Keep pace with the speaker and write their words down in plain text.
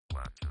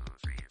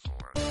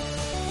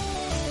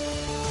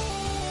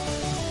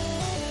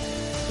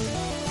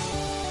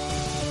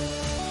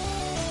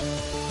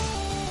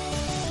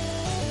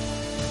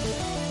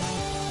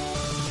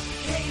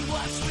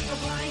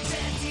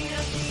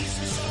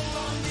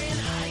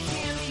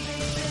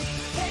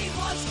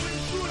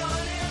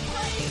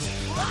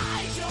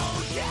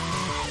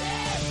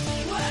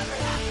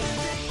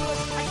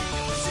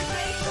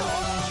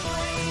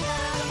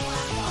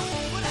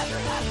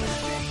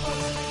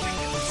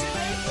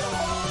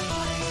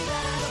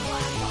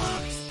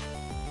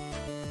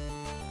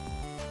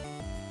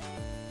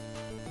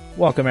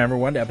Welcome,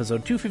 everyone, to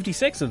episode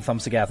 256 of the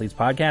Thumbstick Athletes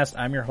podcast.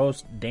 I'm your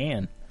host,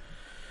 Dan.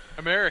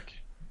 I'm Eric.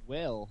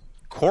 Will.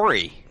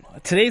 Corey.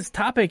 Today's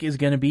topic is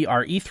going to be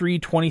our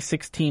E3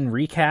 2016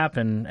 recap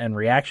and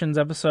reactions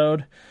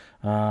episode.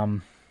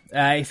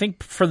 I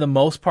think for the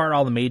most part,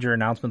 all the major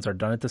announcements are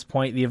done at this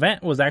point. The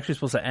event was actually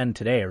supposed to end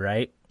today,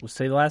 right? Was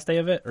today the last day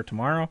of it, or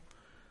tomorrow?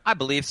 I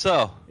believe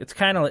so. It's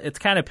kind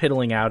of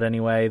piddling out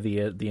anyway.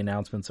 The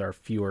announcements are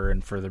fewer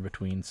and further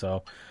between,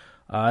 so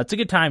it's a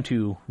good time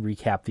to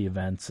recap the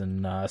events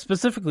and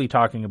specifically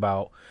talking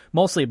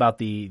mostly about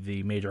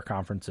the major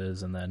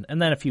conferences and then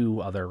a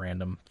few other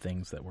random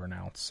things that were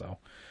announced. So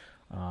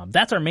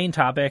that's our main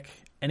topic.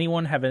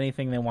 Anyone have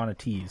anything they want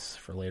to tease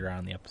for later on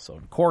in the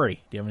episode? Corey,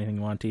 do you have anything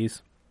you want to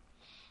tease?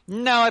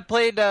 No, I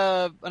played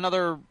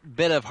another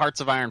bit of Hearts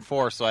of Iron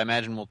 4, so I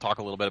imagine we'll talk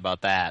a little bit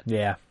about that.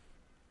 Yeah.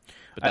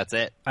 But that's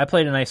it. I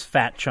played a nice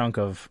fat chunk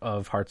of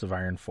Hearts of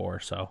Iron 4,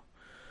 so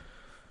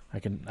I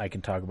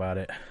can talk about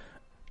it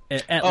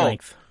at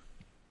length.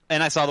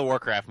 And I saw the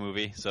Warcraft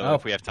movie, so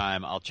if we have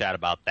time, I'll chat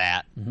about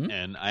that. Mm-hmm.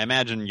 And I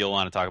imagine you'll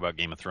want to talk about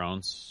Game of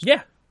Thrones.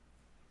 Yeah.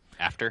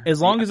 After as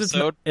long as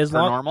episode, it's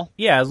normal.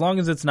 Yeah, as long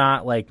as it's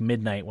not like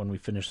midnight when we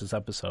finish this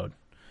episode.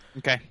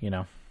 Okay.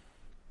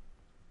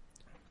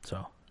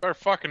 So Better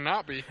fucking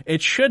not be.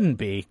 it shouldn't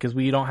be because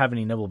we don't have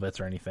any nibble bits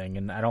or anything,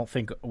 and I don't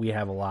think we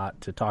have a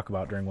lot to talk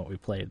about during what we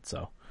played.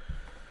 So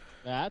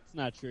That's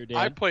not true, Dan.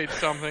 I played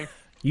something.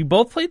 you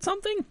both played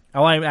something?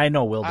 Oh, I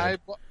know Will did.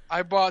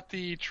 I bought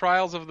the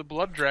Trials of the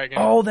Blood Dragon.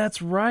 Oh,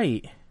 that's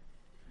right.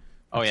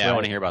 Oh, yeah, right. I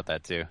want to hear about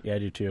that, too. Yeah, I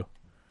do too.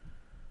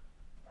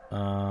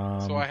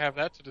 So I have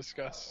that to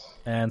discuss.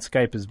 And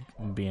Skype is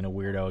being a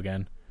weirdo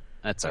again.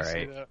 That's I all see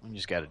right. that. We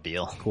just got a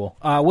deal. Cool.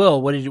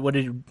 Will, what did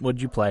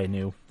you play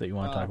new that you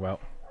want to talk about?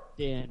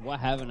 Dan, what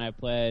haven't I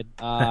played?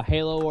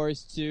 Halo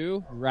Wars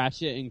 2,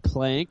 Ratchet and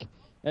Clank.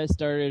 I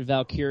started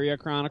Valkyria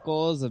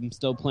Chronicles. I'm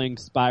still playing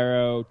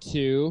Spyro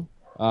 2.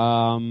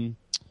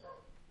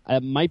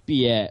 That might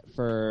be it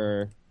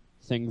for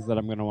things that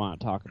I'm going to want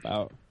to talk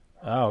about.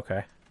 Oh,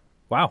 okay.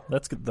 Wow,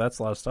 that's good. That's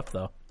a lot of stuff,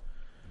 though.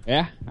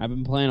 Yeah, I've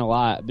been playing a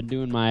lot. I've been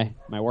doing my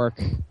work.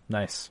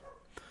 Nice.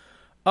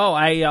 Oh,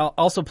 I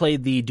also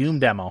played the Doom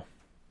demo.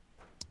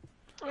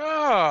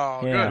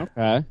 Oh, Yeah. good.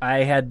 Okay.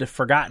 I had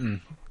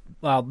forgotten.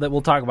 Well,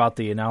 we'll talk about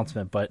the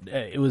announcement, but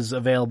it was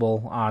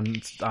available on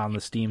the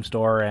Steam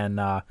store and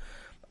I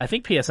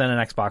think PSN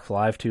and Xbox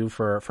Live too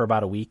for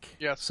about a week.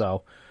 Yes.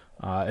 So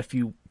if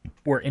you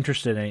were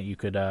interested in it, you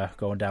could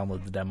go and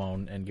download the demo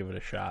and give it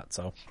a shot.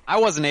 So I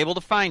wasn't able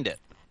to find it.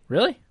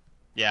 really,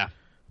 Yeah.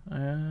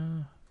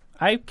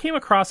 I came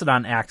across it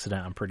on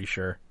accident. I'm pretty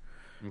sure.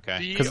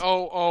 Okay.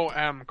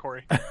 DOOM,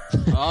 Corey.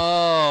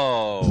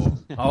 Oh.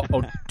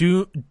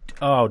 Doom.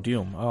 Oh,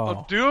 Doom.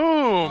 Oh,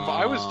 Doom!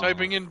 I was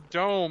typing in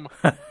Dome.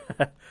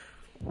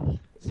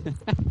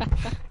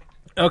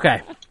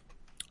 Okay.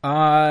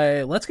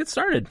 Let's get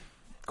started.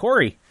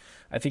 Corey,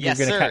 I think Yes,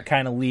 you're going to sir.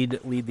 kind of lead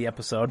the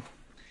episode.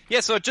 Yeah,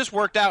 so it just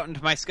worked out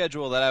into my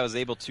schedule that I was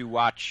able to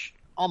watch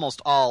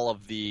almost all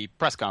of the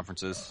press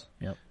conferences.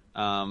 Yep.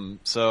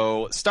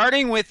 So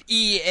starting with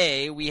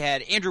EA, we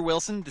had Andrew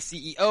Wilson, the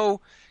CEO,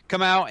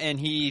 come out and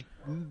he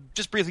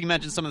just briefly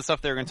mentioned some of the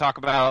stuff they were going to talk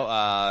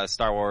about,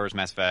 Star Wars,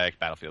 Mass Effect,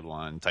 Battlefield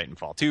 1,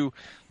 Titanfall 2,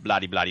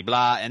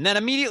 blah-de-blah-de-blah. And then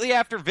immediately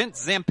after,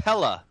 Vince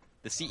Zampella,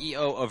 the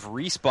CEO of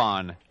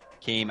Respawn,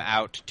 came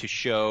out to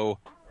show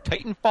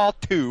Titanfall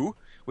 2,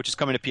 which is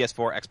coming to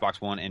PS4,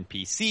 Xbox One, and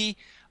PC.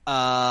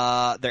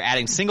 They're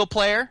adding single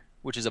player,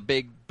 which is a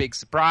big, big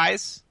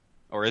surprise.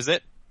 Or is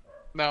it?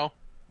 No,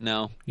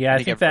 No. Yeah, I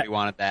think think everybody that-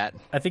 wanted that.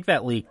 I think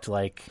that leaked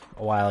like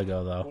a while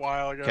ago, a though.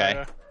 while ago. Okay.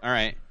 Yeah. All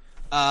right.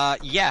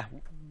 Yeah,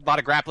 a lot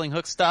of grappling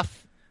hook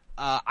stuff.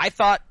 I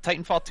thought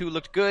Titanfall 2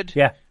 looked good.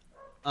 Yeah.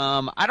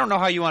 I don't know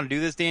how you want to do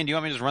this, Dan. Do you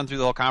want me to just run through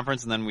the whole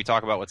conference and then we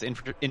talk about what's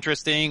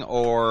interesting,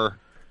 or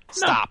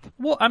stop?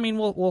 No. Well, I mean,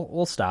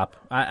 we'll stop.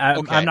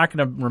 Okay. I'm not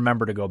going to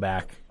remember to go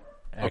back.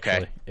 Actually,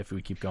 Okay. if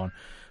we keep going.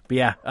 But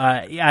yeah,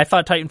 I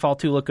thought Titanfall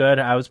 2 looked good.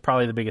 I was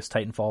probably the biggest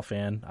Titanfall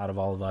fan out of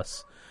all of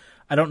us.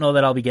 I don't know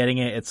that I'll be getting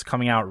it. It's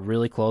coming out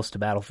really close to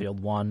Battlefield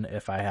 1.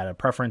 If I had a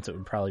preference, it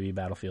would probably be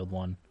Battlefield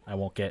 1. I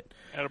won't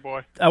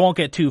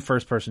get two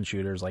first-person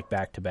shooters like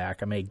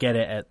back-to-back. I may get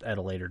it at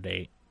a later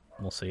date.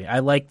 We'll see. I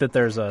like that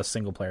there's a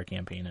single-player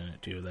campaign in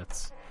it, too.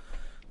 That's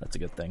a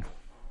good thing.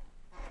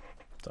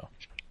 So,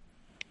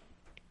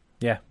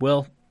 yeah.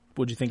 Will,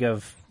 what'd you think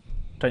of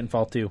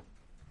Titanfall 2?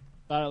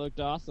 Thought it looked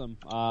awesome.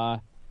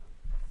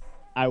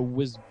 I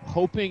was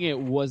hoping it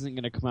wasn't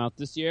going to come out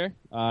this year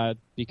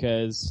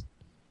because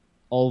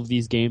all of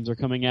these games are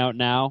coming out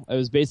now. It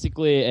was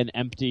basically an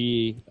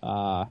empty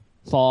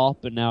fall,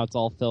 but now it's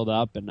all filled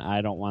up, and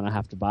I don't want to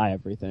have to buy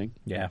everything.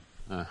 Yeah.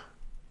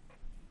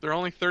 They're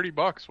only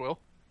 $30, Will.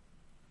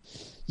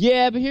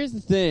 Yeah, but here's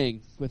the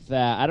thing with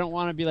that. I don't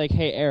want to be like,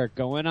 hey, Eric,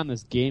 go in on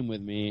this game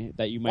with me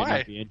that you might Why?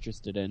 not be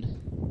interested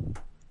in.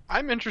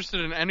 I'm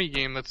interested in any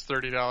game that's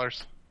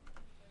 $30.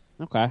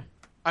 Okay.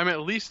 I'm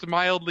at least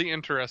mildly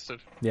interested.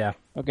 Yeah.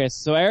 Okay,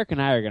 so Eric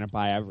and I are going to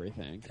buy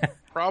everything.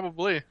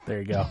 Probably. There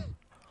you go.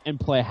 and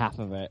play half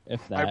of it,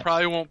 if that. I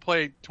probably won't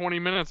play 20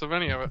 minutes of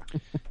any of it.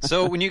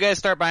 So when you guys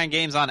start buying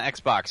games on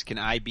Xbox, can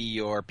I be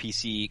your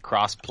PC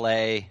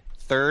crossplay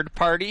third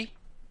party?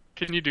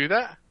 Can you do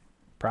that?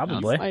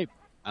 Probably.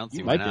 I don't see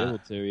You why might be not. able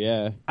to,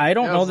 yeah. I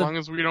don't Yeah, know as that. long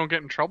as we don't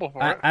get in trouble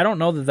for it. I don't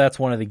know that that's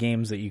one of the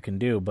games that you can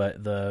do,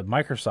 but the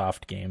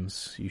Microsoft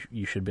games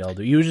you should be able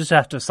to. You just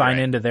have to sign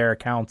Right. into their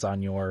accounts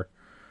on your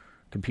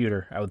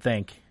computer, I would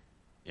think.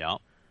 Yeah.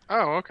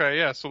 Oh, okay,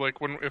 yeah. So like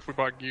if we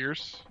bought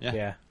Gears,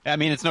 Yeah. I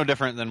mean, it's no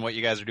different than what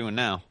you guys are doing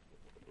now.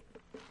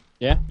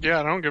 Yeah?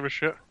 yeah, I don't give a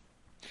shit.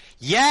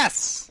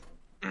 Yes.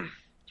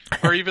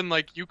 Or even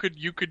like you could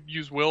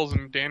use Will's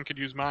and Dan could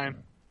use mine,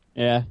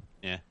 Yeah.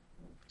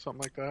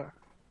 something like that.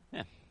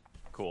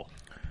 Cool.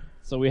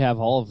 So we have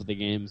all of the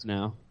games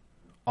now.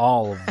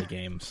 All of the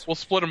games. We'll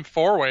split them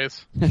 4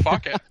 ways.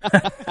 Fuck it.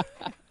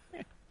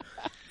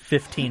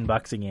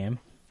 $15 a game.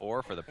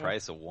 4 for the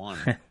price of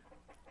 1.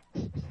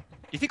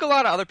 You think a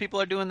lot of other people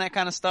are doing that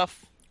kind of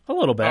stuff? A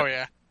little bit. Oh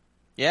yeah.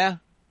 Yeah.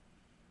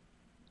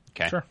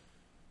 Okay. Sure.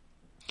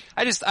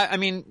 I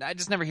mean, I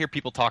just never hear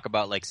people talk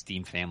about like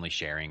Steam family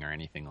sharing or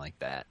anything like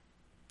that.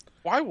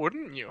 Why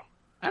wouldn't you?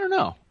 I don't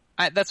know.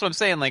 That's what I'm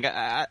saying. Like,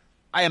 I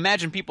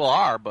imagine people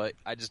are, but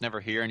I just never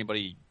hear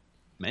anybody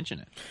mention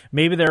it.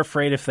 Maybe they're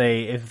afraid if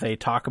they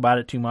talk about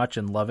it too much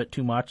and love it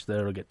too much that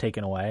it'll get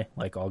taken away,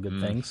 like all good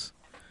things.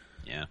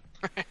 Yeah.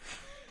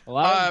 A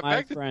lot of my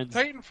Back to friends.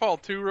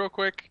 Titanfall 2 real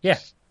quick. Yeah.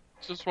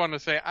 Just wanted to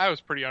say I was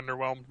pretty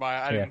underwhelmed by it.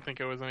 I Yeah. didn't think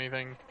it was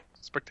anything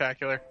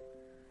spectacular.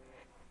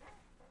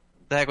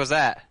 The heck was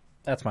that?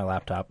 That's my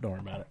laptop. Don't worry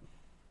about it.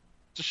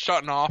 Just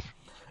shutting off.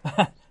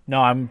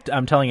 No, I'm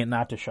telling it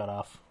not to shut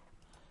off.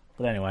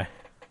 But anyway,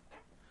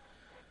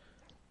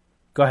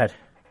 go ahead,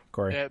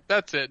 Corey. Yeah,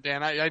 that's it,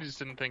 Dan. I just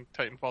didn't think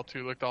Titanfall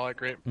 2 looked all that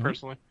great,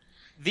 personally.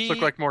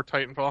 Looked like more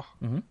Titanfall.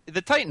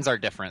 The Titans are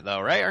different, though,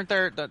 right? Aren't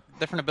there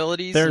different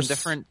abilities There's and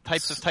different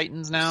types of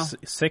Titans now?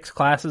 6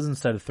 classes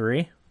instead of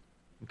 3.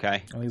 Okay. I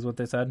think is what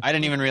they said. I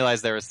didn't even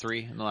realize there was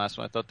 3 in the last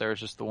one. I thought there was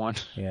just the one.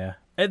 Yeah,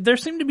 there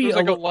seemed to be There's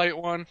like a li- light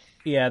one.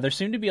 Yeah, there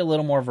seemed to be a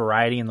little more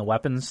variety in the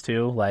weapons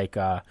too. Like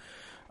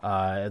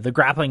the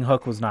grappling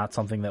hook was not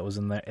something that was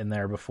in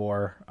there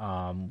before.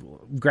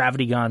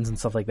 Gravity guns and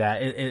stuff like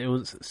that.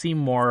 It seemed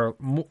more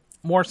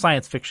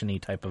science fiction-y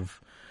type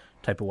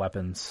of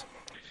weapons.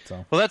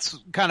 So Well, that's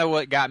kind of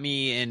what got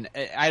me in.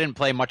 I didn't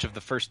play much of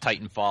the first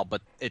Titanfall,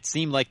 but it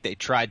seemed like they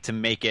tried to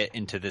make it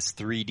into this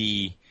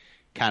 3D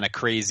kind of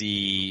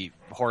crazy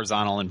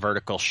horizontal and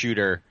vertical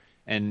shooter,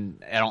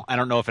 and I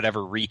don't know if it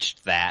ever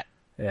reached that.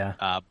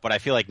 yeah, But I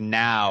feel like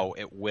now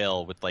it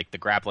will, with like the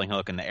grappling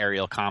hook and the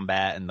aerial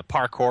combat and the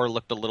parkour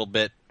looked a little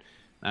bit.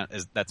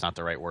 That's not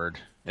the right word,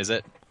 is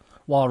it?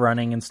 wall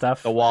running and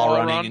stuff. The wall Wall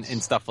running runs.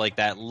 and stuff like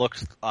that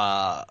looked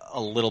a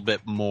little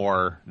bit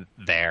more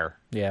there.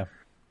 Yeah,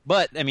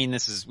 But I mean,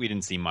 we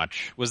didn't see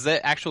much. Was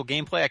that actual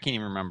gameplay? I can't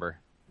even remember.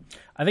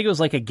 I think it was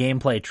like a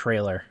gameplay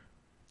trailer.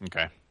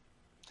 Okay,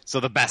 so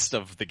the best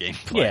of the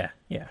gameplay.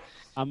 Yeah.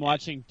 I'm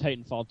watching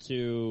Titanfall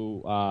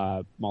 2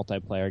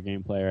 multiplayer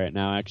gameplay right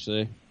now,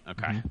 actually.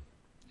 Okay.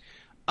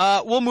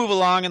 We'll move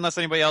along unless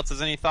anybody else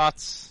has any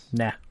thoughts.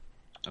 Nah.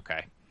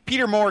 Okay.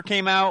 Peter Moore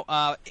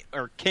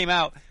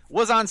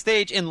was on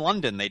stage in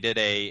London. They did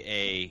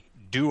a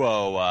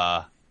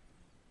duo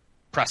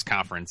press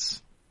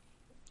conference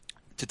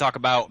to talk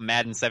about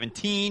Madden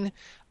 17.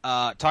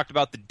 Talked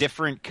about the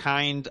different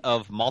kind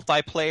of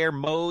multiplayer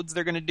modes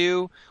they're going to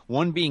do.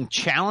 One being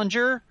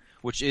Challenger,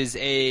 which is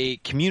a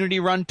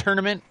community-run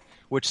tournament,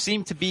 which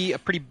seemed to be a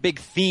pretty big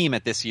theme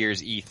at this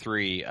year's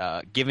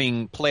E3,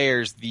 giving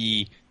players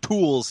the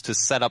tools to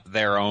set up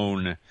their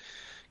own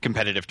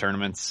competitive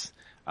tournaments.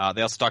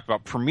 They also talked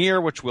about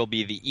Premier, which will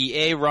be the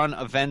EA-run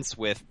events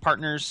with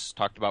partners.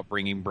 Talked about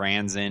bringing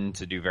brands in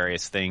to do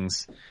various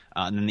things.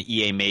 And then the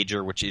EA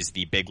Major, which is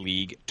the big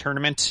league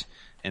tournament.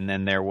 And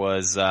then there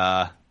was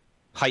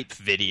hype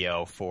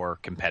video for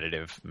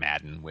competitive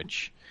Madden,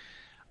 which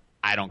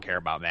I don't care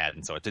about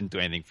Madden, so it didn't do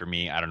anything for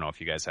me. I don't know if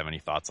you guys have any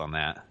thoughts on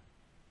that.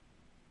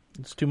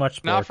 It's too much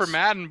sports. Not for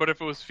Madden, but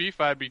if it was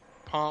FIFA, I'd be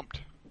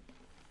pumped.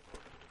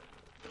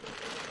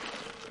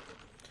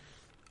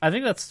 I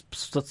think that's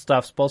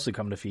stuff supposed to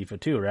come to FIFA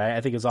too, right?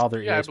 I think it's all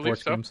their Yeah, I EA believe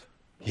Sports so. games.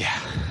 Yeah.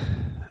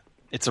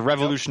 It's a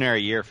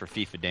revolutionary year for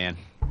FIFA, Dan.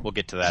 We'll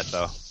get to that,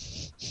 though.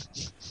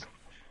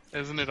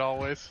 Isn't it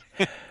always?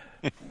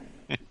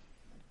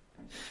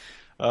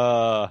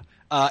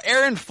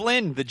 Aaron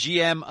Flynn, the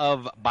GM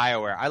of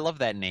BioWare. I love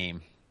that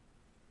name.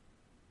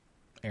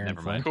 Aaron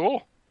Never Flynn. mind.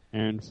 Cool.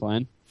 Aaron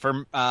Flynn.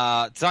 To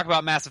talk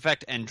about Mass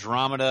Effect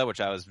Andromeda,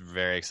 which I was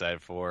very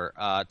excited for,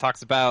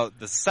 talks about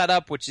the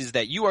setup, which is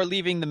that you are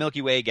leaving the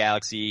Milky Way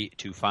galaxy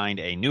to find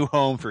a new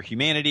home for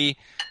humanity.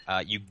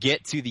 You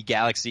get to the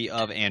galaxy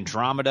of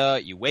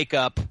Andromeda, you wake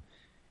up,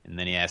 and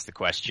then he asks the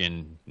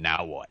question,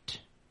 now what?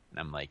 And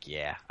I'm like,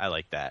 yeah, I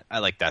like that. I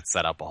like that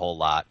setup a whole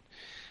lot.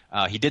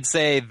 He did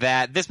say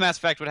that this Mass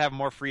Effect would have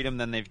more freedom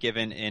than they've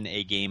given in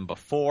a game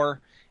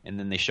before, and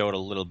then they showed a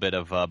little bit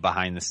of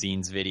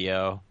behind-the-scenes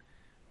video.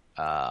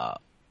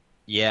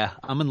 Yeah,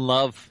 I'm in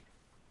love.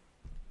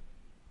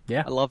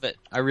 Yeah. I love it.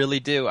 I really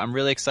do. I'm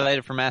really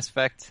excited for Mass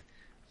Effect.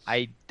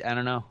 I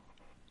don't know.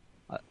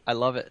 I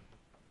love it.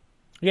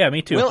 Yeah,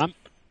 me too.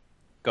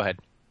 Go ahead.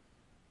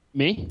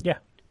 Me? Yeah.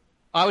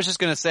 I was just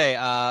going to say,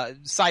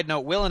 side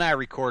note, Will and I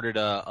recorded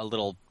a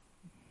little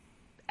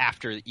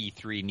after the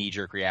E3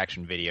 knee-jerk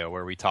reaction video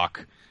where we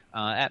talk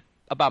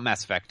about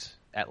Mass Effect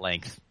at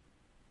length.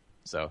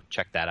 So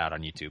check that out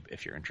on YouTube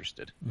if you're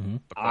interested. Mm-hmm.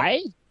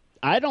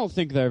 I don't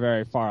think they're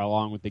very far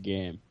along with the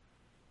game.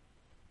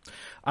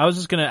 I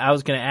was gonna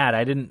add,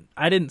 I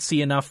didn't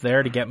see enough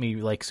there to get me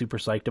like super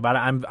psyched about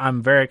it.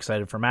 I'm very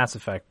excited for Mass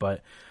Effect,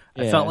 but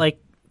I felt like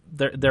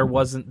there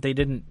wasn't, they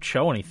didn't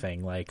show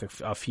anything, like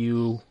a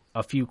few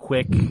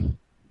quick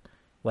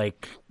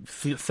like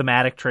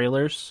thematic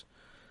trailers.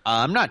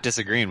 I'm not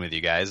disagreeing with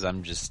you guys.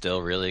 I'm just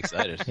still really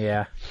excited.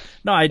 Yeah.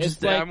 No,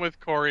 I'm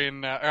with Corey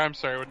and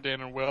with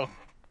Dan and Will.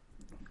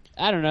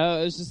 I don't know.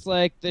 It was just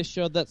like they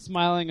showed that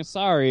smiling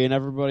Asari and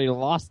everybody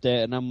lost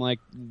it, and I'm like,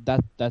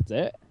 that's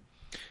it.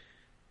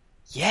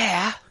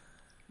 Yeah.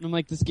 And I'm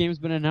like, this game's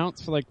been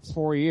announced for like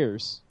 4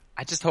 years.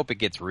 I just hope it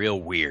gets real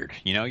weird.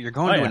 You know, you're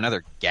going to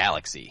another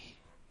galaxy.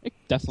 It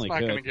definitely It's not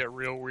could. going to get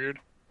real weird.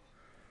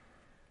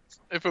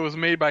 If it was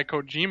made by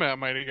Kojima, it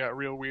might have got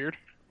real weird.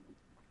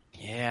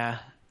 Yeah.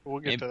 We'll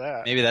get to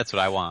that. Maybe that's what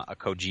I want, a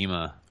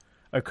Kojima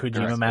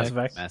Mass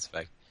Effect. Mass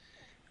Effect.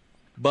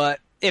 But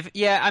if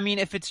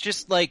it's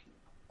just like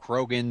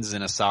Krogans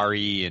and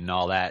Asari and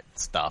all that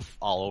stuff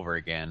all over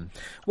again.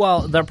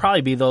 Well, there'll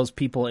probably be those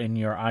people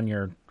on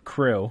your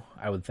crew,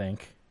 I would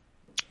think.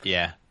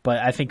 Yeah. But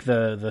I think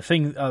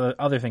the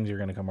other things you're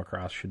going to come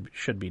across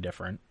should be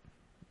different,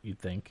 you'd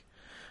think.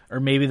 Or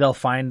maybe they'll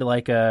find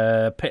like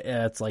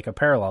it's like a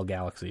parallel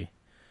galaxy.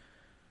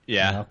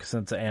 Yeah. You know,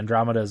 since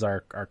Andromeda is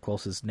our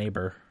closest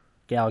neighbor,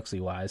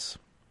 galaxy-wise.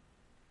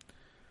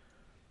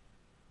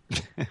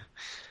 Sorry,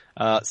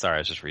 I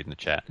was just reading the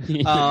chat.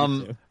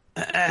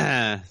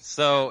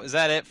 So is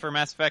that it for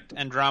Mass Effect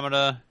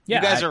Andromeda? Yeah,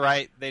 you guys are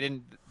right. They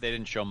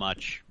didn't show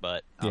much,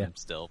 but I'm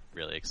still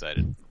really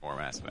excited for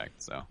Mass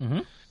Effect. So. Mm-hmm.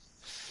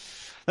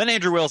 Then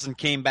Andrew Wilson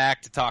came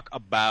back to talk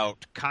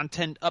about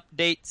content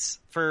updates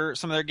for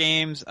some of their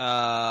games.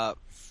 Well,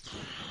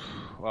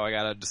 I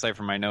gotta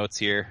decipher my notes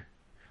here.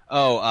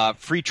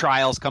 Free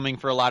trials coming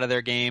for a lot of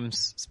their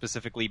games,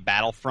 specifically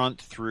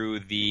Battlefront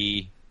through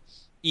the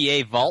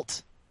EA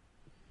Vault.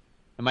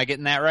 Am I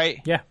getting that right?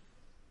 Yeah.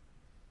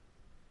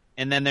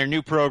 And then their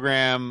new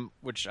program,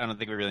 which I don't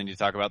think we really need to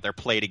talk about, their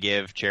Play to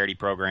Give charity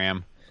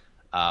program,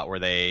 where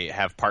they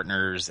have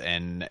partners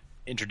and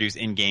introduce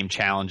in-game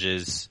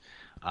challenges.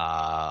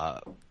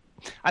 I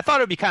thought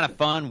it would be kind of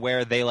fun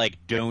where they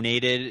like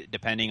donated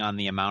depending on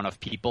the amount of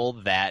people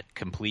that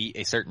complete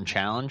a certain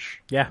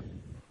challenge. Yeah.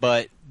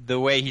 But the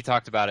way he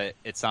talked about it,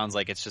 it sounds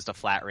like it's just a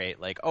flat rate.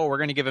 Like, we're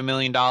going to give $1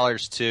 million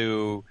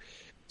to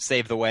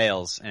save the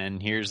whales,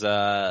 and here's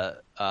a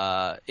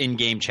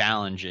in-game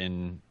challenge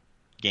in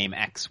game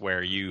X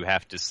where you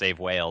have to save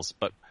whales,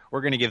 but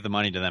we're going to give the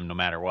money to them no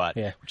matter what.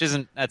 Yeah.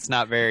 That's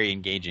not very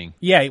engaging.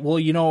 Yeah, well,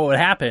 you know what would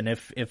happen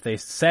if they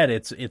said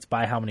it's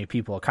by how many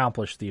people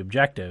accomplish the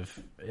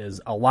objective,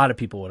 is a lot of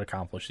people would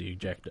accomplish the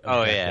objective.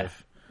 Oh, yeah.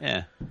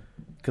 Yeah.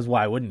 Because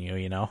why wouldn't you,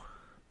 you know?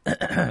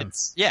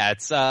 It's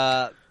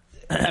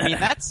I mean,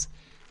 that's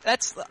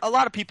a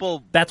lot of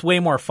people. That's way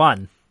more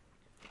fun.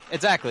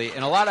 Exactly.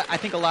 And I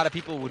think a lot of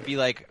people would be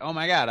like, oh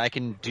my God, I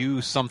can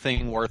do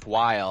something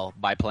worthwhile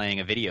by playing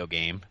a video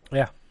game.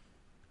 Yeah.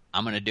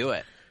 I'm going to do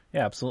it.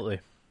 Yeah,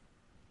 absolutely.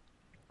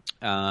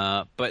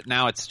 But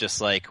now it's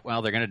just like,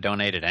 well, they're going to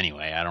donate it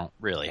anyway. I don't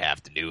really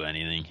have to do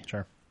anything.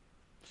 Sure.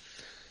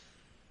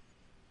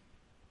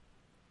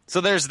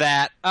 So there's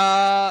that.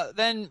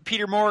 Then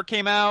Peter Moore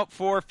came out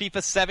for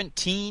FIFA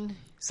 17.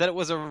 Said it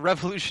was a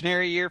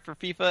revolutionary year for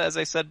FIFA, as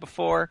I said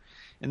before.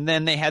 And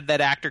then they had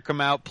that actor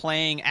come out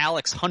playing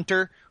Alex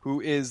Hunter,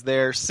 who is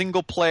their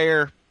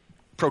single-player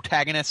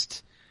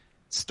protagonist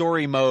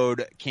story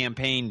mode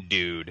campaign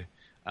dude.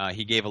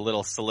 He gave a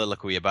little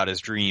soliloquy about his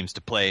dreams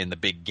to play in the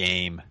big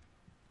game.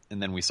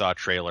 And then we saw a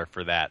trailer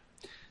for that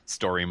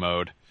story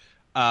mode.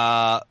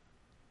 I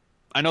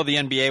know the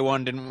NBA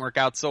one didn't work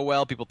out so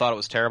well. People thought it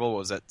was terrible. What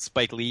was that,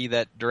 Spike Lee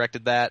that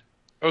directed that?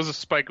 It was a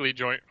Spike Lee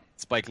joint.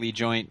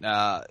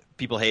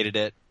 People hated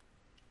it.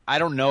 I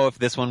don't know if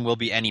this one will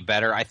be any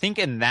better. I think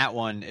in that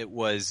one it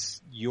was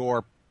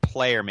your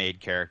player-made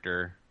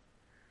character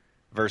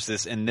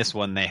versus in this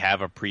one they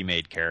have a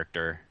pre-made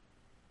character.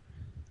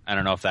 I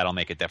don't know if that'll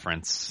make a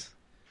difference.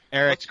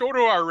 Eric? Let's go to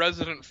our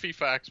resident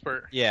FIFA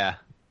expert. Yeah.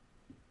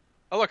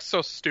 That looks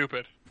so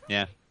stupid.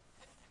 Yeah.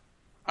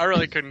 I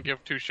really couldn't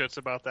give two shits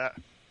about that.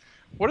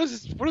 What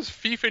does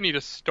FIFA need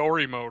a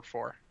story mode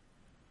for?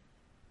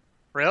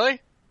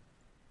 Really?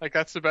 Like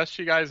that's the best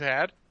you guys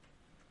had?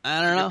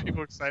 I don't know. Get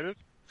people excited?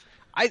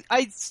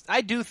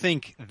 I do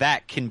think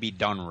that can be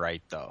done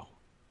right though.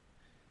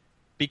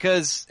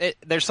 Because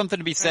there's something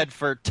to be said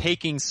for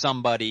taking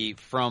somebody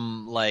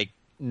from like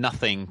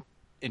nothing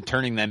and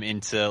turning them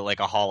into like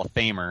a Hall of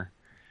Famer,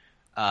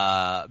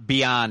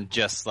 beyond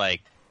just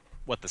like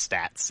what the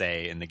stats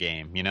say in the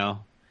game, you know?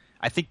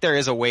 I think there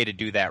is a way to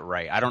do that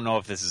right. I don't know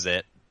if this is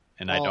it,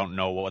 and I Well- don't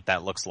know what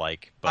that looks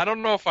like. But I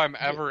don't know if I'm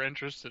ever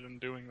interested in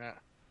doing that.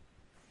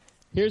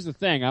 Here's the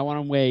thing: I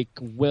want to make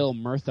Will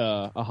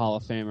Murtha a Hall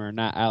of Famer,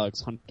 not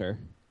Alex Hunter.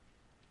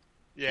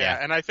 Yeah,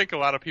 and I think a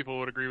lot of people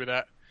would agree with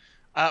that.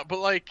 But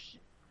like,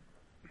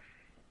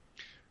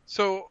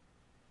 so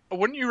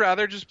wouldn't you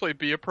rather just play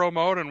Be a Pro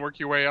mode and work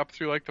your way up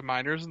through like the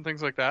minors and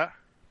things like that?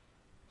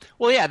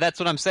 Well, yeah, that's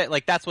what I'm saying.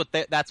 Like that's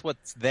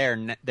what's there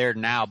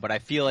now. But I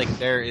feel like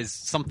there is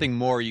something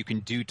more you can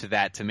do to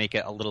that to make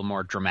it a little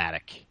more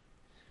dramatic,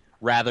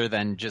 rather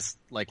than just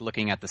like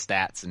looking at the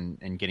stats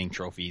and getting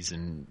trophies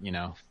and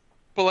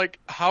But like,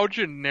 how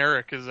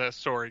generic is that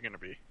story going to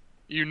be?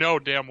 You know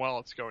damn well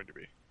it's going to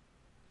be.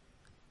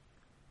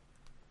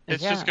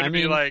 It's Yeah, just going I to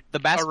be mean, like the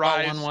basketball a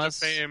rise one was-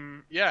 to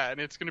fame. Yeah,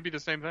 and it's going to be the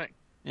same thing.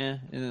 Yeah,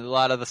 and a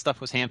lot of the stuff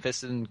was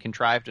ham-fisted and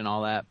contrived and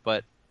all that.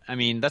 But I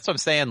mean, that's what I'm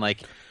saying.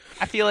 Like,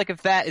 I feel like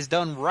if that is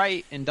done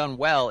right and done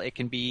well, it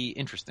can be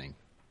interesting.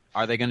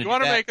 Are they going to? You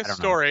want to make I a don't know.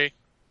 story.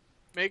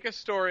 Make a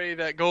story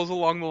that goes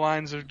along the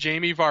lines of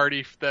Jamie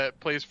Vardy that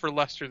plays for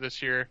Leicester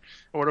this year,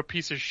 and what a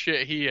piece of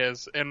shit he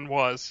is and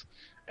was,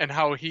 and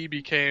how he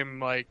became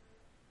like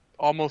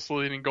almost the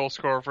leading goal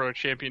scorer for a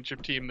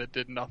championship team that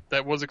did not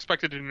that was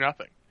expected to do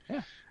nothing.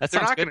 Yeah, that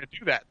They're sounds not good. going to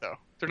do that though.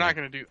 They're not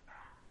going to do.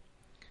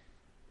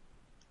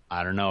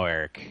 I don't know,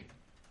 Eric.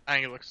 I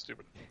think it looks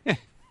stupid.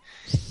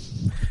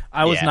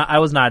 I was Yeah.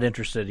 not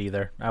interested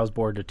either. I was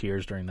bored to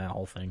tears during that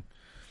whole thing.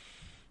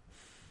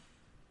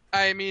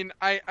 I mean,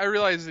 I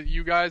realize that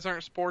you guys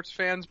aren't sports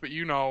fans, but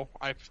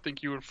I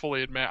think you would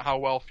fully admit how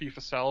well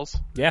FIFA sells.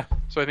 Yeah.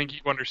 So I think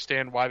you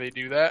understand why they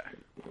do that,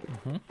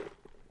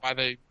 why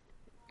they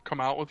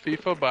come out with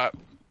FIFA. But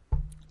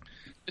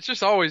it's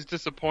just always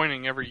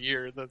disappointing every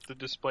year that the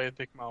display that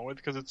they come out with,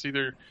 because it's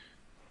either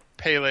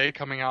Pele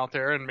coming out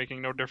there and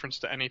making no difference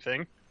to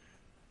anything,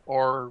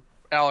 or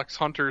Alex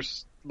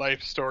Hunter's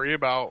life story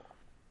about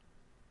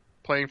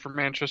playing for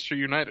Manchester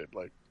United.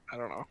 Like, I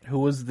don't know. Who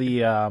was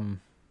the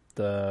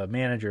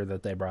manager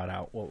that they brought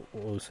out? What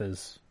was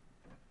his?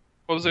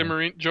 Jose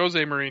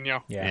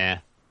Mourinho. Yeah.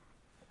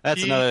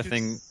 That's another He's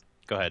thing.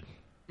 Go ahead.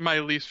 my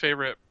least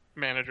favorite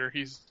manager.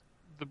 He's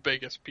the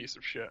biggest piece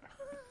of shit.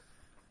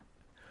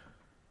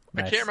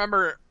 Nice. I can't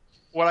remember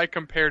what I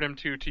compared him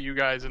to you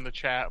guys in the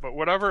chat, but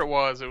whatever it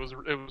was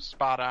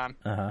spot on.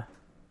 Uh-huh.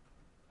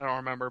 I don't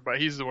remember, but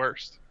he's the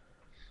worst.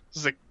 This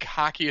is the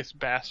cockiest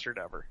bastard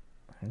ever.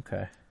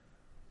 Okay.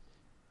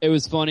 It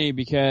was funny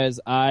because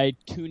I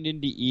tuned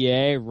into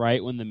EA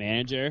right when the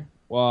manager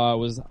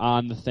was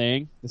on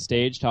the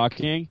stage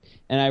talking,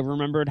 and I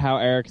remembered how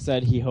Eric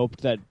said he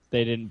hoped that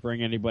they didn't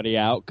bring anybody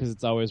out because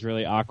it's always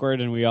really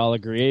awkward, and we all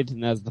agreed,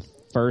 and that's the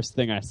first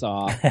thing I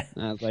saw. And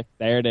I was like,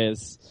 there it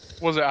is.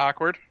 Was it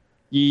awkward?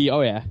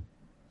 Oh, yeah.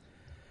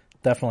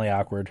 Definitely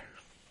awkward.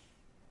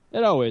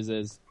 It always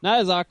is. Not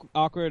as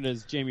awkward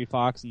as Jamie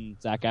Foxx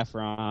and Zac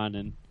Efron.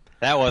 And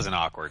That wasn't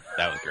awkward.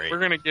 That was great. We're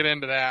gonna get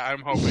into that.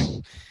 I'm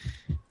hoping.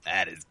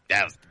 That was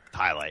the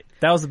highlight.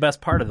 That was the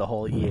best part of the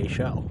whole EA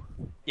show.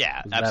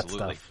 Yeah, was that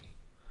absolutely.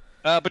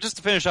 stuff. But just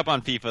to finish up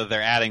on FIFA,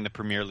 they're adding the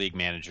Premier League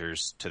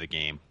managers to the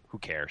game. Who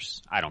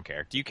cares? I don't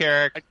care. Do you care,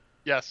 Eric?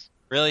 Yes,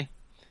 Really?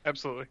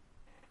 absolutely.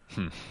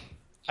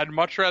 I'd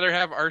much rather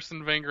have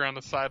Arsene Wenger on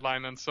the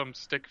sideline than some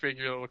stick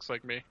figure that looks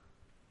like me.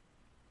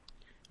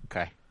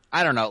 Okay.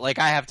 I don't know. Like,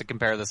 I have to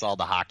compare this all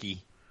to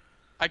hockey.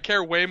 I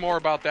care way more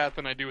about that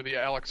than I do with the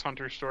Alex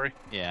Hunter story.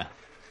 Yeah.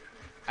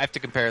 I have to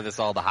compare this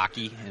all to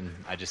hockey, and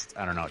I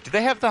don't know. Do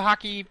they have the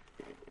hockey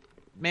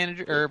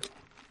manager or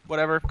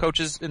whatever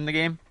coaches in the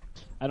game?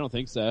 I don't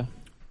think so.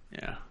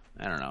 Yeah.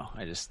 I don't know.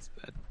 It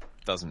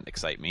doesn't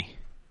excite me.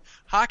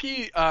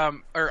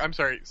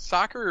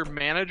 Soccer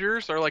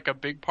managers are like a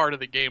big part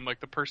of the game, like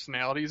the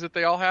personalities that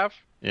they all have.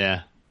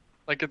 Yeah.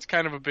 Like, it's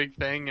kind of a big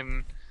thing,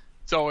 and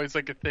it's always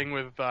like a thing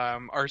with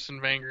Arsene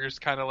Wenger's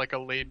kind of like a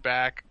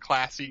laid-back,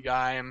 classy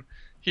guy, and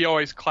he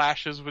always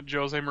clashes with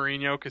Jose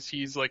Mourinho because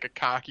he's like a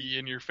cocky,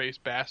 in-your-face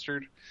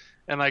bastard.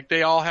 And like,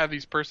 they all have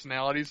these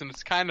personalities, and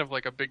it's kind of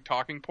like a big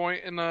talking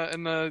point in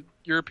the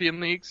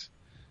European leagues.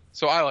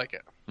 So I like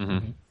it.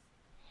 Mm-hmm.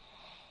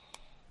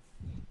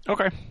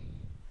 Okay.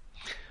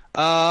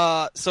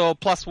 So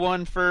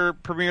 +1 for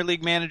Premier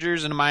League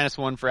managers and a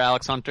 -1 for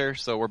Alex Hunter.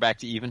 So we're back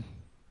to even.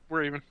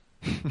 We're even.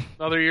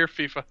 Another year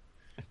FIFA.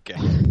 Okay.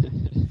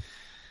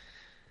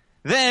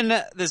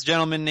 Then this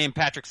gentleman named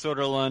Patrick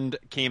Soderlund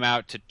came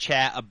out to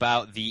chat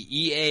about the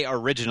EA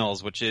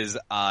Originals, which is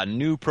a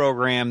new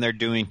program they're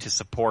doing to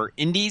support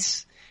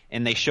indies.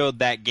 And they showed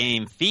that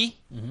game Fe.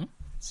 Mm-hmm.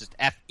 It's just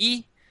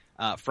F-E.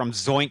 From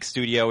Zoink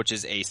Studio, which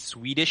is a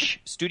Swedish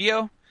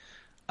studio.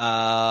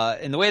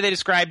 And the way they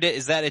described it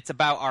is that it's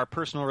about our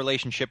personal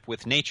relationship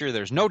with nature.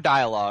 There's no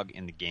dialogue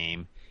in the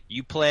game.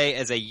 You play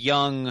as a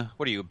young,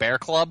 what are you, a bear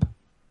cub?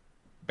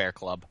 Bear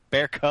cub.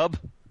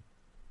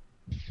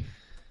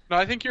 No,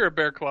 I think you're a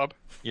bear club.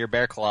 You're a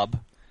bear club.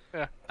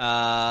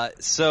 Yeah.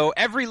 So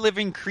every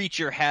living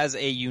creature has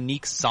a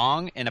unique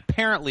song, and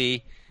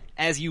apparently,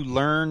 as you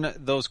learn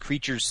those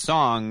creatures'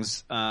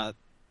 songs,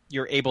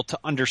 you're able to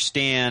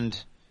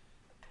understand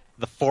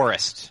the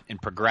forest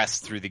and progress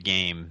through the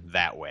game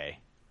that way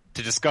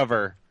to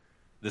discover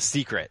the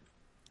secret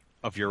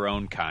of your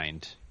own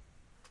kind.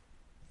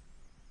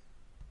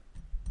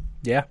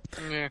 Yeah.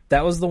 Yeah.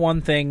 That was the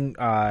one thing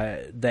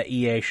that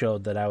EA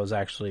showed that I was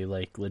actually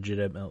like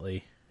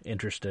legitimately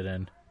interested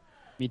in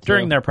Me too.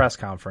 during their press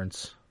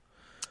conference.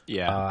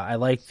 Yeah. I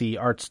like the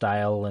art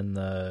style and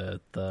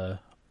the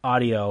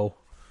audio.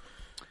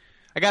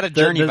 I got a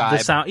Journey the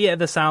vibe. sound, yeah,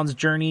 the sounds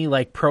Journey,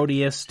 like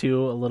Proteus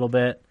too, a little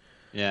bit.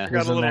 Yeah. I got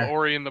was a in little there.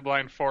 Ori and the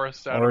Blind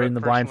Forest out Ori of it and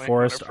the Blind personally,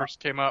 Forest. when it first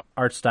came up.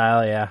 Art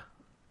style, yeah.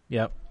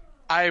 Yep.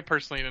 I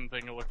personally didn't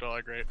think it looked all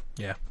that great.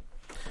 Yeah.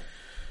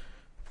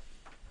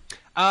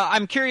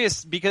 I'm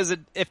curious because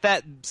if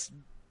that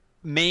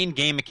main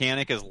game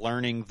mechanic is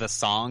learning the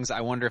songs,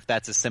 I wonder if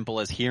that's as simple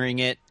as hearing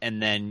it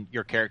and then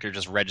your character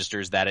just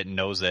registers that it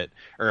knows it,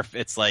 or if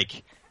it's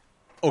like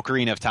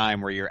Ocarina of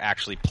Time where you're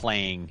actually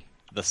playing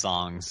the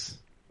songs,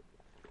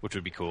 which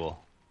would be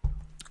cool.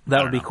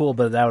 That would be know. cool,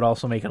 but that would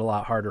also make it a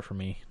lot harder for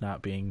me,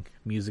 not being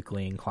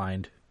musically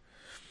inclined.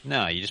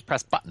 No, you just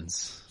press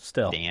buttons.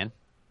 Still. Dan.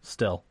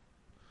 Still.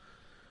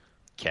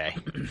 Okay.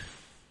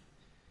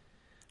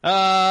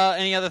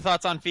 Any other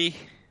thoughts on Fee?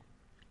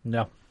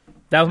 No.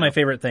 That was my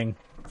favorite thing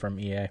from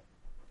E EA.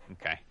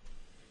 Okay.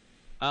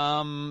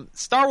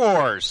 Star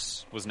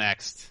Wars was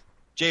next.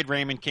 Jade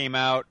Raymond came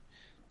out,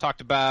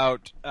 talked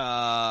about.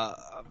 I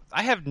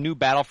have new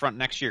Battlefront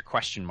next year? ?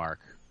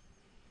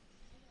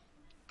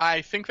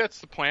 I think that's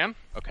the plan.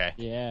 Okay.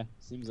 Yeah,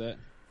 seems it.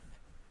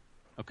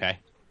 Okay.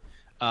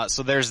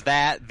 So there's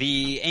that.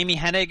 The Amy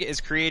Hennig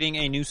is creating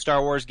a new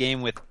Star Wars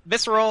game with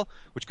Visceral,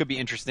 which could be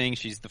interesting.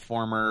 She's the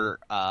former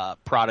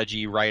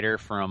Prodigy writer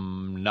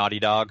from Naughty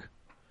Dog.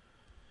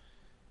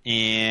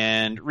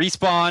 And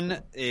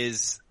Respawn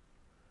is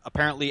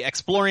apparently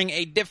exploring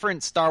a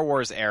different Star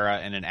Wars era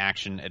in an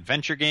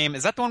action-adventure game.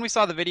 Is that the one we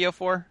saw the video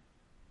for?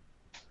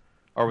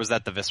 Or was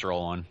that the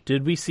Visceral one?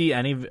 Did we see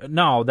any...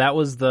 No, that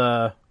was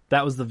the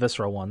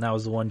Visceral one. That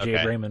was the one Jade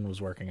Okay. Raymond was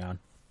working on.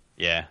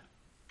 Yeah.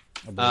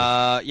 I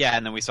believe. Yeah,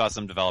 and then we saw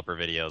some developer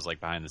videos, like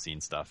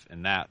behind-the-scenes stuff.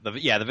 And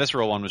the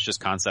Visceral one was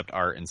just concept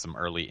art and some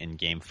early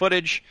in-game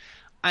footage.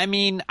 I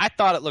mean, I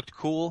thought it looked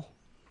cool.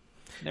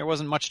 There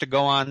wasn't much to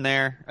go on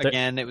there.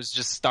 Again, it was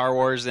just Star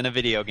Wars in a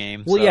video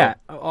game. Well, so. yeah.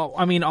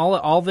 I mean,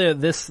 all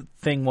this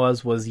thing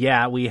was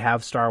yeah, we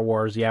have Star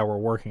Wars. Yeah, we're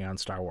working on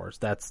Star Wars.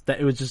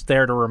 It was just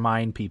there to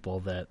remind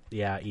people that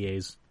yeah,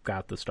 EA's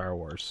got the Star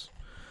Wars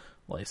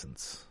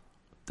license.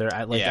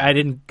 I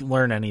didn't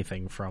learn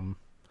anything from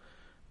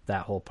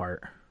that whole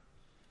part.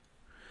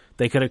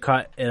 They could have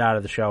cut it out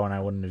of the show, and I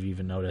wouldn't have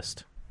even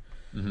noticed.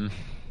 Mm-hmm.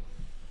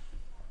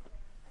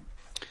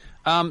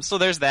 So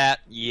there's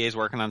that. EA's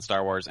working on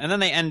Star Wars. And then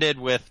they ended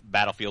with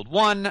Battlefield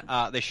 1.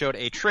 They showed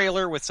a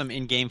trailer with some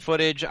in-game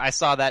footage. I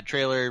saw that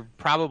trailer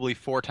probably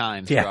 4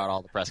 times throughout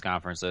all the press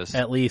conferences.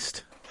 At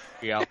least.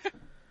 Yeah.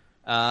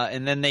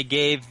 And then they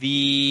gave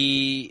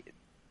they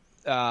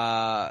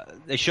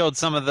showed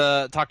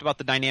talked about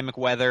the dynamic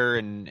weather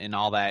and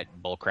all that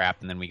bullcrap.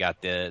 And then we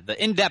got the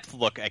in-depth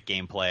look at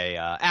gameplay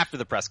after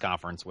the press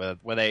conference where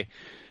they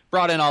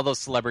brought in all those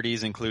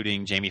celebrities,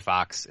 including Jamie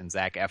Foxx and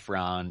Zac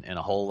Efron, and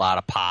a whole lot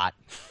of pot.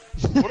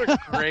 What a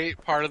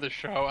great part of the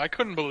show. I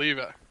couldn't believe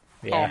it.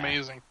 Yeah. Oh,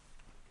 amazing.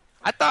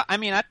 I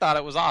thought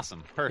it was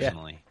awesome,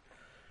 personally.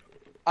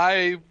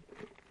 I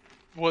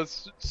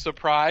was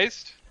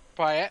surprised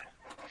by it,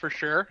 for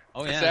sure.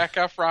 Oh, yeah. Zac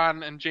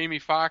Efron and Jamie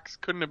Foxx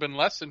couldn't have been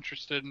less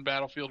interested in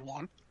Battlefield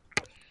 1.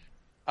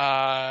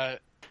 And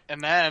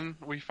then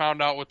we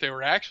found out what they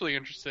were actually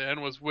interested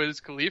in was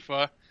Wiz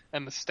Khalifa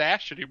and the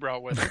stash that he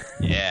brought with him.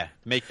 Yeah,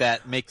 make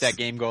that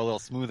game go a little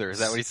smoother. Is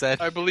that what he said?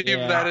 I believe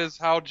Yeah. that is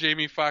how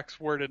Jamie Foxx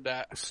worded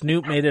that.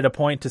 Snoop made it a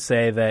point to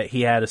say that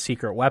he had a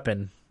secret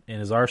weapon in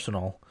his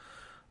arsenal,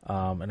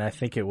 and I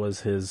think it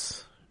was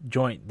his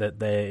joint that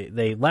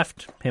they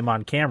left him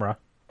on camera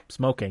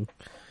smoking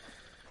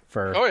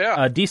for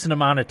a decent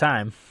amount of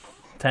time,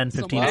 10,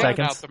 15 Wow. Out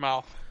seconds. the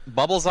mouth.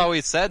 Bubbles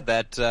always said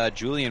that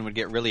Julian would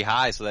get really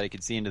high so that he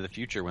could see into the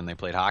future when they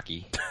played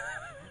hockey.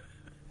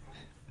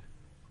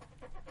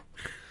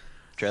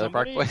 Trailer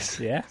Park Boys.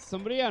 Yeah.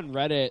 Somebody on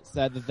Reddit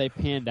said that they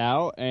panned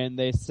out, and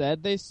they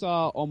said they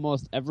saw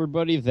almost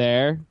everybody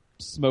there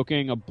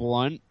smoking a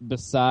blunt.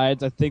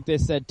 Besides, I think they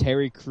said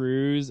Terry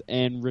Crews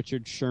and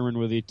Richard Sherman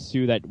were the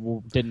two that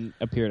didn't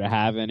appear to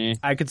have any.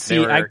 I could They see.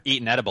 were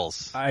eating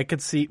edibles. I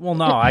could see. Well,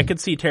 no, I could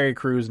see Terry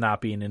Crews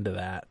not being into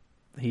that.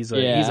 He's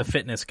a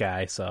fitness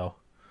guy, so.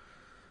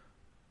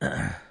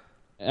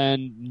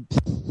 And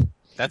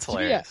That's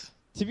hilarious.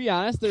 to be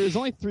honest, there was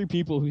only 3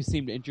 people who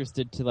seemed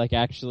interested to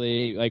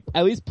actually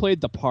at least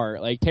played the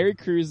part. Like Terry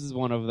Crews is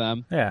one of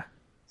them. Yeah.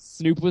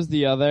 Snoop was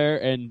the other,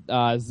 and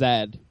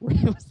Zed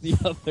was the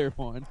other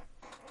one.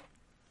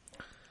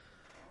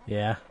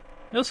 Yeah.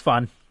 It was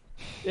fun.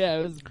 Yeah,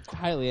 it was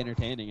highly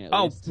entertaining. At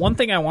Oh, least. one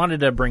thing I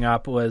wanted to bring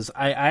up was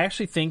I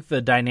actually think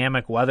the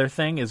dynamic weather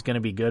thing is going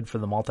to be good for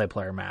the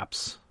multiplayer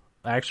maps.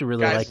 I actually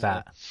really Guys, like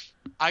that.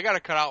 I gotta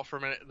cut out for a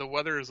minute. The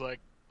weather is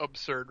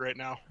absurd right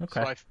now.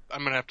 Okay. So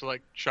I'm gonna have to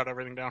shut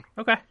everything down.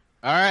 Okay.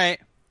 All right.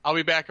 I'll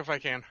be back if I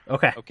can.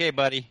 Okay. Okay,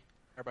 buddy.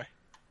 Bye-bye.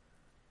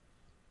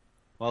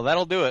 Well,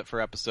 that'll do it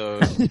for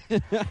episode.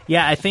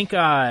 Yeah, I think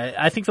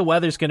the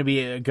weather's going to be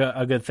a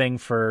good thing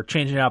for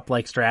changing up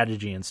like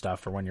strategy and stuff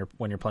for when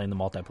you're playing the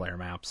multiplayer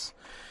maps.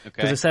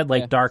 Because Okay. I said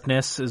like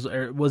darkness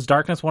was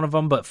darkness one of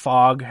them, but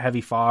fog, heavy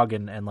fog,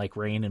 and like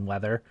rain and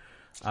weather.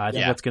 I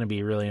think that's going to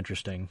be really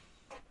interesting.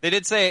 They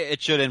did say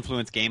it should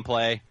influence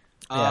gameplay.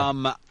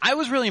 Yeah. I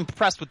was really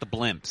impressed with the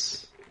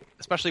blimps,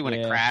 especially when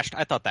it Yeah. crashed.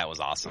 I thought that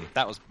was awesome.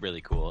 That was really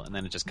cool, and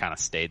then it just kind of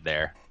stayed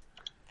there.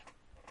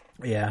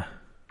 Yeah.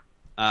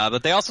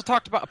 But they also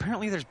talked about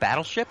apparently there's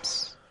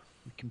battleships.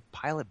 You can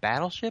pilot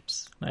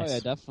battleships. Nice. Oh yeah,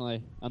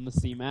 definitely on the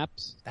C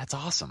maps. That's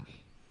awesome.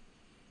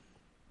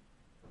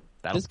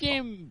 This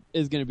game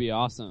is going to be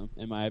awesome,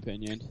 in my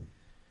opinion.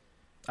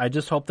 I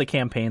just hope the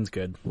campaign's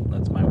good.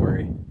 That's my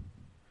worry.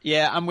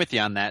 Yeah, I'm with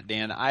you on that,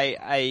 Dan.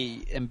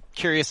 I am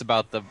curious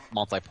about the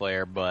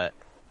multiplayer, but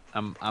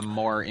I'm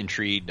more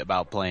intrigued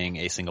about playing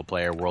a single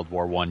player World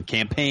War I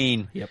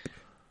campaign. Yep.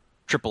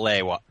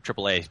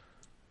 AAA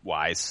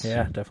wise.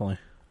 Yeah, definitely.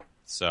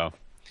 So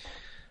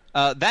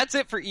that's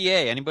it for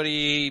EA.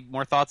 Anybody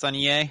more thoughts on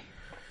EA?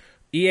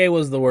 EA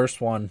was the worst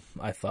one,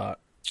 I thought.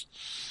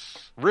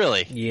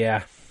 Really?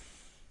 Yeah.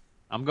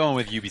 I'm going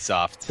with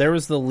Ubisoft. There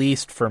was the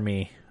least for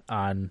me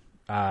on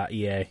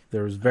EA.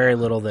 There was very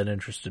little that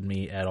interested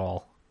me at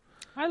all.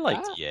 I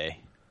liked EA.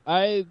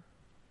 I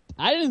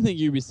didn't think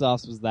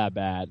Ubisoft was that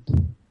bad.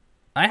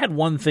 I had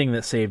one thing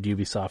that saved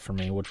Ubisoft for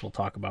me, which we'll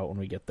talk about when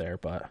we get there,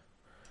 but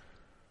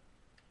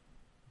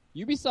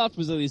Ubisoft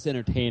was at least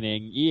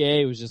entertaining.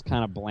 EA was just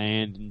kind of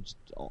bland and just,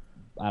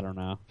 I don't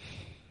know.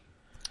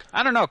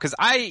 I don't know, because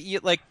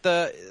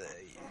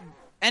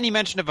any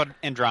mention of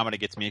Andromeda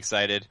gets me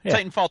excited. Yeah.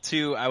 Titanfall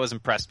 2, I was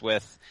impressed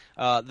with.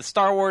 The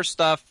Star Wars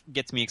stuff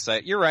gets me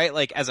excited. You're right,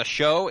 like, as a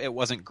show, it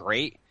wasn't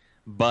great,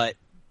 but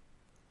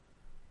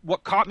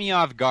what caught me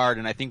off guard,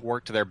 and I think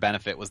worked to their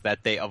benefit, was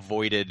that they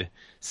avoided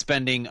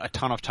spending a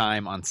ton of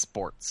time on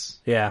sports.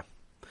 yeah.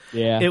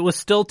 Yeah. It was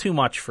still too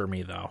much for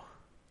me, though.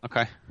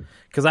 Okay.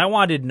 Because I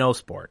wanted no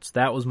sports.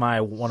 That was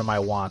one of my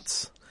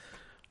wants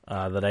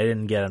that I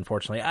didn't get,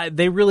 unfortunately.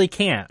 They really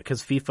can't,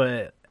 because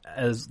FIFA,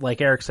 as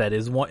like Eric said,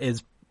 is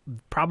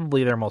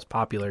probably their most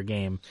popular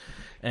game,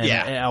 and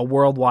a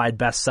worldwide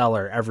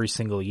bestseller every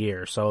single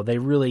year. So they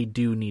really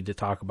do need to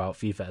talk about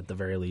FIFA at the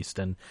very least.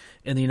 And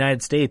in the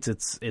United States,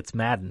 it's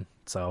Madden.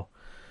 So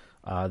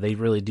they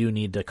really do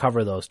need to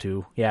cover those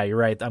two. Yeah, you're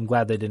right. I'm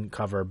glad they didn't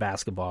cover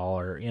basketball,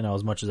 or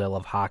as much as I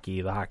love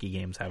hockey, the hockey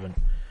games haven't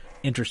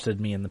interested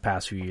me in the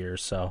past few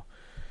years. So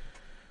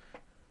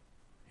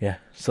yeah,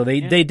 so they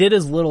did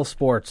as little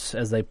sports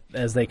as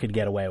they could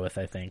get away with,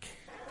 I think.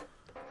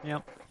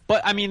 Yep.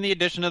 But I mean, the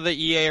addition of the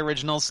EA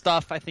original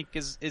stuff, I think,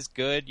 is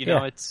good. You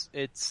know,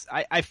 it's.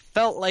 I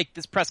felt like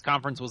this press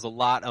conference was a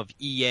lot of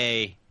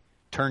EA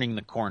turning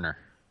the corner.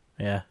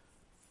 Yeah.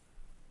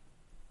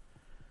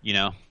 You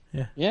know,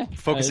 yeah.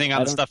 focusing I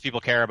on the don't- stuff people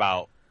care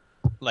about,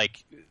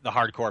 like the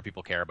hardcore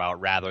people care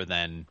about, rather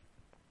than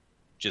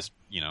just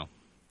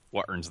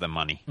what earns them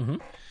money. Mm-hmm.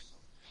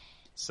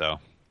 So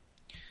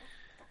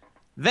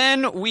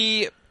then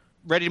we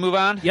ready to move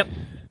on. Yep.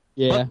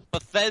 Yeah.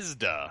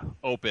 Bethesda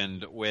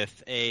opened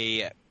with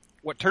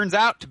what turns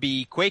out to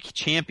be Quake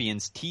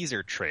Champions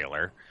teaser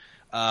trailer.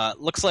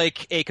 Looks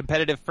like a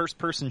competitive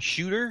first-person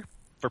shooter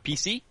for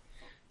PC.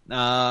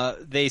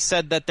 They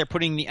said that they're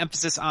putting the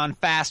emphasis on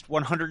fast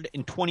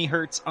 120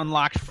 hertz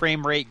unlocked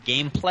frame rate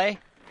gameplay,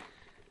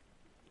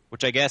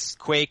 which I guess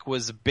Quake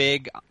was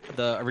big.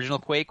 The original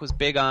Quake was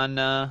big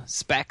on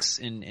specs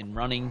and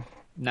running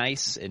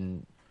nice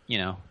and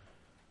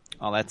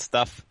all that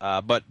stuff.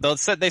 But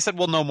they said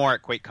we'll know more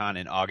at QuakeCon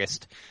in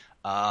August.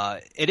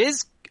 It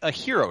is a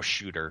hero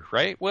shooter,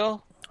 right,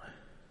 Will?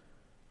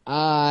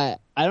 I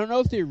don't know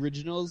if the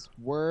originals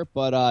were,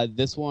 but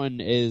this one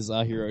is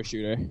a hero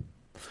shooter.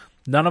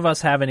 None of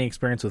us have any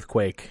experience with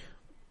Quake,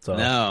 so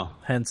No.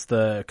 hence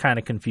the kind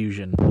of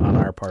confusion on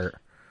our part.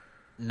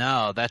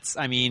 No,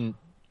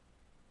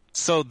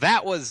 so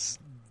that was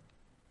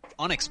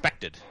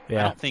unexpected. Yeah.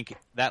 I don't think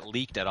that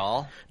leaked at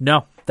all.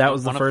 No, that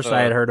was the One of first the-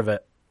 I had heard of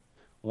it.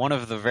 One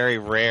of the very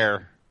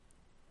rare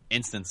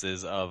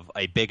instances of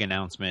a big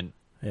announcement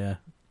Yeah,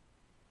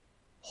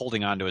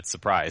 holding on to its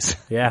surprise.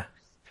 yeah.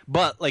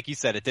 But like you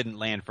said, it didn't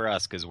land for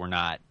us because we're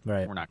not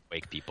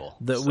Quake people.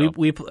 The So-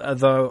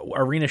 the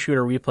arena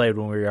shooter we played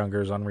when we were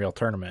younger is Unreal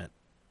Tournament.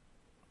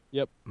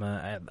 Yep.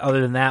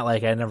 Other than that,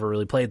 like I never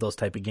really played those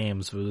type of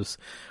games.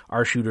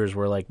 Our shooters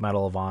were like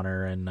Medal of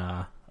Honor and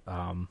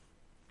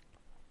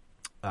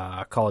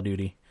Call of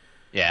Duty,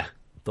 yeah,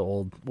 the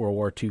old World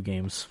War II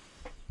games.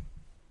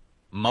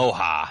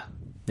 Moha.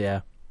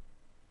 Yeah,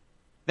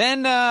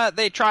 Then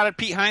they trotted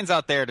Pete Hines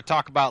out there to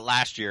talk about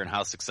last year and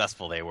how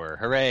successful they were.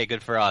 Hooray,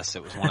 good for us.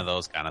 It was one of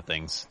those kind of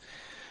things.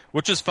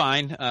 Which is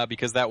fine,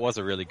 because that was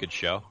a really good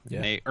show.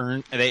 Yeah. They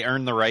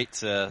earned the right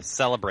to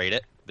celebrate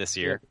it this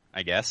year,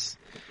 I guess.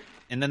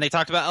 And then they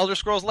talked about Elder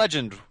Scrolls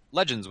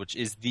Legends, which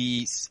is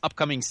the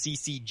upcoming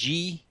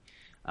CCG.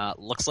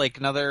 Looks like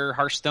another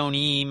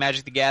Hearthstone-y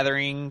Magic the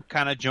Gathering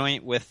kind of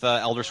joint with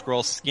Elder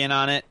Scrolls skin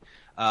on it.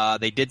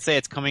 They did say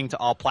it's coming to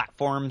all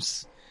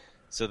platforms,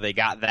 so they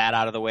got that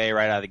out of the way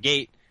right out of the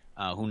gate.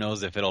 Who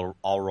knows if it'll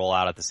all roll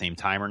out at the same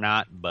time or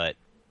not, but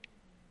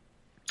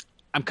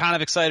I'm kind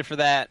of excited for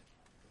that.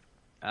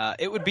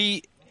 It would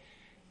be,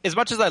 as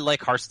much as I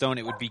like Hearthstone,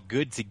 it would be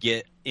good to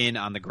get in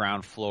on the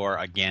ground floor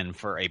again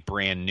for a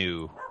brand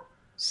new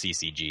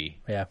CCG.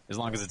 Yeah. As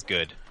long as it's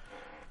good.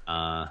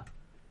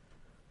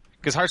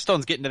 Because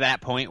Hearthstone's getting to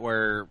that point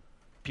where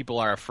people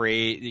are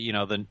afraid,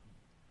 the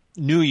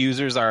new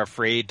users are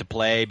afraid to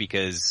play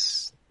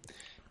because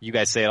you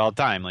guys say it all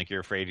the time, like you're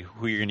afraid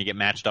who you're going to get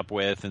matched up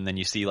with, and then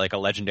you see like a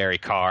legendary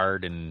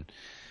card and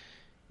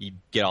you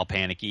get all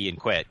panicky and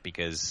quit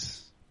because...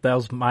 That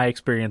was my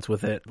experience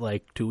with it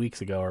like 2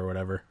 weeks ago or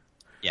whatever.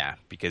 Yeah,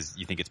 because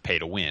you think it's pay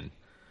to win.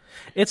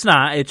 It's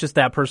not. It's just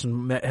that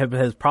person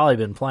has probably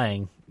been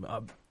playing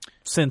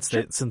since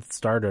it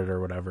started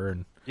or whatever,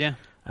 and yeah,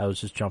 I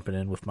was just jumping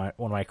in with one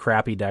of my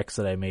crappy decks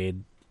that I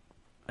made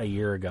a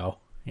year ago.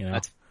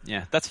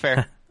 That's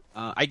fair.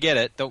 I get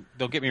it.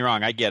 Don't get me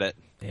wrong. I get it.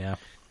 Yeah.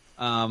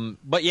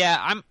 But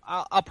yeah,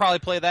 I'll probably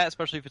play that,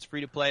 especially if it's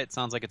free to play. It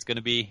sounds like it's going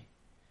to be.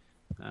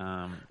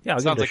 Yeah, I'll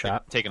sounds give it a like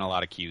shot. Taking a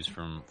lot of cues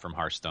from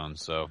Hearthstone.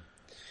 So,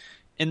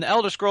 in the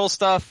Elder Scrolls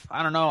stuff,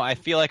 I don't know. I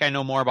feel like I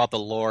know more about the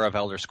lore of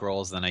Elder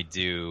Scrolls than I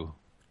do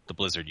the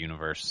Blizzard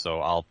universe. So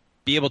I'll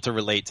be able to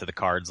relate to the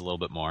cards a little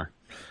bit more.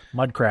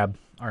 Mudcrab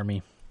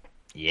army.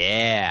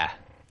 Yeah,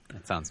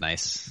 that sounds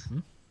nice. Mm-hmm.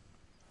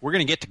 We're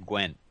gonna get to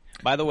Gwent.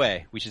 By the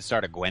way, we should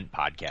start a Gwent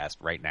podcast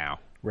right now.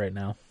 Right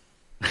now.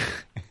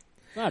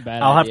 Not a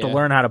bad. I'll idea. have to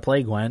learn how to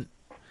play Gwent.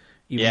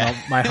 Even Yeah.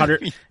 though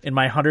in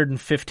my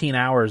 115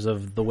 hours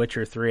of The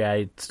Witcher 3,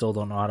 I still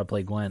don't know how to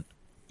play Gwent.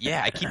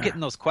 Yeah, I keep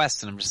getting those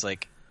quests, and I'm just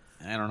like,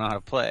 I don't know how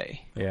to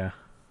play. Yeah,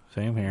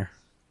 same here.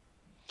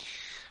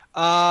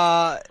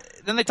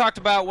 Then they talked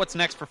about what's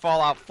next for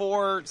Fallout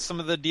 4, some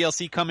of the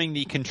DLC coming,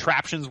 the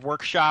Contraptions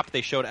Workshop.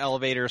 They showed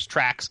elevators,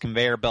 tracks,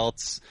 conveyor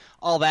belts.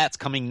 All that's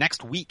coming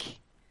next week.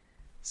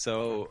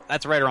 So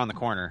that's right around the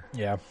corner.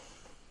 Yeah.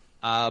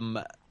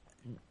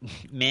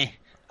 Meh.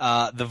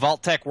 The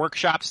Vault Tech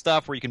Workshop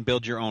stuff where you can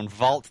build your own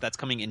vault, that's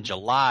coming in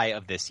July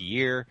of this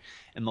year.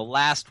 And the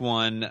last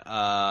one,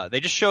 they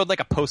just showed like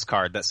a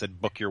postcard that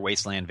said book your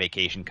wasteland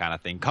vacation kind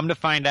of thing. Come to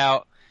find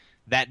out,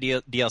 that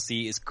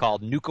DLC is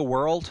called Nuka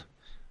World.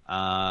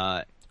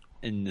 And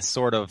the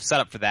sort of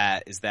setup for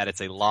that is that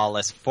it's a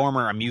lawless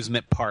former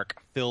amusement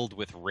park filled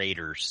with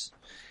raiders.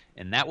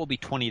 And that will be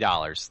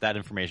 $20. That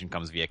information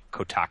comes via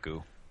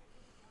Kotaku.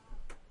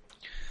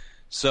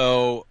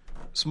 So...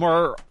 some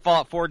more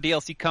Fallout 4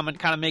 DLC coming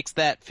kind of makes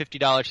that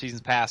 $50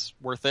 season pass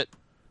worth it.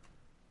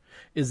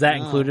 Is that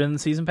included in the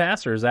season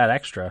pass, or is that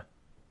extra?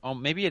 Oh,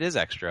 maybe it is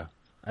extra.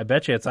 I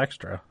bet you it's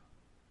extra.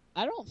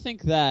 I don't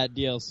think that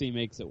DLC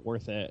makes it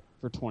worth it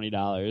for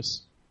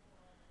 $20.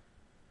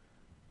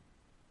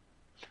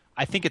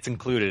 I think it's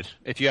included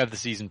if you have the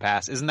season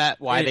pass. Isn't that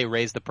why they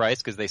raised the price?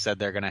 Because they said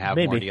they're going to have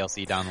more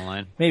DLC down the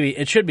line? Maybe.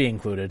 It should be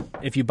included.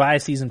 If you buy a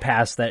season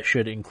pass, that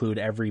should include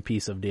every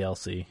piece of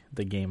DLC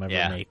the game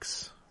ever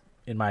makes.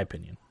 In my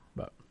opinion,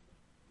 but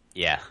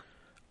yeah,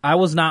 I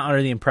was not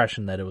under the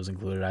impression that it was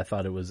included. I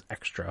thought it was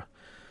extra.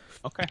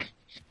 Okay,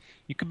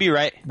 you could be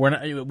right.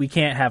 We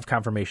can't have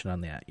confirmation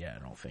on that yet.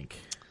 I don't think.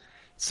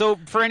 So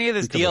for any of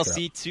this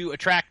DLC to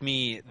attract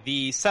me,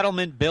 the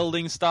settlement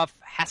building stuff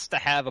has to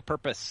have a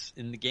purpose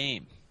in the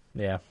game.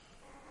 Yeah,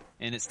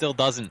 and it still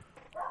doesn't.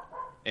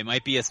 It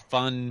might be as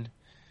fun.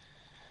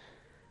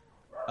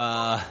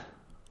 What's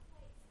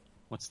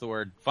the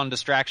word? Fun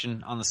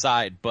distraction on the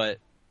side, but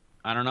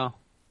I don't know.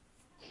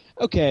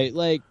 Okay,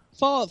 like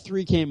Fallout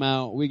 3 came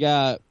out, we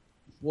got,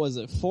 was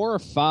it 4 or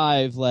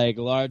 5 like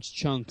large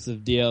chunks of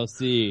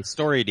DLC?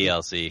 Story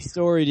DLC.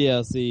 Story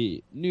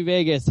DLC. New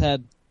Vegas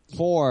had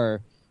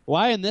 4.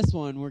 Why in this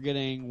one we're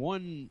getting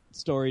 1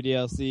 story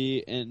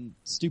DLC and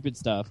stupid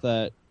stuff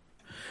that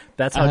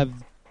that's how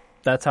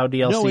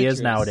DLC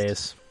is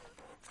nowadays.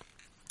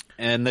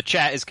 And the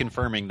chat is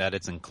confirming that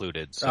it's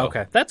included. So.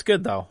 Okay, that's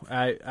good though.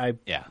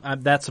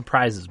 That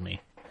surprises me.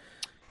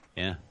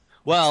 Yeah.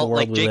 Well,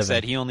 like Jake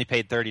said, he only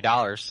paid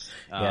 $30.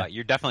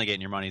 You're definitely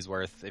getting your money's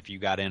worth if you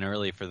got in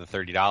early for the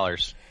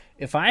 $30.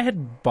 If I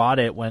had bought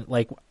it when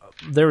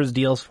there was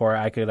deals for it,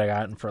 I could have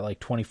gotten for like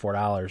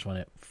 $24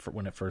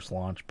 when it first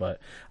launched. But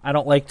I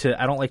don't like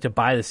to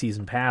buy the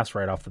season pass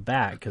right off the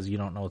bat because you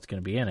don't know what's going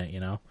to be in it.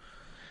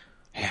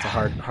 It's a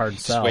hard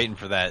sell. Just waiting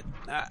for that.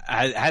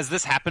 Has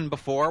this happened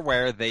before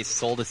where they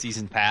sold a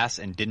season pass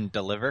and didn't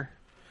deliver?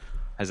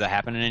 Has that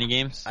happened in any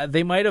games?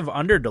 They might have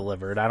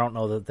under-delivered. I don't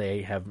know that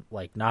they have,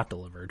 not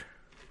delivered.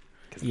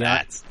 Because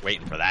that's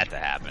waiting for that to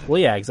happen. Well,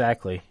 yeah,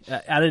 exactly.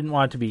 I didn't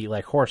want it to be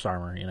like horse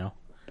armor,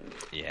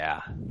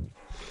 Yeah.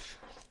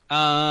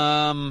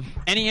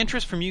 Any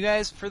interest from you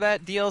guys for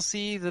that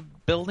DLC, the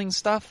building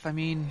stuff? I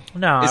mean,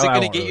 no. Is it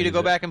going to get you to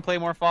go back and play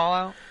more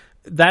Fallout?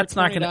 That's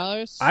not going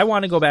to... I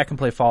want to go back and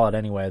play Fallout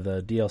anyway.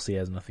 The DLC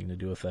has nothing to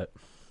do with it.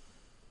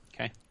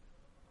 Okay.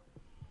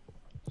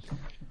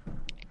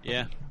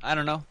 Yeah, I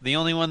don't know. The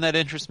only one that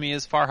interests me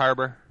is Far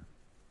Harbor.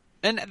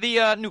 And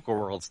the Nuka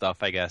World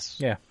stuff, I guess.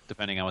 Yeah.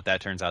 Depending on what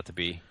that turns out to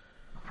be.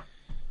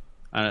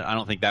 I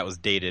don't think that was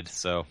dated,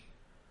 so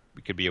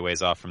we could be a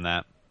ways off from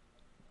that.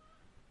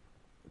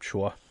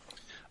 Sure.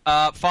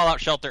 Fallout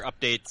Shelter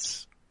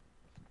updates.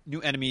 New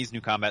enemies,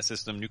 new combat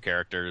system, new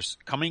characters.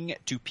 Coming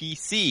to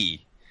PC.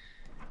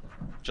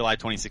 July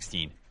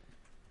 2016.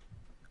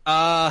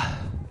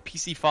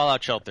 PC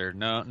Fallout Shelter.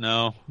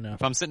 No.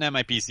 If I'm sitting at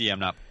my PC, I'm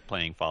not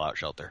playing Fallout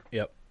Shelter.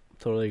 Yep.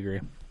 Totally agree.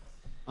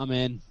 I'm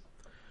in.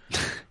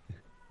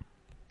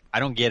 I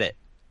don't get it.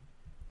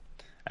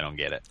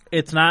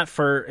 It's not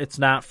for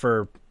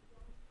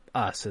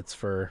us. It's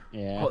for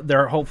Yeah.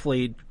 They're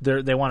hopefully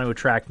they want to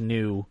attract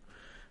new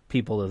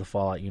people to the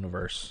Fallout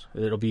universe.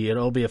 It'll be a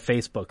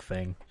Facebook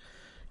thing.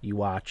 You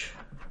watch.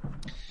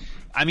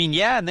 I mean,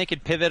 yeah, and they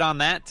could pivot on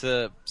that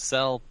to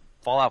sell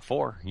Fallout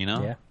 4, you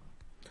know? Yeah.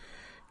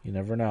 You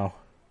never know.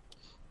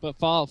 But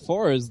Fallout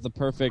 4 is the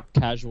perfect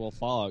casual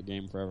Fallout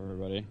game for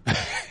everybody.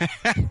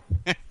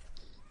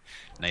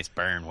 Nice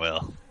burn,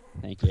 Will.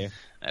 Thank you.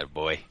 That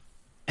boy.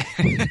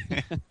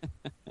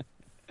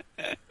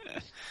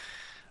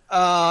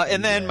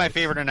 And then my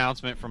favorite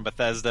announcement from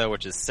Bethesda,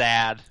 which is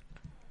sad,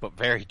 but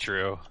very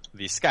true.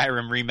 The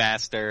Skyrim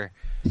remaster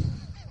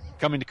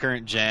coming to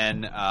current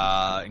gen,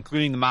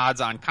 including the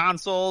mods on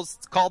consoles.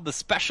 It's called the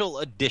Special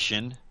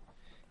Edition.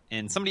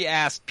 And somebody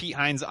asked Pete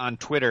Hines on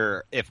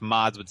Twitter if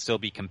mods would still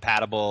be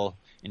compatible.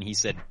 And he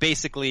said,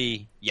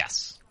 basically,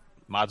 yes.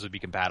 Mods would be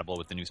compatible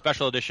with the new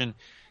Special Edition.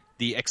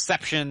 The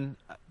exception,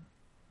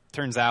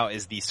 turns out,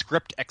 is the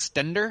script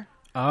extender.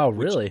 Oh,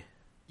 really?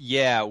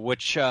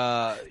 Which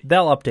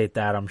They'll update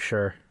that, I'm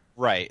sure.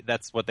 right,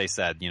 that's what they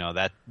said. You know,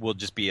 that will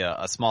just be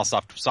a small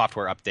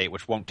software update,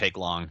 which won't take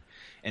long,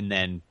 and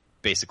then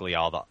basically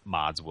all the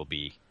mods will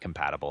be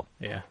compatible.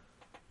 Yeah.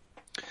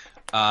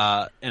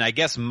 And I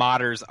guess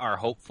modders are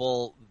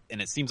hopeful,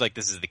 and it seems like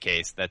this is the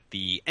case, that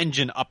the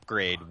engine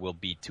upgrade will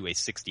be to a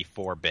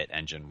 64-bit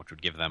engine, which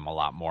would give them a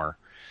lot more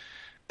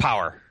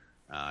power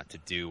to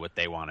do what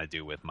they want to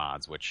do with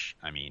mods. Which,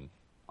 I mean,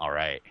 all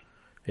right.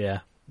 Yeah.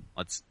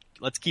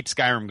 Let's keep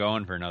Skyrim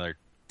going for another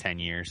 10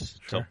 years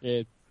Sure.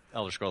 till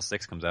Elder Scrolls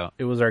 6 comes out.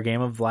 It was our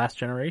game of last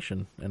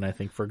generation, and I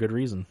think for good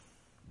reason.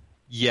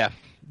 Yeah.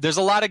 There's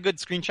a lot of good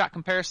screenshot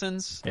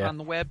comparisons Yeah. on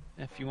the web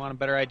if you want a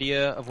better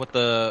idea of what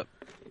the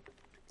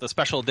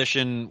special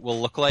edition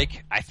will look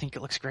like. I think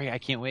it looks great. I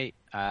can't wait.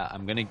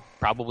 I'm going to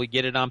probably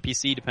get it on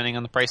PC depending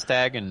on the price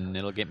tag, and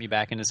it'll get me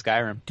back into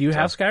Skyrim. Do you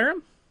have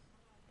Skyrim?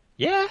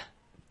 Yeah.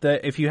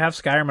 If you have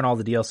Skyrim and all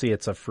the DLC,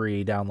 it's a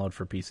free download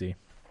for PC.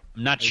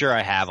 I'm not sure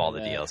I have all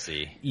the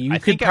DLC. You I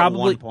could think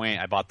probably- at one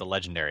point I bought the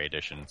Legendary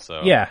Edition.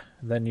 So Yeah,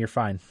 then you're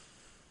fine.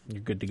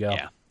 You're good to go.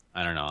 yeah.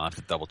 I don't know. I'll have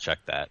to double check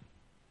that.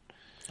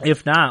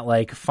 If not,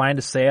 like, find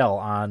a sale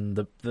on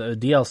the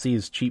DLC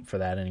is cheap for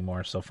that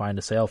anymore, so find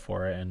a sale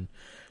for it and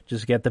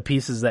just get the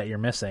pieces that you're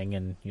missing,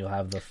 and you'll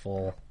have the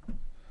full.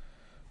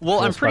 Well,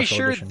 full I'm pretty special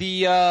sure edition.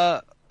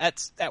 the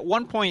at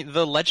one point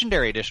the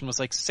Legendary Edition was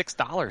like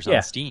 $6 Yeah.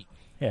 on Steam.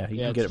 Yeah, you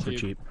Yeah, can get it it's for cheap.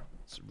 cheap.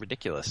 It's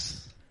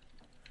ridiculous.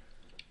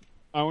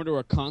 I wonder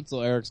what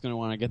console Eric's going to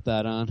want to get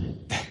that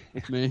on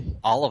with me.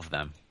 All of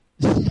them.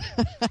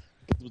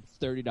 It's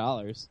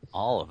 $30.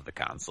 All of the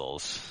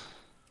consoles.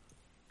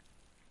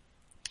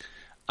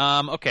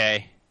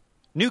 Okay.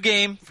 New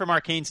game from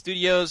Arcane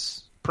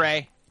Studios,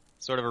 Prey.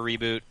 Sort of a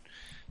reboot.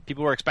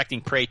 People were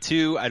expecting Prey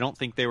 2. I don't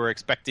think they were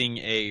expecting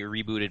a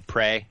rebooted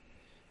Prey.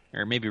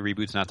 Or maybe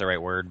reboot's not the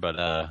right word,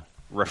 but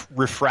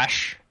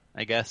refresh,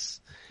 I guess.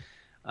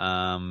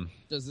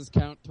 Does this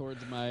count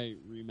towards my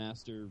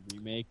remaster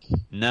remake?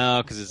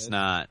 No, because it's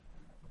not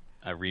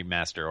a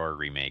remaster or a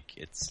remake.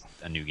 It's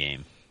a new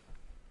game.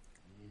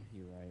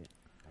 You're right.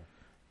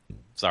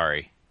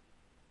 Sorry.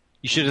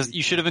 You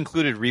should have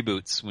included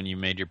reboots when you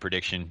made your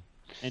prediction.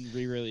 And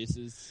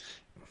re-releases.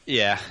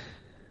 Yeah.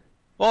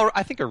 Well,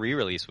 I think a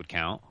re-release would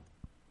count.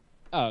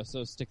 Oh,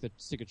 so stick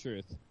of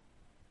truth.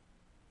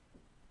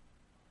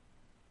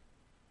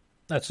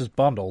 That's just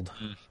bundled.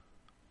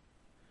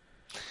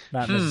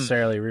 Not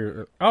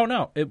necessarily. Oh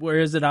no! Where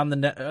is it on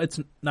the? It's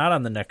not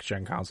on the next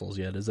gen consoles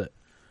yet, is it?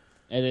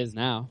 It is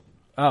now.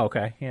 Oh,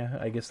 okay. Yeah,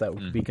 I guess that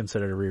would be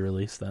considered a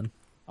re-release then.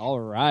 All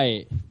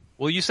right.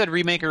 Well, you said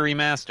remake or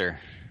remaster.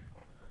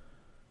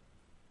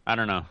 I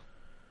don't know.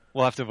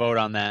 We'll have to vote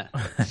on that.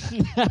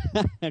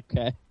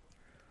 Okay.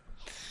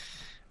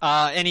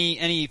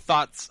 Any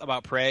thoughts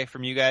about Prey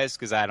from you guys?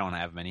 Because I don't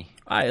have many.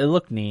 It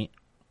looked neat.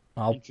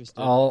 Interested.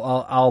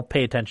 I'll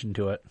pay attention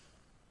to it.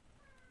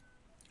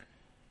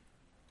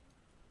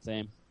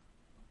 Same.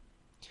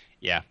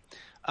 Yeah.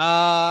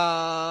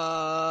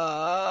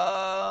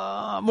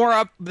 More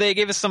up. They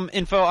gave us some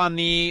info on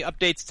the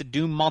updates to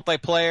Doom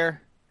multiplayer,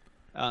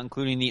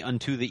 including the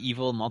Unto the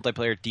Evil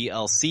multiplayer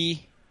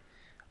DLC.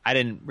 I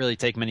didn't really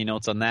take many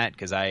notes on that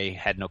because I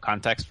had no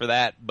context for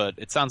that, but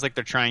it sounds like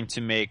they're trying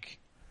to make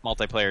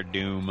multiplayer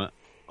Doom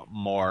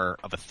more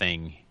of a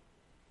thing.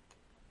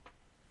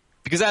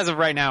 Because as of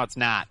right now, it's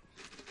not.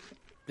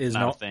 Is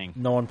Not a no thing.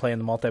 no one playing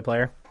the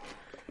multiplayer?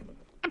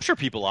 I'm sure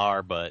people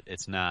are, but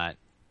it's not.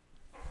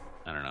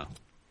 I don't know.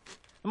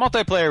 The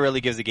multiplayer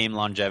really gives the game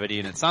longevity,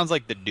 and it sounds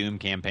like the Doom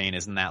campaign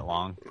isn't that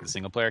long, the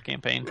single-player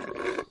campaign.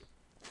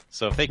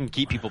 So if they can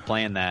keep people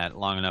playing that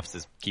long enough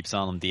to keep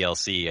selling them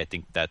DLC, I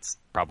think that's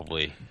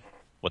probably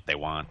what they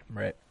want.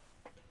 Right.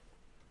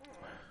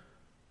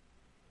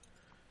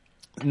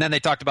 And then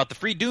they talked about the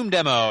free Doom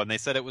demo, and they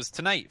said it was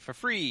tonight for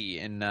free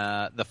in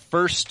the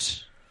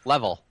first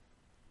level.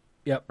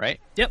 Yep. Right?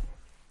 Yep.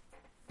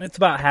 It's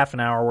about half an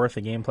hour worth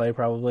of gameplay,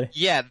 probably.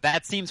 Yeah,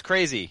 that seems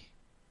crazy.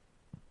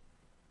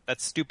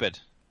 That's stupid.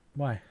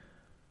 Why?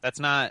 That's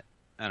not...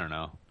 I don't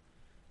know.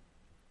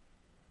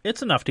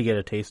 It's enough to get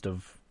a taste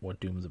of what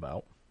Doom's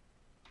about.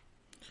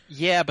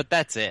 Yeah, but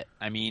that's it.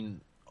 I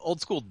mean,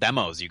 old school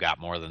demos, you got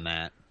more than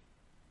that.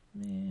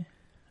 I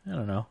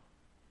don't know.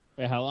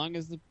 Wait, how long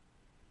is the...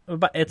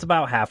 It's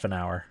about half an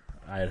hour,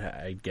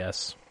 I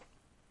guess.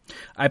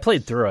 I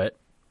played through it.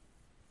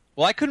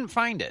 Well, I couldn't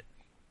find it.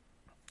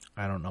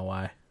 I don't know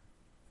why.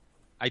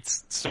 I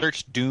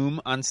searched Doom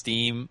on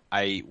Steam.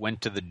 I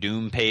went to the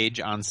Doom page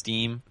on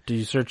Steam. Did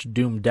you search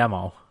Doom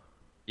demo?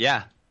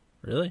 Yeah.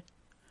 Really?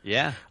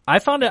 Yeah. I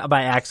found it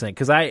by accident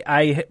because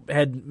I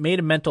had made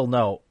a mental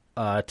note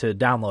to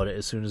download it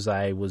as soon as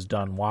I was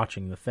done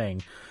watching the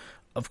thing.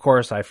 Of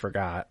course, I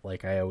forgot,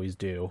 like I always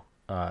do.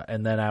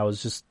 And then I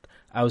was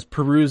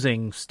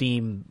perusing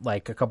Steam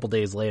like a couple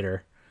days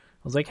later.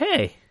 I was like,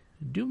 hey,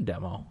 Doom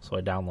demo. So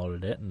I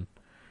downloaded it and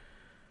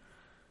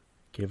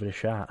gave it a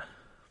shot.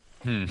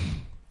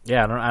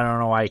 Yeah, I don't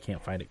know why you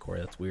can't find it, Corey.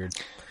 That's weird.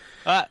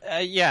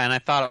 Yeah, and I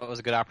thought it was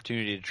a good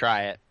opportunity to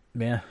try it.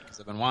 Yeah. Because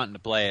I've been wanting to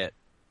play it.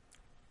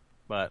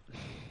 But,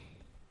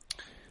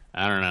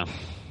 I don't know.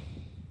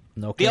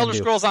 No. The Elder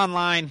Scrolls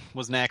Online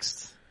was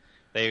next.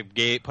 They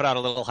put out a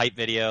little hype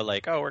video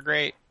like, oh, we're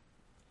great.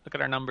 Look at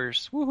our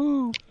numbers.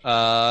 Woohoo.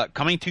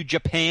 Coming to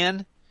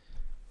Japan.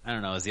 I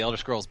don't know, is the Elder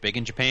Scrolls big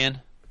in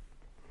Japan?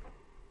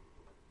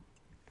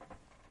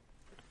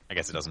 I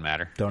guess it doesn't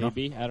matter. Don't know.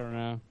 Maybe, I don't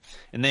know.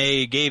 And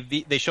they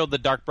showed the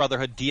Dark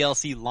Brotherhood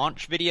DLC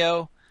launch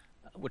video,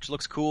 which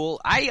looks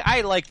cool.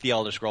 I like the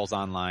Elder Scrolls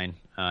Online,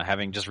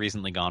 having just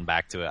recently gone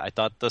back to it. I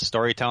thought the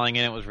storytelling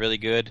in it was really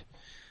good.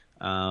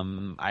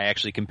 I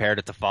actually compared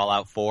it to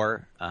Fallout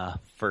 4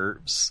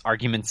 for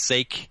argument's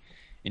sake,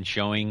 in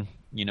showing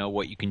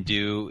what you can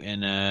do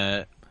in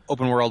a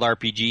open world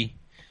RPG.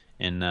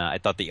 And I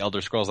thought the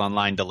Elder Scrolls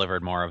Online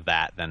delivered more of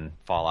that than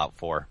Fallout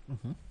 4.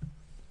 Mm-hmm.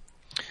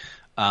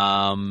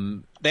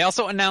 They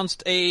also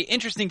announced a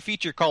interesting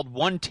feature called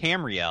One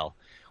Tamriel,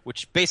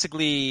 which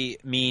basically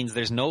means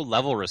there's no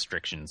level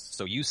restrictions.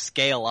 So you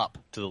scale up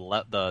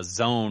to the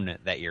zone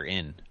that you're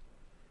in,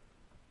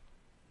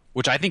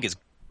 which I think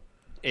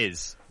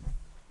is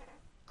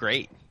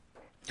great.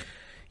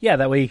 Yeah,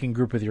 that way you can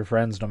group with your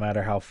friends no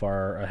matter how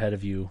far ahead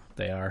of you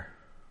they are.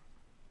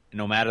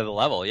 No matter the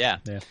level, yeah.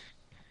 Yeah.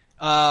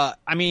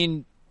 I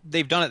mean,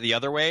 they've done it the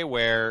other way,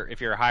 where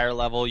if you're a higher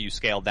level, you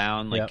scale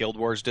down, like Guild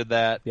Wars did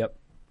that. Yep.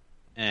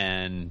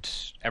 And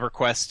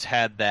EverQuest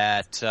had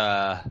that...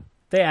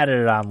 they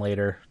added it on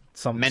later.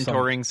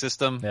 Mentoring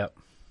system. Yep.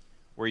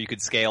 Where you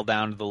could scale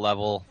down to the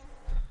level.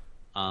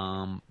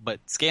 But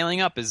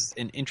scaling up is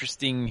an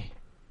interesting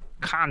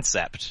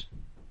concept.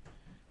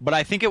 But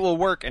I think it will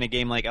work in a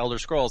game like Elder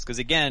Scrolls, because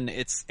again,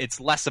 it's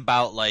less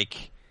about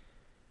like,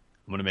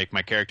 I'm going to make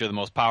my character the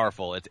most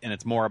powerful, and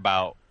it's more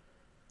about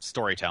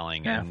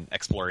storytelling and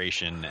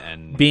exploration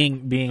and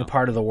being a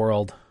part of the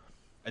world.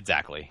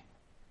 Exactly.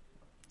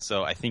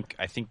 So I think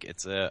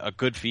it's a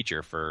good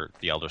feature for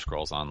the Elder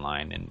Scrolls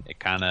Online, and it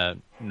kind of,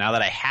 now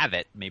that I have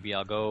it, maybe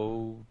I'll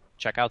go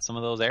check out some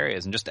of those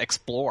areas and just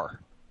explore.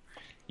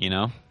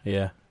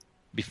 Yeah,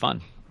 be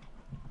fun.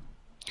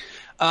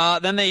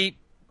 Then they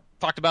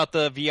talked about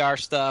the VR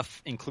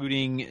stuff,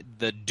 including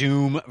the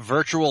Doom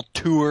virtual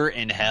tour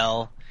in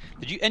hell.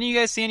 Did any of you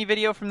guys see any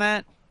video from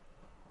that?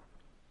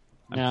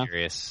 No.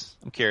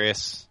 I'm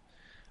curious.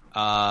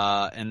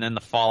 And then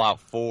the Fallout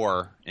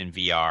 4 in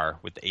VR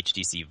with the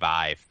HTC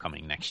Vive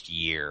coming next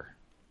year.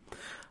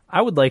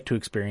 I would like to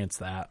experience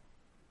that,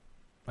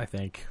 I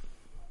think.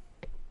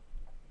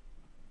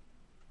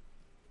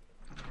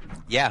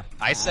 Yeah,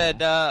 I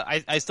said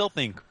I still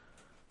think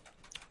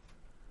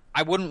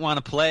I wouldn't want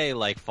to play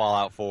like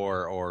Fallout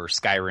 4 or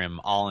Skyrim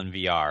all in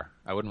VR.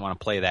 I wouldn't want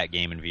to play that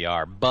game in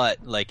VR,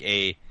 but like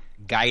a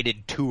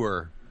guided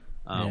tour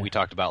we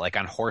talked about, like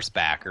on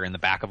horseback or in the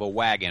back of a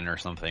wagon or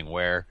something,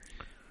 where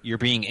you're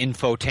being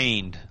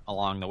infotained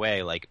along the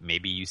way. Like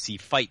maybe you see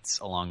fights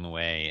along the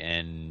way,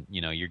 and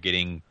you're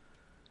getting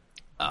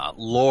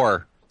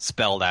lore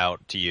spelled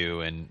out to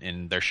you,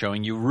 and they're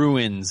showing you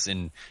ruins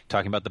and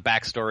talking about the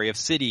backstory of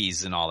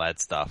cities and all that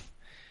stuff.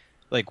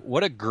 Like,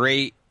 what a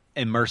great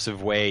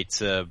immersive way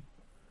to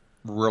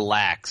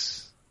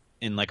relax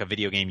in like a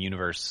video game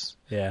universe.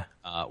 Yeah.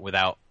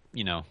 Without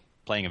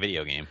playing a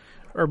video game.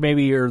 Or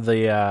maybe you're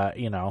the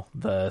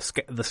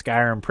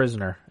Skyrim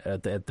prisoner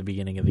at the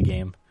beginning of the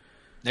game.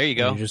 There you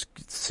go. You're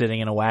just sitting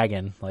in a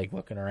wagon, like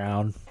looking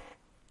around.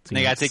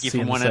 They gotta take you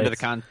from one end of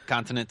the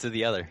continent to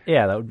the other.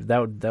 Yeah, that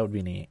would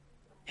be neat.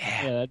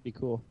 Yeah, that'd be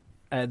cool.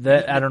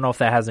 That I don't know if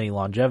that has any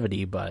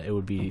longevity, but it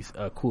would be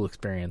a cool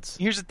experience.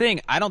 Here's the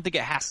thing. I don't think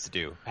it has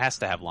to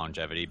have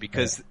longevity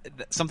because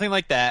something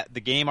like that,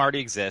 the game already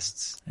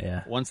exists.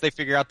 Yeah. Once they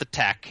figure out the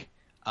tech,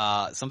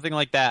 something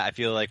like that I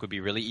feel like would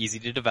be really easy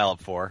to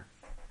develop for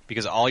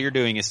because all you're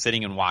doing is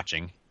sitting and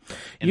watching.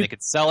 And they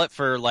could sell it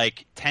for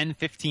like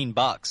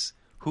 $10-15.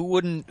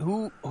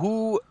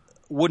 Who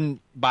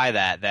wouldn't buy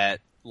that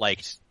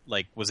like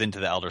was into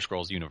the Elder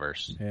Scrolls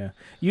universe? Yeah.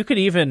 You could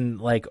even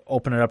like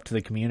open it up to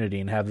the community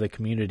and have the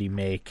community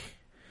make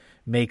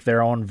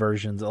their own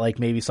versions. Like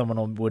maybe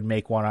someone would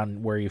make one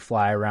on where you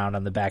fly around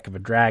on the back of a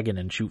dragon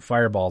and shoot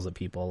fireballs at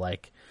people.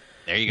 Like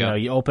there you go.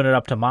 You open it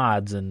up to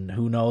mods, and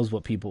who knows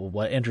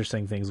what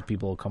interesting things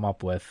people will come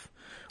up with,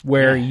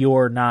 where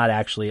you're not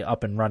actually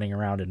up and running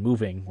around and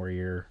moving, where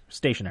you're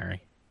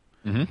stationary.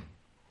 Mm-hmm.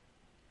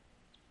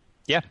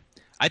 Yeah,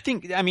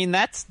 I mean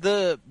that's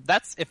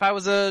if I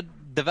was a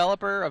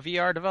developer, a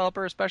VR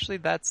developer especially,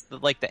 that's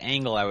the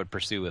angle I would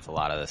pursue with a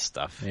lot of this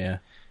stuff. Yeah,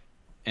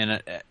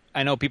 and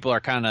I know people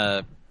are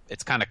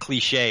it's kind of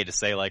cliche to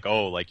say like,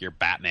 oh, like your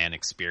Batman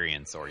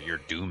experience or your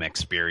Doom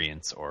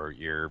experience or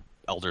your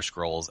Elder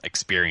Scrolls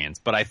experience,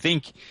 but I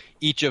think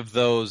each of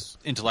those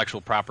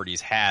intellectual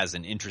properties has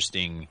an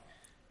interesting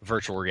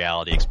virtual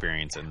reality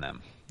experience in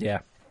them. Yeah,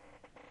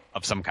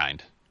 of some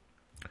kind.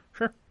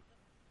 Sure.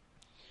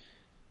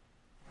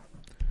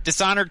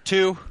 Dishonored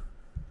 2.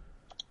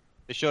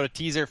 They showed a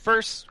teaser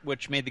first,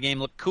 which made the game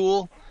look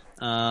cool.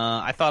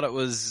 I thought it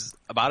was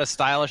about as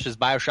stylish as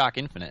BioShock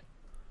Infinite.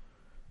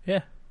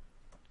 Yeah.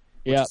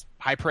 Yeah.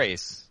 High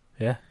praise.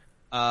 Yeah.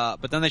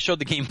 But then they showed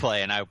the gameplay,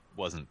 and I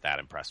wasn't that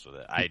impressed with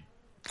it.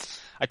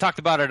 I talked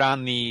about it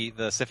on the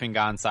Sif and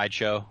Gon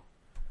sideshow.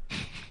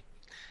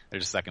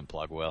 There's a second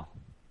plug, Will.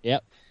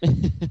 Yep.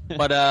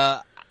 But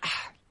I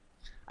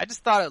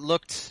just thought it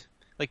looked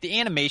like the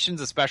animations,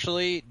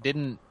 especially,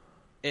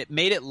 it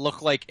made it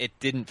look like it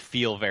didn't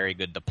feel very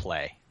good to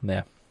play.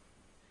 Yeah.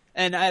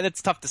 And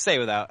that's tough to say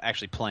without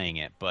actually playing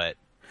it, but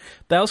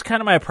that was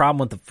kind of my problem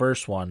with the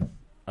first one.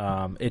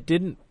 It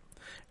didn't.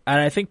 And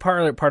I think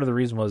part of the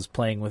reason was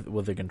playing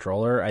with a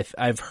controller.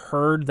 I've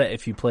heard that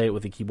if you play it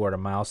with a keyboard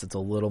and mouse, it's a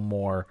little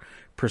more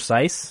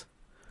precise,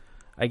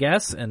 I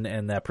guess,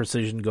 and that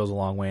precision goes a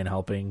long way in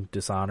helping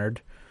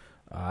Dishonored.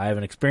 I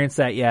haven't experienced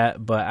that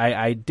yet, but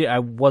I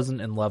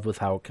wasn't in love with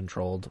how it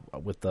controlled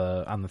on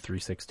the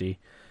 360.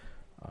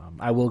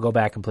 I will go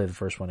back and play the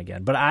first one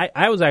again, but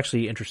I was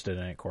actually interested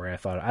in it, Corey. I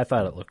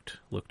thought it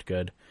looked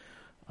good.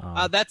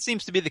 That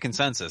seems to be the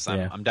consensus.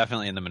 I'm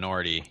definitely in the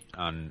minority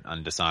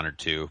on Dishonored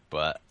 2,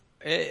 but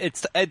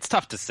it's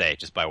tough to say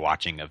just by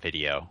watching a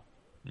video,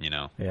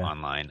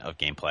 online of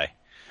gameplay.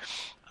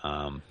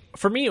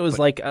 For me, it was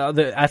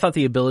I thought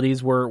the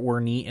abilities were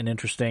neat and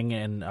interesting,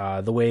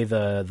 and the way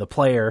the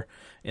player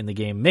in the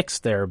game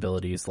mixed their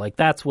abilities, like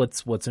that's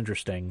what's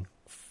interesting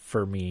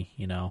for me.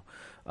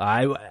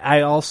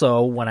 I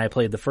also, when I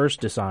played the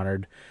first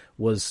Dishonored,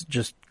 was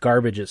just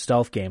garbage at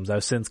stealth games.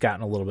 I've since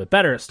gotten a little bit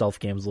better at stealth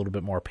games, a little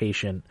bit more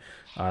patient.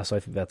 So I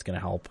think that's going to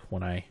help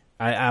when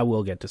I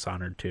will get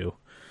Dishonored 2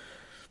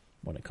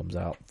 when it comes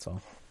out. So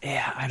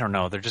yeah, I don't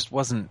know. There just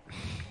wasn't.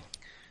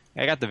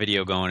 I got the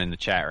video going in the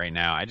chat right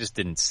now. I just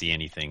didn't see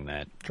anything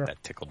that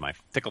tickled my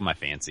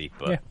fancy.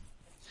 But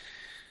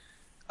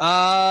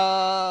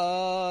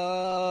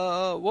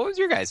what was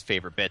your guys'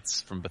 favorite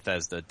bits from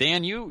Bethesda?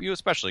 Dan, you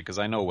especially, because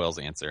I know Will's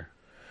answer.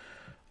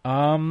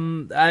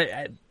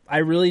 I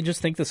really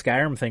just think the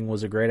Skyrim thing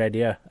was a great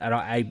idea.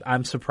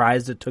 I'm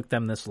surprised it took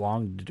them this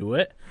long to do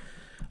it,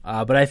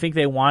 but I think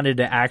they wanted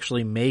to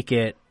actually make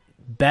it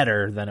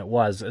better than it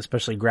was,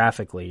 especially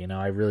graphically.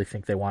 I really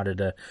think they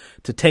wanted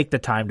to take the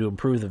time to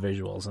improve the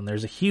visuals, and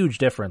there's a huge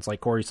difference.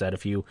 Like Corey said,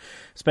 if you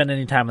spend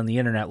any time on the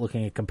internet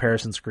looking at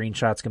comparison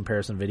screenshots,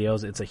 comparison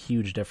videos, it's a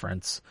huge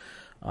difference.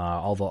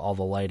 All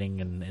the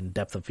lighting and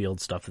depth of field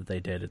stuff that they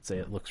did,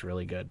 it looks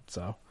really good.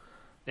 So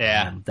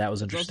yeah, that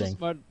was interesting.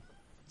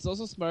 It's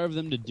also smart of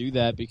them to do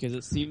that because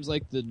it seems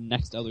like the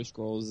next Elder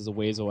Scrolls is a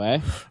ways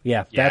away.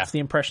 Yeah, that's the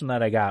impression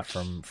that I got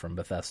from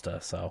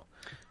Bethesda. So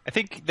I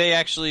think they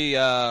actually,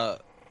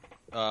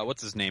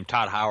 what's his name?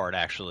 Todd Howard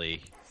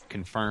actually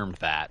confirmed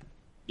that.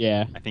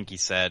 Yeah. I think he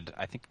said,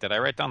 did I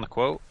write down the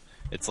quote?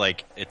 It's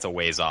like, it's a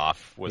ways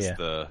off was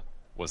the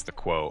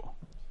quote.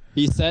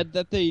 He said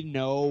that they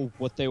know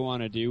what they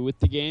want to do with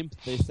the game.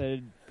 They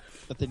said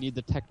that they need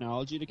the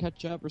technology to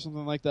catch up or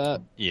something like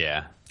that.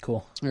 Yeah.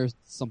 Cool. Or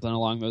something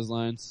along those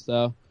lines.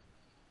 So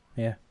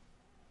yeah.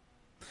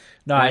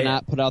 No, why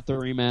not put out the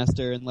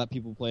remaster and let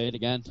people play it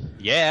again?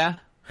 Yeah.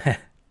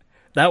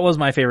 That was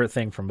my favorite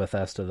thing from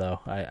Bethesda, though.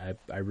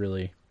 I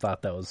really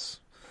thought that was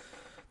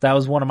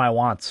one of my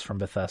wants from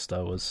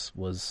Bethesda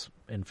was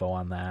info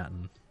on that,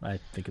 and I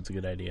think it's a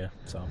good idea.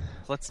 So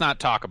let's not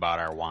talk about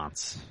our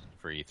wants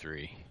for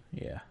E3.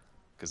 Yeah,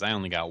 because I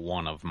only got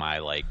one of my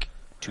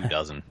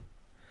 24.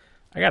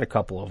 I got a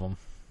couple of them,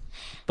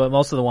 but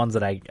most of the ones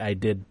that I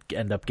did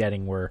end up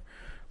getting were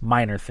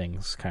minor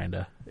things, kind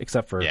of,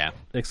 except for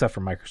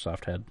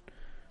Microsoft had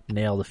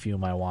nailed a few of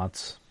my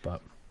wants.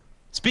 But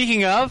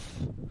speaking of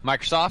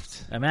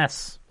Microsoft,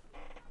 MS,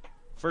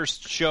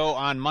 first show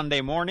on Monday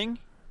morning.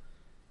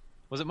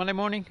 Was it Monday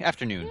morning?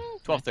 Afternoon.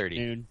 12:30.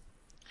 Noon.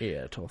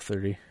 Yeah,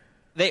 12:30.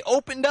 They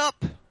opened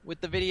up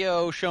with the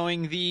video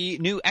showing the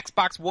new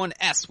Xbox One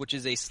S, which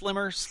is a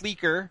slimmer,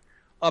 sleeker,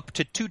 up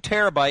to 2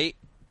 terabyte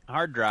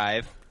hard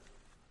drive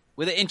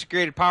with an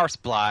integrated power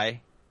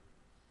supply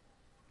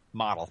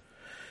model.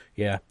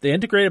 Yeah, the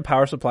integrated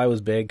power supply was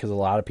big because a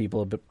lot of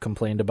people have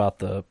complained about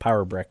the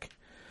power brick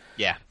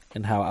Yeah.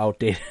 and how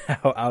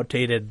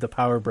outdated the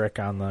power brick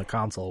on the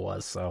console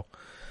was. So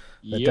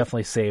that Yep.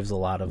 definitely saves a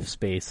lot of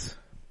space.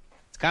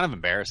 It's kind of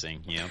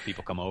embarrassing,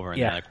 people come over and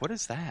Yeah. they're like, "What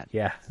is that?"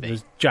 Yeah,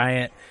 there's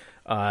giant,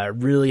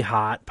 really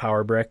hot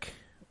power brick.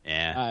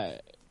 Yeah.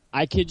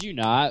 I kid you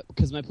not,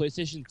 because my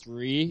PlayStation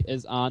 3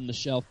 is on the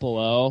shelf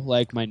below,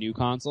 like my new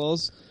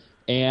consoles,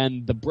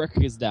 and the brick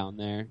is down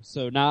there.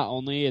 So not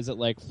only is it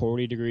like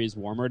 40 degrees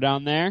warmer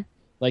down there,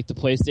 like the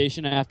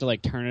PlayStation, I have to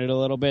like turn it a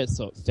little bit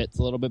so it fits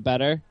a little bit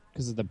better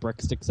because the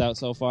brick sticks out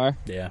so far.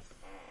 Yeah,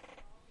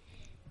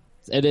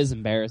 It is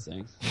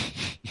embarrassing.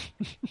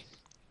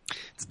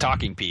 It's a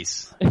talking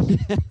piece.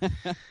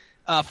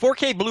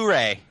 4K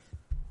Blu-ray,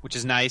 which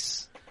is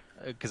nice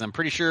because I'm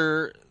pretty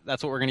sure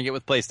that's what we're going to get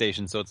with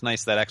PlayStation. So it's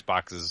nice that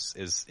Xbox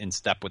is in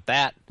step with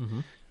that.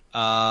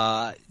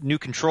 New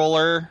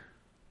controller,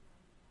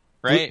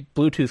 right?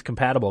 Bluetooth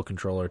compatible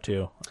controller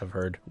too. I've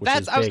heard. Which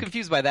is I was big.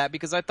 confused by that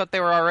because I thought they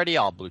were already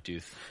all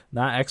Bluetooth.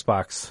 Not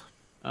Xbox.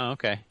 Oh,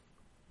 okay.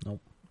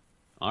 Nope.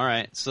 All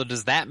right. So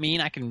does that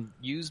mean I can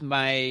use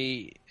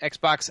my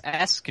Xbox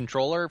S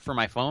controller for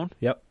my phone?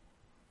 Yep.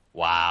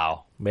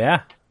 Wow.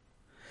 Yeah.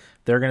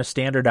 They're going to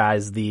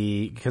standardize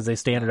because they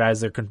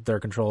standardize their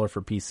controller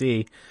for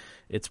PC.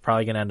 It's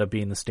probably going to end up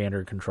being the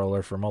standard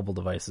controller for mobile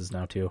devices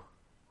now too.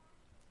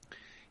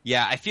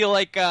 Yeah, I feel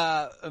like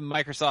all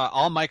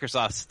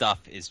Microsoft stuff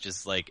is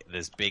just like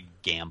this big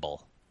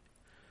gamble.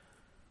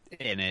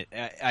 And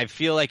I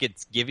feel like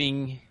it's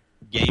giving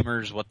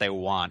gamers what they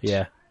want.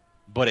 Yeah.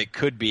 But it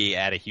could be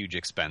at a huge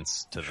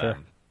expense to Sure.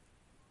 them.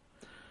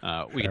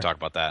 We can talk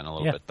about that in a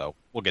little Yeah. bit, though.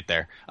 We'll get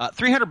there.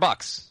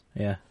 $300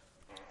 Yeah.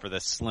 for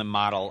this slim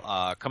model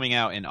coming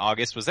out in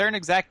August. Was there an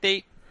exact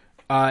date?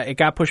 It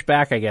got pushed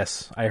back, I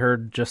guess. I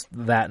heard just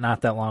that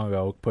not that long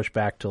ago. Pushed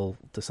back till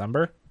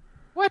December.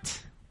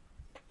 What?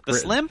 The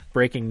slim?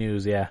 Breaking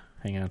news, yeah.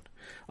 Hang on.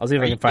 I'll see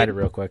if Are I you can find it kidding?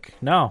 real quick.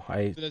 No,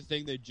 I... The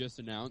thing they just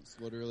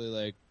announced literally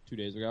like 2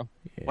 days ago.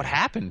 What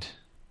happened?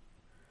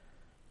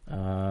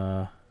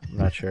 I'm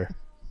not sure.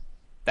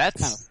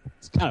 That's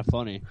It's kind of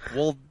funny.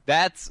 well.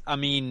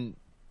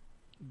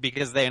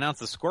 Because they announced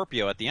the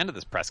Scorpio at the end of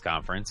this press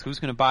conference. Who's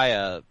going to buy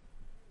a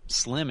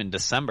slim in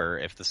December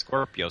if the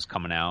Scorpio's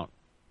coming out?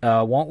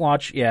 Won't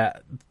launch, yeah.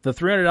 The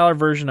 $300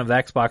 version of the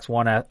Xbox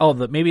One...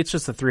 maybe it's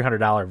just the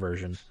 $300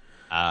 version.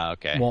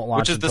 Okay. Won't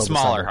launch Which is the until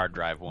smaller December. hard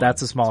drive one.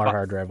 That's a smaller It's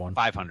hard drive one.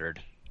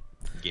 500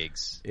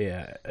 gigs.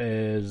 Yeah,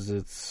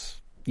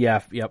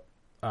 yep.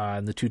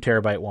 And the 2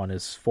 terabyte one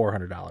is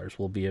 $400.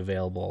 Will be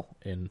available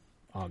in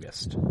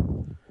August.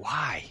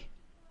 Why?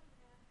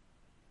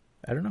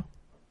 I don't know.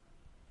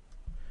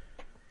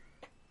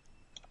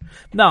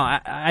 No,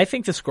 I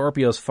think the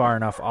Scorpio's far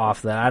enough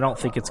off that I don't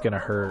think it's going to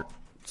hurt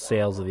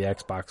sales of the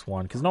Xbox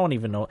One because no one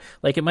even know.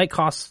 Like, it might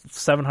cost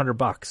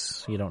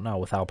 $700. You don't know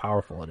with how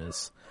powerful it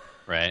is.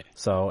 Right.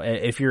 So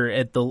if you're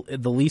at the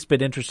least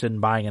bit interested in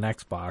buying an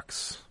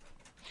Xbox,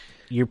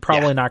 you're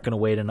probably not going to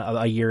wait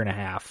a year and a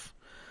half.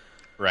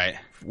 Right.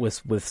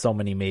 With so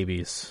many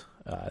maybes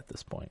at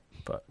this point.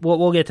 But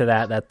we'll get to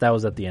that. That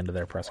was at the end of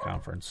their press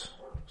conference.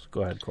 So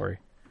go ahead, Corey.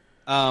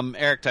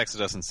 Eric texted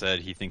us and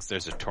said he thinks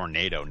there's a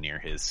tornado near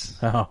his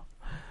Oh,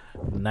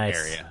 nice.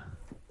 area.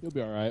 You'll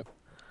be all right.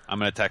 I'm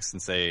going to text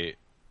and say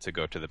to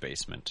go to the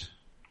basement.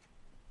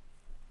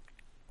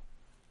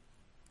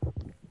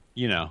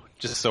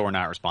 Just so we're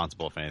not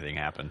responsible if anything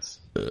happens.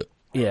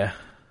 Yeah,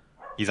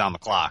 He's on the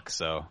clock,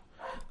 so.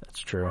 that's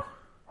true.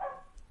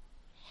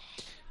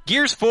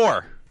 Gears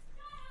 4.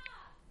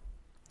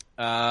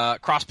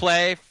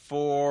 Crossplay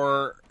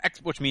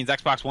which means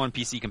Xbox One,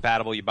 PC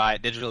compatible. You buy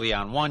it digitally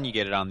on one, you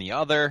get it on the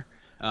other.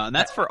 And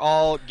that's for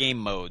all game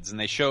modes. And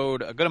they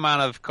showed a good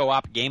amount of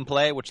co-op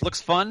gameplay, which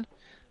looks fun.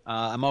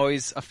 I'm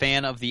always a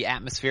fan of the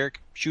atmospheric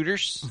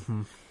shooters.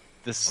 Mm-hmm.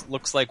 This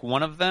looks like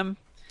one of them.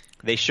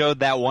 They showed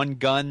that one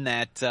gun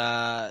that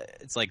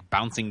it's like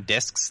bouncing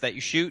discs that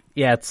you shoot.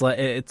 Yeah, it's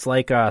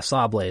like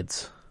saw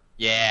blades.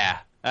 Yeah,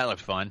 that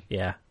looked fun.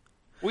 Yeah,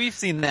 We've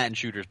seen that in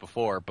shooters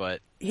before,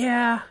 but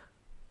yeah,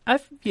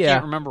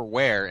 can't remember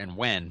where and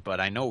when. But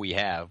I know we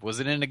have. Was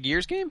it in a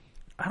Gears game?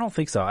 I don't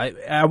think so.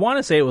 I want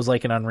to say it was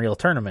like an Unreal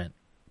Tournament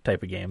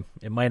type of game.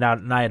 It might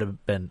not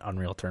have been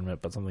Unreal Tournament,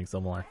 but something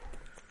similar.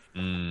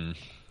 And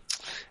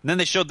then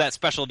they showed that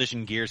special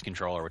edition Gears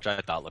controller, which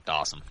I thought looked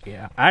awesome.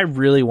 Yeah, I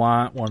really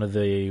want one of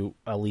the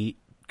Elite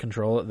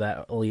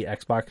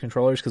Xbox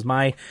controllers because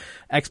my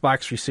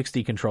Xbox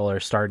 360 controller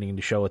is starting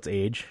to show its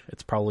age.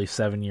 It's probably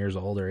 7 years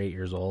old or 8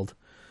 years old.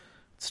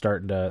 It's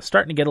starting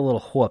to get a little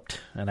whooped,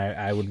 and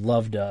I would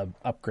love to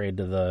upgrade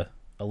to the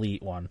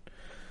Elite one,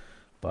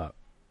 but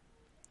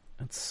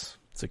it's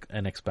It's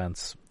an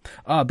expense.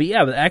 But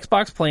yeah, the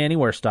Xbox Play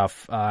Anywhere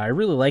stuff, I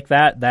really like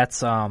that.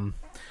 That's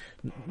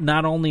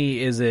not only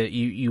is it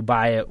you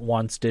buy it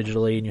once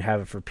digitally and you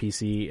have it for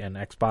PC and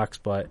Xbox,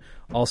 but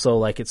also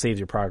like it saves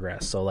your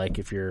progress. So like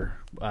if you're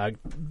I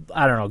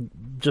don't know,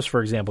 just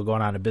for example,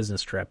 going on a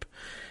business trip,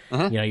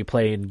 you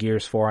play in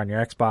Gears 4 on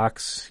your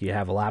Xbox, you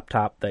have a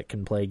laptop that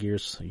can play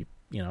Gears, you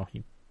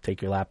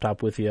take your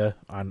laptop with you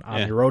on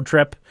your road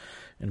trip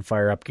and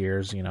fire up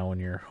Gears, in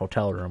your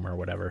hotel room or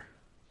whatever.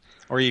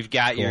 Or you've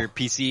got your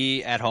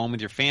PC at home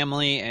with your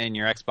family and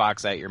your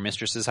Xbox at your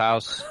mistress's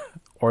house.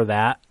 Or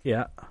that,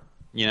 yeah.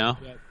 Yep.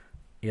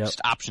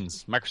 Just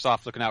options.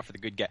 Microsoft looking out for the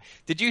good guy.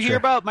 Did you hear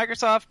about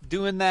Microsoft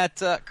doing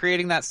that,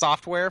 creating that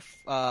software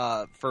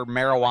for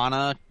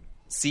marijuana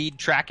seed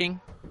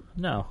tracking?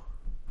 No.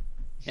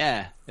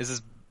 Yeah. This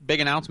is big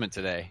announcement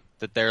today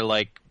that they're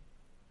like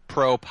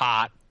pro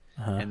pot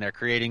and they're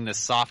creating this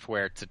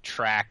software to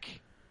track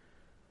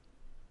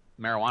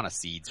marijuana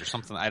seeds or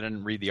something. I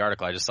didn't read the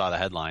article. I just saw the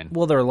headline.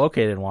 Well, they're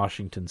located in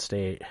Washington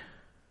State.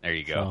 There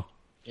you go. So.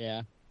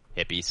 Yeah.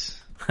 Hippies.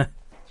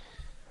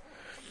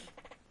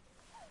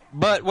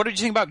 But what did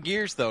you think about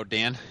Gears, though,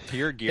 Dan?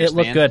 You're a Gears fan.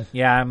 It looked good.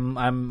 Yeah,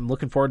 I'm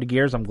looking forward to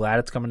Gears. I'm glad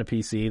it's coming to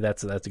PC.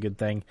 That's a good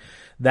thing.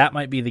 That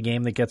might be the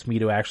game that gets me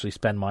to actually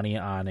spend money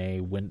on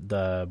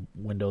the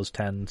Windows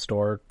 10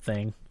 store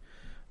thing,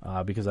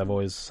 because I've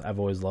always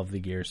loved the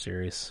Gears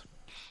series.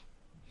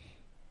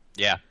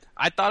 Yeah,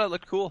 I thought it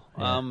looked cool.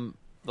 Yeah.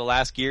 The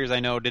last Gears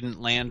I know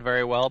didn't land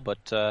very well,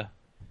 but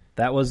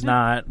that was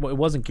not. It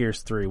wasn't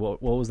Gears 3.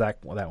 What was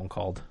that one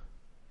called?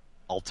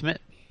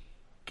 Ultimate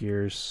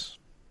Gears.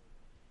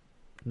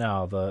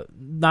 No,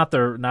 not the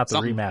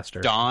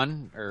remaster.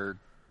 Dawn or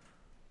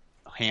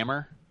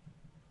Hammer.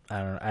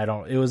 I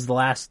don't. It was the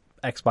last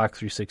Xbox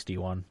 360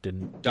 one.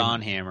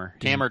 Hammer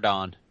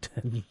Dawn.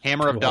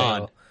 Hammer of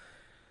Dawn.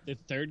 The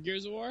third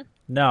Gears of War?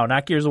 No,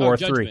 not Gears of War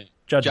 3.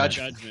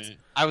 Judgment.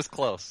 I was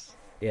close.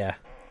 Yeah.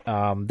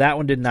 That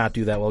one did not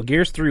do that well.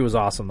 Gears 3 was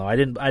awesome though. I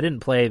didn't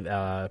play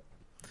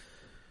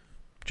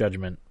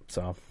Judgment,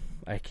 so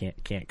I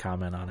can't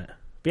comment on it.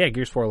 But yeah,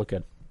 Gears 4 looked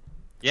good.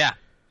 Yeah.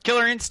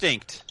 Killer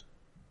Instinct.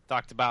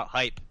 Talked about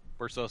hype.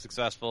 We're so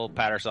successful.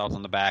 Pat ourselves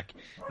on the back.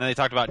 And then they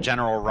talked about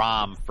General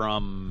Rom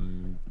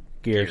from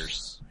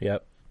Gears.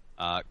 Yep.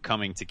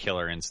 Coming to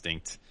Killer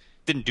Instinct.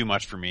 Didn't do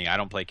much for me. I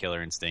don't play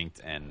Killer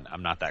Instinct, and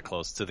I'm not that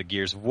close to the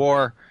Gears of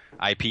War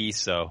IP,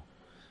 so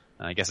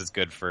I guess it's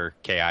good for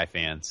KI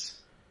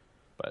fans.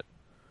 But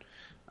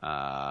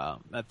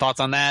thoughts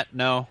on that?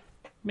 No?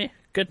 Meh.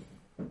 Good.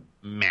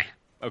 Meh.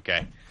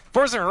 Okay.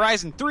 Forza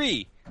Horizon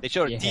 3. They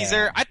showed a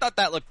teaser. I thought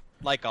that looked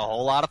like a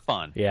whole lot of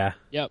fun. Yeah.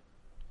 Yep.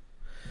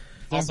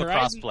 Also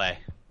crossplay.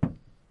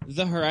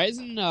 The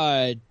Horizon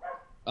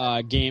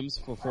games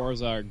for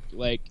Forza are,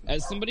 like,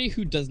 as somebody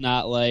who does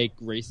not like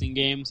racing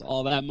games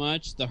all that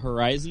much, the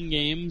Horizon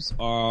games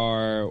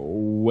are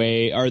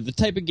the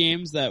type of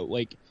games that,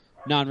 like,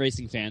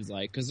 non-racing fans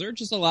like, because they're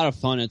just a lot of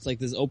fun. It's like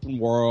this open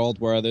world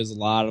where there's a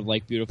lot of,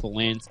 like, beautiful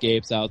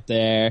landscapes out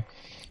there,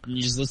 and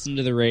you just listen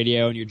to the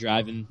radio and you're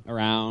driving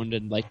around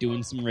and, like,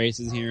 doing some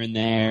races here and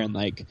there and,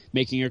 like,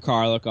 making your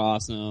car look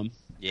awesome.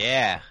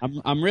 Yeah.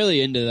 I'm really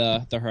into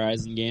the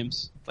Horizon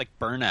games. It's like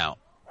Burnout.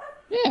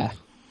 Yeah.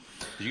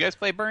 Did you guys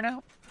play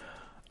Burnout?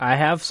 I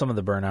have some of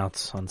the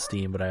Burnouts on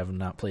Steam, but I have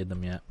not played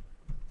them yet.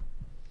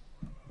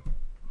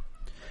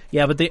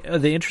 Yeah, but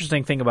the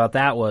interesting thing about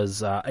that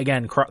was,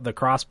 again, the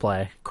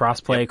cross-buy.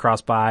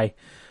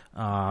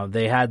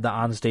 They had the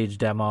on-stage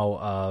demo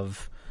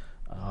of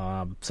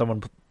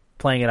someone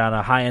playing it on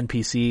a high-end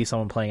PC,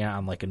 someone playing it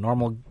on like a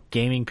normal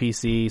gaming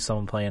PC,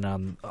 someone playing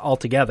on all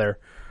together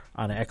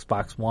on an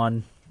Xbox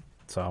One.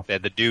 So they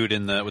had the dude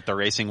with the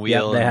racing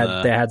wheel.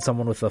 Yeah, they had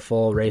someone with a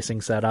full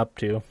racing setup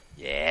too.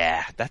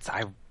 Yeah, that's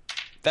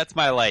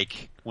my,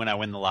 like, when I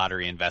win the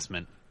lottery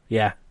investment.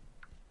 Yeah.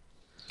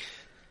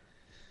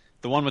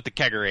 The one with the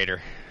kegerator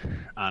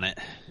on it.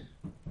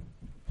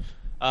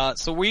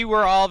 So we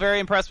were all very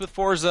impressed with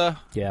Forza.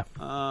 Yeah.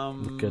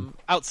 Good.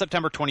 Out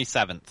September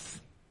 27th.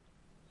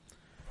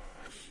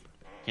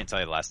 Can't tell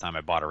you the last time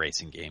I bought a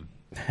racing game.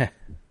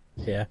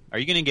 Yeah. Are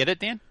you going to get it,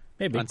 Dan?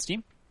 Maybe. On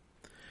Steam?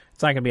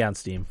 It's not going to be on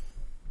Steam.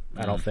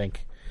 I don't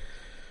think.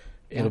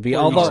 It'll be, We'll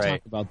although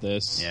talk about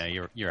this. Yeah,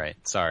 you're right.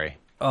 Sorry.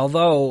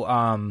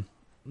 Although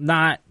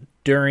not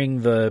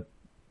during the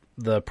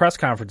press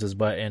conferences,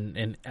 but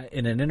in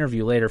an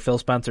interview later, Phil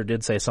Spencer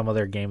did say some of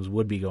their games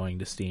would be going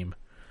to Steam.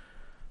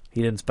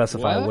 He didn't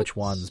specify which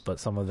ones, but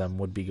some of them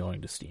would be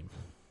going to Steam.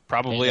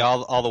 Probably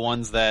all the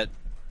ones that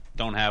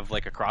don't have,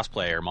 like, a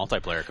crossplay or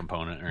multiplayer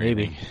component or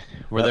anything.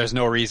 Where there's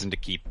no reason to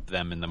keep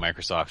them in the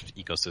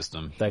Microsoft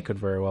ecosystem. That could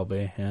very well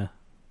be, yeah.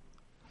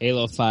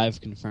 Halo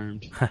 5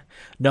 confirmed.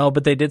 No,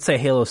 but they did say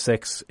Halo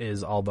 6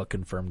 is all but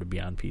confirmed to be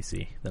on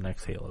PC, the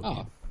next Halo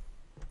game.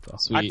 So.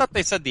 Sweet. I thought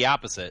they said the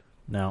opposite.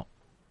 No.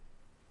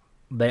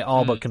 They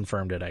all but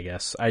confirmed it, I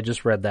guess. I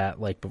just read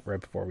that like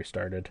right before we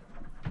started.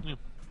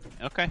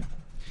 Okay.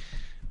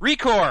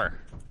 Recore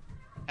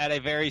had a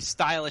very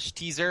stylish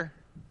teaser.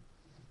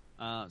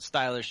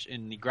 Stylish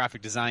in the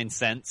graphic design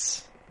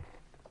sense.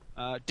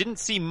 Didn't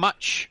see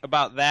much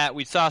about that.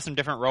 We saw some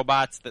different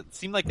robots that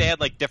seemed like they had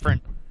like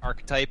different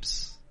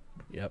archetypes.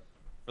 Yep.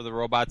 For the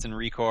robots in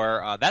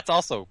ReCore. That's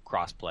also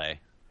crossplay.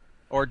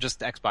 Or just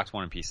Xbox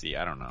One and PC.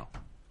 I don't know.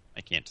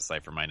 I can't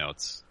decipher my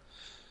notes.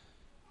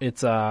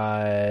 It's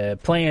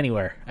Play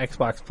Anywhere.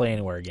 Xbox Play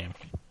Anywhere game.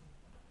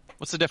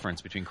 What's the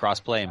difference between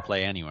crossplay and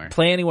Play Anywhere?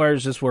 Play Anywhere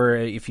is just where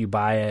if you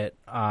buy it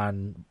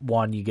on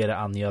one, you get it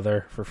on the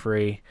other for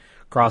free.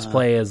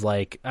 Crossplay is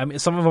like, I mean,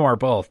 some of them are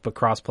both, but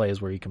crossplay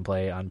is where you can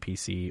play on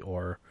PC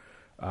or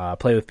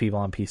play with people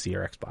on PC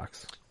or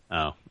Xbox.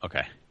 Oh,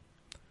 okay.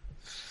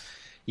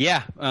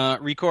 Yeah,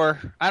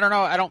 ReCore. I don't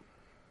know. I don't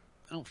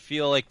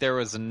feel like there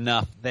was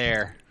enough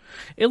there.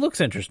 It looks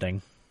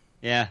interesting.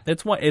 Yeah,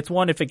 It's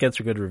one if it gets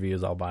good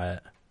reviews, I'll buy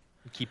it.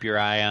 keep your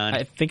eye on.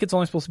 I think it's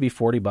only supposed to be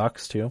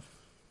 $40 too,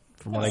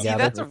 from what I See,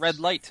 gather. that's a red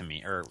light to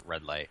me, or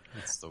red light.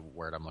 That's the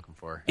word I'm looking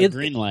for. A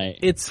green light.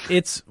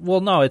 It's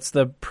well, no, it's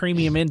the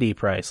premium indie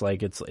price.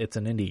 Like it's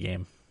an indie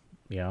game,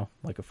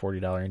 like a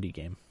 $40 indie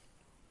game.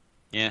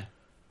 Yeah,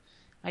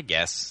 I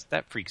guess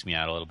that freaks me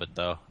out a little bit,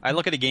 though. I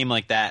look at a game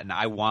like that and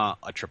I want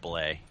a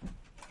AAA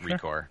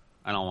ReCore.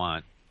 I don't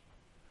want.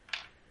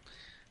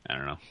 I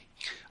don't know.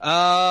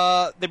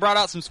 They brought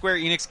out some Square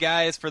Enix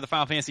guys for the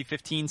Final Fantasy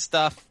 15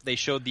 stuff. They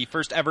showed the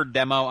first ever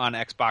demo on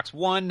Xbox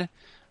One. It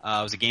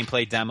was a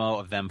gameplay demo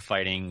of them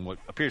fighting what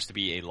appears to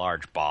be a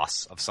large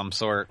boss of some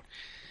sort.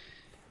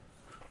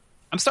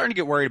 I'm starting to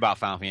get worried about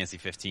Final Fantasy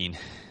 15.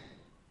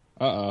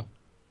 Uh-oh.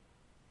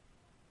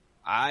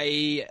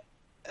 I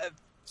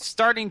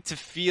starting to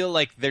feel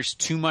like there's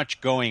too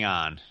much going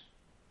on.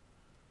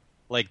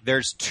 Like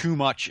there's too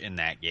much in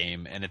that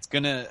game, and it's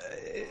gonna.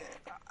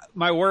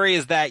 My worry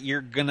is that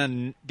you're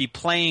gonna be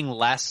playing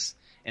less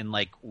and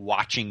like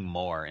watching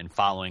more and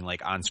following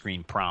like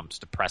on-screen prompts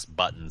to press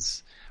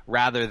buttons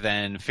rather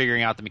than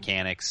figuring out the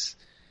mechanics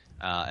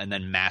and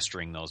then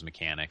mastering those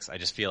mechanics. I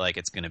just feel like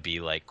it's gonna be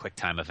like quick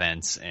time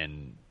events,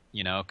 and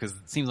because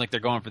it seems like they're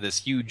going for this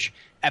huge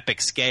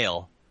epic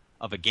scale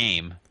of a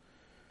game,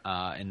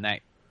 and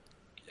that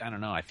I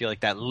don't know. I feel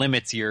like that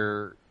limits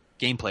your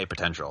gameplay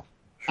potential.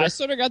 I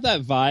sort of got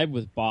that vibe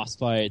with boss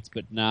fights,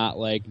 but not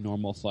like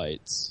normal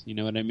fights. You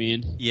know what I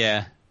mean?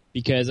 Yeah.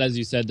 Because as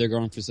you said, they're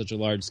going for such a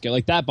large scale.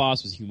 Like that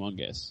boss was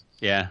humongous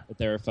Yeah. that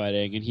they were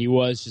fighting, and he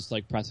was just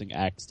like pressing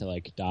X to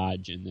like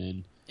dodge, and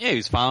then Yeah, he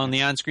was following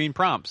the on-screen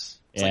prompts.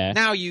 It's Yeah. like,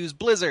 now use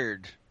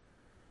Blizzard.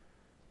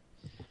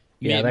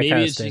 Yeah, that maybe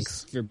kinda it's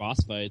stinks. just for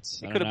boss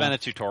fights. It could have been a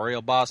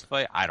tutorial boss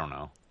fight. I don't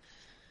know.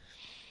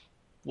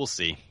 We'll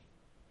see.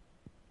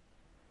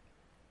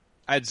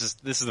 This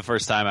is the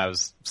first time I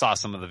saw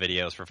some of the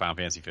videos for Final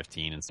Fantasy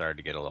 15 and started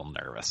to get a little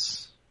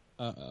nervous.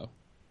 Uh-oh.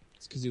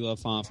 It's because you love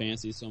Final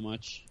Fantasy so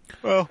much.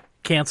 Well,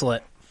 Cancel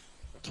it.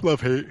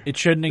 love hate. It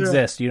shouldn't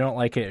exist. You don't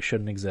like it. It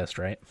shouldn't exist,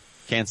 right?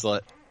 Cancel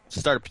it.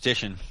 Start a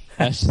petition.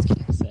 I was just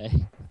gonna say.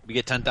 We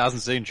get 10,000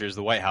 signatures.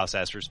 The White House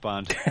has to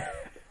respond.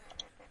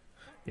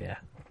 Yeah.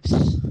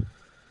 I'm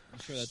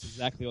sure that's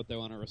exactly what they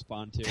want to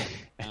respond to.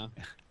 Yeah.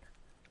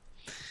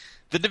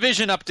 The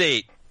Division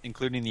update,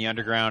 including the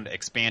Underground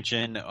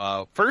expansion,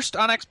 first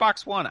on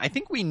Xbox One. I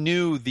think we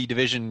knew the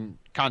Division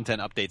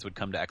content updates would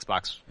come to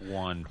Xbox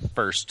One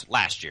first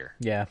last year.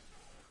 Yeah.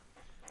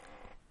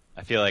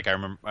 I feel like I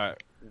remember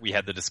we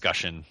had the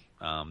discussion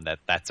that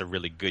that's a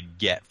really good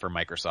get for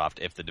Microsoft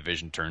if the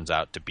Division turns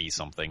out to be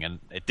something, and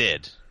it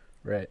did.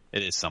 Right.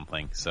 It is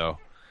something, so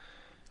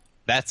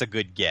that's a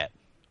good get.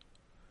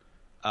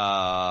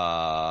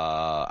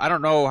 I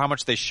don't know how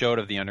much they showed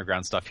of the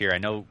Underground stuff here. I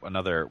know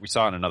we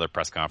saw in another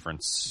press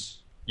conference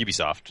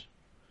Ubisoft,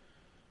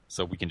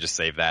 so we can just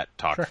save that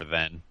talk for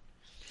then.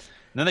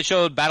 And then they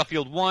showed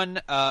Battlefield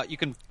 1,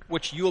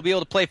 which you will be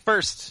able to play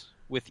first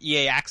with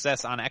EA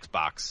Access on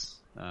Xbox,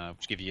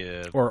 which give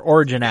you Or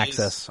Origin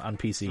Access on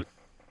PC.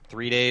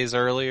 3 days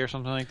early or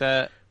something like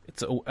that.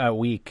 It's a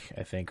week,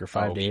 I think, or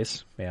 5 a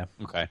days. Yeah.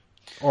 Okay.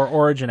 Or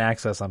Origin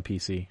Access on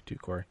PC, too,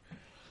 Corey.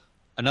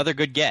 Another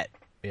good get.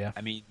 Yeah.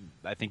 I mean,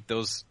 I think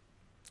those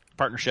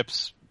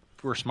partnerships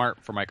were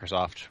smart for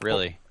Microsoft,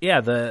 really.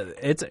 Yeah,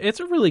 it's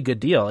a really good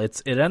deal.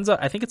 It ends up,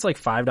 I think it's like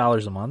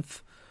 $5 a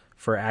month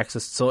for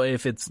access. So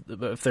if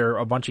there are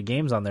a bunch of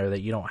games on there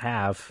that you don't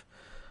have,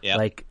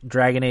 like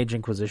Dragon Age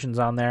Inquisition's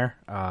on there,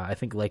 I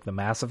think like the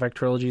Mass Effect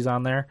trilogy's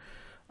on there.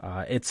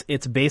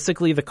 It's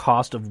basically the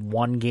cost of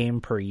one game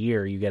per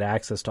year. You get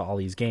access to all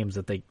these games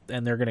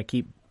and they're going to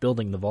keep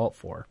building the vault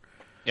for.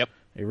 Yep.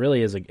 It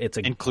really is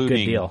Including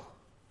good deal.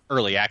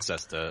 Early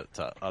access to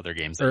other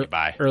games that you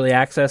buy. Early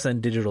access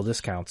and digital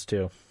discounts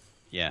too.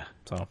 Yeah.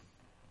 So.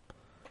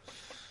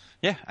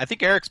 Yeah, I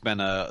think Eric's been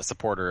a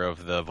supporter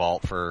of the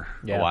vault for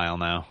a while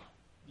now.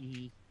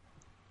 Mm-hmm.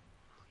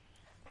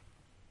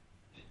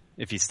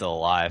 If he's still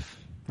alive.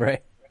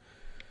 Right.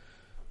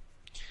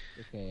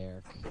 Okay,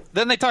 Eric.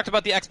 Then they talked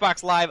about the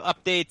Xbox Live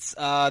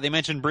updates. They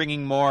mentioned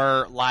bringing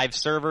more live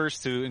servers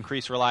to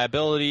increase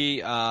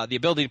reliability, the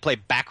ability to play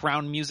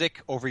background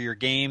music over your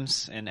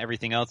games and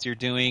everything else you're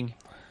doing,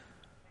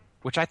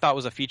 which I thought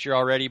was a feature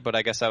already, but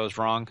I guess I was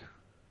wrong.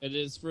 It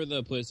is for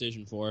the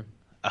PlayStation 4.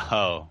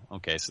 Oh,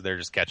 okay. So they're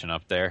just catching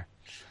up there.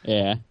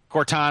 Yeah.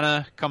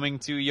 Cortana coming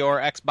to your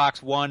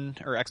Xbox One,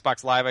 or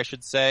Xbox Live, I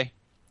should say.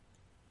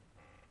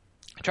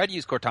 I tried to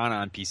use Cortana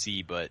on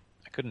PC, but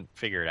I couldn't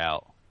figure it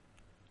out.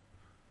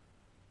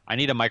 I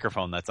need a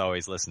microphone that's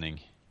always listening.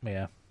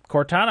 Yeah.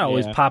 Cortana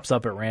always pops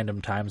up at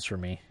random times for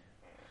me.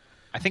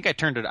 I think I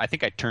turned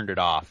it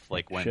off.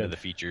 Like went to Should. the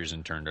features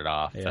and turned it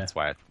off. Yeah. That's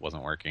why it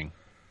wasn't working.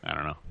 I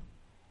don't know.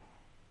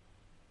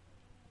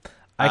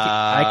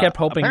 I kept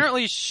hoping.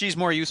 Apparently, she's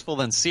more useful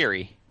than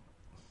Siri,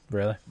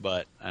 Really?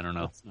 but I don't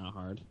know. It's not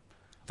hard.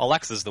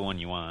 Alexa's the one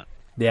you want.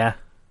 Yeah.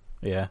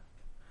 Yeah.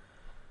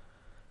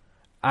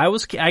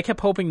 I kept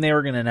hoping they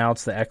were going to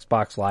announce that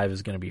Xbox Live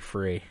is going to be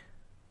free.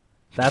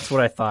 That's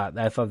what I thought.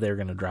 I thought they were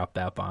going to drop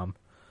that bomb.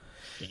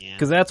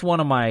 Because that's one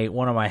of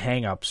my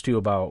hang-ups too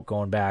about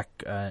going back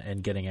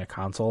and getting a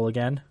console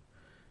again.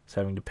 Is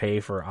having to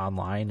pay for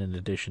online in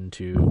addition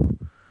to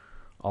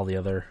all the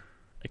other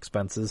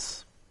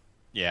expenses.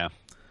 Yeah.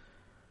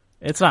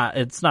 It's not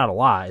a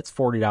lot. It's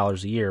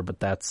 $40 a year, but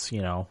that's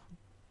enough.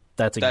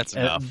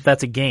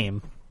 That's a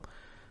game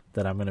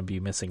that I'm going to be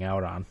missing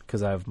out on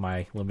because I have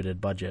my limited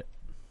budget.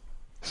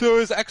 So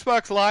is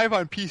Xbox Live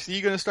on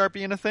PC going to start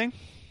being a thing?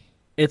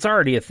 It's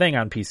already a thing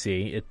on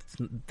PC.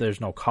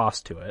 There's no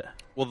cost to it.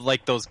 Well,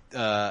 like those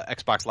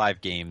Xbox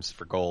Live games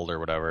for gold or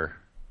whatever.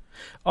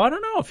 Oh, I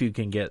don't know if you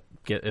can get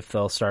if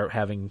they'll start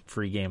having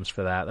free games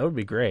for that. That would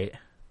be great.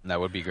 That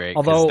would be great.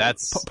 Although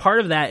that's part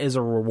of that is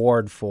a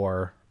reward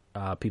for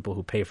people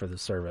who pay for the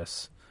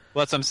service.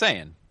 well, that's what I'm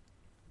saying.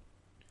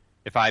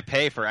 If I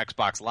pay for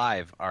Xbox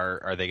Live,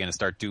 are they going to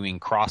start doing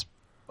play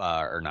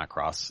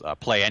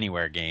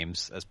anywhere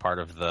games as part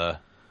of the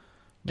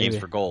games Maybe.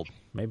 for gold?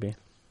 Maybe.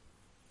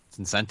 It's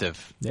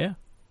incentive. Yeah.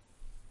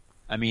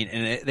 I mean,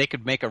 and they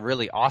could make a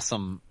really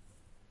awesome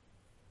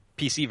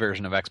PC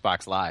version of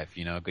Xbox Live.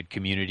 You know, good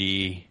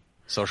community,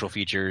 social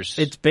features.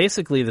 It's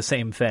basically the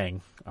same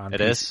thing. On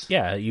It PC. is?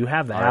 Yeah, you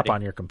have the Already? app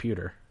on your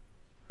computer.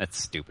 That's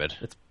stupid.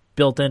 It's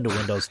built into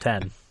Windows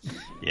 10.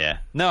 Yeah.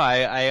 No,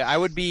 I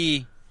would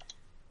be.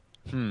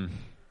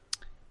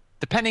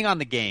 Depending on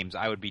the games,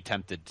 I would be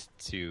tempted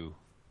to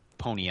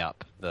pony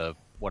up the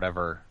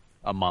whatever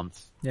a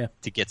month. Yeah.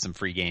 To get some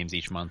free games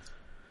each month.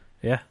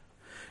 Yeah.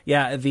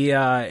 Yeah,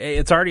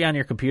 it's already on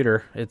your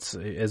computer. It's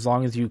as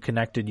long as you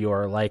connected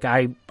your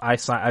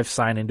I've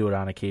signed into it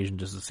on occasion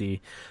just to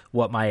see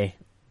what my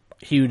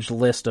huge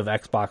list of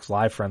Xbox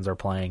Live friends are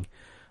playing.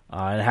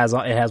 It has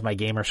my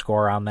gamer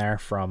score on there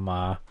from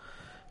my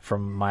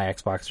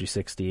Xbox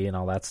 360 and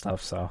all that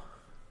stuff. So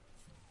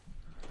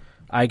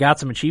I got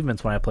some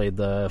achievements when I played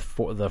the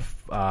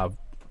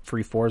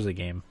free Forza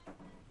game.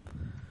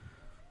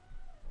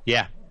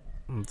 Yeah.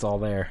 It's all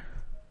there.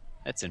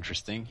 That's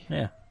interesting.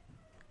 Yeah.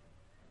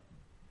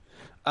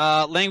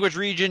 Language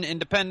region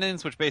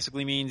independence, which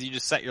basically means you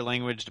just set your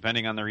language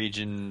depending on the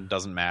region.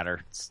 Doesn't matter.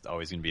 It's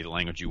always going to be the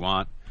language you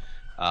want.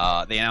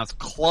 They announced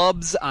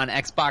clubs on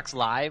Xbox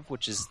Live,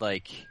 which is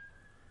like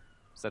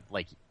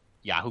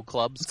Yahoo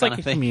Clubs It's kind like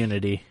of a thing?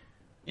 community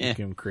Yeah. you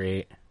can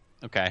create.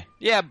 Okay.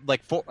 Yeah,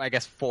 like I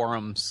guess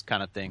forums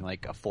kind of thing,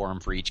 like a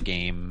forum for each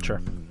game. Sure.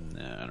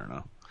 I don't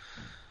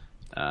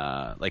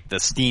know. Like the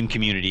Steam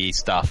community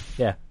stuff.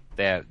 Yeah.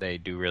 They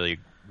do really,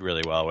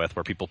 really well with,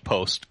 where people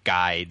post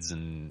guides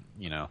and,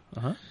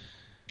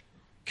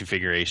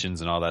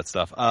 configurations and all that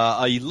stuff.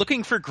 Are you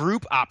looking for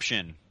group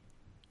option,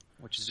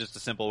 which is just a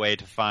simple way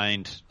to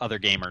find other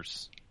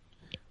gamers,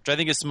 which I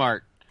think is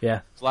smart. Yeah.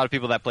 There's a lot of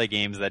people that play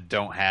games that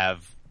don't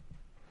have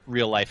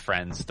real life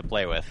friends to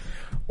play with.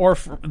 Or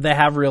they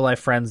have real life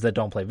friends that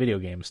don't play video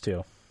games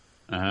too.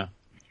 Uh-huh.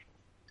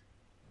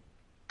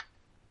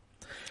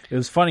 It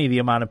was funny the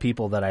amount of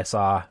people that I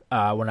saw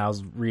when I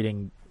was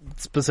reading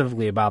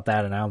specifically about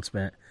that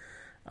announcement.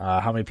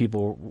 How many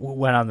people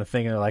went on the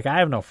thing and they're like, I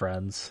have no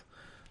friends.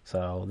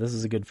 So this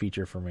is a good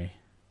feature for me.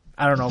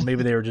 I don't know,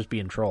 maybe they were just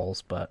being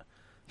trolls, but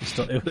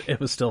it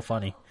was still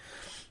funny.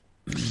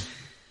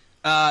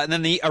 And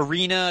then the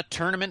Arena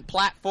tournament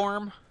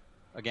platform.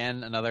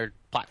 Again, another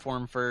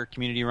platform for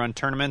community-run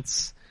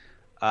tournaments.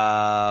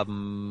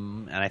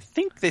 And I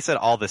think they said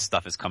all this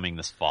stuff is coming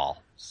this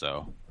fall.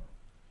 So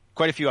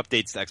quite a few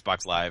updates to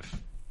Xbox Live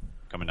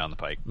coming down the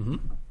pike. Mm-hmm.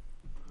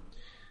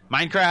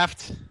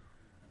 Minecraft.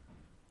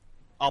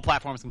 All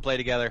platforms can play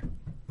together.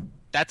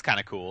 That's kind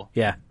of cool.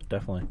 Yeah,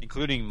 definitely.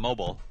 Including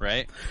mobile,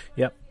 right?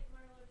 Yep.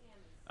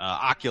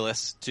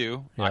 Oculus,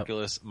 too. Yep.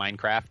 Oculus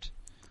Minecraft.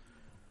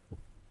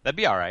 That'd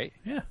be all right.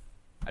 Yeah,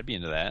 I'd be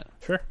into that.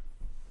 sure.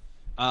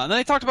 And then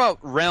they talked about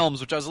Realms,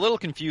 which I was a little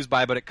confused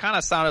by, but it kind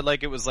of sounded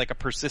like it was like a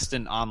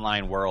persistent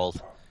online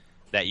world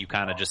that you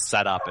kind of just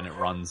set up and it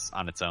runs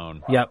on its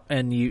own. Yep,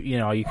 and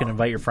you can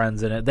invite your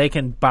friends in it. They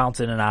can bounce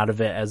in and out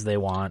of it as they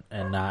want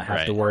and not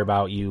have to Right. worry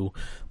about you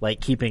like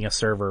keeping a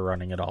server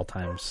running at all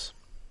times.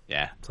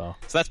 Yeah. So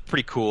that's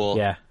pretty cool.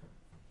 yeah,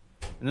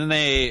 And then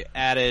they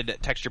added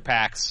texture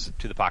packs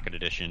to the Pocket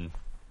Edition.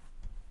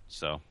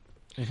 So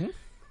if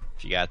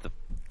you got the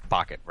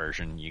Pocket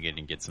version, you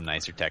get some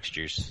nicer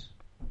textures.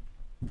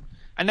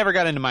 I never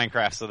got into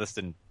Minecraft, so this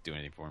didn't do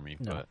anything for me.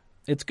 No. But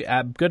It's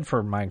good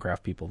for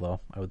Minecraft people, though,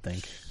 I would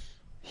think.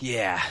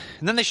 Yeah.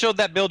 And then they showed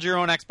that build your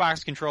own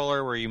Xbox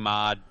controller where you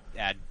add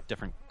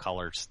different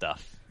color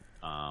stuff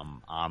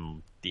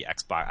on the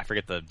Xbox. I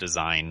forget the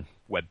design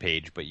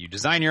webpage, but you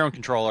design your own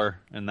controller,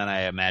 and then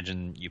I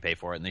imagine you pay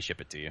for it and they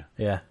ship it to you.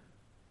 Yeah.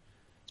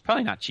 It's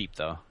probably not cheap,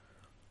 though.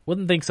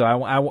 Wouldn't think so.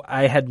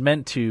 I had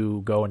meant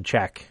to go and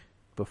check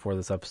before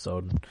this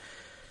episode.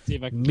 See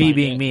if I can Me find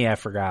being it. me, I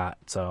forgot.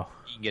 So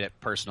You can get it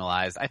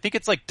personalized. I think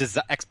it's like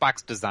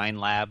Xbox Design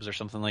Labs or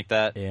something like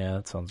that. yeah,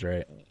 that sounds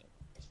right.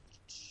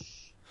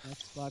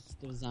 Xbox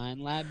Design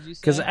Labs, you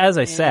said? Because as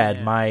I Yeah.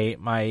 said, my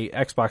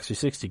Xbox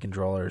 360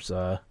 controller's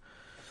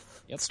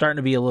starting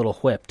to be a little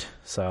whipped.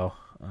 So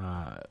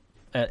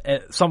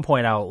at some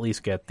point, I'll at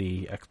least get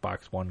the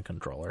Xbox One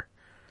controller.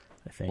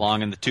 I think.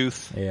 Long in the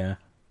tooth. Yeah.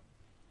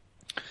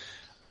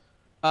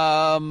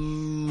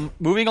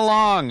 Moving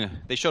along,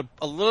 they showed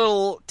a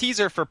little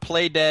teaser for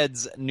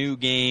Playdead's new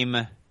game.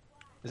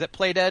 Is that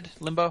Playdead?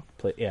 Limbo?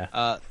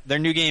 Yeah. Their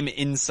new game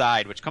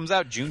Inside, which comes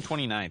out June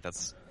 29th.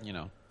 That's,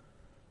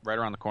 right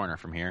around the corner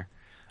from here.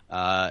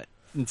 And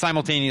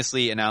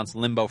simultaneously announced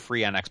Limbo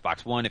free on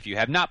Xbox One. If you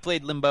have not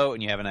played Limbo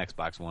and you have an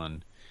Xbox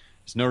One,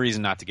 there's no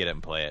reason not to get it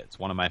and play it. It's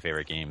one of my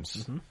favorite games.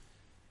 Mm-hmm.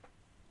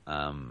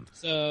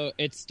 So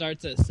it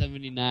starts at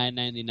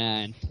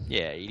 $79.99.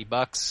 Yeah,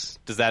 $80.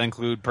 Does that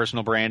include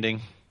personal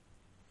branding?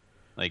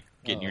 Like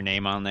getting your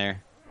name on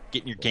there?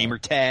 Getting your gamer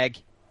tag?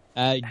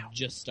 I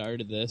just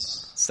started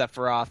this.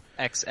 Sephiroth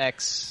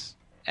XX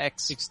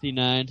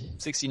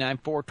 $69. 69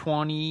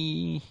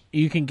 420.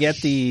 You can get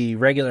the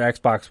regular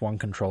Xbox One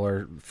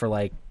controller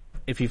for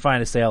if you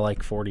find a sale,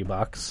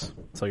 $40.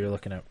 So you're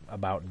looking at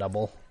about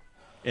double.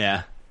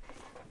 Yeah.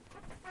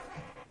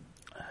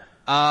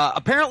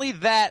 Apparently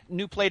that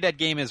new Playdead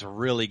game is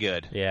really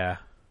good. Yeah.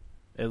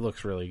 It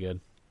looks really good.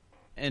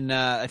 And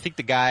I think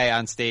the guy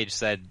on stage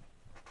said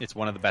it's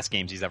one of the best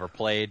games he's ever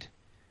played,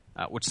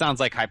 which sounds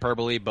like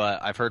hyperbole,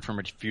 but I've heard from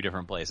a few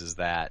different places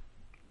that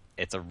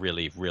it's a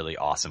really, really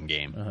awesome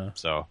game. Uh-huh.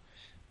 So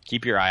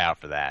keep your eye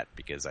out for that,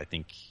 because I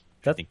think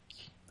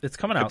It's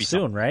coming Could out be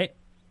soon, something. right?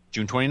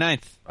 June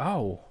 29th.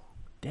 Oh,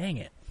 dang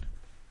it.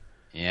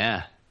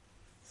 Yeah.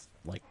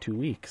 2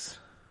 weeks.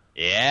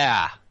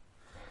 Yeah.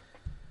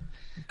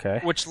 Okay.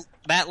 Which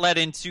that led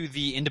into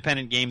the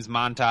independent games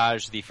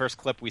montage. The first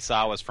clip we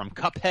saw was from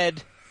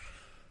Cuphead.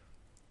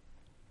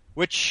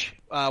 Which,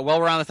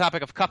 while we're on the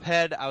topic of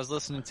Cuphead, I was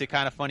listening to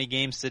Kind of Funny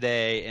Games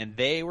today, and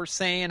they were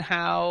saying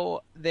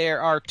how there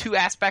are two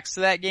aspects to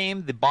that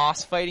game. The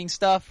boss fighting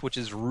stuff, which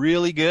is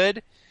really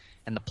good,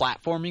 and the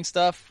platforming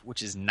stuff,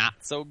 which is not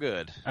so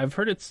good. I've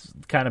heard it's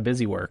kind of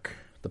busy work,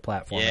 the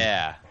platform.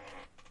 Yeah.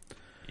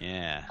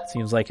 Yeah.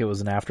 Seems like it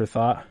was an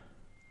afterthought.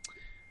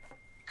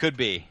 Could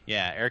be.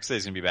 Yeah, Eric says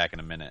he's going to be back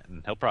in a minute,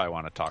 and he'll probably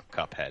want to talk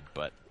Cuphead,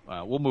 but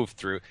we'll move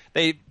through.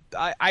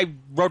 I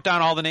wrote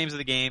down all the names of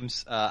the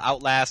games.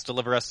 Outlast,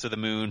 Deliver Us to the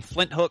Moon,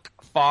 Flint Hook,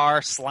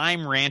 Far,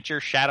 Slime Rancher,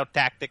 Shadow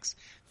Tactics,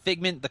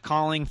 Figment, The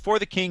Calling, For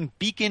the King,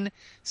 Beacon,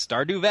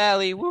 Stardew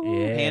Valley,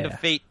 Yeah. Hand of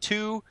Fate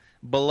 2,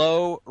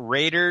 Below,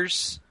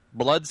 Raiders,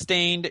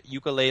 Bloodstained,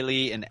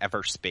 Yooka-Laylee, and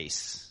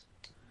Everspace.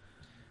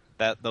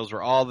 Those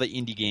were all the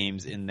indie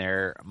games in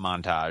their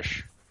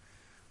montage.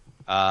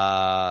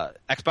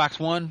 Xbox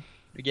One,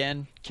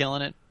 again,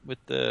 killing it with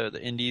the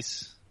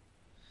indies.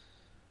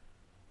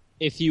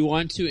 If you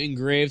want to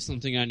engrave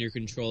something on your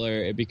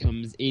controller, it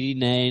becomes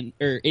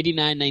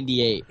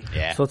 $89.98.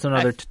 Yeah. So it's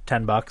another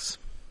 $10.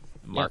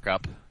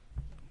 Markup.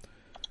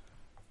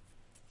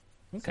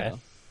 Okay.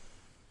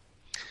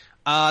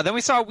 So, Then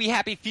we saw We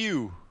Happy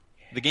Few,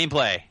 the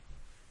gameplay.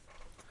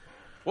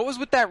 What was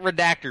with that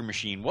redactor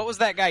machine? What was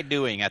that guy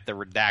doing at the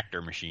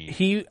redactor machine?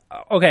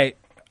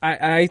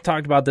 I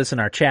talked about this in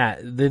our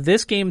chat.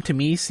 This game to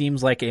me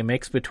seems like a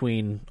mix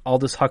between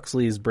Aldous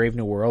Huxley's Brave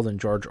New World and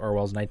George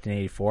Orwell's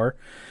 1984.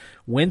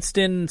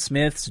 Winston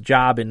Smith's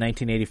job in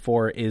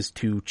 1984 is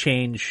to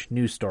change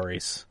news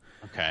stories.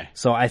 Okay.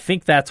 So I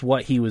think that's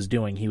what he was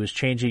doing. He was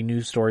changing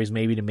news stories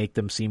maybe to make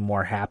them seem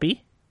more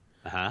happy.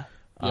 Uh-huh.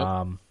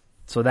 Yep.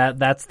 So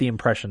that's the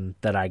impression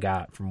that I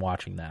got from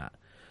watching that.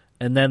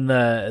 And then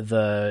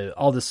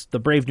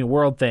the Brave New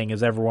World thing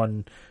is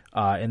everyone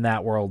in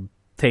that world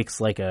takes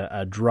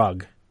a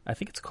drug. I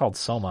think it's called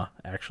Soma,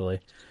 actually.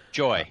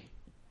 Joy.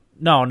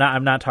 No,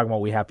 I'm not talking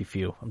about We Happy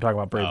Few. I'm talking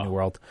about Brave New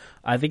World.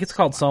 I think it's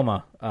called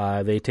Soma.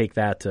 They take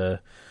that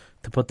to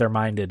put their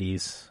mind at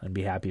ease and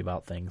be happy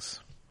about things.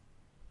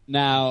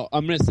 now,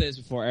 I'm going to say this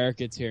before Eric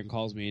gets here and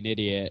calls me an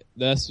idiot.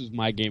 This was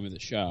my game of the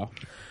show.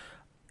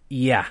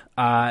 Yeah.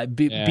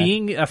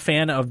 Being a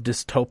fan of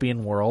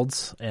dystopian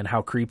worlds and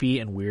how creepy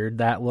and weird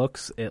that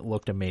looks, it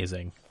looked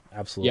amazing.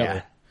 Absolutely.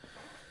 Yep.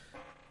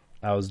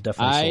 I was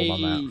definitely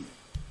sold on that.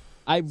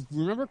 I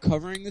remember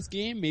covering this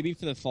game maybe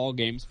for the Fall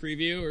Games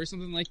preview or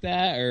something like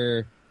that,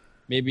 or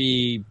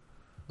maybe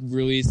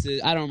release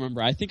it. I don't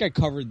remember. I think I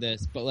covered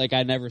this, but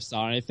I never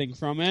saw anything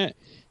from it.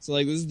 So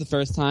this is the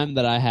first time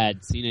that I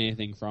had seen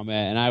anything from it,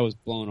 and I was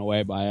blown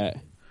away by it.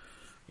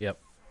 Yep.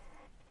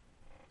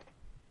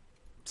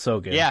 So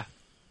good. Yeah.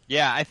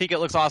 Yeah, I think it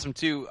looks awesome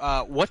too.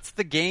 What's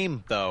the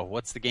game though?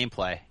 What's the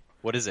gameplay?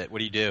 What is it? What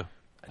do you do?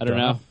 I don't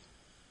know.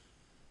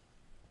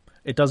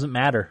 It doesn't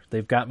matter.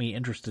 They've got me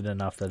interested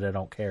enough that I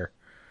don't care.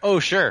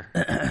 Oh, sure.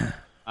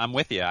 I'm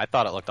with you. I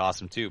thought it looked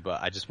awesome too,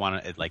 but I just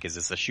want to, like, is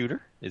this a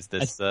shooter? Is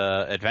this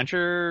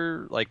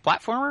adventure, like,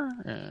 platformer?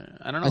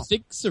 I don't know. I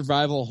think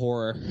survival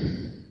horror.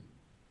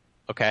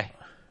 Okay.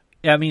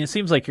 Yeah, I mean, it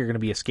seems like you're going to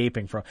be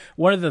escaping from.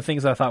 One of the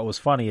things I thought was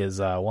funny is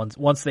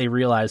once they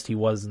realized he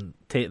wasn't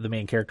the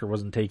main character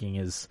wasn't taking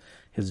his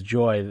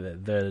joy.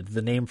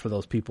 The name for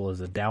those people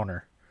is a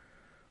downer.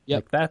 Yep.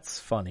 Like, that's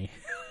funny.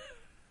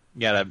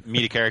 You gotta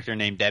meet a character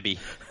named Debbie.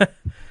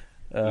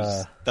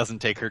 Who doesn't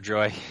take her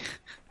joy.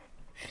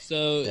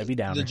 So Debbie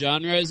Downer. the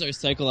genres are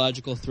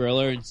psychological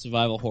thriller and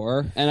survival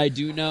horror. And I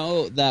do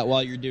know that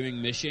while you're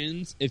doing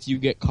missions, if you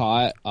get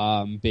caught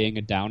being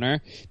a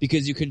downer,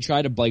 because you can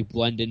try to like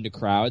blend into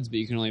crowds, but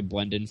you can only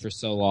blend in for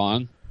so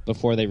long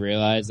before they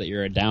realize that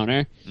you're a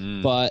downer.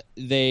 But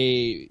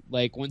they,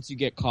 like, once you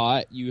get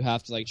caught, you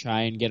have to, like,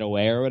 try and get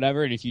away or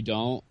whatever, and if you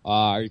don't,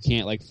 or you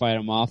can't, like, fight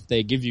them off,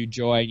 they give you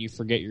joy and you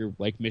forget your,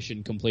 like,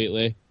 mission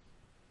completely.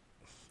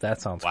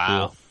 That sounds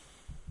Wow. cool.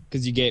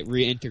 Because you get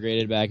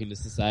reintegrated back into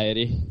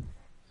society.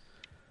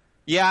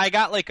 Yeah, I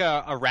got, like,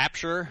 a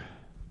Rapture,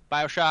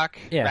 Bioshock,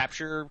 Yeah.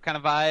 Rapture kind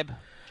of vibe.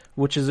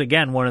 Which is,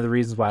 again, one of the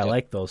reasons why I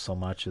like those so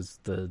much is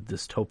the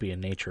dystopian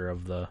nature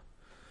of the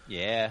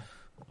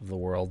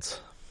worlds.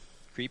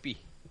 Creepy.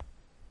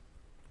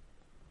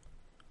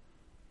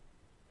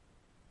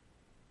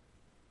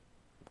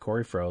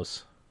 Corey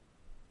froze.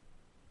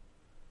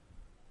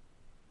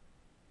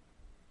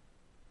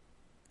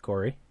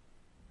 Corey?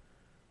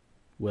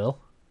 Will?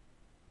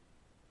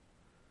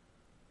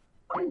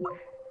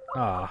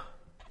 Ah.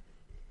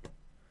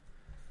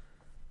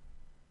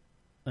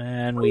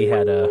 And we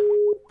had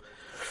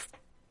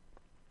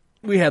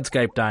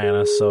Skype die on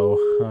us,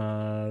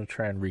 so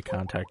try and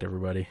recontact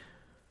everybody.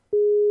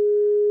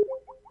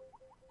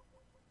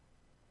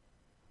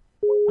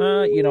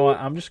 You know what?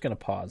 I'm just going to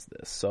pause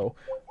this, so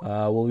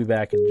we'll be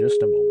back in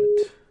just a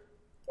moment.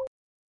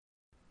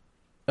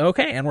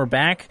 Okay, and we're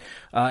back.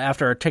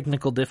 After our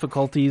technical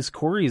difficulties,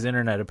 Corey's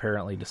internet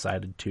apparently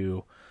decided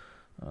to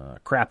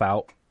crap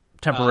out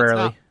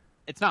temporarily.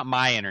 It's not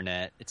my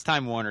internet. It's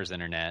Time Warner's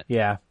internet.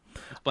 Yeah.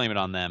 Let's blame it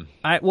on them.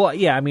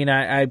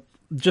 I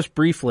just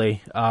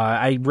briefly,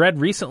 I read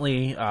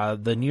recently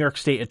the New York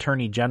State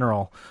Attorney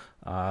General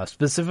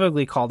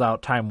specifically called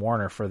out Time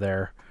Warner for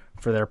their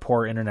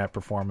poor internet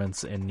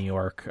performance in New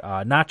York.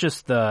 Not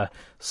just the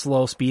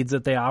slow speeds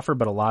that they offer,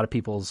 but a lot of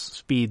people's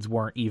speeds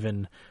weren't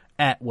even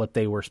at what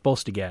they were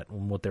supposed to get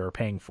and what they were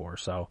paying for.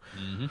 So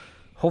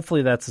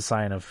hopefully that's a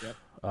sign of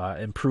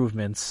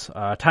improvements.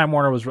 Time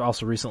Warner was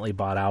also recently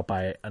bought out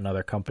by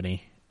another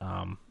company.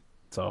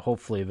 So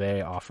hopefully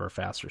they offer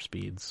faster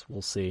speeds.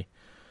 We'll see.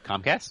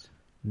 Comcast?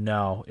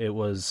 No, it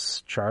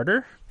was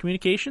Charter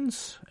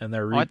Communications, and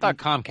they're. I thought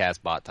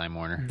Comcast bought Time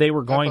Warner. They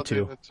were going I thought they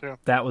to. did too.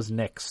 That was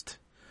nixed.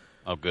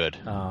 Oh, good.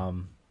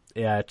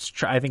 Yeah,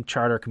 I think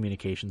Charter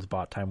Communications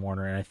bought Time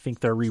Warner, and I think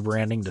they're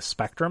rebranding to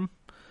Spectrum.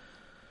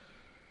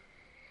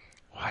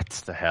 What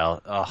the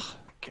hell? Oh,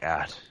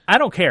 God. I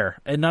don't care,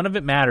 and none of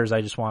it matters.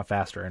 I just want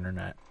faster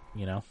internet.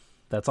 You know,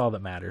 that's all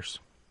that matters.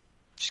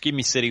 Just give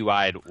me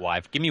citywide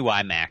Wi-Fi. Give me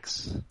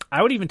WiMAX.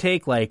 I would even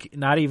take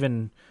not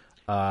even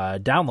a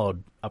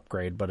download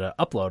upgrade, but an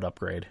upload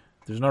upgrade.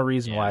 There's no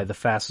reason why the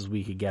fastest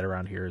we could get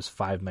around here is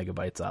 5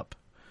 megabytes up.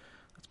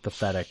 It's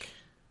pathetic.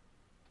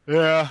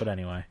 Yeah. But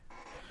anyway,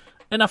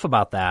 enough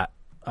about that.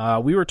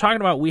 We were talking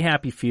about We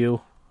Happy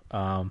Few.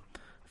 I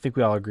think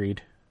we all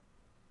agreed.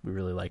 We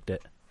really liked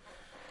it.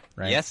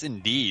 Right? Yes,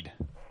 indeed.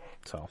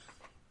 So,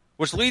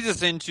 which leads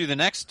us into the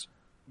next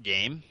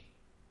game,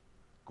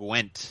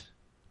 Gwent.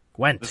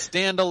 The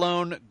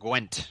standalone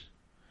Gwent.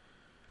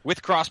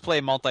 With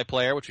crossplay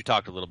multiplayer, which we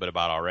talked a little bit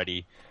about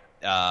already.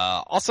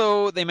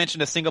 Also, they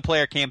mentioned a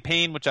single-player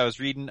campaign, which I was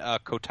reading a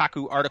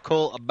Kotaku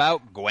article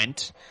about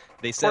Gwent.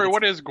 They said, Corey,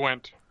 what is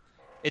Gwent?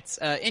 It's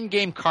an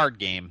in-game card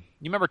game.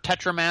 You remember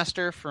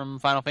Tetramaster from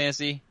Final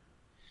Fantasy?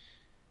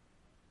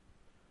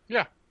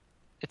 Yeah.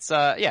 It's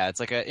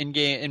like a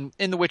in-game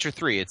in The Witcher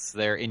 3. It's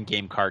their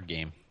in-game card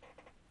game.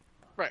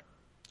 Right.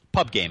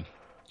 Pub game.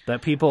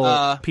 That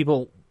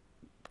people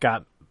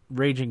got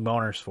raging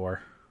boners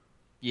for.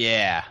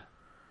 Yeah.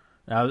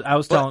 I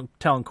was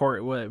telling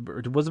Corey,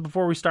 was it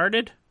before we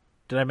started?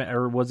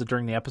 Or was it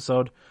during the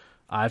episode?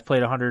 I've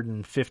played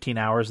 115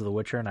 hours of The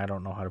Witcher, and I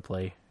don't know how to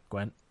play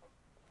Gwent.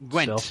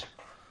 Gwent. Still.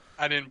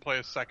 I didn't play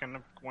a second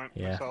of Gwent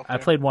myself. I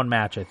played one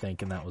match, I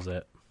think, and that was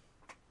it.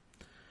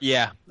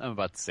 Yeah, I'm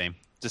about the same.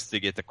 Just to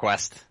get the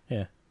quest.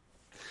 Yeah.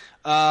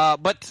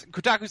 But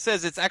Kotaku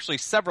says it's actually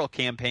several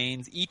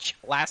campaigns, each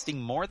lasting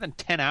more than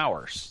 10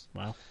 hours.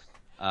 Wow.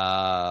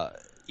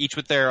 Each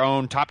with their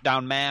own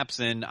top-down maps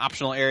and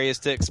optional areas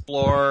to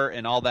explore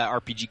and all that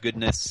RPG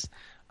goodness.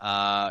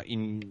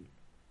 Along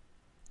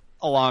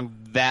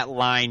that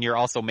line, you're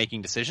also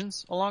making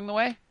decisions along the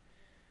way,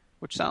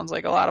 which sounds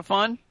like a lot of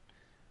fun.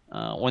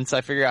 Once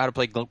I figure out how to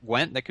play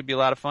Gwent, that could be a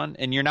lot of fun.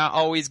 And you're not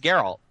always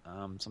Geralt.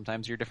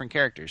 Sometimes you're different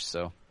characters.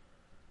 So,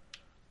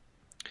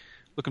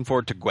 looking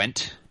forward to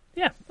Gwent.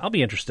 Yeah, I'll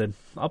be interested.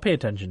 I'll pay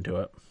attention to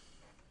it.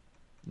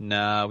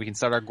 No, we can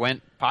start our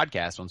Gwent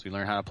podcast once we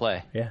learn how to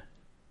play. Yeah.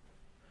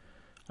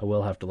 I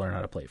will have to learn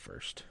how to play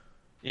first.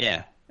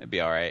 Yeah, it'd be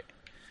all right.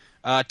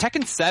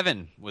 Tekken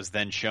 7 was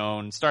then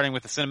shown, starting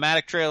with a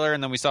cinematic trailer,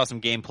 and then we saw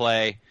some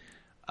gameplay.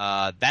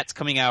 That's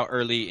coming out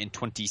early in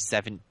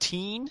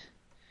 2017.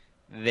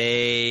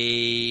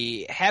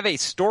 They have a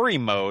story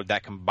mode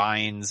that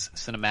combines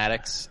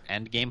cinematics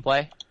and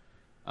gameplay.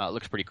 It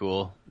looks pretty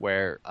cool,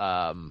 where,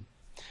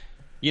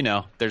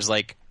 there's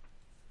like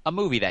a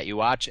movie that you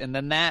watch, and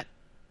then that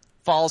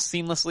falls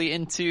seamlessly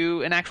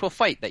into an actual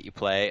fight that you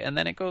play, and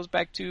then it goes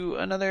back to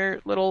another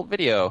little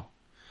video.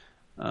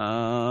 So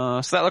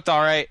that looked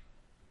all right.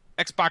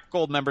 Xbox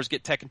Gold members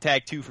get Tekken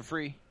Tag 2 for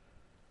free.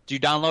 Did you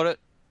download it,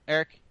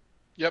 Eric?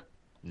 Yep.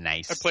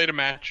 Nice. I played a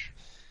match.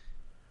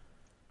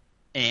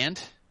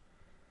 And?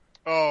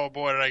 Oh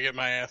boy, did I get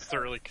my ass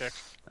thoroughly kicked.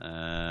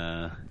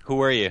 Who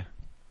were you?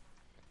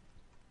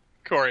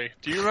 Corey,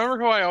 do you remember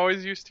who I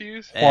always used to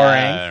use?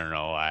 Hwoarang. I don't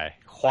know why.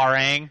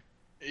 Hwoarang?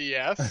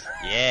 Yes.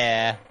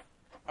 Yeah.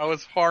 I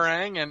was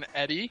Hwoarang and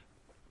Eddie.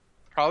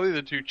 Probably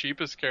the two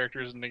cheapest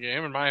characters in the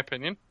game, in my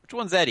opinion. Which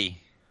one's Eddie?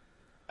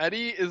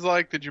 Eddie is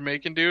like the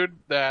Jamaican dude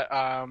that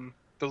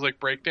does like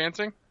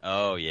breakdancing.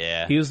 Oh,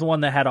 yeah. He was the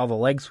one that had all the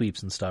leg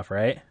sweeps and stuff,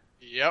 right?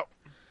 Yep.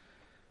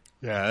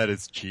 Yeah, that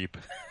is cheap.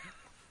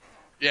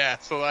 Yeah,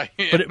 so I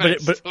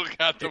But still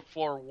got the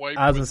floor wiped.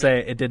 I was gonna say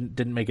it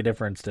didn't make a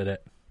difference, did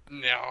it?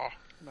 No,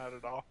 not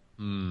at all.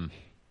 Can't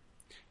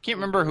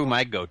remember who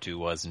my go-to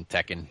was in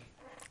Tekken.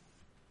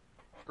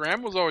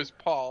 Graham was always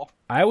Paul.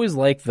 I always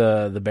liked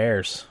the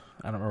bears.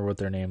 I don't remember what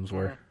their names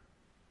were.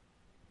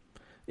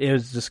 It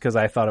was just because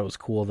I thought it was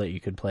cool that you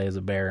could play as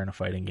a bear in a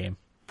fighting game.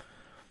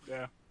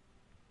 Yeah.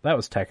 That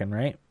was Tekken,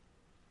 right?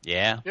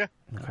 Yeah. Yeah.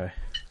 Okay.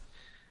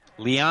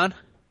 Leon?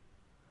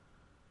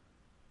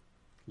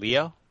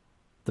 Leo?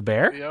 The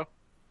bear? Leo.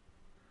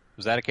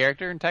 Was that a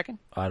character in Tekken?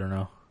 I don't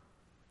know.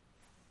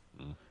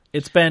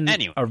 It's been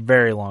Anyway. a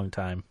very long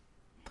time.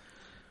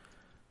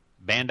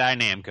 Bandai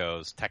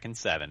Namco's Tekken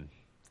 7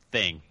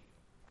 thing.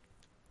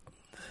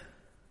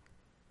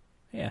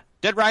 Yeah.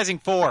 Dead Rising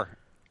 4.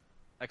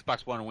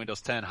 Xbox One and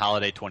Windows 10,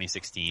 holiday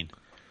 2016.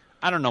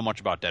 I don't know much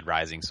about Dead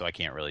Rising, so I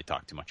can't really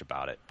talk too much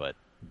about it, but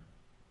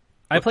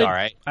I played all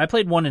right. I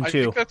played 1 and I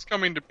 2. think that's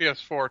coming to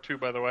PS4 too,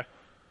 by the way.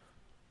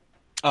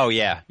 Oh,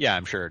 yeah. Yeah,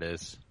 I'm sure it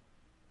is.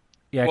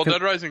 Yeah, Well, 'cause-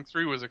 Dead Rising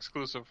 3 was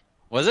exclusive.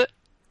 Was it?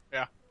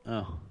 Yeah.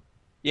 Oh.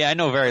 Yeah, I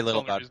know very That's the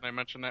little only reason I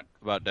mentioned that.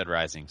 about Dead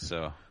Rising,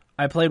 so...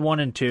 I played 1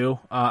 and 2.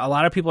 A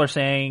lot of people are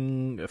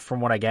saying,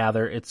 from what I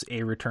gather, it's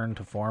a return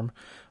to form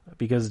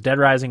because Dead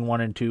Rising 1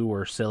 and 2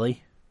 were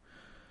silly.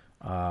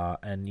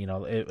 And,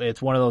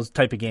 it's one of those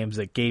type of games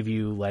that gave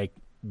you, like,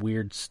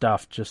 weird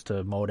stuff just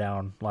to mow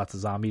down lots of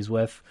zombies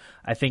with.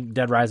 I think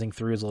Dead Rising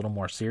 3 is a little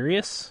more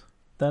serious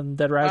than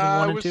Dead Rising 1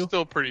 It and was 2.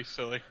 still pretty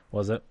silly.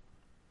 Was it?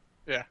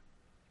 Yeah.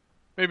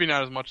 Maybe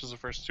not as much as the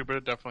first two, but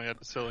it definitely had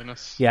the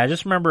silliness. Yeah, I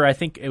just remember, I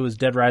think it was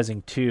Dead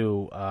Rising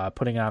 2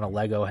 putting on a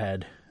Lego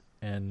head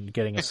and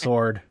getting a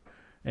sword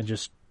and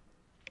just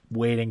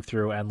wading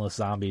through endless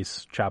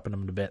zombies, chopping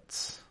them to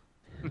bits.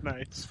 It's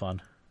Nice.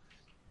 fun.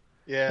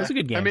 Yeah. It was a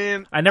good game. I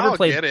mean, I never I'll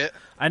played get it.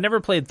 I never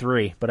played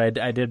 3, but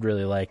I did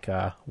really like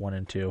 1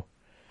 and 2.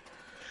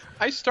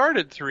 I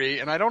started 3,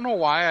 and I don't know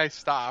why I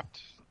stopped,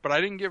 but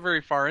I didn't get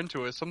very far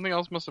into it. Something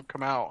else must have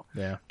come out.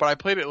 Yeah, But I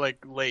played it,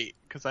 like, late,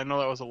 because I know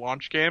that was a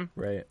launch game,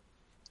 right.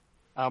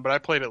 but I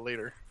played it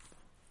later.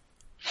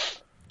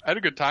 I had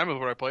a good time with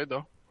what I played,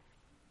 though.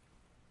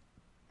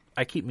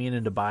 I keep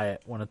meaning to buy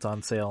it when it's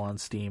on sale on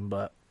Steam,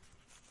 but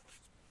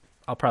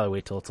I'll probably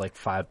wait till it's like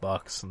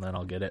 $5 and then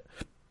I'll get it.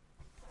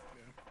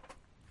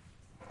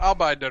 I'll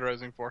buy Dead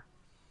Rising 4.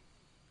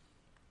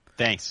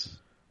 Thanks.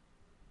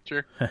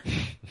 Sure.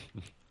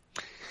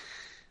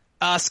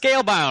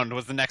 Scalebound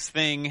was the next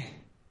thing,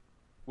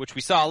 which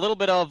we saw a little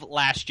bit of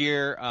last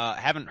year.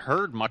 Haven't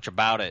heard much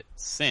about it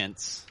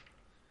since,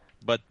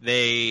 but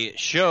they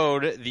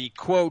showed the,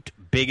 quote,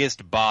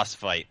 biggest boss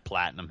fight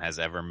Platinum has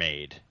ever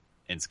made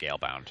in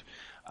Scalebound.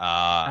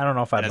 I don't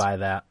know if I buy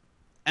that.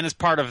 And as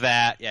part of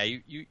that, yeah,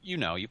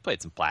 you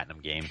played some Platinum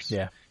games.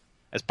 Yeah.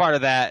 As part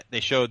of that, they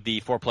showed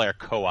the 4-player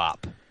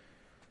co-op.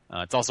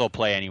 It's also a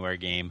play anywhere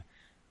game.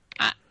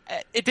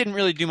 It didn't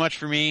really do much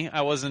for me.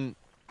 I wasn't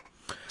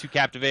too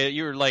captivated.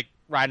 You were like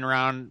riding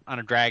around on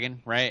a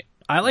dragon, right?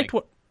 I liked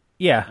what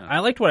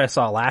I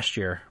saw last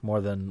year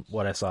more than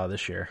what I saw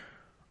this year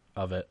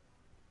of it.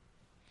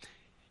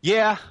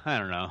 Yeah, I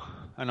don't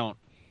know.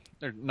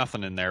 There's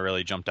nothing in there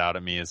really jumped out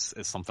at me as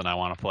something I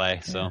want to play.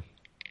 So,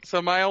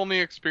 So my only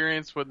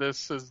experience with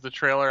this is the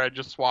trailer I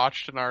just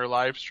watched in our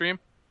live stream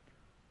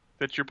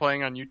that you're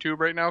playing on YouTube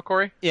right now,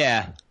 Corey.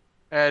 yeah.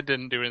 It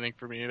didn't do anything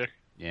for me either.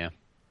 Yeah.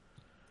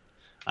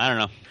 I don't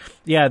know.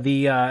 Yeah,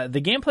 the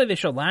gameplay they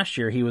showed last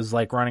year, he was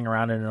like running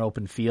around in an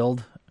open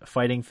field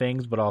fighting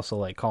things, but also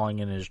like calling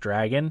in his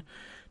dragon.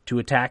 to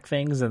attack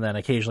things, and then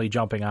occasionally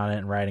jumping on it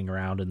and riding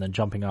around, and then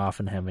jumping off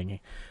and having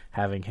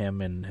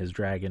him and his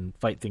dragon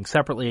fight things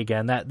separately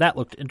again. That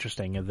looked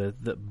interesting.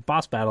 The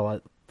boss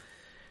battle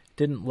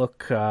didn't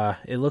look.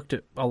 It looked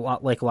a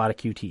lot like a lot of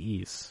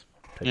QTEs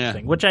type of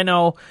thing, which I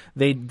know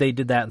they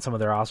did that in some of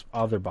their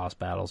other boss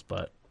battles,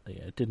 but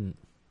it didn't.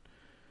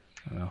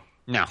 I don't know.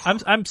 No,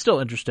 I'm still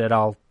interested.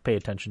 I'll pay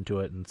attention to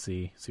it and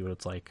see what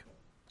it's like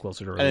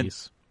closer to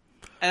release.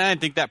 And I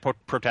didn't think that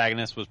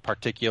protagonist was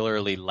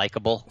particularly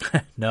likable.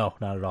 No,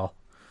 not at all.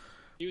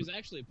 He was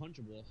actually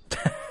punchable.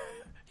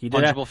 He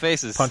did Punchable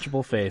faces.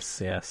 Punchable face,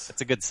 yes.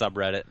 It's a good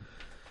subreddit.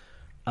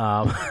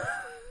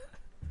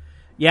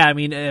 Yeah, I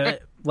mean,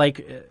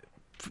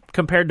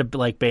 compared to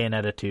like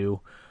Bayonetta 2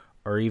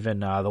 or even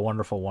the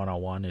Wonderful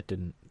 101, it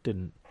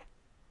didn't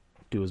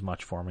do as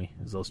much for me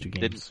as those two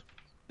games.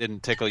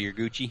 Didn't tickle your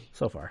Gucci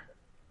so far.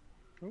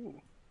 Ooh.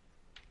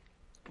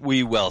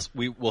 We will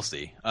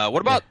see. What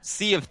about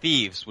Sea of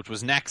Thieves, which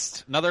was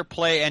next? Another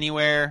Play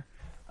Anywhere.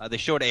 They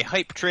showed a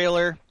hype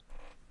trailer, and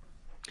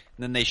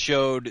then they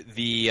showed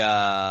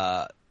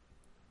the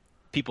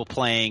people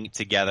playing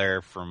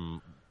together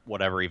from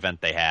whatever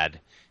event they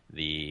had,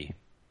 the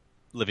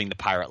living the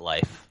pirate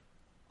life,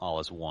 all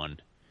as one.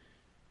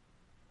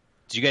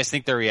 Do you guys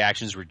think their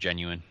reactions were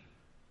genuine?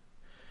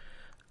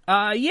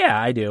 Yeah,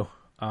 I do.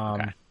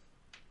 Okay.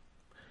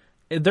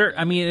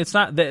 I mean, it's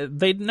not.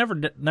 They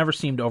never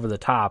seemed over the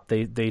top.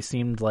 They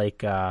seemed like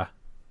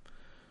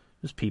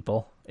just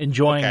people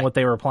enjoying what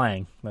they were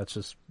playing.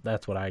 That's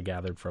what I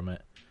gathered from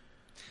it.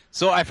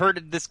 So I've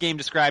heard this game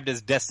described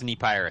as Destiny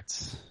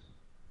Pirates.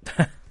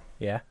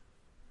 Yeah.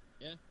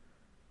 Yeah.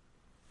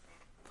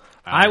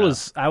 I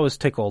was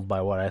tickled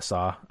by what I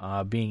saw.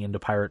 Being into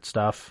pirate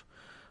stuff,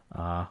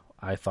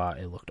 I thought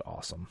it looked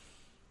awesome.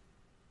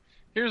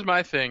 Here's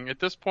my thing. At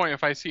this point,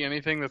 if I see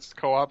anything that's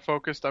co-op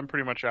focused, I'm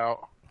pretty much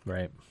out.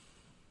 Right.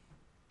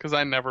 Because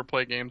I never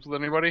play games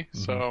with anybody,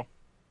 so,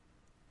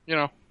 you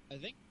know. I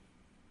think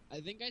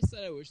I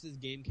said I wish this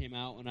game came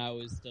out when I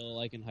was still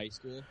like in high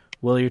school.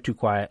 Will, you're too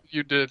quiet.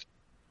 You did.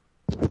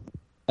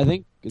 I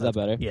think is that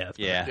better? Yeah.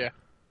 Yeah.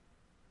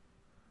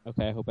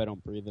 Okay, I hope I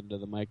don't breathe into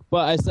the mic.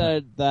 But I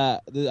said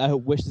that I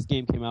wish this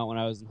game came out when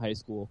I was in high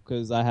school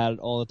because I had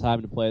all the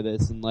time to play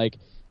this, and like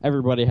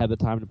everybody had the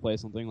time to play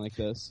something like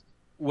this.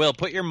 Will,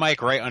 put your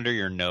mic right under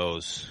your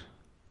nose.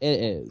 It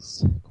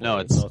is. No, No,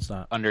 it's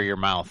not. under your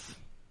mouth.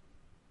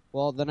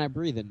 Well, then I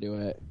breathe into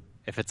it.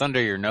 If it's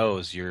under your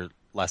nose, you're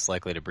less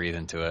likely to breathe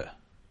into it.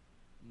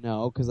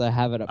 No, because I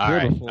have it up All here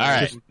right, before. all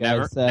right. You guys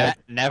Never- said,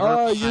 never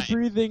 "Oh, mind. you're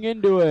breathing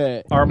into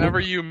it." Or Never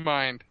you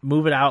mind.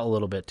 move it out a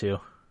little bit too.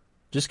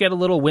 Just get a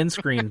little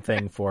windscreen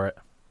thing for it.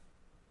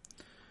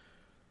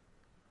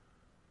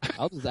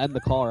 I'll just end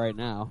the call right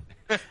now.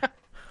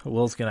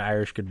 Will's gonna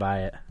Irish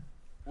goodbye it.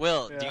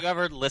 Will, do Yeah. you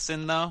ever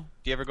listen, though?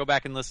 Do you ever go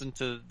back and listen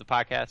to the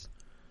podcast?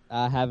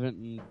 I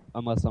haven't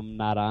unless I'm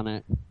not on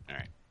it. All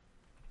right.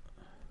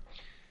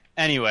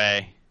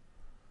 Anyway.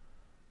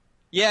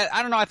 Yeah,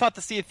 I don't know. I thought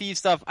the Sea of Thieves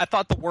stuff, I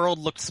thought the world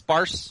looked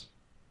sparse.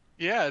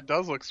 Yeah, it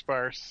does look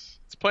sparse.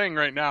 It's playing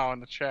right now in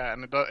the chat,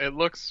 and it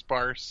looks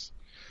sparse.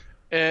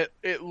 It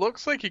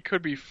looks like it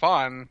could be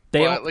fun,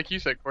 but like you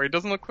said, Corey, it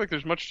doesn't look like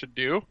there's much to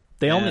do.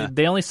 They Yeah.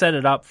 only set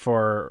it up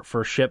for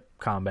ship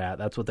combat.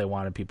 That's what they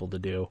wanted people to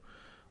do.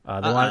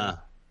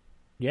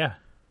 Yeah.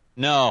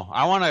 No,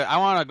 I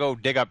want to go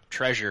dig up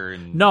treasure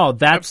and No,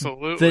 that's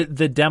Absolutely.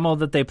 the demo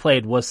that they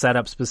played was set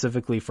up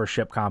specifically for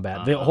ship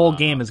combat. The whole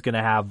game is going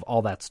to have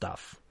all that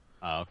stuff.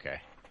 Oh,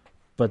 okay.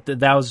 But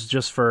that was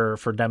just for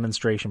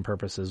demonstration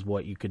purposes,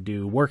 what you could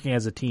do working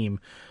as a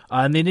team.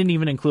 And they didn't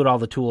even include all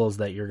the tools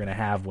that you're going to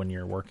have when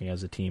you're working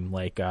as a team.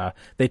 Like,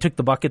 they took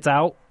the buckets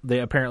out.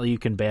 Apparently you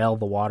can bail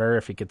the water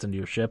if it gets into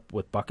your ship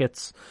with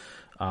buckets.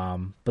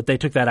 But they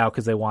took that out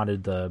because they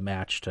wanted the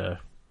match to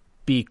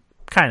be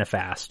kind of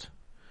fast.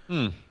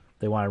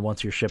 They wanted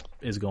once your ship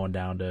is going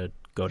down to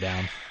go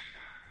down.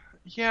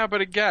 Yeah, but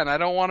again, I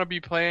don't want to be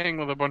playing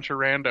with a bunch of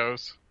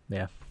randos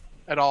Yeah.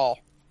 at all.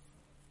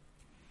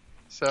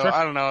 So Sure.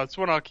 I don't know. It's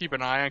one I'll keep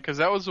an eye on because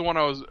that was the one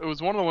it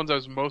was one of the ones I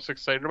was most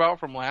excited about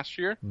from last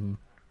year. Mhm.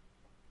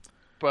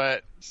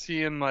 But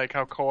seeing like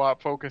how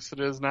co-op focused it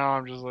is now,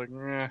 I'm just like,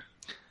 eh.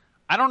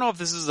 I don't know if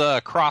this is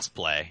a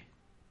crossplay.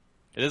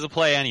 It is a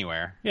play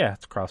anywhere. Yeah,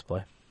 it's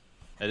crossplay.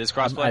 It is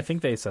crossplay. I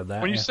think they said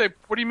that. When you yeah. say,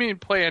 what do you mean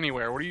play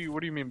anywhere? What do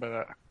you mean by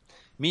that?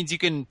 Means you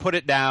can put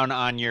it down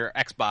on your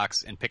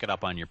Xbox and pick it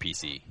up on your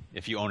PC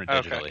if you own it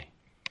digitally. Okay.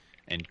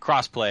 And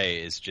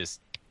crossplay is just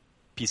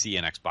PC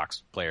and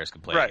Xbox players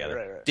can play Right, together.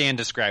 right. Dan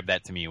described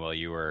that to me while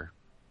you were.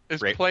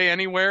 Is Right. play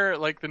anywhere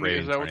like the new? Right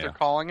Is that what in they're front of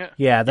calling it?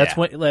 Yeah, that's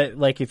Yeah. what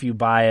like if you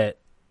buy it.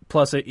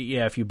 Plus,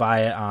 if you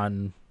buy it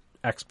on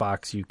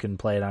Xbox, you can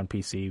play it on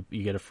PC.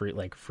 You get a free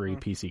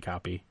PC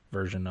copy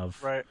version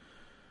of Right,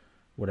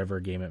 whatever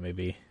game it may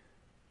be.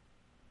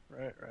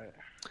 right.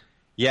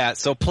 Yeah,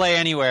 so play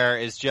anywhere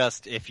is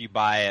just if you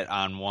buy it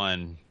on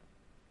one.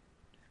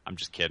 I'm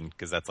just kidding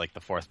because that's like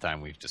the fourth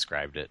time we've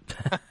described it.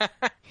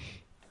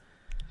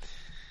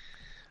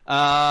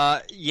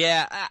 The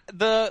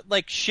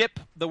ship,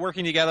 the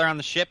working together on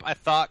the ship, I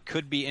thought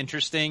could be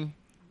interesting.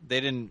 They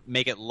didn't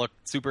make it look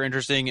super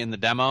interesting in the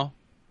demo,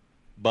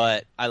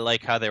 but I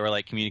like how they were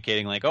like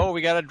communicating, like, "Oh,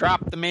 we got to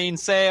drop the main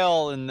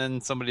sail," and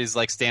then somebody's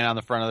like standing on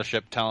the front of the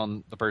ship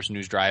telling the person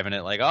who's driving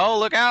it, like, "Oh,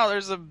 look out!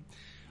 There's a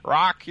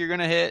rock you're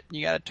gonna hit.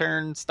 You got to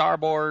turn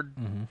starboard."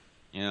 Mm-hmm.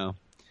 You know,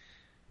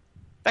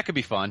 that could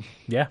be fun.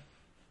 Yeah,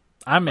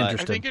 I'm I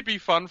interested. think it'd be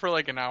fun for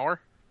like an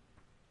hour,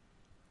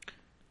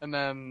 and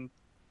then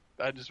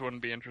I just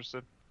wouldn't be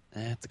interested.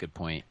 That's a good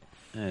point.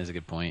 That is a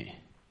good point.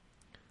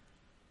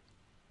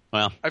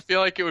 Well, I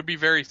feel like it would be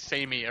very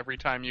samey every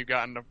time you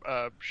got in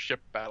a ship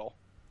battle.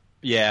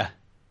 yeah,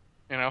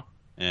 You know,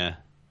 yeah.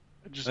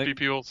 it'd just be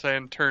people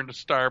saying turn to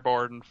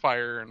starboard and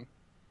fire, and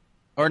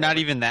Or not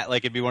even that.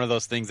 Like, it'd be one of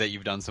those things that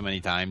you've done so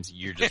many times,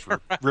 you're just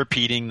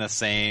repeating the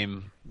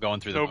same, going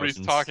through the nobody's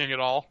motions. talking at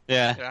all.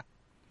 Yeah. Yeah,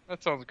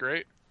 that sounds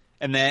great.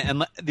 And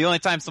the only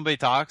time somebody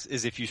talks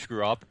is if you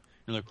screw up.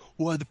 You're like,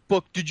 why the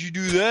fuck did you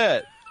do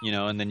that? You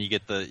know, and then you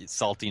get the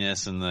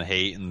saltiness and the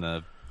hate and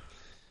the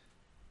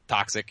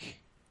toxic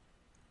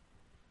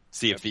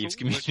Sea of Thieves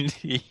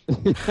community.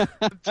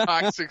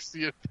 Toxic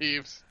Sea of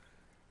Thieves.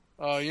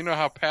 You know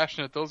how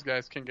passionate those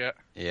guys can get.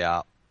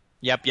 Yeah.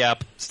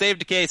 Yep. State of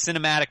Decay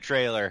cinematic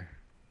trailer.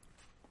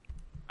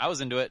 I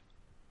was into it.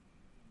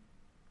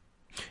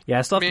 Yeah,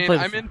 I still I have mean, to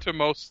play. I'm into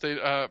most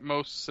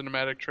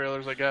cinematic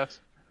trailers, I guess.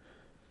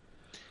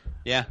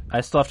 Yeah.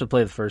 I still have to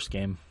play the first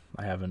game.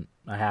 I haven't.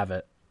 I have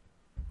it.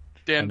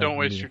 Dan, don't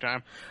waste your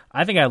time.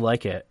 I think I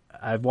like it.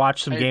 I've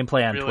watched some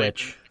gameplay on really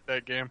Twitch. didn't like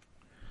that game.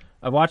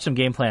 I've watched some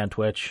gameplay on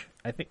Twitch.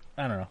 I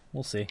don't know.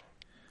 We'll see.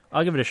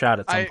 I'll give it a shot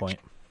at some point.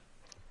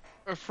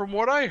 From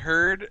what I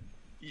heard,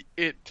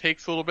 it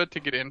takes a little bit to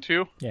get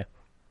into. Yeah.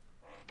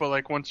 But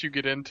like once you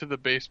get into the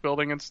base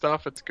building and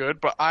stuff, it's good.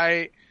 But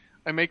I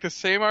make the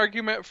same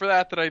argument for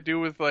that I do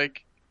with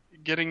like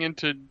getting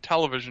into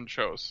television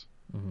shows.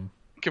 Mm-hmm.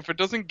 If it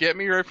doesn't get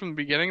me right from the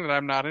beginning, then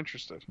I'm not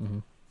interested. Mm-hmm.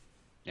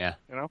 Yeah.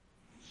 You know?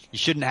 You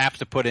shouldn't have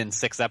to put in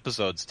 6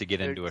 episodes to get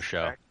into a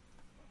show.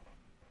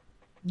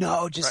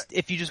 No,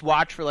 if you just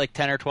watch for like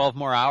 10 or 12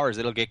 more hours,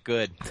 it'll get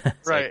good.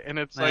 Right, and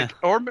it's like,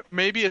 or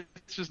maybe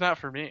it's just not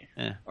for me.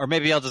 Or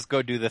maybe I'll just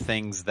go do the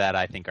things that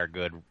I think are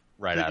good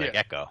right out of the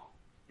get-go.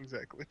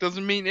 Exactly. It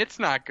doesn't mean it's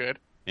not good.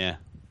 Yeah. It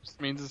just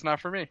means it's not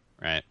for me.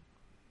 Right.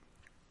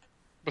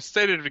 But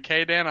State of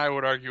Decay, Dan, I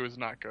would argue is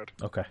not good.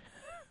 Okay.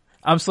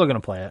 I'm still going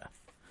to play it.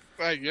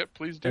 Yeah,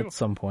 please do. At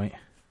some point.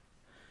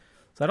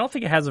 So I don't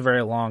think it has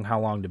how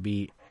long to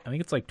beat. I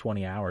think it's like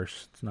 20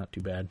 hours. It's not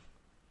too bad.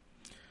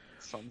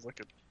 Sounds like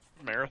a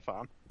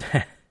marathon.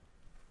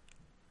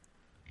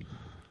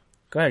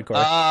 Go ahead,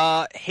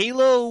 Corey.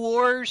 Halo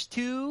Wars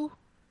 2?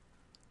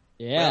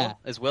 Yeah. Will?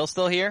 Is Will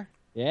still here?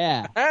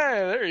 Yeah.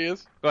 Hey, there he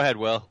is. Go ahead,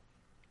 Will.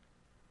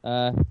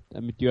 Do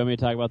you want me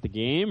to talk about the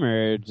game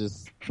or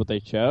just what they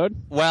showed?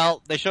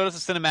 Well, they showed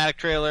us a cinematic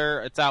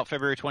trailer. It's out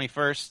February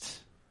 21st.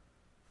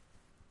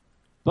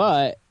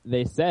 But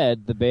they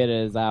said the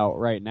beta is out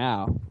right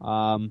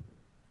now.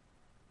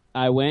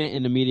 I went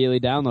and immediately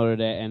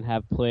downloaded it and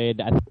have played,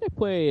 I think I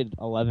played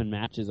 11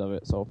 matches of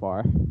it so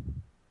far.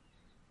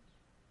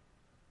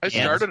 I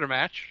started a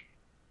match.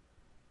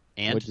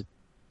 And?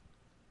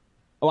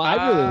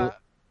 I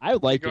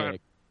like go it. ahead.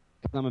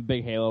 'Cause I'm a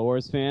big Halo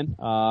Wars fan.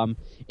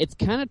 It's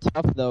kind of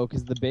tough though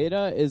because the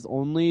beta is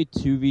only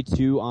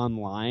 2v2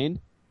 online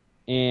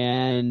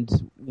and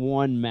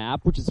one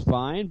map, which is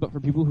fine. But for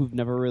people who've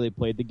never really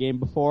played the game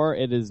before,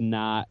 it is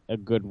not a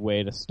good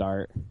way to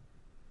start.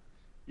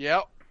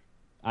 Yep.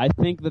 I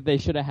think that they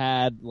should have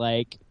had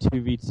like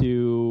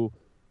 2v2,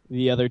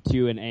 the other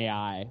two in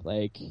AI.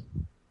 Like,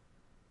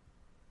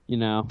 you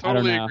know,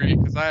 Totally I don't know. agree,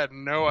 because I had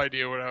no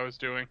idea what I was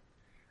doing.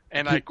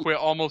 And I quit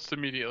almost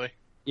immediately.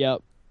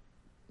 Yep.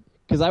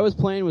 Because I was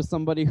playing with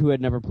somebody who had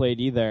never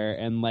played either,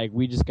 and like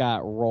we just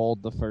got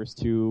rolled the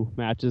first 2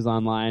 matches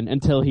online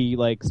until he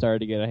like started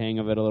to get a hang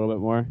of it a little bit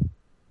more.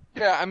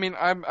 Yeah, I mean,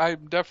 I'm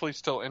definitely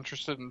still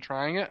interested in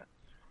trying it.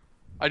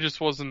 I just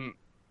wasn't,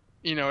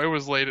 it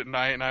was late at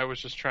night, and I was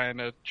just trying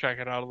to check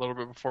it out a little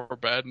bit before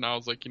bed, and I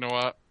was like, you know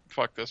what?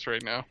 Fuck this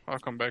right now. I'll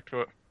come back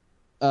to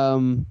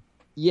it.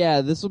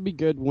 Yeah, this will be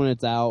good when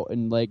it's out,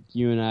 and like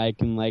you and I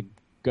can like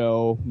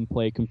go and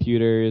play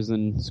computers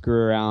and screw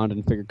around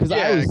and figure. Because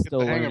I was get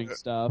still the hang of learning it.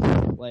 stuff.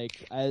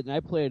 Like I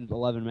played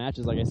 11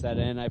 matches, like I said,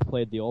 and I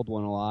played the old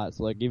one a lot.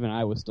 So like even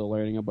I was still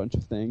learning a bunch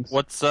of things.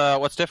 What's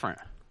different?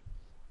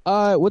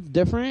 What's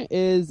different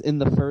is in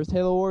the first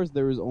Halo Wars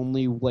there was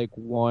only like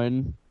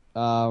one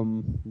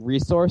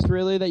resource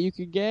really that you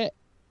could get.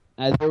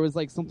 There was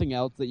like something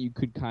else that you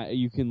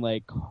can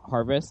like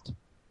harvest.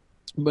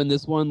 But in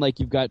this one, like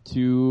you've got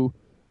 2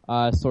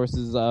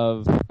 sources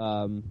of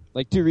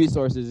like 2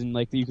 resources, and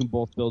like you can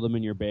both build them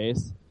in your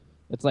base.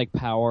 It's like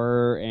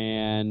power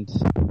and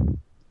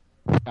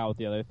I forgot what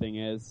the other thing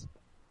is.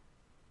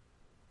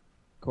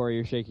 Corey,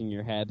 you're shaking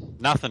your head.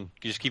 Nothing.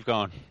 You just keep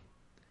going.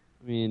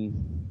 I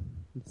mean,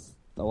 it's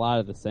a lot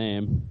of the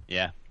same.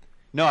 Yeah.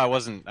 No, I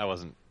wasn't.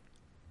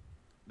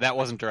 That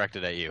wasn't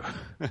directed at you.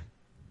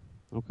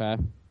 Okay.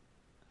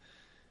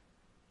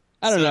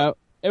 I don't know.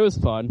 It was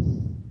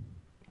fun.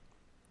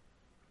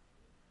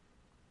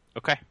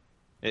 Okay.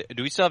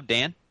 Do we still have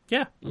Dan?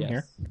 Yeah, I'm Yes.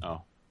 here.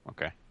 Oh,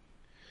 okay.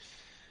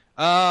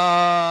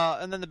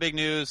 And then the big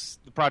news,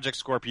 the Project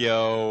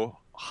Scorpio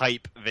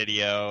hype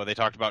video. They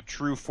talked about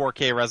true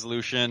 4K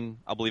resolution.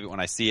 I'll believe it when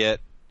I see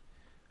it.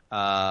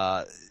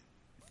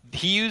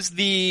 He used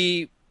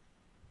the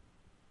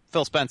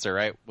Phil Spencer,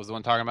 right? Was the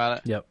one talking about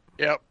it? Yep.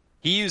 Yep.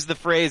 He used the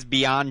phrase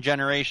beyond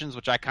generations,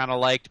 which I kind of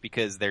liked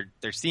because they're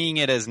seeing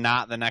it as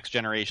not the next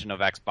generation of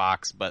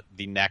Xbox, but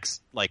the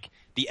next, like,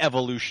 the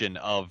evolution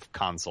of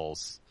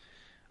consoles.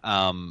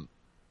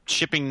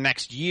 Shipping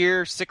next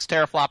year, 6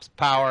 teraflops of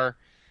power,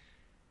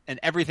 and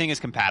everything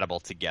is compatible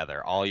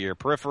together. All your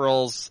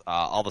peripherals,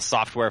 all the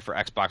software for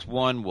Xbox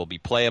One will be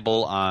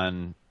playable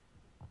on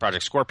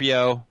Project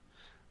Scorpio.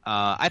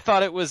 I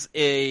thought it was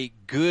a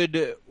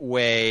good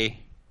way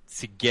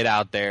to get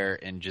out there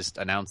and just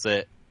announce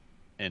it.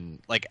 And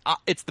like,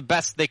 it's the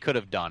best they could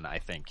have done, I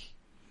think.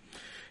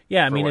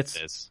 Yeah, I for mean, what it's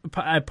it is.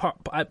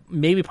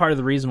 maybe part of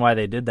the reason why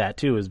they did that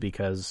too is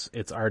because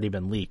it's already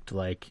been leaked.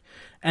 Like,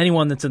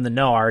 anyone that's in the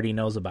know already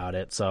knows about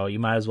it, so you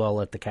might as well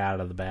let the cat out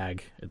of the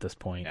bag at this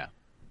point. Yeah.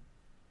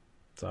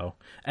 So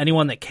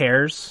anyone that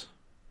cares,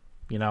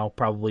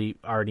 probably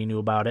already knew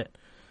about it.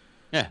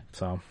 Yeah.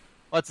 So Well,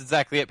 that's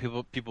exactly it.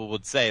 People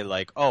would say,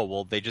 like, oh,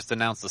 well, they just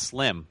announced the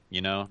Slim,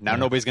 Now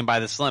nobody's going to buy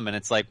the Slim. And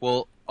it's like,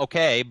 well,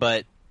 okay,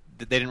 but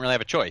they didn't really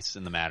have a choice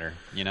in the matter,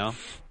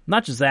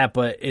 not just that,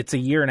 but it's a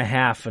year and a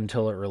half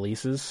until it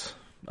releases.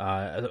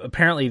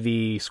 Apparently,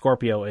 the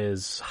Scorpio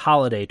is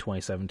holiday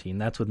 2017.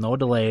 That's with no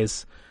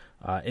delays.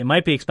 It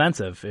might be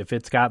expensive if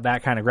it's got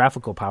that kind of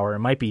graphical power. It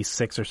might be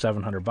 $600 or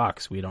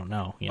 $700. We don't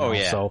know. Oh,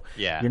 yeah. So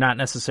Yeah. you're not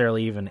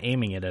necessarily even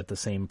aiming it at the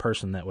same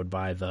person that would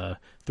buy the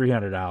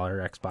 $300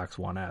 Xbox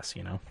One S.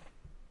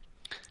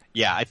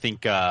 Yeah, I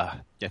think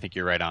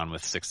you're right on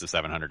with $600 to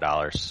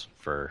 $700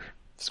 for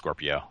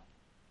Scorpio.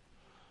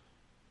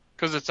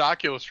 Because it's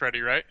Oculus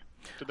ready, right?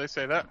 Did they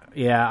say that?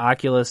 Yeah,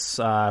 Oculus.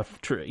 The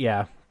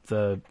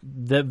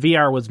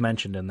VR was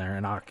mentioned in there,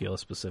 and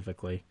Oculus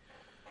specifically.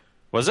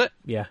 Was it?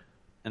 Yeah,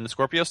 And the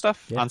Scorpio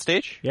stuff Yeah. on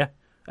stage? yeah.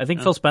 I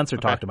think Phil Spencer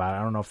okay. talked about it.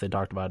 I don't know if they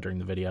talked about it during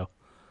the video.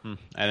 I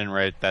didn't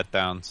write that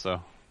down,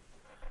 so.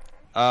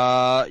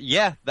 I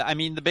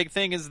mean, the big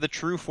thing is the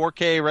true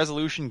 4K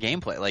resolution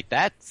gameplay. Like,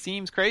 that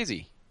seems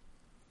crazy.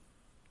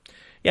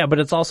 Yeah, but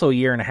it's also a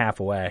year and a half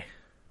away.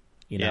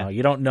 Yeah.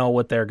 You don't know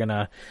what they're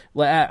gonna.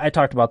 I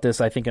talked about this,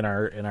 I think, in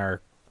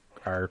our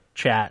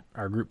chat,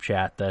 our group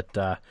chat,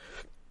 that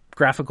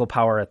graphical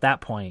power at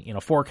that point,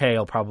 4K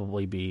will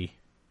probably be.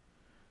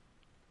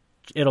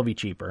 It'll be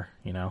cheaper,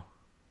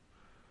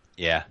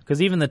 Yeah.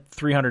 because even the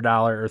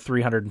 $300 or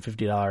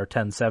 $350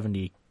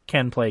 1070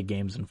 can play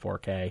games in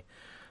 4K.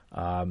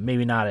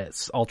 Maybe not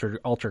at ultra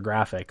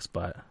graphics,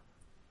 but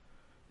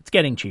it's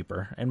getting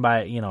cheaper. And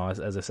by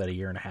as I said, a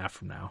year and a half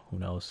from now, who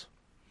knows?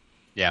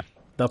 Yeah.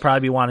 They'll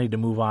probably be wanting to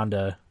move on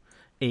to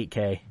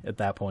 8K at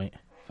that point,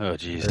 Oh, or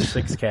jeez.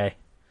 6K.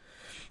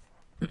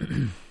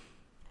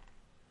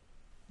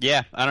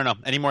 Yeah, I don't know.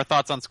 Any more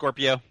thoughts on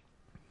Scorpio?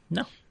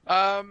 No.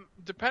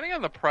 Depending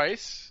on the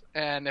price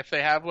and if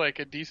they have like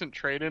a decent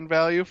trade-in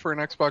value for an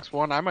Xbox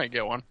One, I might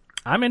get one.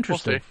 I'm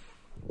interested.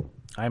 We'll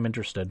I'm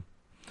interested.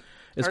 Are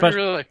you Especially,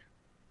 really?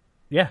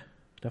 yeah,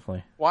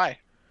 definitely. Why?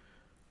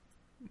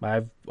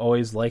 I've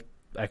always liked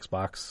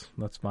Xbox.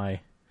 That's my.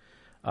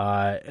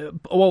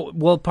 One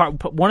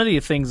of the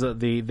things that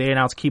they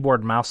announced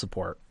keyboard and mouse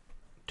support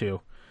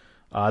too.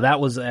 That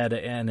was in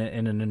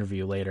an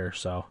interview later,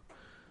 so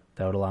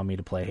that would allow me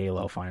to play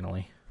Halo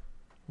finally,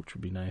 which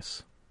would be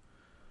nice.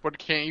 But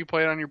can't you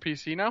play it on your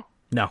PC now?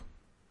 No,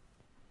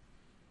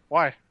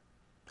 Why?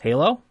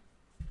 Halo,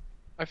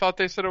 I thought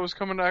they said it was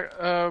coming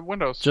to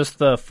Windows. just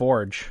the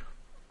Forge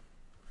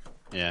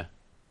Yeah.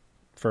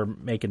 for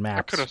making I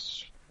maps. could have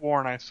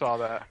sworn I saw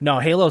that. No,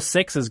 Halo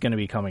 6 is going to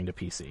be coming to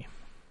PC.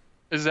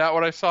 Is that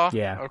what I saw?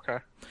 Yeah. Okay.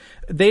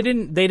 They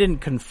didn't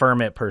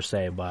confirm it per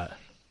se, but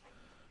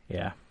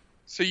yeah.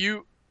 So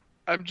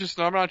I'm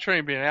not trying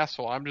to be an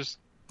asshole.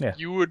 Yeah.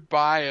 You would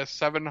buy a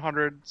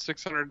 $700,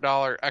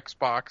 $600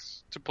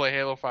 Xbox to play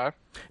Halo 5?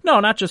 No,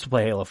 not just to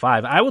play Halo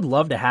 5. I would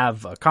love to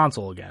have a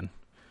console again.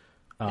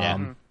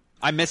 Yeah.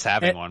 I miss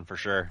having one for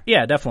sure.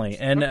 Yeah, definitely.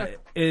 And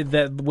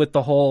that with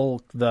the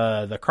whole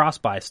the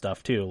cross-buy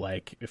stuff too.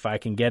 Like if I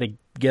can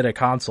get a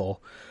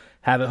console,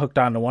 have it hooked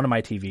onto one of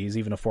my TVs,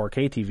 even a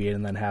 4K TV,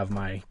 and then have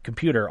my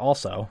computer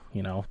also,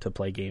 to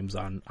play games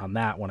on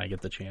that when I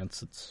get the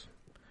chance. It's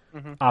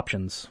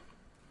options.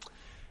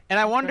 And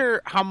I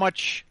wonder how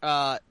much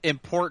how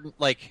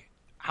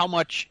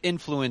much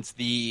influence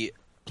the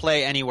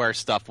Play Anywhere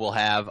stuff will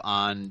have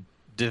on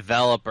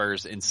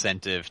developers'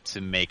 incentive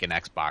to make an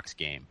Xbox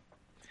game.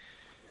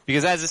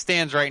 Because as it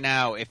stands right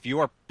now, if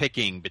you're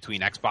picking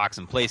between Xbox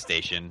and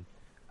PlayStation,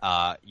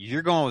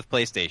 you're going with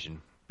PlayStation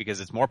because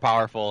it's more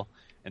powerful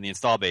and the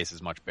install base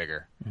is much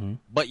bigger. Mm-hmm.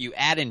 But you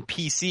add in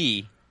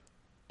PC,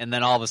 and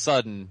then all of a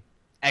sudden,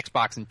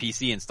 Xbox and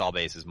PC install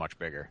base is much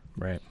bigger.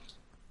 Right.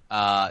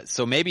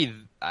 So maybe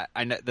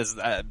I know this.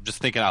 Just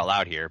thinking out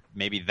loud here.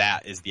 Maybe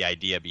that is the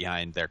idea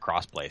behind their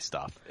crossplay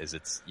stuff. Is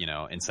it's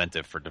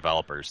incentive for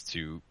developers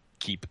to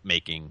keep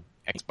making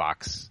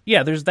Xbox.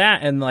 Yeah, there's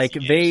that, and like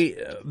games.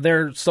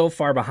 they're so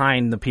far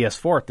behind the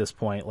PS4 at this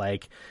point.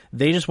 Like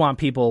they just want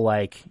people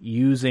like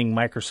using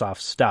Microsoft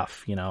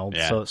stuff,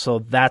 Yeah. So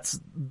that's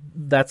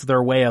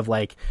their way of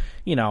like,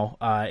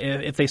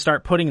 if they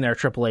start putting their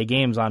AAA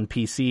games on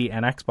PC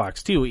and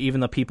Xbox too, even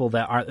the people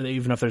that are,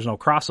 even if there's no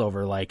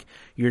crossover, like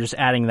you're just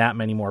adding that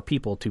many more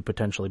people to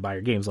potentially buy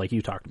your games, like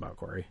you talked about,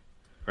 Corey.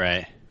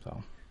 Right.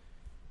 So.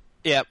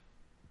 Yep.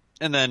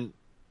 And then.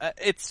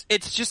 It's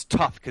just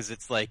tough because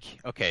it's like,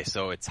 okay,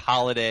 so it's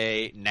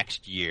holiday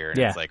next year, and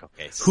Yeah. it's like,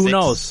 okay, Who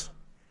knows?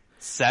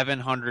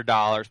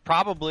 $700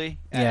 probably.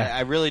 Yeah.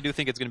 I really do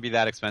think it's going to be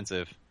that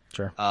expensive.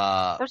 Sure.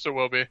 Of course it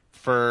will be.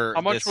 For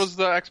How much this- was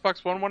the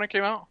Xbox One when it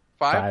came out?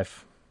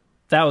 5?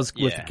 That was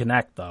with Yeah. the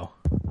Kinect though.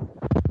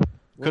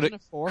 Wasn't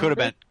it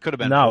 400? could have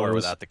been No, 4 it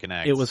was- without the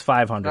Kinect. It was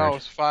 500. No, it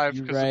was 5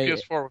 You're because right. the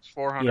PS4 was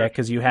 400. Yeah,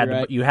 because you had You're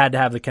right. you had to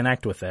have the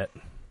Kinect with it.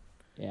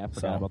 Yeah, I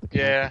forgot So- about the.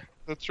 Yeah,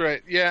 that's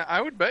right. Yeah,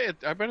 I would bet it.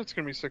 I bet it's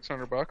gonna be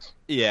 $600.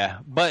 Yeah,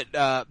 but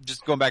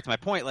just going back to my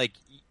point, like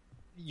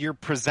you're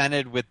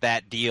presented with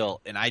that deal,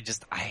 and I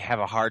have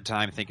a hard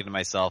time thinking to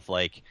myself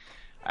like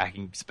I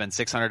can spend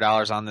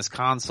 $600 on this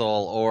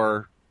console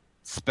or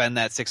spend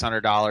that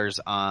 $600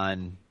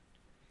 on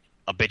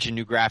a bitchin'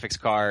 new graphics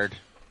card.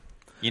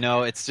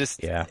 It's just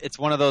it's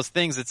one of those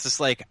things. It's just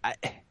like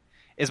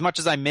as much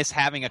as I miss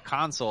having a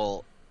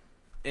console,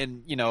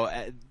 and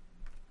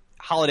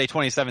holiday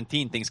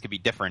 2017 things could be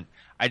different.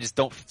 I just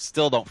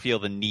still don't feel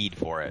the need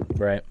for it.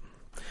 Right.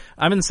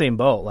 I'm in the same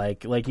boat.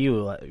 Like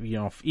you,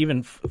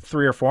 even $300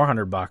 or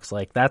 $400,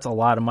 like that's a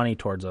lot of money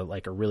towards a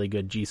really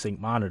good G-Sync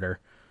monitor.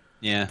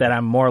 Yeah. That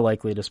I'm more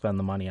likely to spend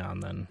the money on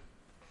than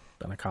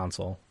a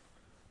console.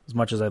 As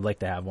much as I'd like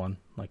to have one,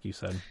 like you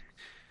said.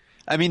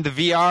 I mean, the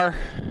VR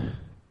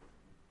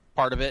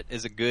part of it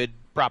is a good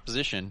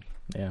proposition.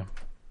 Yeah.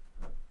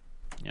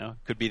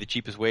 Could be the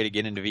cheapest way to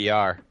get into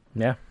VR.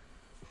 Yeah.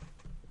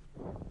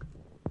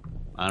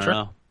 I don't Sure.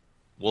 know.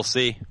 We'll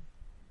see.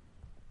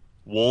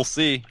 We'll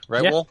see.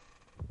 Right, Yeah. Wool?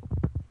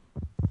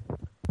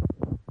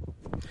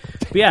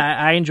 But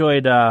yeah, I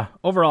enjoyed,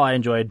 overall I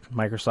enjoyed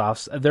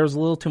Microsoft's. There was a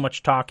little too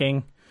much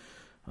talking.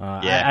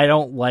 Yeah. I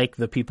don't like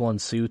the people in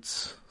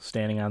suits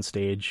standing on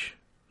stage,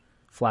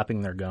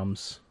 flapping their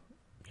gums.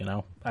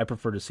 I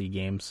prefer to see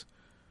games.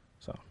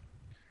 So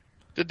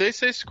Did they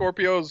say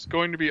Scorpio is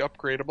going to be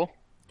upgradable?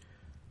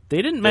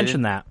 they didn't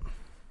mention that.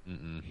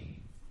 Mm-mm.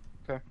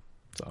 Okay.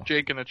 So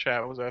Jake in the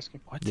chat was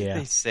asking. What did Yeah.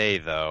 they say,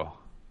 though?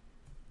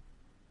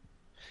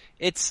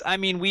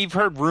 We've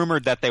heard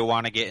rumored that they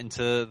want to get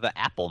into the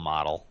Apple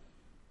model.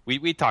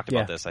 We talked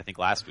about Yeah. this, I think,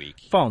 last week.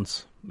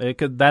 phones.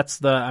 That's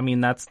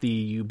the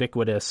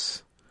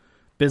ubiquitous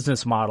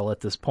business model at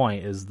this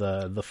point is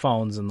the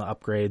phones and the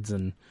upgrades,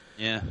 and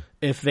Yeah.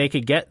 if they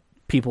could get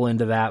people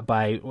into that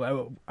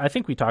I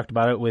think we talked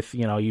about it with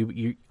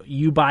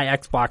you buy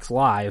Xbox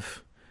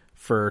Live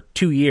for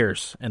 2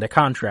 years and a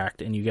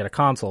contract and you get a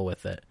console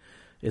with it.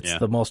 It's Yeah.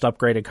 the most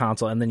upgraded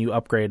console, and then you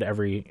upgrade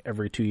every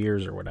 2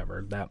 years or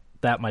whatever.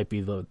 That might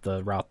be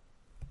the route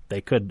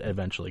they could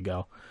eventually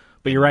go.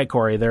 But you're right,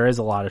 Corey. There is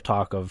a lot of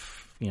talk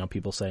of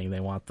people saying they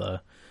want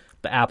the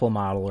Apple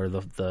model or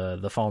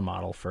the phone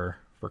model for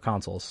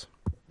consoles.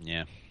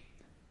 Yeah.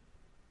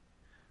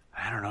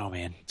 I don't know,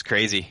 man. It's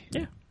crazy.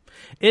 Yeah,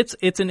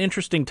 it's an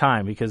interesting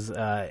time because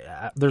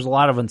there's a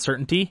lot of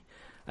uncertainty,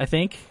 I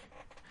think.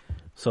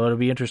 So it'll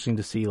be interesting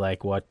to see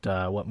like what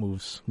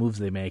moves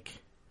they make.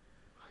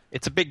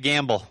 It's a big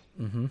gamble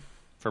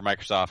for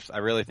Microsoft. I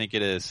really think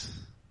it is.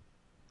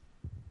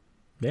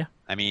 Yeah,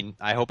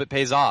 I hope it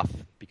pays off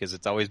because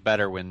it's always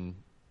better when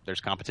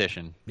there's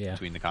competition Yeah.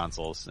 between the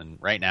consoles. And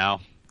right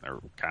now, there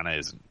kind of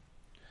isn't.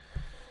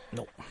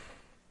 Nope.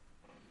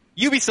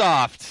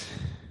 Ubisoft.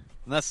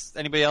 Unless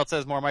anybody else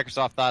has more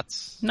Microsoft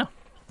thoughts. No.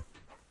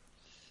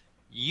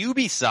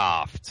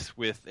 Ubisoft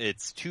with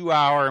its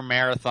 2-hour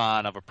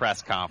marathon of a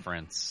press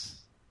conference.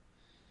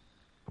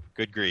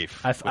 Good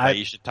grief. With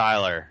Aisha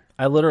Tyler.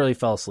 I literally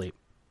fell asleep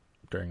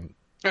during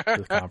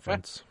the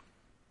conference.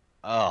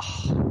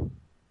 Ugh.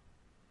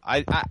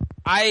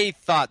 I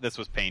thought this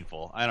was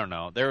painful. I don't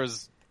know. There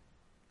was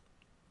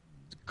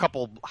a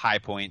couple high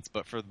points,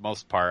 but for the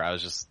most part, I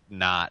was just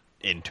not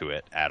into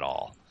it at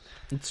all.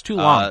 It's too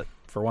long,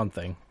 for one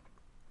thing.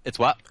 It's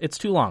what? It's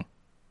too long.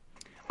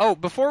 Oh,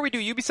 before we do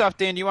Ubisoft,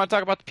 Dan, do you want to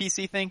talk about the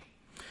PC thing?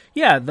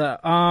 Yeah,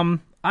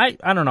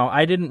 I don't know.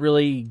 I didn't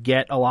really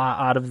get a lot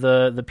out of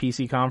the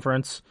PC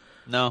conference.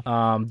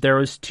 No. There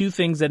was two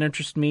things that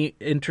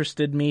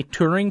interested me.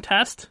 Turing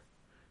Test. Do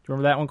you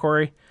remember that one,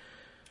 Corey?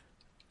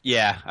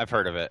 Yeah, I've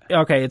heard of it.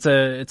 Okay, it's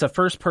a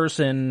first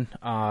person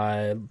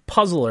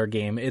puzzler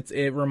game. It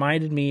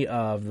reminded me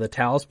of the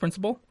Talos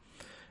Principle,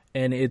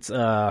 and it's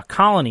a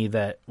colony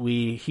that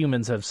we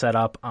humans have set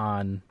up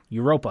on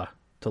Europa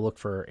to look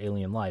for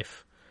alien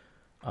life.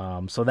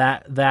 So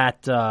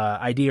that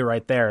idea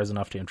right there is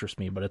enough to interest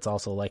me. But it's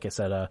also, like I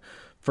said, a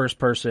first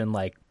person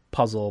like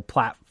puzzle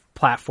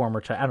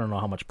platformer. I don't know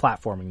how much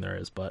platforming there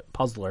is, but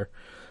puzzler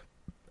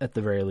at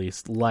the very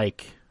least,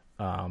 like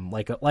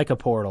a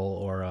Portal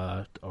or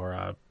a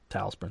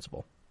Talos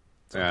Principle.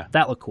 So Yeah.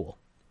 that looked cool.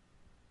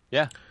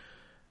 Yeah.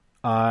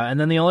 And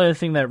then the only other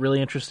thing that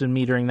really interested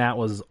me during that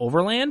was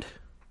Overland.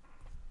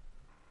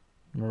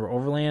 Remember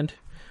Overland?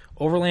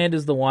 Overland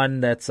is the one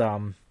that's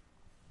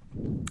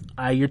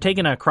you're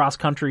taking a cross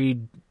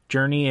country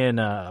journey in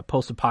a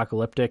post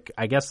apocalyptic,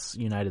 I guess,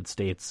 United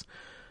States.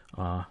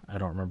 I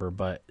don't remember,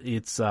 but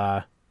it's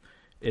got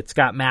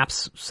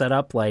maps set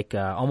up like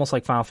almost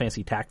like Final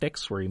Fantasy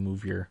Tactics, where you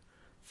move your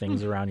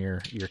things around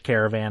your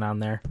caravan on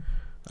there.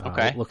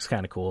 Okay. It looks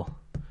kind of cool.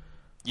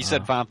 You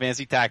said Final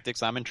Fantasy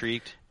Tactics. I'm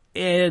intrigued.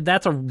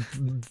 That's a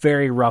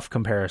very rough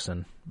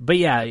comparison, but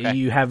yeah, Okay.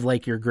 you have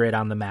like your grid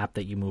on the map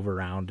that you move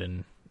around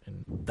and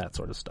that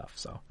sort of stuff.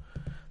 So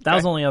that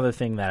was the only other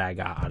thing that I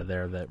got out of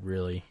there that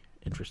really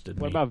interested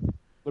me. What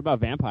about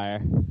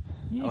Vampire?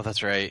 Oh,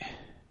 that's right.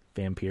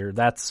 Vampire?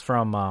 That's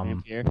from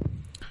Vampire.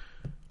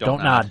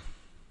 Don't Nod.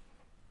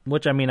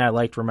 Which, I mean, I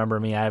liked Remember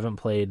Me. I haven't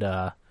played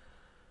Life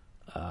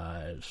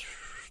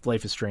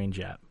is Strange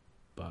yet,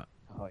 but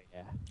Oh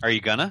yeah. Are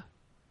you gonna?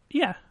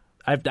 yeah,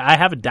 I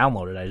have it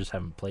downloaded. I just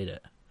haven't played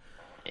it.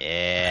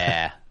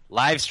 Yeah.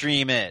 Live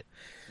stream it.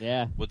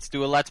 Yeah. Let's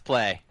do a Let's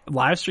Play.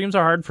 Live streams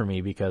are hard for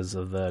me because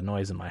of the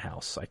noise in my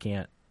house. I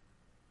can't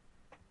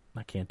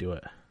do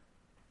it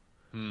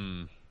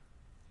You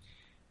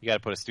got to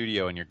put a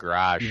studio in your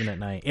garage. even at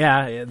night.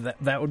 Yeah,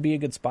 that would be a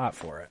good spot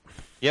for it.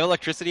 You have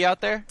electricity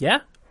out there? Yeah,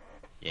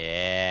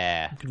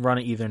 Yeah. you could run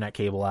an Ethernet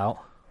cable out.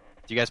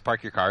 Do you guys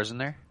park your cars in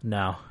there?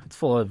 No, it's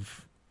full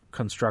of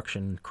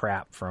construction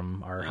crap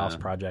from our house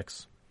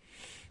projects.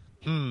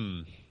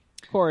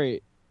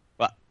 Corey,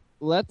 What?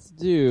 let's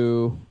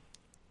do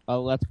a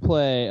Let's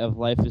Play of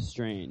Life is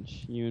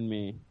Strange. You and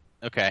me.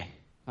 Okay.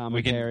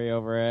 Commentary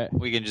over it.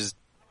 We can just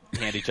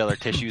hand each other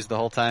tissues the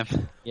whole time.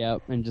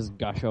 Yep, and just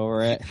gush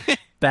over it.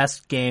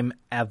 Best game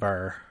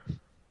ever.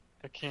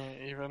 I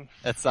can't even.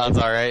 That sounds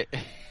all right.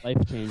 Life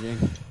changing.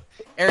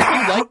 Eric,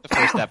 you liked the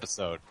first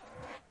episode.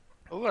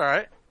 It was all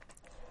right.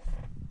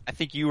 I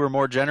think you were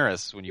more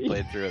generous when you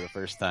played through it the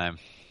first time.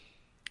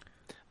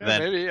 Yeah, Then-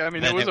 maybe. I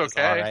mean, then it was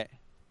okay. all right.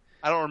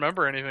 I don't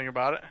remember anything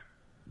about it.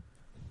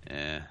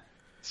 Yeah.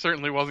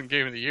 Certainly wasn't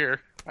Game of the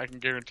Year. I can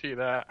guarantee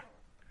that.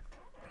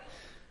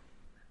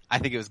 I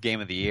think it was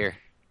Game of the Year.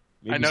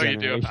 Maybe I know you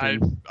do.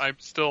 Generations. I'm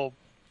still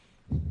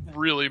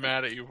really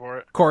mad at you for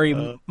it. Corey,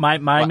 my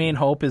what? main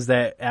hope is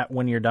that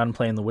when you're done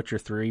playing The Witcher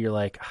 3, you're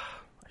like,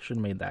 I should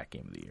have made that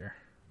game of the year.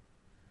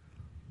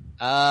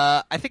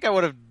 I think I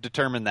would have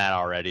determined that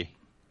already.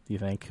 Do you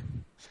think?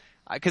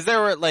 Because there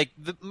were, like,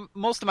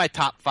 most of my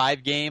top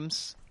 5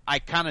 games, I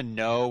kind of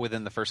know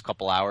within the first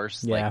couple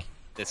hours, Yeah. like,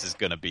 this is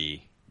going to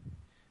be.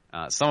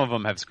 Some of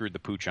them have screwed the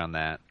pooch on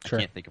that. Sure.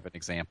 I can't think of an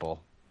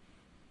example.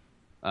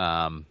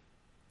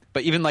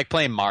 But even, like,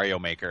 playing Mario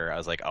Maker, I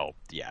was like, oh,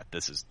 yeah,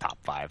 this is top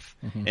 5.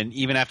 Mm-hmm. And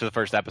even after the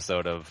first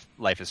episode of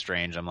Life is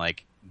Strange, I'm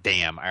like,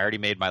 damn, I already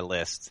made my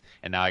list,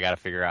 and now I got to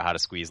figure out how to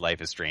squeeze Life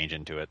is Strange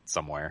into it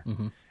somewhere.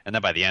 Mm-hmm. And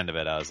then by the end of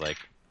it, I was like,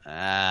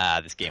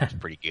 this game is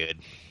pretty good.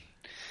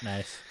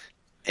 Nice.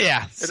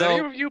 Yeah, Did so any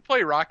of you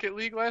play Rocket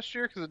League last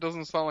year? Because it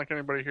doesn't sound like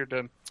anybody here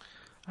did.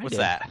 what's did.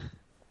 that?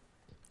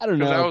 I don't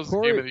Because know. that was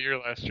the Game of Corey, the Year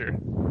last year.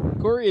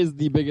 Corey is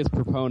the biggest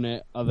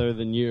proponent, other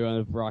than you,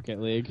 of Rocket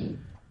League.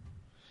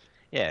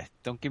 Yeah,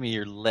 don't give me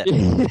your lip.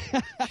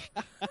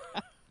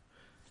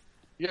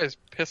 You guys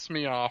piss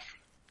me off.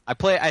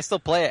 I still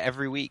play it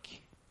every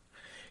week.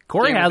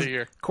 Corey Game of has the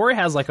year.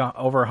 like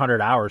over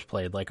 100 hours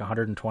played, like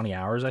 120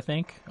 hours, I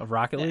think, of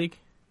Rocket Yeah. League.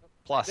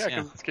 Plus, Yeah,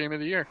 because it's Game of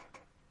the Year.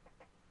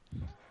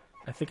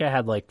 I think I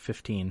had like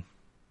 15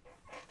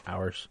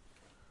 hours.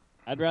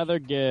 I'd rather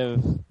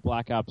give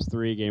Black Ops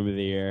 3 Game of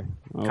the Year.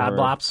 over COD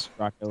Blops.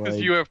 Rocket Because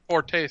League. you have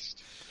poor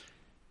taste.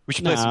 we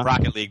should play Nah. some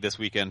Rocket League this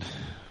weekend.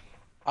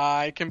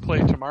 I can play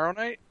tomorrow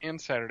night and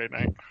Saturday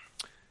night.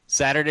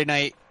 Saturday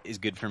night is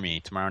good for me.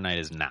 Tomorrow night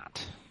is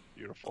not.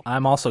 Beautiful.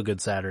 I'm also good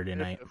Saturday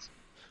night.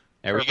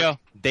 There we go.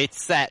 Date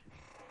set.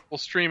 We'll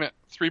stream it.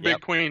 3 Big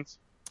Yep. Queens.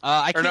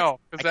 I Or can't, no,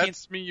 because I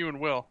that's me, you, and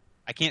Will.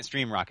 can't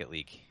stream Rocket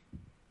League.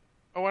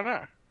 Oh, why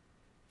not?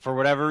 For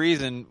whatever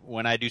reason,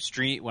 when I do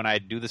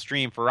the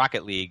stream for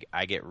Rocket League,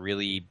 I get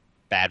really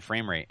bad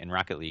frame rate in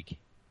Rocket League.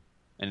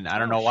 And I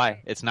don't know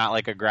why. It's not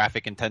like a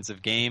graphic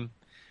intensive game.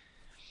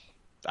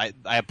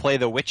 I play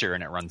The Witcher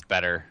and it runs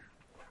better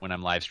when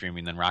I'm live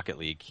streaming than Rocket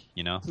League,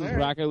 you know? This is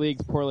Rocket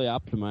League's poorly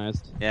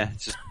optimized. Yeah,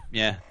 it's just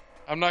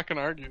I'm not going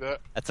to argue that.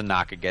 that's a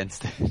knock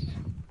against it.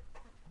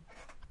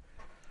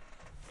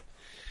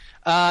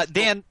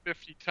 Dan,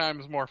 50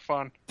 times more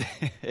fun.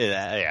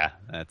 yeah,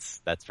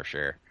 that's for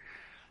sure.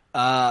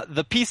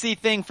 The PC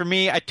thing for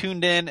me, I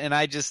tuned in and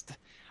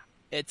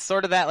it's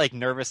sort of that like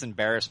nervous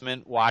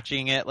embarrassment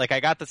watching it. Like I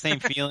got the same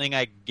feeling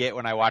I get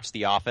when I watch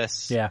The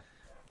Office. Yeah.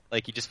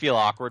 Like you just feel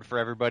awkward for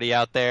everybody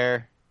out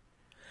there.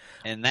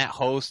 And that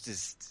host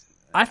is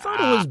I thought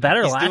it was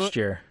better he's last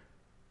year.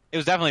 It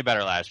was definitely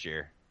better last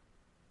year.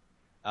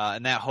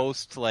 And that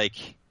host, like,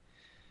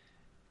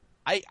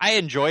 I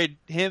enjoyed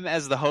him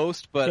as the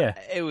host, but Yeah.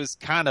 it was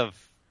kind of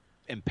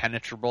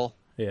impenetrable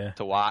Yeah.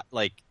 to watch.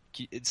 Like,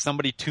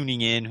 somebody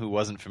tuning in who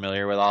wasn't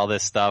familiar with all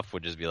this stuff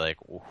would just be like,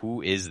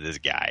 who is this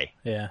guy?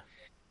 Yeah.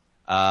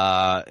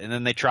 And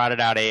then they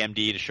trotted out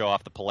AMD to show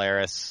off the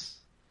Polaris.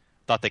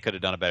 Thought they could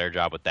have done a better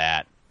job with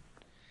that.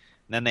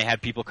 And then they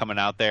had people coming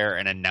out there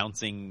and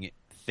announcing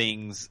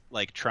things,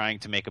 like trying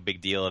to make a big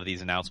deal of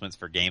these announcements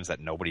for games that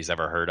nobody's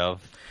ever heard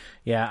of.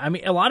 Yeah, I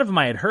mean, a lot of them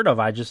I had heard of.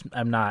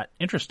 I'm not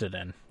interested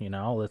in.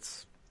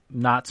 It's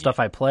not stuff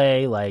I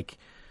play. Like,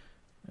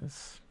 I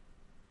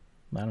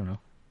don't know.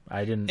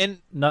 It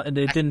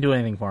didn't do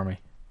anything for me.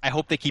 I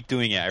hope they keep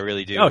doing it. I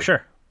really do. Oh,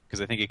 sure.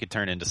 Because I think it could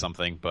turn into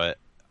something. But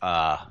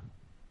I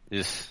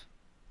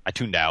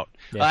tuned out.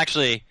 Yeah. Well,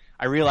 actually,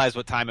 I realized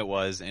what time it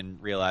was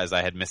and realized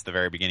I had missed the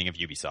very beginning of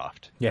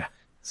Ubisoft. Yeah.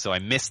 So I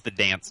missed the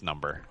dance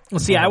number. Well,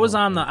 see, I was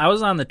on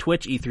the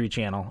Twitch E3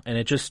 channel, and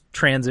it just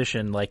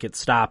transitioned. Like, it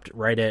stopped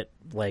right at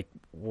like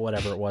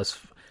whatever it was,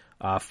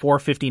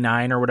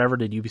 4:59 or whatever.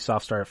 Did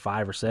Ubisoft start at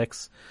 5 or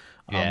 6?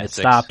 Yeah, it 6.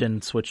 stopped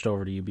and switched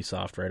over to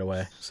Ubisoft right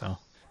away. So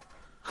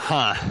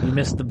we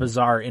missed the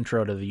bizarre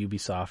intro to the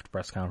Ubisoft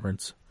press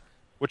conference,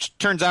 which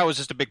turns out was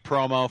just a big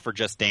promo for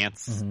Just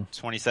Dance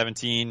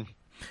 2017.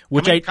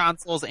 which Coming to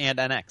consoles and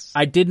NX.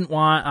 I didn't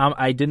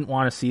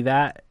want to see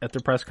that at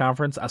the press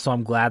conference, so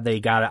I'm glad they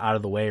got it out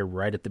of the way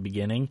right at the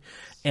beginning.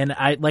 And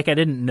I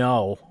didn't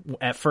know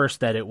at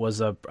first that it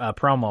was a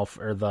promo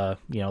for the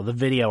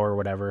video or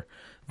whatever,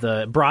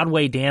 the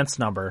Broadway dance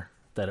number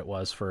that it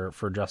was for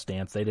Just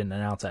Dance. They didn't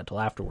announce that till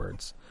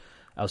afterwards.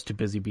 I was too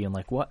busy being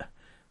like, what?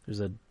 There's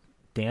a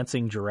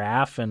dancing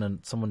giraffe and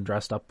someone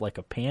dressed up like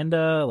a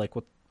panda? Like,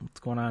 what's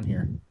going on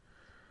here?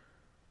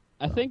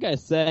 I think I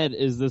said,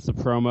 is this a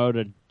promo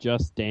to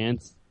Just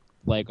Dance,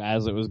 like,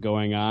 as it was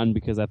going on,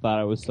 because I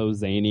thought it was so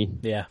zany.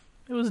 Yeah,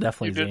 it was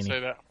definitely You zany. did say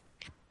that.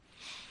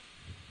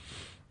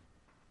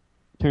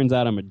 Turns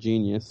out I'm a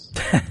genius.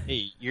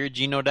 Hey, you're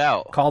G, no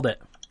doubt. Called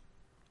it.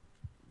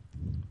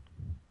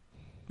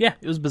 Yeah,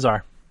 it was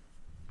bizarre.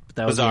 But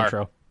that was the Bizarre.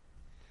 intro.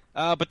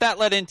 But that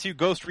led into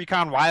Ghost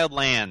Recon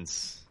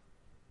Wildlands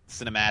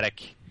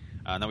cinematic.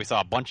 And then we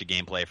saw a bunch of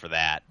gameplay for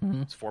that.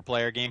 It's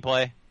 4-player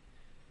gameplay.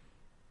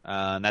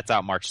 And that's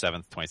out March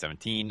 7th,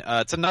 2017.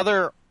 It's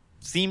another,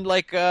 seemed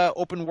like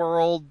open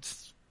world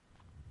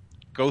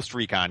Ghost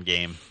Recon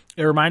game.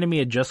 It reminded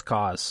me of Just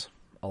Cause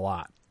a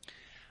lot.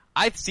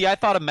 I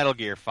thought of Metal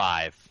Gear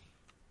 5.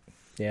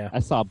 Yeah. I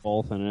saw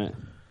both in it.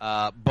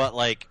 But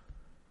like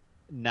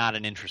not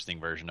an interesting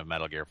version of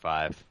Metal Gear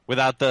 5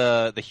 without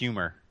the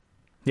humor.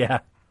 Yeah.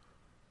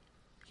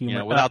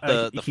 Humor, without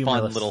the fun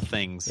humorless. little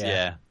things.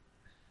 Yeah.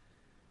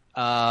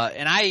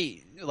 And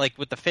I, like,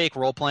 with the fake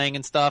role-playing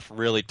and stuff,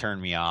 really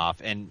turned me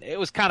off. And it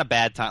was kind of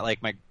bad time.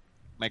 Like,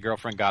 my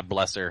girlfriend, God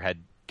bless her, had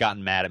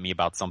gotten mad at me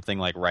about something,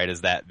 like, right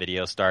as that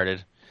video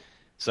started.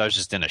 So I was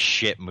just in a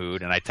shit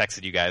mood, and I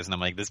texted you guys, and I'm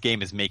like, this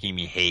game is making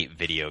me hate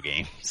video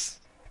games.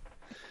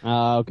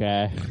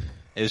 Okay.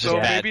 It was just So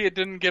bad. maybe it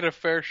didn't get a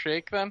fair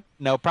shake then?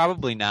 No,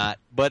 probably not.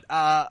 But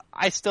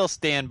I still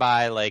stand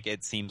by, like,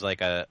 it seems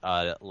like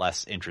a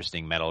less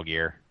interesting Metal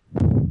Gear.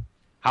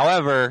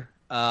 However,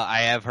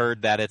 I have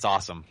heard that it's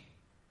awesome.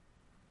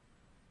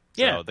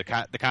 Yeah. So the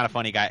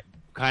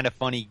kind of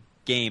funny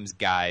games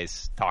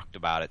guys talked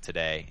about it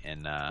today,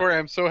 and Corey,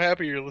 I'm so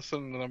happy you're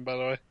listening to them, by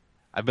the way.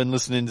 I've been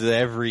listening to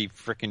every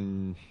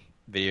freaking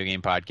video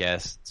game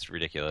podcast. It's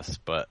ridiculous,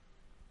 but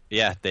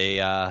yeah,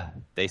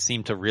 they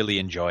seem to really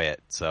enjoy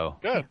it. So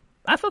Good.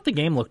 I thought the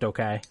game looked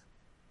okay.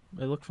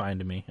 It looked fine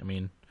to me. I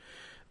mean,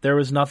 there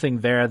was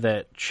nothing there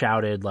that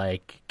shouted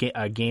like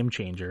a game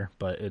changer,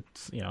 but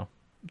it's, it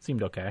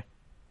seemed okay.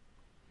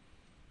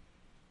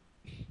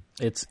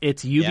 It's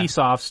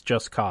Ubisoft's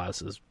Just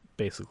Cause is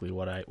basically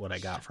what I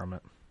got from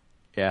it.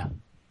 yeah.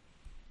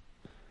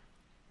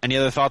 Any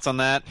other thoughts on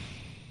that?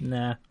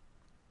 Nah.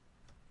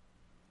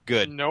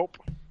 Good, Nope.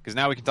 because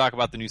now we can talk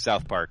about the new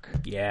South Park,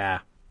 Yeah.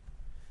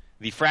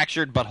 The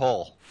Fractured But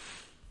Whole,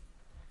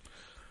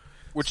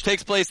 which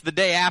takes place the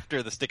day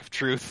after the Stick of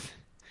Truth.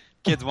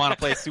 Kids want to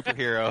play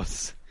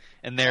superheroes,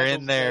 and they're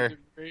in there.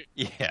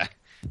 Yeah.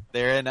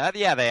 They're in,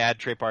 they had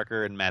Trey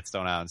Parker and Matt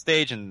Stone out on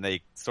stage, and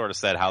they sort of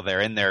said how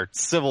they're in their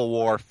Civil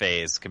War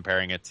phase,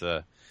 comparing it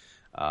to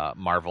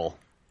Marvel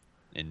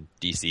in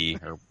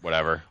DC or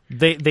whatever.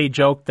 They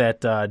joked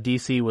that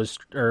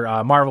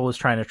Marvel was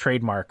trying to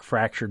trademark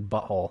Fractured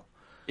Butthole,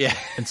 Yeah.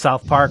 and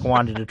South Park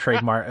wanted to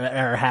trademark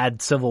or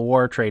had Civil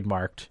War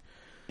trademarked,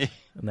 and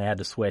they had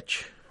to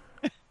switch.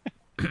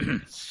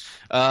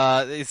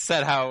 They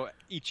said how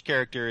each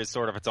character is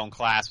sort of its own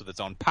class with its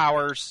own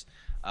powers.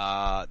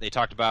 They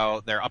talked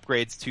about their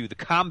upgrades to the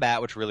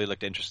combat, which really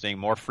looked interesting.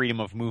 More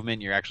freedom of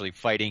movement. You're actually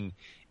fighting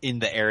in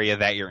the area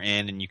that you're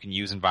in, and you can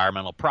use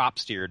environmental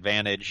props to your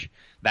advantage.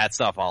 That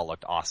stuff all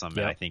looked awesome,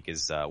 and I think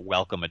is a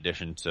welcome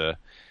addition to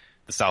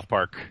the South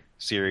Park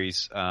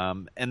series.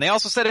 And they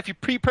also said if you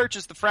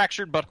pre-purchase the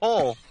Fractured But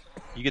Whole,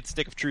 you get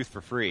Stick of Truth for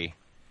free.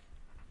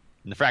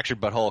 And the Fractured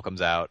But Whole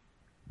comes out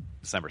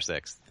December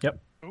 6th. Yep.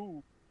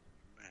 Ooh,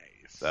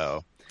 nice.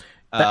 So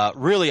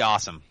Really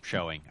awesome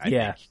showing. I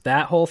think.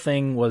 That whole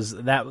thing was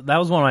that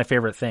was one of my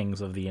favorite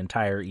things of the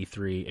entire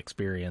E3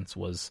 experience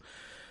was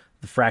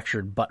the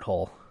fractured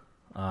butthole.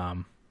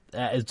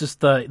 It's just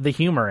the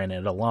humor in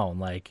it alone.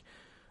 Like,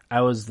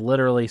 I was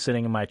literally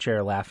sitting in my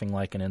chair laughing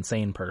like an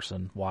insane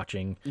person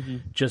watching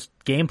just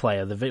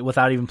gameplay of the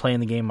without even playing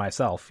the game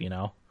myself. You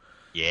know?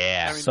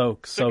 Yeah. I mean, so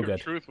Stick of good.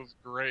 Truth was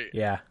great.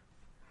 Yeah,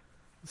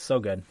 so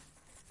good.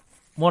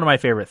 One of my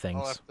favorite things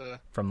I'll have to,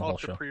 from the I'll whole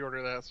have to show.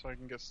 pre-order that so I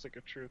can get Stick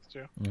of Truth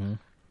too.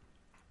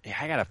 Yeah,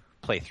 I gotta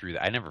play through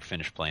that. I never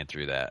finished playing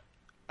through that.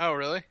 Oh,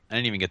 really? I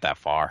didn't even get that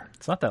far.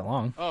 It's not that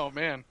long. Oh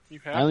man, you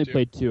have I only to.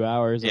 played 2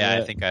 hours. Yeah, of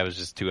I it. think I was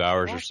just 2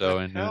 hours What or so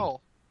the into.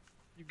 hell?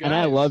 You And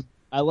I guys.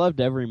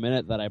 loved every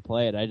minute that I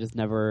played. I just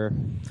never.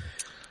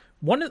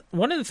 One of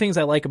the things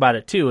I like about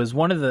it too is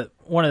one of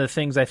the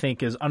things I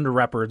think is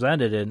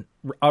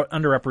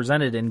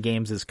underrepresented in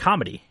games is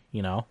comedy.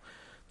 You know,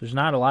 there's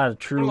not a lot of One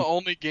true of the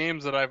only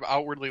games that I've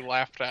outwardly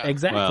laughed at.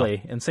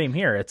 exactly, and same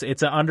here. It's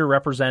an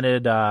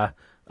underrepresented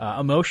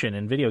emotion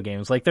in video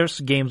games. Like there's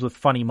games with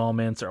funny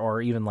moments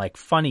or even like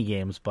funny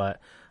games,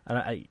 but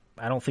I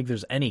don't think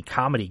there's any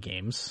comedy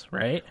games,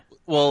 right?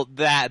 Well,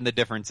 that and the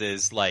difference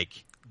is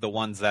like the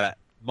ones that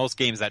most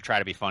games that try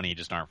to be funny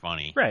just aren't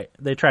funny. Right.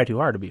 They try too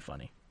hard to be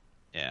funny.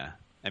 Yeah.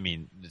 I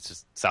mean, it's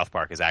just South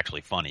Park is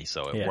actually funny,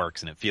 so it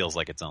works and it feels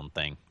like its own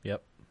thing.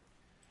 Yep.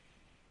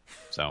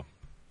 So,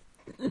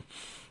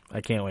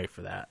 I can't wait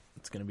for that.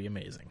 It's going to be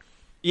amazing.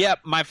 yep,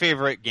 my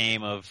favorite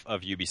game of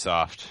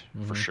Ubisoft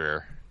for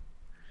sure.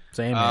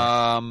 Same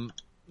here.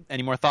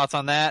 Any more thoughts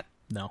on that?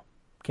 No.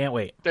 Can't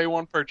wait. Day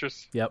one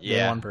purchase. Yep. Day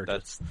Yeah, one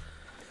purchase.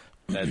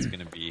 that's going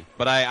to be.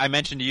 But I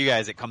mentioned to you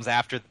guys it comes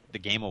after the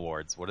Game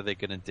Awards. What are they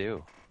going to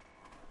do?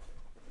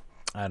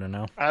 I don't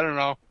know. I don't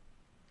know.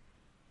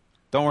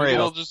 Don't worry. Maybe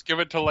they'll it'll- just give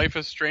it to Life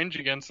is Strange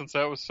again since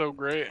that was so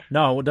great.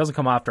 No, it doesn't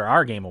come after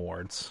our Game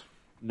Awards.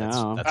 No. That's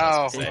what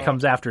I was Oh. gonna It say.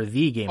 comes after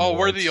the Game Oh,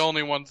 Awards. we're the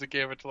only ones that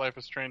gave it to Life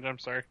is Strange. I'm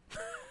sorry.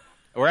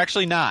 We're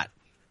actually not.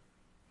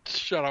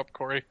 Shut up,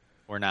 Corey.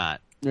 We're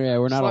not. Yeah,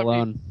 we're not Just let me-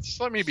 alone.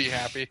 just let me be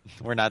happy.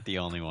 We're not the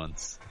only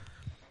ones.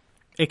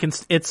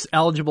 It's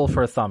eligible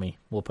for a Thumbie.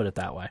 We'll put it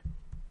that way.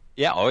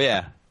 Yeah. Oh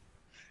yeah.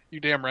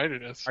 You damn right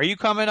it is. Are you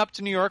coming up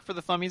to New York for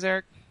the Thummies,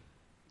 Eric?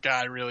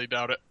 God, I really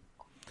doubt it.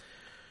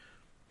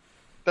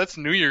 That's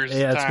New Year's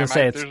Yeah, I was time. gonna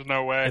say, There's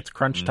no way. It's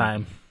crunch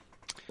time.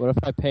 What if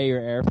I pay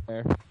your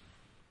airfare?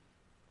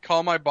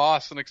 Call my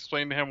boss and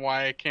explain to him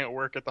why I can't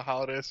work at the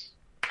holidays.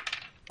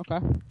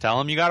 Okay. Tell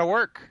them you got to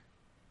work.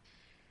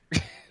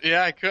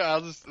 Yeah, I could.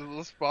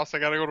 Listen, boss, I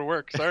gotta go to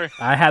work. Sorry.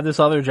 I had this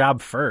other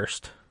job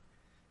first.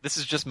 This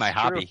is just my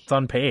hobby. It's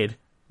unpaid,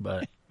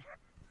 but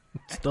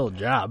it's still a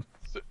job.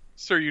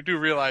 Sir, you do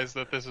realize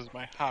that this is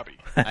my hobby.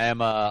 I am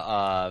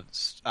a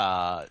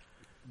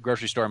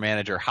grocery store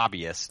manager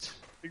hobbyist.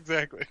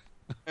 Exactly.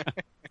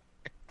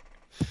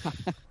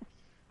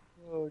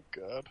 Oh,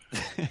 God.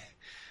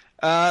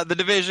 The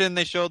Division,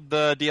 they showed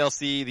the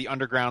DLC, the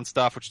underground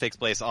stuff, which takes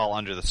place all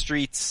under the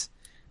streets.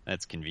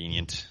 That's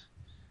convenient.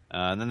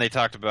 And then they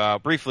talked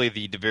about briefly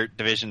the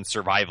Division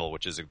Survival,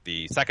 which is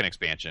the second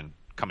expansion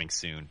coming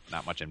soon.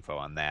 Not much info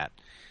on that.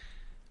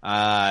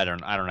 I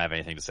don't have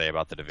anything to say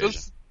about the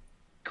Division.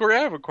 Corey, I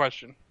have a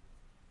question.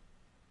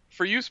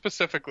 For you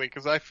specifically,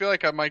 because I feel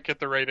like I might get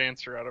the right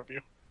answer out of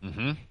you.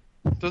 Mm-hmm.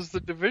 Does the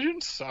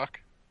Division suck?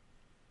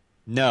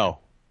 No.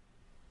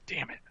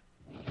 Damn it.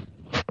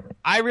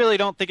 I really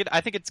don't think it.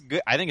 I think it's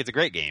good. I think it's a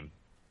great game,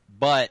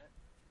 but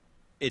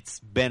it's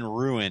been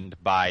ruined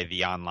by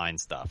the online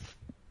stuff.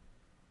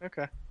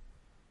 Okay.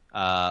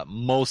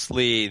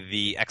 Mostly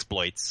the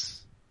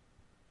exploits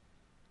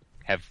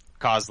have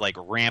caused like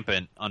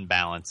rampant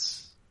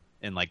unbalance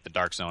in like the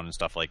Dark Zone and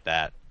stuff like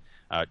that.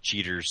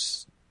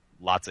 Cheaters,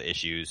 lots of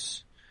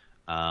issues.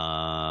 We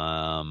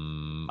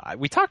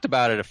talked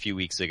about it a few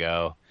weeks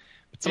ago.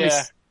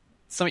 But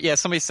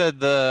somebody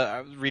said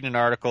I was reading an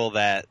article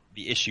that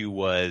the issue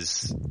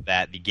was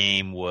that the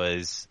game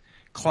was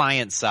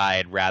client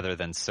side rather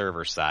than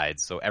server side,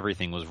 so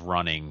everything was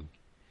running.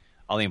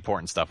 All the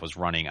important stuff was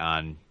running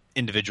on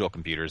individual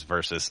computers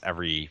versus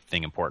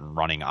everything important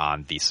running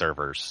on the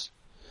servers,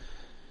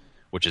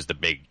 which is the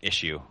big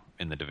issue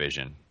in the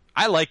Division.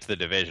 I liked the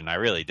Division. I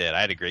really did.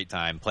 I had a great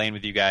time playing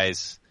with you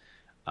guys,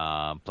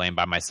 playing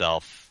by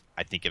myself.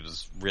 I think it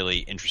was really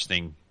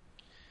interesting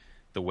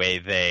the way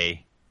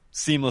they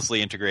seamlessly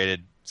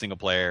integrated single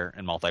player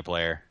and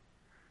multiplayer.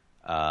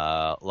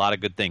 A lot of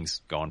good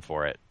things going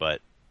for it, but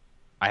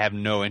I have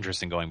no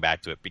interest in going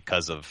back to it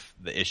because of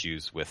the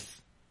issues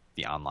with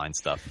the online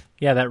stuff.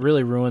 Yeah, that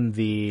really ruined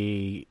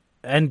the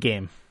end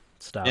game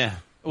stuff. Yeah.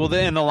 Well,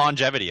 and the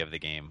longevity of the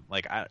game,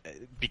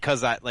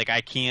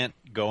 I can't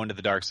go into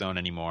the Dark Zone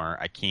anymore.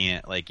 I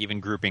can't, even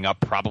grouping up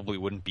probably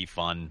wouldn't be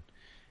fun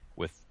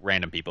with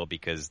random people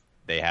because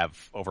they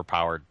have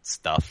overpowered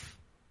stuff.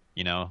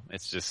 You know,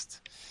 it's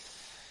just,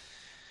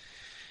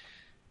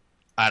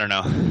 I don't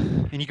know.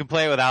 And you can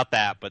play it without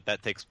that, but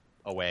that takes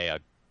away a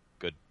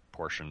good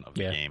portion of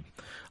the game.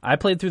 I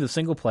played through the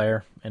single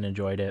player and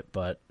enjoyed it,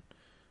 but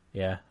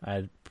yeah,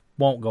 I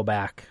won't go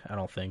back, I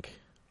don't think.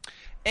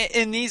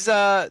 And these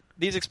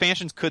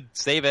expansions could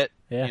save it.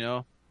 Yeah. You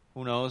know,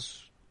 who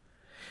knows?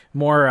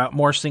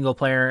 More single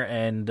player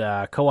and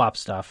co-op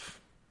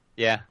stuff.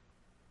 Yeah.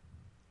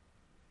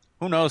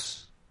 Who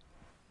knows?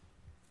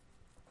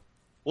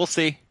 We'll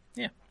see.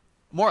 Yeah.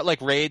 More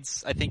like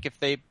raids. I think if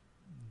they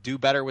do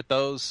better with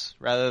those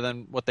rather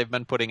than what they've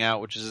been putting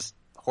out, which is just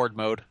horde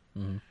mode,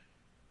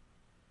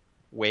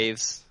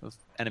 waves of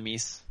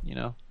enemies. You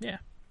know. Yeah.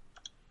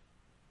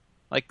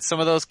 Like some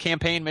of those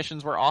campaign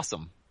missions were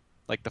awesome.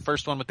 Like the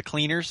first one with the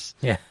cleaners.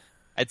 Yeah.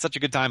 I had such a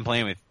good time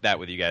playing with that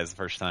with you guys the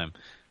first time.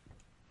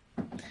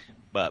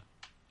 But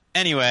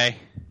anyway,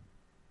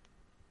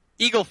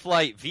 Eagle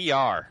Flight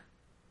VR.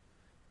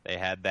 They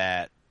had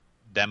that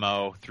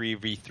demo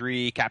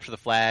 3v3, Capture the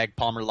Flag.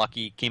 Palmer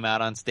Luckey came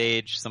out on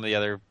stage. Some of the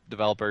other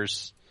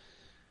developers.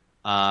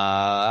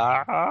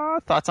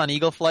 Thoughts on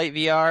Eagle Flight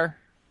VR?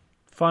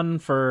 Fun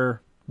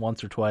for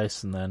once or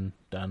twice and then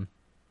done.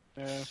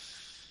 Yeah.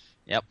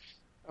 Yep.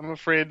 I'm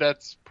afraid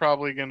that's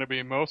probably going to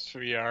be most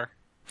VR.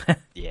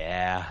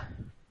 Yeah.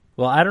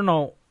 Well, I don't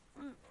know.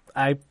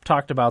 I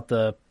talked about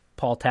the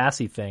Paul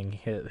Tassi thing.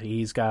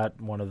 He's got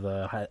one of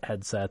the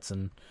headsets,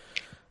 and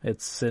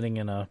it's sitting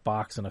in a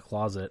box in a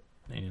closet,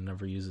 and he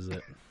never uses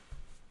it.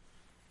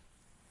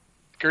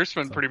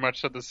 Gersman pretty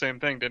much said the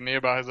same thing, didn't he,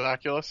 about his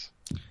Oculus?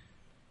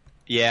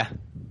 Yeah.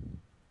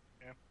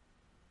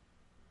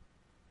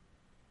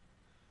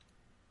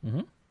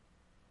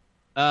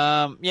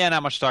 Yeah,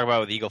 not much to talk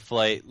about with Eagle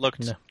Flight.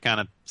 Looked kind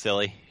of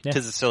silly. Yeah.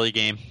 Tis a silly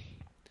game.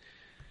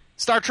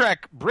 Star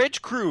Trek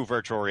Bridge Crew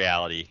Virtual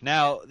Reality.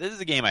 Now, this is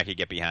a game I could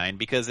get behind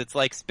because it's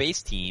like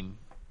Space Team,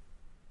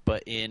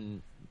 but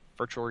in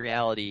virtual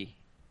reality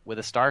with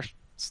a Star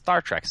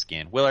Trek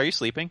skin. Will, are you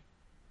sleeping?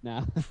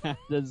 No, I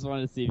just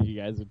wanted to see if you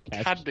guys would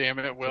catch. God damn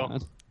it, Will.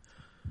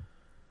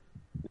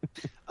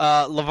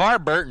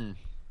 LeVar Burton.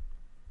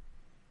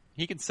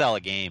 He can sell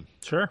a game.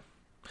 Sure.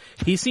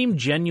 He seemed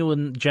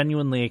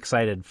genuinely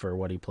excited for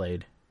what he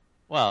played.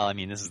 Well, I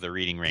mean, this is the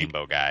Reading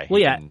Rainbow guy.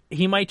 Well, yeah,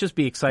 he might just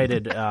be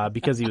excited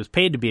because he was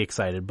paid to be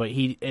excited, but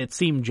it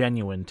seemed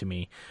genuine to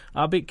me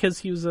because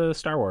he was a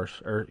Star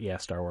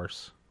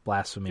Wars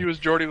blasphemy. He was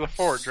Geordie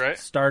LaForge, right?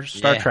 Star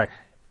Trek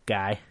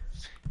guy.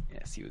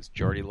 Yes, he was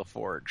Geordie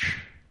LaForge.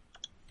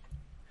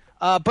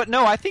 But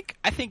no, I think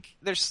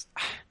there's.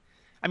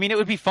 I mean, it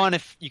would be fun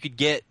if you could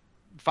get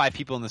 5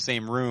 people in the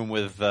same room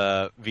with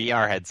a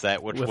VR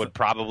headset, which would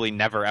probably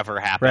never ever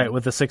happen. Right,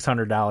 with a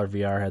 $600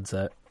 VR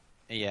headset.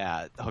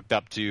 Yeah, hooked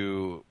up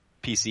to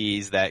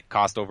PCs that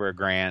cost over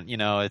 $1,000. You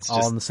know, it's all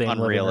just in the same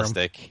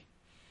unrealistic.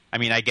 I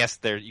mean, I guess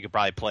you could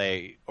probably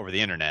play over the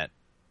internet.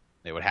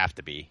 It would have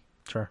to be.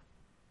 Sure.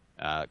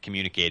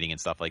 Communicating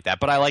and stuff like that.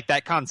 But I like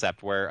that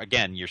concept where,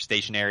 again, you're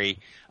stationary,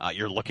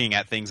 you're looking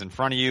at things in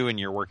front of you, and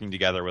you're working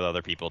together with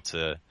other people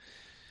to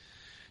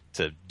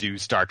do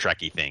Star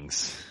Trek-y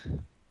things.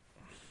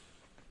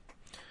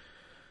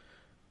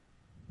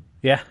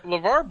 Yeah.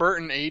 LeVar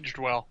Burton aged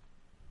well.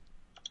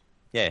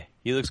 Yeah,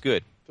 he looks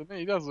good. Doesn't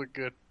he? He does look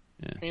good.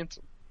 Yeah.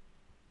 Handsome.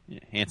 Yeah,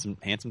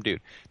 handsome dude.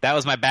 That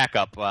was my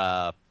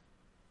backup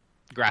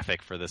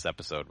graphic for this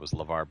episode was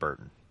LeVar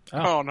Burton.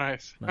 Oh,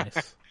 nice.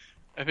 Nice.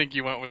 I think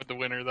you went with the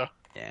winner, though.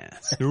 Yeah.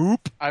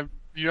 Snoop.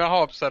 You know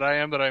how upset I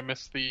am that I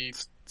missed the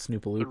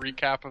Snoopaloop.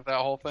 recap of that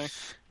whole thing?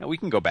 No, we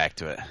can go back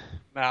to it.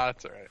 Nah,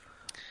 that's all right.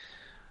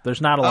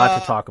 There's not a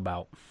lot to talk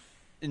about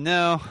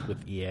No.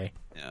 with EA.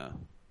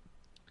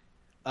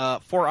 Yeah.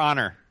 For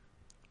Honor.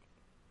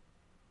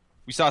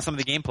 We saw some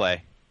of the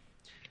gameplay.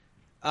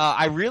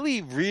 I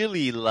really,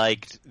 really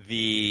liked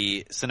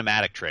the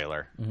cinematic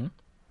trailer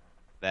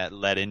that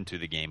led into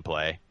the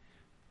gameplay.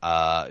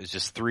 It was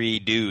just 3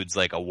 dudes,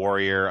 like a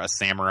warrior, a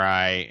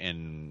samurai,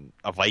 and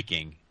a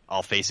Viking,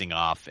 all facing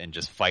off and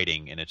just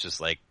fighting, and it's just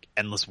like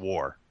endless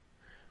war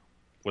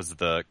was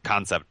the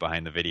concept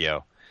behind the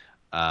video.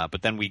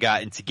 But then we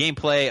got into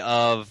gameplay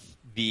of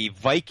the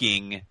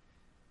Viking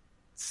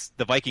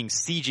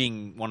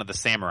sieging one of the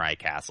samurai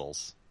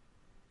castles.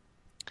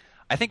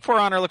 I think For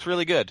Honor looks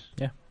really good.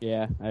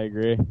 Yeah, I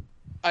agree.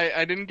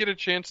 I didn't get a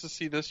chance to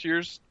see this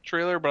year's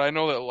trailer, but I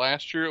know that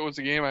last year it was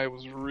a game I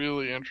was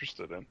really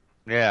interested in.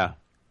 Yeah.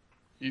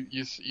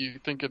 You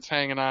think it's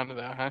hanging on to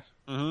that, huh?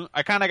 Mm-hmm.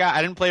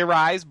 I didn't play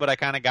Rise, but I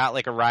kind of got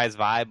like a Rise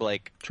vibe,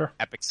 like Sure.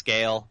 epic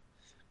scale.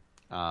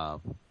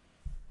 And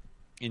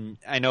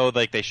I know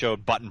like they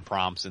showed button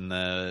prompts in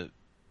the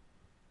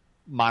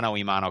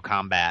mano-a-mano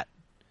combat.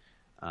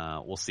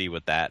 We'll see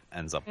what that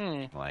ends up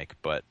like,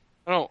 but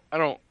I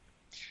don't.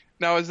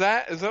 Now is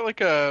that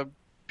like a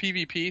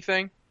PvP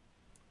thing?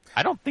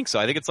 I don't think so.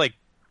 I think it's like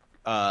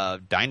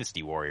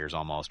Dynasty Warriors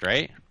almost,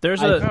 right?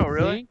 There's Oh,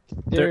 really?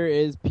 There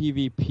is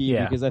PvP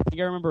Yeah. because I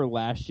think I remember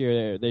last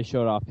year they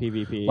showed off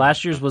PvP.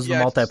 last year's was the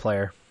Yes.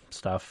 multiplayer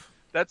stuff.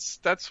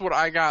 That's what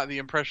I got the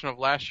impression of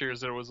last year,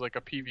 is that it was like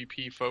a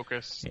PvP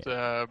focused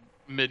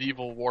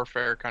medieval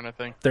warfare kind of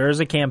thing. There is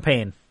a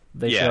campaign.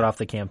 They Yeah. showed off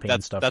the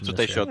campaign stuff. That's from what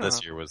they this showed year.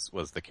 this year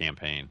was the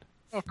campaign.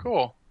 Oh,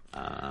 cool.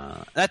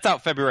 That's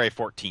out February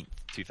 14th,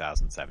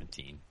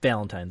 2017.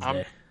 Valentine's I'm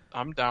Day.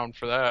 I'm down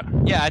for that.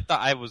 Yeah, I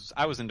thought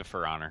I was into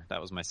For Honor.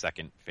 That was my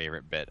second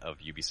favorite bit of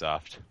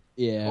Ubisoft.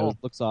 Yeah, Cool. it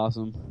looks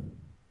awesome.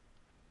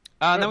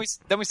 And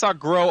then we saw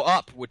Grow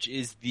Up, which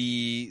is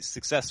the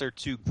successor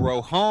to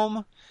Grow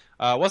Home.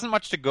 Wasn't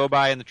much to go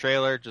by in the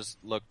trailer. Just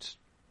looked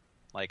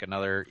like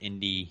another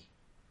indie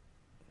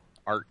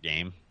art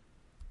game.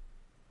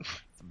 It's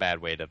a bad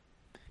way to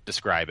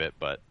describe it,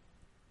 but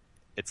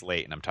it's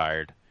late and I'm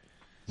tired.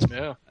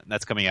 Yeah. And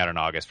that's coming out in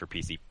August for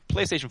PC,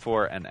 PlayStation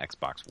 4, and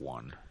Xbox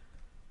One.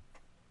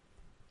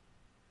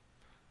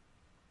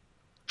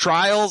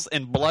 Trials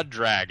and Blood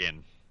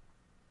Dragon.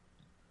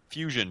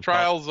 Fusion.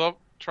 Trials of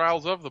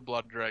the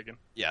Blood Dragon.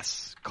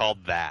 Yes,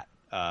 called that.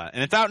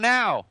 And it's out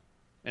now.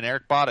 And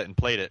Eric bought it and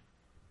played it.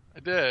 I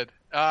did.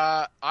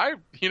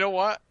 You know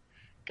what?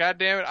 God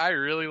damn it, I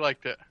really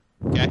liked it.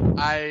 Okay.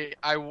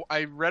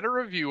 I read a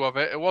review of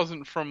it. It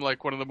wasn't from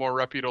like one of the more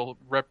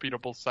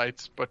reputable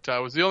sites, but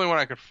it was the only one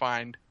I could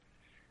find.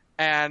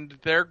 And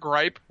their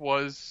gripe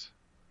was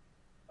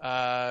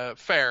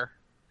fair.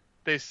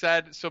 They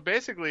said so.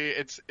 Basically,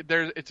 it's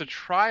a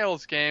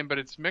Trials game, but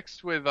it's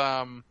mixed with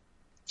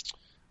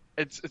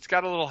it's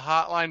got a little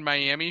Hotline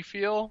Miami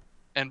feel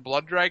and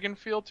Blood Dragon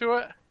feel to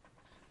it.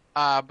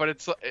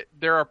 But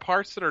there are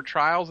parts that are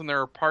Trials and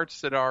there are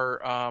parts that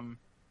are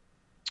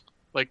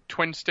like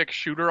twin stick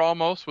shooter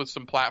almost with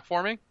some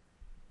platforming.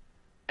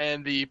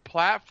 And the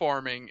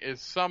platforming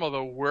is some of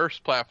the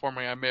worst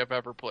platforming I may have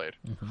ever played.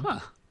 Mm-hmm. Huh.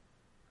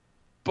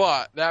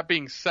 But that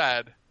being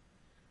said,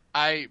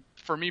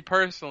 for me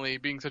personally,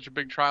 being such a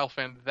big Trial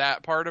fan,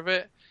 that part of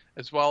it,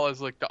 as well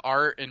as like the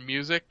art and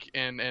music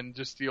and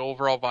just the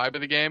overall vibe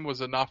of the game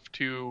was enough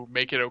to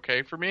make it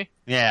okay for me.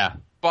 Yeah.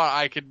 But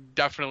I could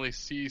definitely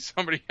see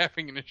somebody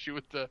having an issue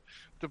with the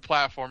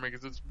platforming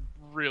because it's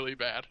really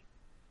bad.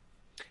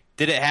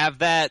 Did it have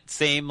that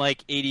same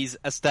like 80s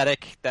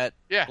aesthetic that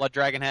Yeah. Blood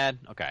Dragon had?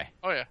 Okay.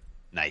 Oh yeah.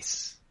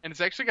 Nice. And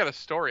it's actually got a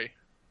story,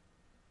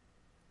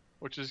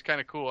 which is kind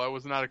of cool. I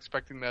was not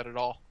expecting that at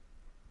all.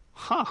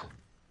 Huh.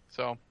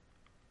 So,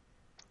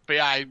 but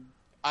yeah,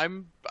 I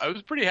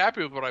was pretty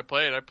happy with what I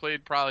played. I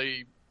played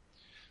probably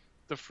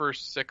the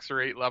first 6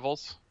 or 8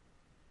 levels.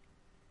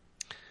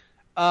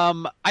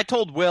 I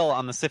told Will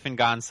on the Sif and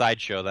Gon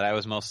sideshow that I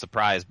was most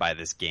surprised by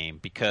this game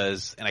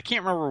because, and I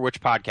can't remember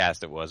which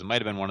podcast it was. It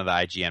might have been one of the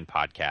IGN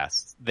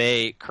podcasts.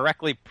 They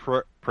correctly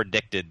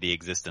predicted the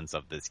existence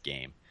of this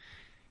game.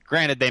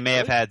 Granted, they may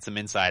have had some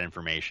inside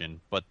information,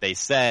 but they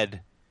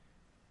said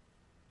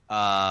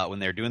when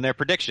they were doing their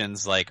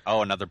predictions, like,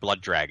 "Oh, another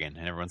Blood Dragon,"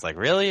 and everyone's like,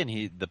 "Really?"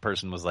 And the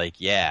person was like,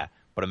 "Yeah."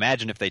 But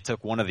imagine if they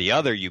took one of the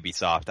other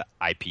Ubisoft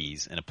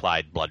IPs and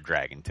applied Blood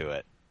Dragon to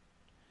it.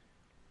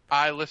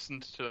 I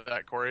listened to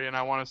that, Corey, and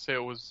I want to say it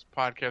was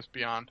Podcast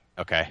Beyond.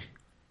 Okay. I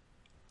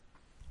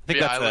think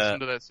Yeah, that's I listened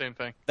to that same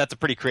thing. that's a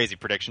pretty crazy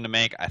prediction to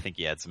make. I think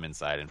he had some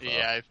inside info.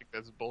 Yeah, I think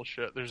that's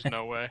bullshit. There's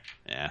no way.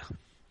 Yeah.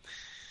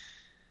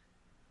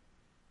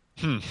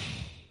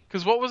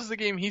 Because what was the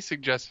game he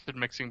suggested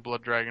mixing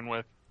Blood Dragon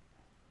with?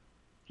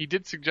 He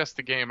did suggest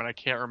the game, and I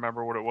can't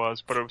remember what it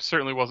was, but it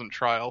certainly wasn't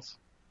Trials.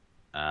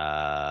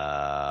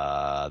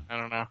 I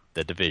don't know.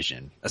 The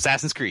Division.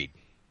 Assassin's Creed.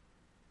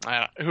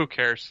 Who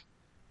cares?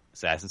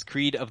 Assassin's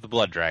Creed of the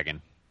Blood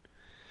Dragon.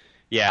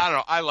 Yeah. I don't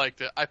know. I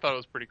liked it. I thought it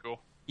was pretty cool.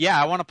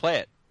 Yeah, I want to play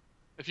it.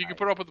 If you can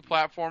put up with the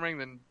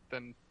platforming,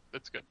 then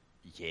it's good.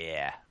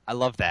 Yeah. I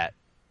love that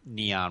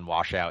neon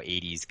washout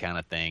 80s kind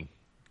of thing.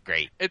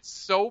 Great. It's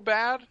so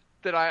bad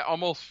that I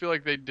almost feel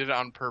like they did it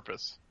on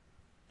purpose.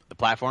 The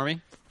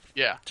platforming?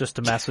 Yeah. Just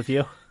to mess with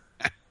you.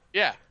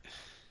 Yeah.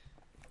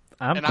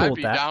 I'm And cool I'd with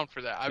be that. down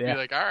for that. I'd Yeah. be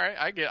like, all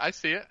right, I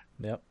see it.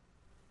 Yep.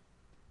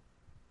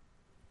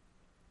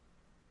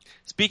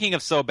 Speaking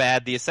of so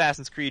bad, the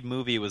Assassin's Creed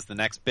movie was the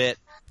next bit.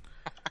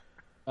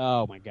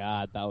 Oh my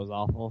god, that was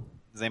awful.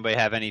 Does anybody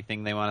have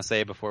anything they want to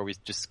say before we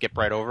just skip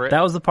right over it?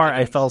 That was the part I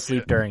didn't fell see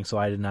asleep it. during, so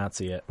I did not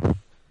see it.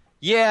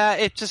 Yeah,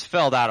 it just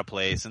felt out of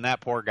place, and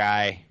that poor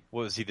guy,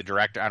 what was he, the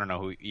director? I don't know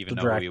who The who he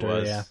director,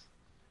 was. yeah.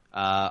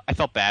 I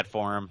felt bad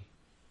for him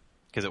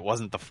because it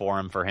wasn't the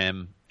forum for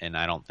him, and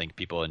I don't think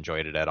people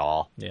enjoyed it at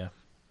all. Yeah.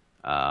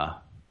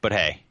 But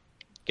hey,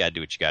 you gotta do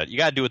what you gotta. You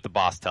gotta do what the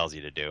boss tells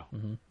you to do.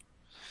 Mhm.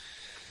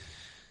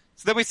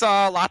 So then we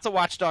saw lots of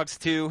Watch Dogs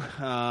 2.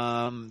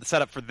 The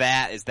setup for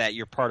that is that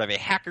you're part of a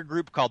hacker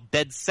group called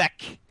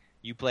DedSec.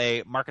 You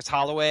play Marcus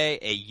Holloway,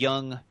 a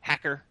young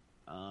hacker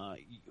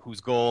whose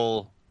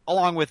goal,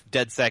 along with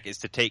DedSec, is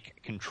to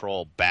take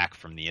control back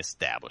from the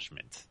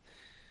establishment.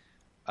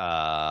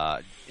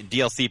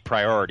 DLC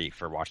priority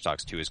for Watch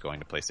Dogs 2 is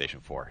going to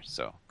PlayStation 4,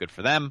 so good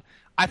for them.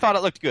 I thought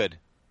it looked good.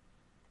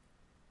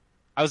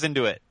 I was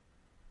into it.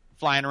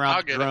 Flying I'll around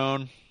the get it.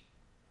 drone.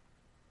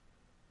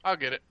 I'll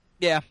get it.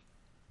 Yeah.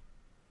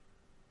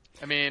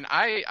 I mean,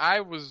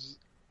 I was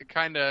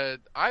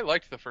I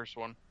liked the first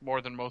one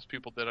more than most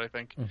people did, I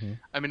think. Mhm.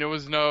 I mean, it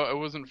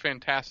wasn't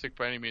fantastic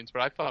by any means,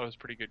 but I thought it was a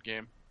pretty good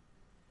game.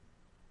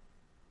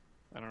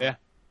 I don't know. Yeah.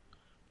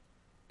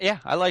 Yeah,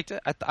 I liked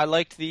it. I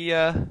liked the.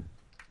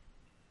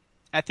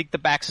 I think the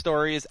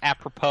backstory is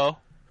apropos,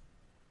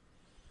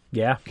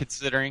 Yeah.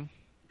 considering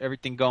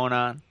everything going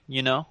on.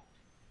 You know.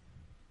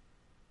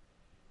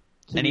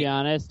 To be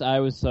honest, I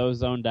was so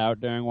zoned out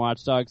during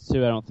Watch Dogs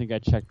 2, I don't think I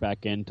checked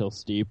back in till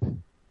Steep.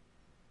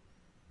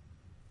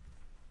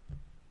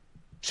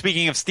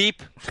 Speaking of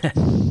Steep, that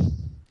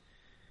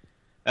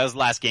was the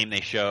last game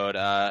they showed.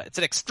 It's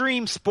an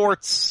extreme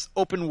sports,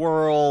 open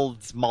world,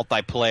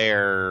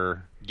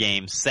 multiplayer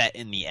game set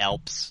in the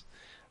Alps.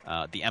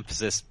 The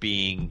emphasis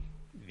being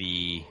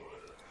the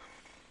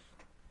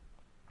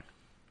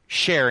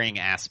sharing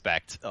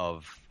aspect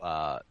of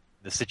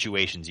the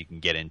situations you can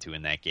get into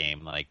in that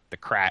game, like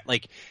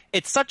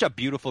it's such a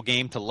beautiful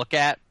game to look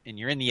at, and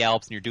you're in the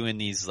Alps and you're doing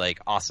these like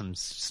awesome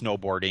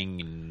snowboarding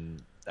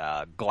and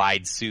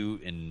glide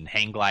suit and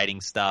hang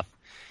gliding stuff,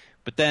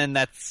 but then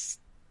that's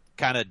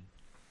kind of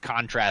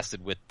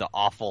contrasted with the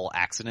awful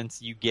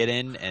accidents you get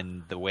in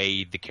and the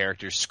way the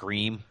characters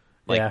scream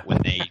when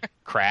they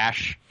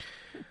crash.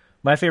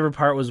 My favorite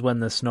part was when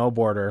the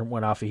snowboarder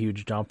went off a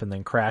huge jump and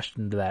then crashed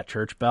into that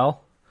church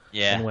bell.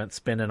 Yeah, and went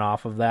spinning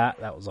off of that.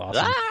 That was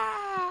awesome.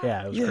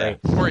 Yeah, it was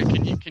great. Corey,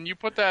 can you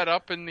put that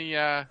up in the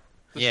yeah,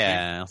 screen?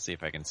 I'll see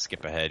if I can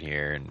skip ahead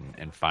here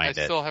and find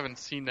it. I still haven't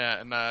seen that,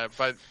 and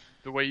but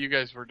the way you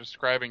guys were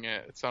describing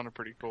it, it sounded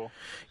pretty cool.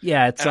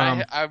 Yeah, it's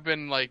and I've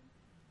been like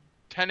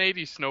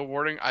 1080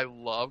 snowboarding. I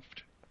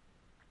loved.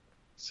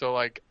 So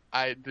like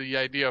the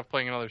idea of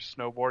playing another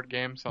snowboard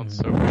game sounds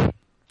so good.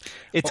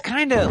 It's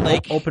kind of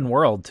like open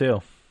world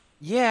too.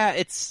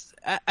 Yeah,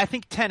 I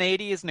think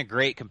 1080 isn't a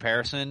great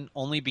comparison,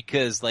 only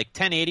because like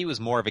 1080 was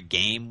more of a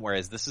game,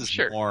 whereas this is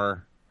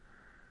more.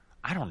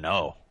 I don't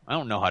know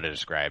how to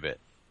describe it.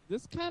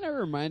 This kind of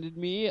reminded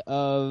me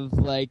of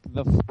like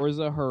the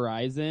Forza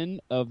Horizon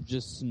of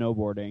just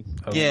snowboarding.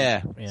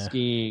 Yeah.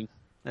 Skiing.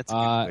 That's a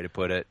good way to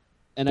put it.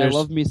 And I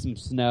love me some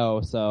snow,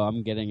 so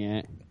I'm getting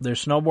it.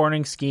 There's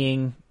snowboarding,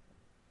 skiing,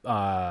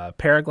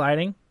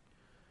 paragliding,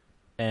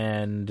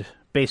 and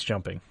base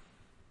jumping.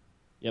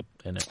 Yep.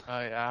 In it.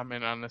 Yeah, I'm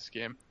in on this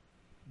game.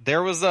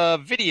 There was a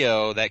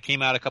video that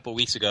came out a couple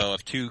weeks ago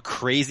of two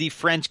crazy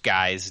French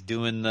guys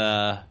doing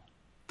the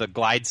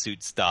glide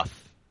suit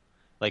stuff.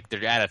 Like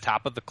they're at the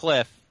top of the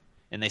cliff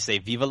and they say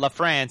 "Viva la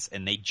France"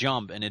 and they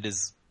jump, and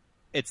it's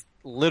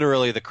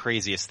literally the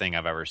craziest thing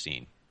I've ever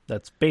seen.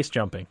 That's base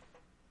jumping.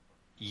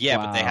 Yeah,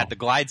 wow. But they had the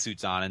glide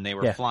suits on and they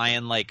were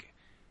flying like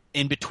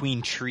in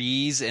between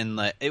trees, and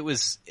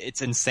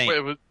it's insane.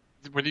 Wait,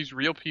 were these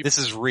real people? This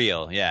is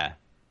real, yeah.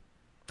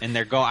 And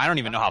they're going. I don't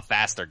even know how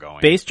fast they're going.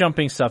 Base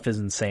jumping stuff is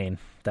insane.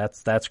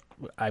 That's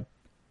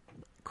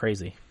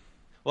crazy.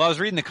 Well, I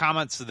was reading the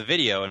comments of the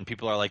video, and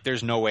people are like,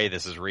 "There's no way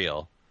this is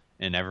real."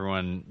 And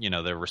everyone,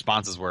 their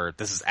responses were,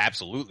 "This is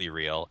absolutely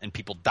real," and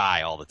people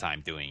die all the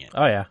time doing it.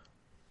 Oh yeah.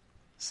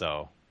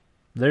 So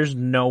there's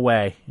no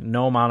way,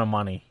 no amount of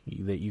money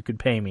that you could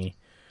pay me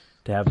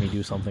to have me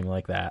do something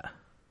like that.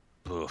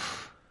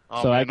 Oof.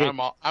 Oh, so man,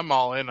 I'm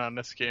all in on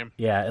this game.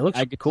 Yeah, it looks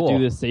cool. I get to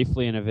do this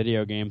safely in a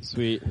video game.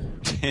 Sweet.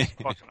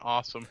 Fucking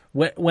awesome.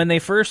 When they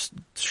first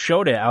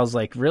showed it, I was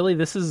like, really?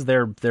 This is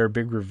their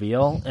big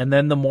reveal? And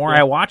then the more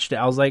I watched it,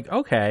 I was like,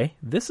 okay,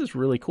 this is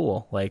really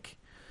cool. Like,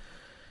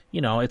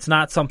 it's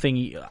not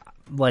something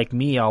like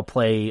me I'll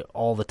play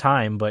all the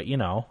time, but,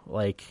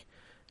 like,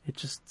 it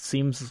just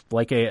seems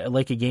like a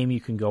game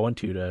you can go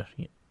into to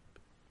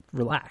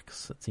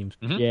relax. It seems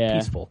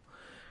peaceful.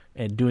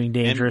 And doing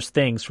dangerous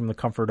things from the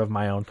comfort of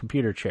my own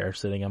computer chair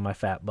sitting on my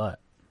fat butt.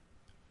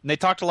 And they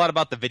talked a lot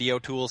about the video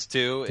tools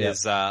too. Yep.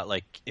 Is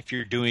like if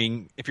you're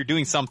doing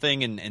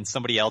something and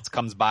somebody else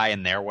comes by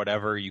and they're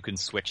whatever, you can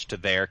switch to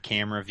their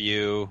camera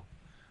view.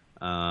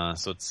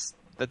 So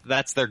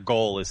that's their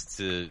goal, is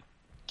to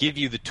give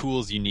you the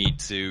tools you need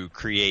to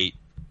create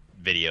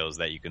videos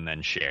that you can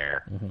then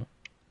share. Mm-hmm.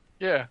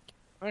 Yeah.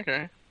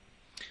 Okay.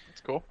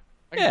 That's cool.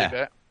 I can do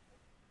that.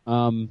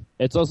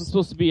 It's also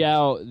supposed to be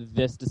out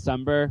this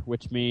December,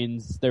 which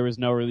means there was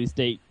no release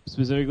date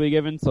specifically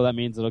given, so that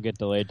means it'll get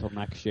delayed till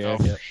next year. Oh,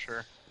 for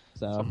sure.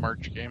 So it's a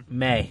March game.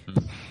 May.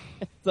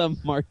 It's a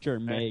March or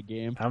May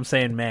game. I'm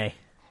saying May.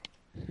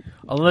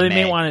 Although they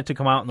may want it to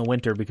come out in the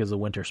winter because of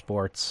winter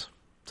sports,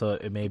 so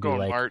it may be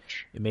like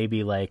March. It may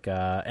be like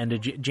end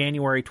of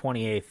January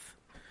 28th,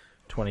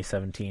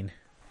 2017.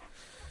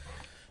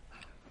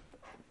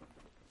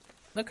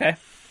 Okay.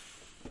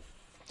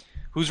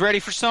 Who's ready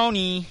for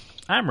Sony?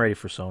 I'm ready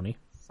for Sony.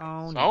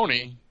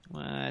 Sony?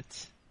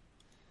 What?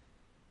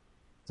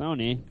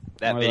 Sony?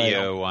 That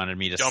video wanted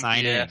me to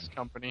sign in.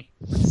 Company.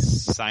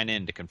 Sign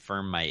in to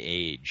confirm my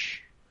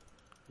age.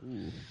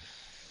 Ooh.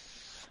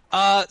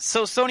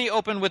 So Sony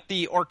opened with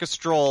the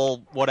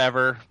orchestral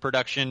whatever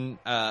production,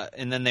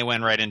 and then they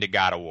went right into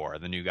God of War,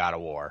 the new God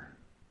of War.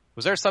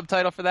 Was there a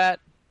subtitle for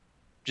that?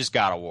 Just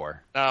God of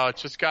War. No,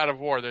 it's just God of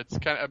War. That's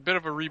kind of a bit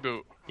of a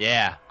reboot.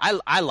 Yeah,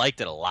 I liked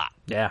it a lot.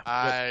 Yeah.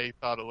 I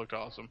thought it looked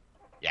awesome.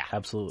 Yeah,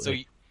 absolutely.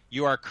 So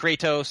you are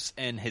Kratos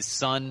and his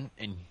son,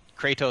 and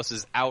Kratos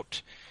is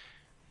out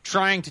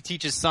trying to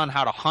teach his son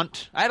how to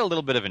hunt. I had a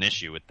little bit of an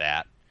issue with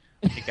that.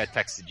 I think I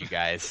texted you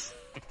guys.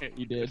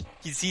 You did.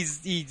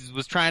 He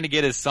was trying to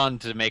get his son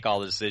to make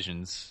all the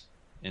decisions,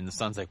 and the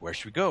son's like, "Where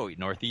should we go?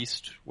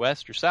 Northeast,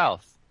 west, or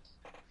south?"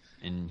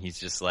 And he's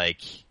just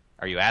like,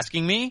 are you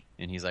asking me?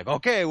 And he's like,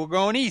 okay, we're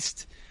going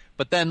east.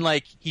 But then,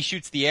 like, he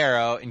shoots the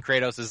arrow, and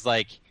Kratos is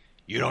like,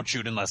 you don't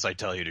shoot unless I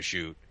tell you to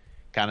shoot,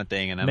 kind of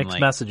thing. And I'm Mixed like,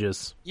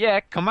 messages. yeah,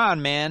 come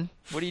on, man.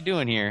 What are you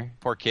doing here?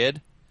 Poor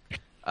kid.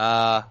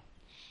 And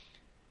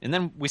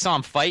then we saw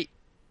him fight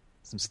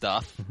some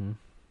stuff. Mm-hmm.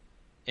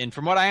 And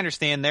from what I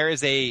understand, there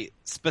is a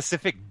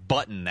specific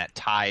button that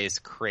ties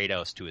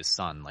Kratos to his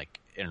son, like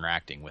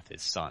interacting with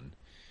his son,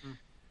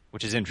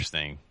 which is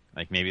interesting.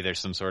 Like maybe there's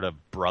some sort of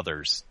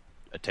brothers,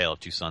 A Tale of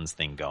Two Sons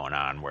thing going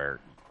on where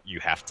you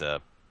have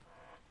to,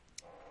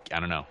 I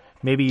don't know.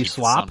 Maybe you keep the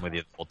swap son with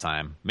you the whole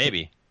time.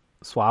 Maybe.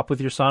 swap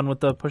with your son with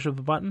the push of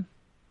the button.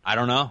 I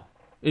don't know.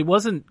 It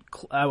wasn't.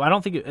 I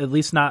don't think, at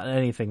least not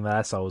anything that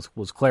I saw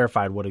was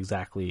clarified what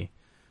exactly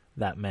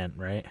that meant.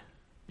 Right?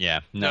 Yeah.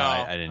 No,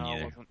 I didn't it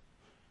either. wasn't.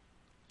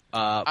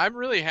 I'm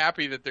really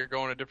happy that they're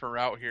going a different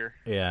route here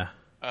Yeah.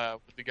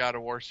 with the God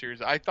of War series.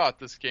 I thought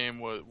this game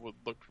would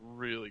look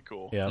really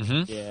cool. Yeah.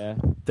 Mm-hmm. Yeah.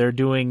 They're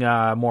doing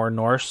more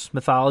Norse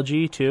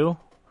mythology too,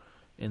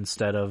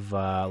 instead of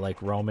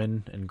like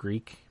Roman and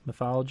Greek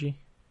mythology.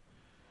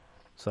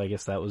 So I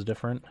guess that was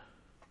different.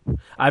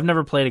 I've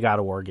never played a God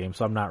of War game,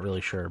 so I'm not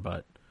really sure.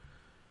 But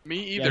Me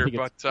Yeah, I either, think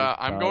but it's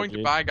I'm going to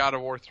mythology. buy God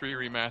of War 3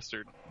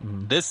 Remastered.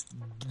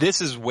 This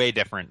is way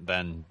different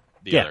than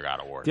the Yeah. other God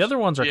of Wars. the other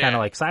ones are Yeah. kind of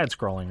like side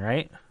scrolling,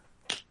 right?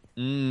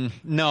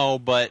 No,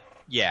 but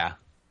yeah.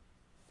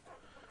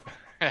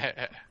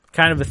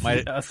 Kind of a,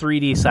 Might- a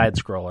 3D side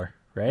scroller,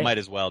 right? Might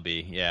as well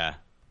be, yeah.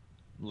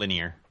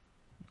 Linear.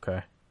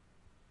 Okay.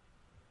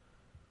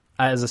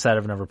 As I said,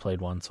 I've never played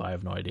one, so I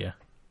have no idea.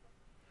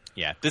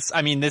 Yeah, this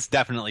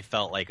definitely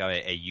felt like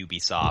a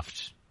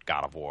Ubisoft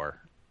God of War,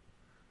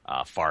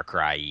 Far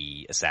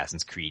Cry,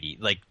 Assassin's Creed,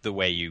 like the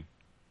way you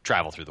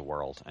travel through the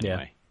world.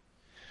 Anyway.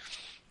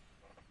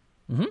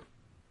 Mm-hmm.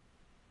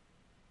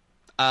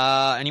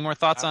 Any more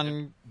thoughts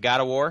on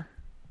God of War?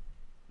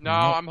 No,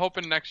 I'm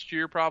hoping next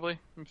year probably.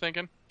 I'm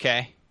thinking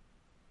Okay.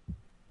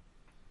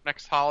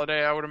 next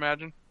holiday, I would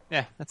imagine.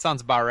 Yeah, that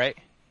sounds about right.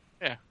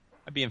 Yeah.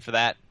 I'd be in for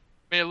that.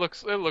 I mean,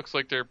 it looks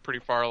like they're pretty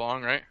far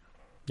along, right?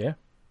 Yeah.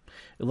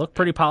 It looked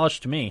pretty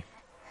polished to me.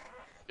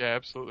 Yeah,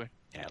 absolutely.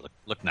 Yeah,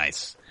 look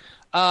nice.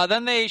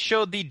 Then they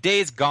showed the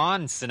Days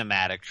Gone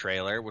cinematic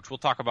trailer, which we'll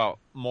talk about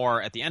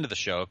more at the end of the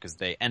show because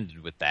they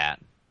ended with that.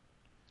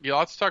 Yeah,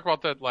 let's talk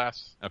about that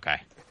last. Okay.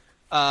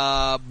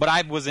 But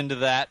I was into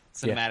that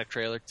cinematic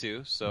trailer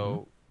too,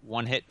 so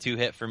one hit, two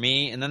hit for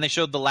me. And then they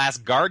showed the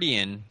Last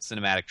Guardian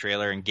cinematic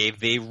trailer and gave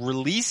the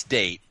release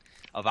date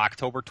of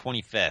October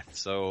 25th.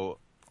 So,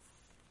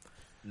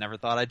 never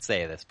thought I'd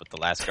say this, but the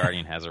Last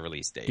Guardian has a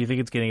release date. Do you think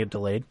it's going to get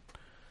delayed?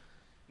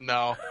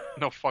 No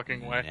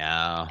fucking way.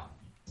 No.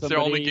 It's the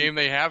only game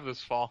they have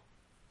this fall.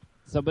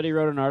 Somebody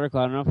wrote an article.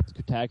 I don't know if it's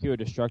Kotaku or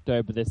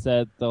Destructoid, but they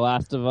said the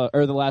Last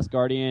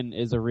Guardian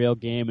is a real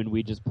game, and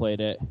we just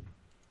played it.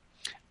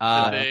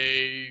 Did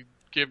they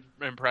give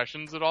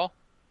impressions at all?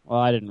 Well,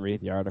 I didn't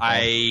read the article.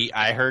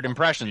 I heard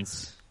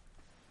impressions.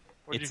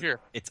 What did you hear?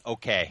 It's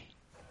okay.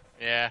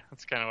 Yeah,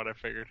 that's kind of what I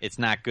figured. It's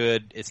not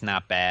good. It's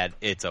not bad.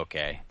 It's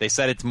okay. They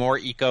said it's more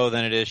eco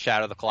than it is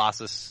Shadow of the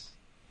Colossus,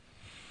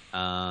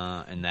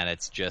 and that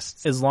it's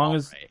just As long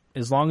as alright.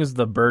 as long as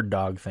the bird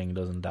dog thing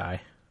doesn't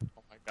die.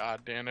 Oh my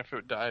god, Dan! If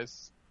it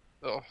dies,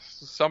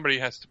 somebody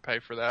has to pay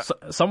for that.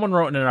 Someone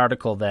wrote in an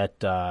article that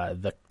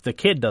the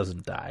kid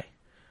doesn't die.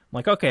 I'm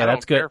like, okay, I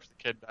that's don't good. care if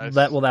the kid dies.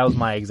 That was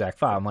my exact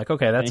thought. I'm like,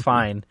 okay, that's Thank you.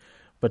 fine,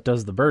 but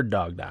does the bird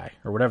dog die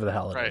or whatever the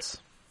hell it is? Right.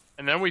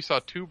 And then we saw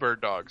 2 bird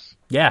dogs.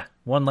 Yeah,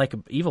 one like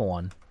an evil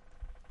one.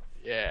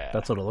 Yeah.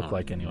 That's what it looked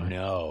like anyway.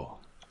 No.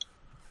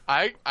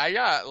 I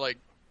got like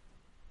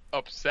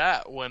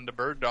upset when the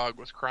bird dog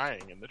was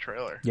crying in the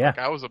trailer. Yeah. Like,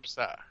 I was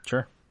upset.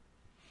 Sure.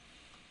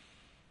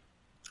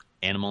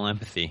 Animal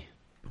empathy.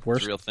 It's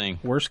Worst a real thing.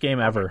 worst game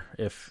ever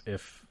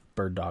if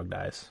bird dog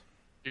dies.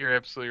 You're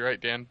absolutely right,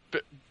 Dan.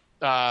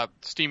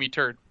 Steamy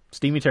turd.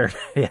 Steamy turd.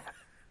 Yeah.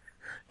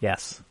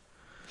 Yes.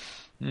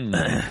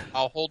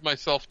 I'll hold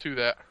myself to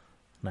that.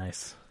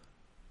 Nice.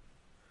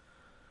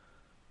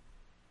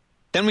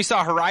 Then we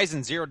saw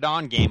Horizon Zero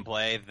Dawn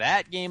gameplay.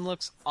 That game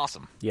looks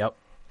awesome. Yep.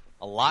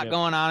 A lot Yep.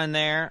 going on in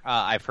there.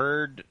 I've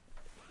heard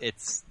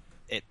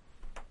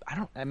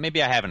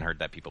maybe I haven't heard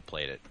that people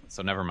played it,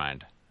 so never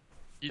mind.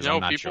 You 'Cause know,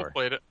 I'm not people sure.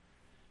 played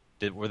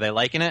it. Were they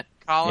liking it?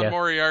 Colin Yeah.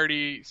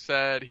 Moriarty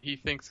said he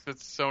thinks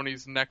it's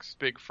Sony's next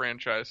big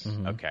franchise.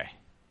 Mm-hmm. Okay.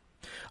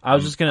 I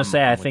was just gonna say,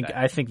 I'm I with think that.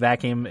 I think that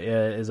game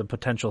is a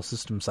potential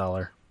system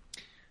seller.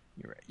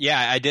 You're right. Yeah,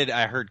 I did.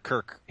 I heard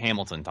Kirk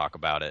Hamilton talk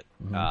about it,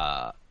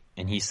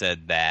 and he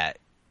said that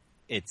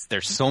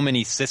there's so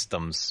many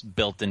systems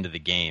built into the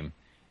game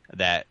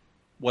that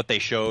what they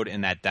showed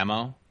in that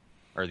demo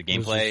or the It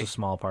was gameplay just a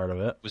small part of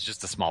it. was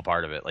just a small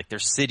part of it. Like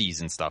there's cities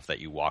and stuff that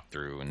you walk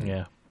through, and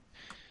Yeah.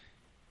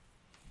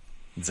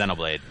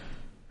 Xenoblade.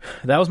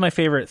 That was my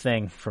favorite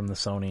thing from the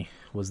Sony.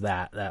 Was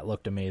that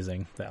looked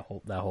amazing. That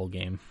whole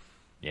game.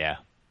 Yeah,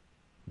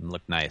 it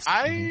looked nice.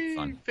 I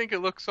Fun. think it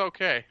looks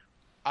okay.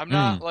 I'm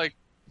not like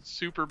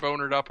super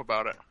bonered up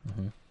about it.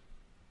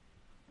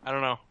 I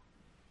don't know.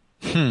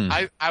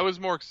 I was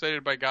more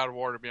excited by God of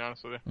War, to be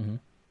honest with you. Mm-hmm.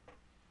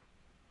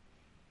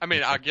 I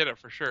mean, I get it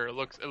for sure. It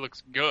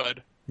looks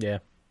good. Yeah.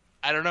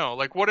 I don't know.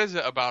 Like, what is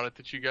it about it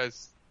that you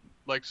guys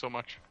like so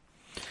much?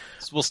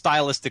 Well,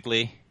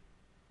 stylistically,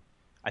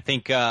 I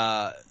think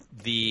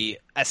the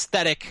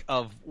aesthetic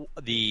of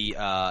the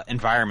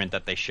environment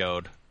that they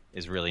showed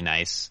is really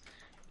nice,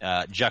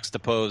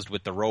 juxtaposed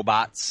with the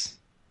robots,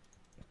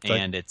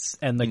 and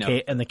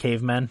the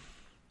cavemen.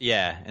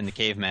 Yeah, and the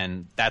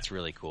cavemen. That's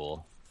really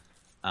cool.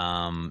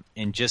 And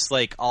just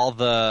like all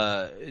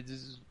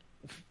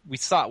we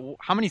saw,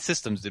 how many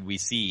systems did we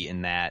see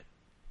in that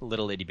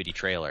little itty bitty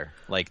trailer?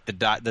 Like the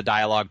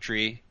dialogue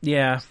tree.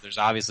 Yeah. There's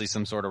obviously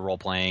some sort of role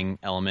playing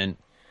element.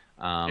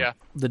 The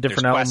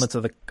different elements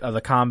of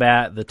the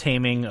combat, the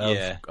taming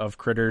of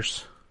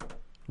critters,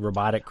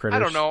 robotic critters. I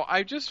don't know.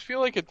 I just feel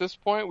like at this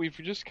point we've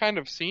just kind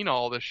of seen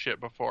all this shit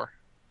before,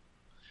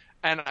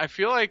 and I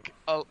feel like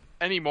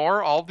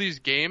anymore all these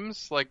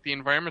games, like the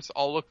environments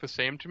all look the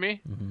same to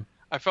me. Mm-hmm.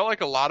 I felt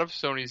like a lot of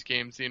Sony's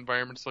games, the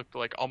environments looked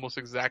like almost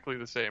exactly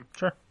the same.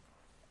 Sure.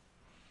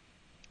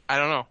 I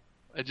don't know.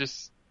 It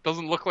just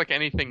doesn't look like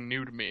anything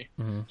new to me.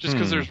 Mm-hmm. Just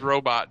because there's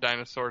robot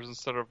dinosaurs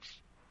instead of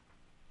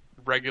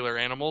regular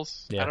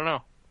animals. Yeah. I don't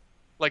know.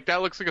 Like,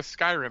 that looks like a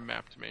Skyrim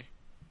map to me.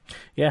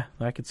 Yeah,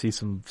 I could see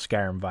some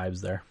Skyrim vibes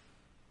there.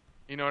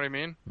 You know what I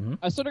mean? Mm-hmm.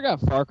 I sort of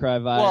got Far Cry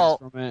vibes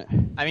from it.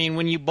 I mean,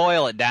 when you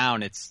boil it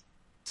down, it's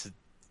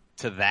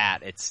to that.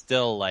 It's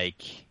still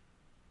like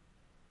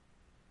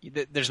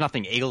there's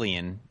nothing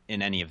alien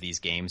in any of these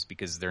games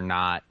because they're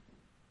not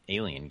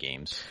alien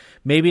games.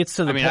 Maybe it's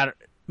to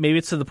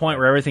the point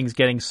where everything's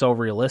getting so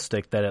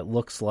realistic that it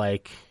looks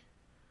like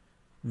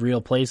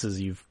real places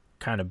you've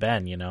kind of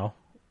been, you know?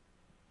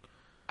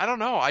 I don't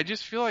know. I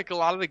just feel like a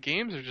lot of the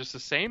games are just the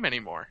same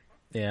anymore.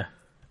 Yeah.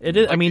 It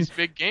is. Like, I mean, these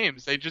big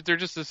games, they're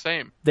just the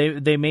same.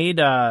 They made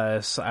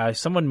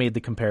someone made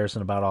the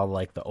comparison about all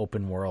like the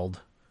open world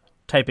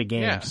type of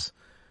games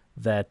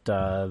that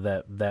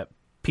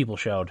people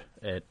showed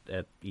at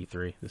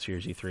E3, this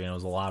year's E3, and it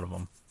was a lot of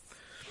them.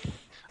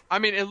 I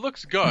mean, it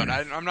looks good.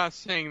 I'm not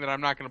saying that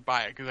I'm not going to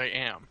buy it because I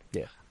am.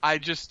 Yeah.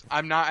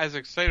 I'm not as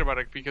excited about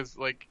it because,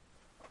 like,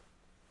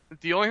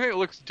 the only thing that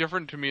looks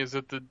different to me is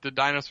that the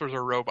dinosaurs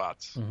are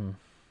robots. Mm-hmm.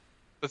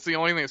 That's the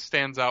only thing that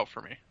stands out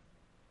for me.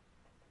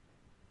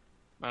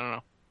 I don't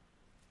know.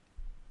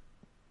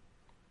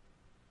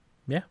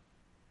 Yeah.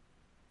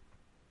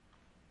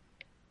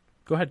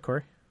 Go ahead,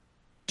 Corey.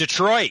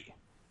 Detroit.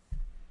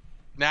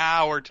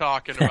 Now we're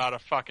talking about a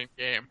fucking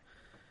game.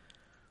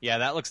 Yeah,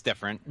 that looks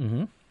different.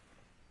 Mm-hmm.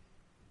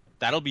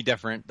 That'll be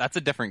different. That's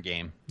a different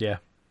game. Yeah.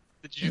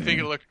 Did you think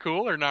it looked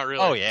cool or not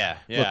really? Oh yeah,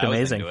 Looked I was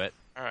amazing. into it.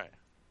 All right.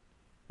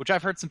 Which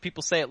I've heard some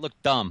people say it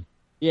looked dumb.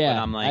 Yeah, And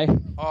I'm like,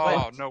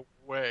 Oh, no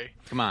way.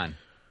 come on.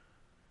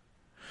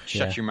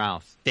 Shut Yeah. your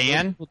mouth.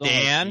 Dan? People don't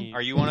like Dan? games.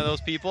 Are you one of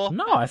those people?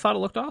 No, I thought it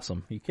looked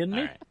awesome. You kidding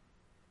me? All right.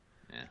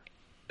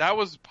 That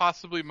was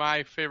possibly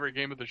my favorite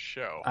game of the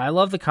show. I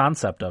love the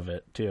concept of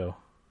it too.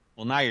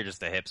 Well, now you're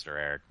just a hipster,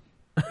 Eric.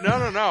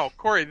 No.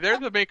 Corey, they're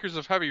the makers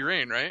of Heavy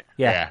Rain, right?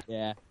 Yeah.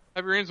 yeah.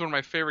 Heavy Rain's one of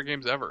my favorite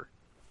games ever.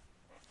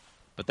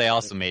 But they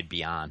also made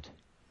Beyond.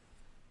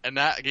 And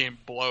that game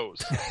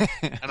blows.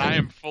 And I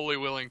am fully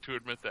willing to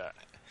admit that.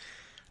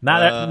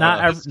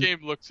 This game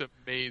looks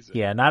amazing.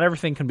 Yeah, not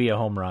everything can be a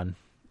home run.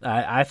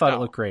 I thought it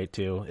No. looked great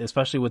too,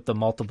 especially with the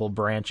multiple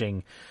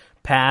branching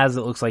paths.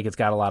 It looks like it's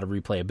got a lot of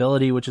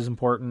replayability, which is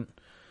important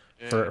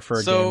for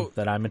a game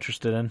that I'm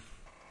interested in.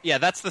 Yeah,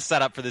 that's the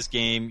setup for this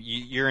game.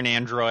 You're an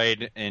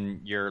android,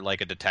 and you're like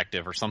a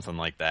detective or something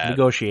like that.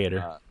 Negotiator.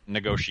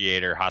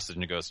 Hostage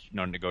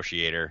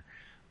negotiator.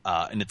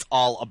 And it's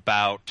all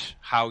about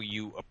how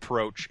you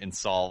approach and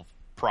solve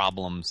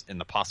problems and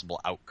the possible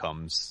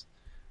outcomes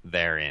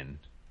therein.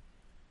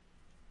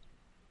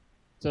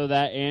 So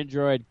that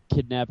android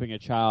kidnapping a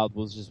child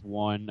was just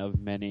one of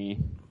many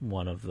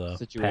One of the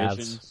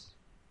situations. paths.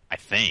 I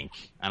think.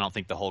 I don't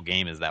think the whole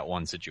game is that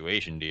one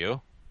situation, do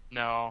you?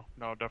 No,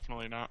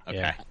 definitely not. Okay.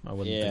 Yeah, I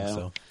wouldn't think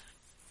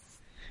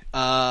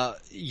so.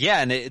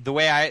 Yeah, and the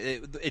way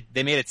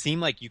they made it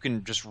seem like you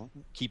can just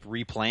keep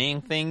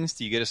replaying things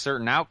till you get a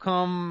certain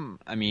outcome.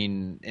 I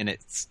mean, and it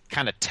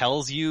kind of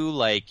tells you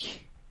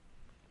like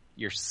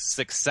your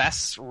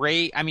success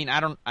rate. I mean,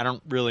 I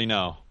don't really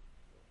know.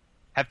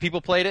 Have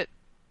people played it?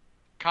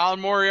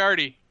 Colin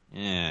Moriarty.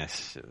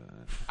 Yes.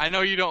 I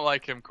know you don't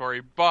like him,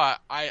 Corey,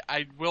 but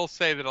I will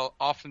say that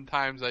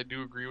oftentimes I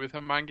do agree with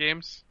him on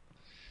games.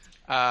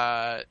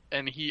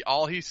 And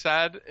all he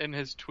said in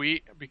his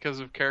tweet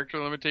because of character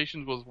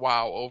limitations was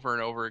 "wow" over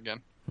and over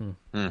again.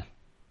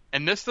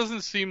 And this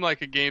doesn't seem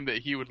like a game that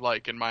he would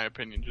like, in my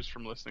opinion, just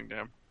from listening to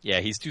him.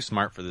 Yeah, he's too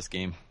smart for this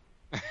game.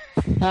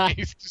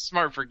 He's too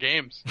smart for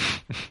games,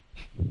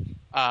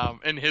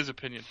 in his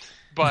opinion.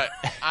 But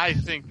I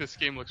think this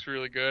game looks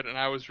really good, and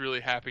I was really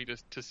happy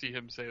to see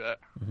him say that.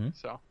 Mm-hmm.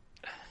 So,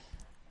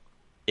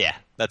 Yeah,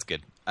 that's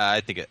good.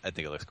 I think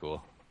it looks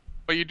cool.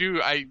 but you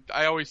do. I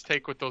always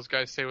take what those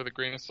guys say with a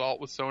grain of salt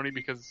with Sony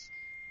because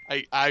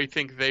I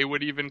think they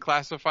would even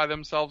classify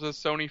themselves as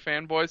Sony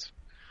fanboys.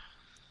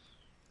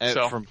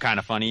 From Kind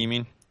of Funny, you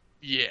mean?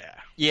 Yeah.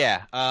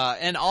 Yeah,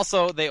 and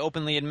also they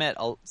openly admit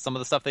some of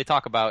the stuff they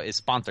talk about is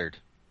sponsored.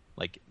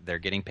 Like, they're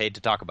getting paid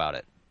to talk about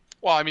it.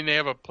 Well, I mean, they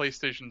have a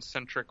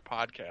PlayStation-centric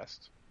podcast.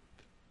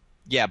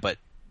 Yeah, but,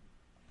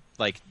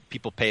 like,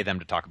 people pay them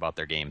to talk about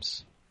their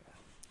games.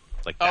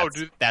 Like,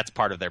 that's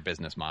part of their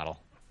business model.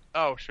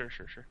 Oh, sure.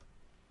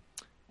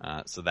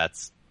 So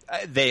that's...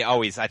 I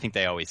think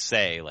they always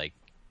say, like,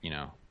 you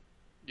know...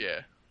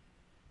 Yeah.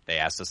 They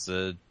asked us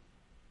to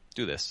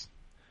do this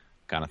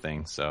kind of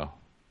thing, so...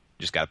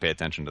 Just got to pay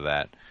attention to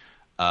that.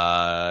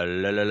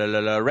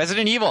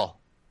 Resident Evil.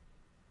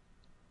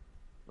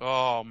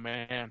 Oh,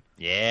 man.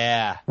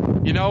 Yeah.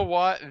 You know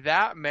what?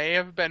 That may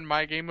have been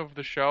my game of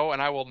the show,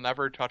 and I will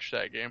never touch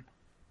that game.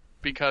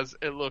 Because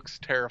it looks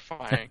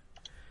terrifying.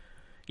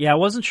 Yeah, I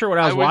wasn't sure what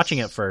I was watching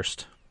at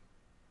first.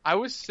 I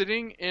was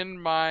sitting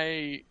in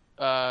my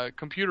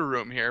computer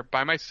room here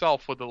by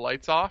myself with the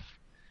lights off,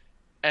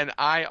 and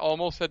I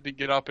almost had to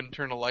get up and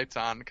turn the lights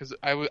on because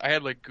I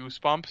had like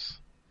goosebumps.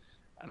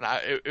 And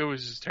it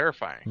was just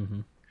terrifying. Mm-hmm.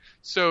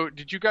 So,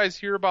 did you guys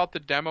hear about the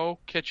demo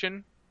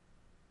kitchen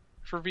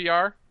for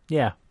VR?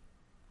 Yeah.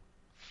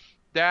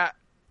 That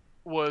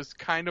was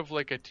kind of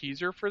like a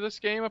teaser for this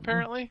game,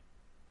 apparently.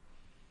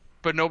 Mm-hmm.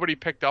 But nobody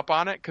picked up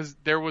on it because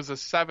there was a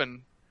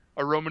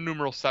Roman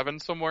numeral 7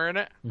 somewhere in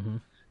it. Mm-hmm.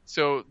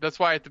 So, that's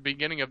why at the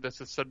beginning of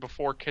this it said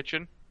before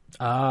kitchen.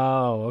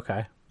 Oh,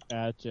 okay.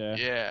 Gotcha.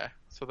 Yeah.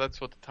 So,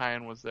 that's what the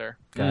tie-in was there.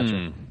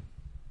 Gotcha.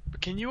 But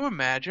can you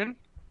imagine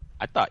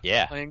I thought,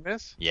 yeah. playing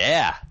this?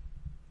 Yeah.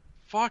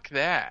 Fuck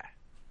that.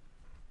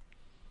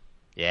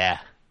 Yeah.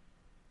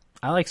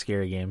 I like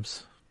scary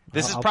games.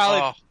 This is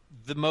probably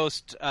the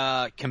most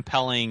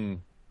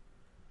compelling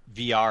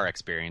VR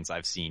experience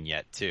I've seen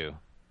yet, too.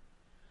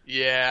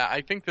 Yeah,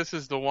 I think this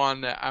is the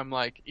one that I'm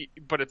like,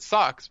 but it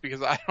sucks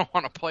because I don't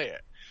want to play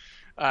it.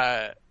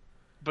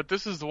 But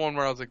this is the one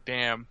where I was like,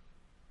 damn.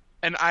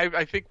 And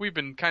I think we've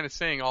been kind of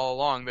saying all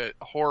along that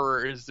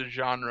horror is the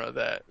genre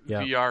that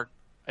VR,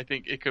 I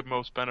think it could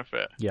most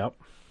benefit. Yep.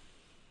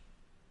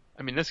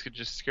 I mean, this could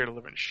just scare the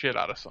living shit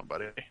out of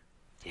somebody.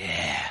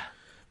 Yeah.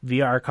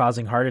 VR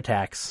causing heart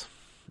attacks.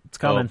 It's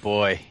coming. Oh,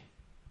 boy.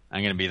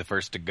 I'm going to be the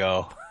first to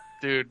go.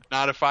 Dude,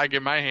 not if I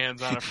get my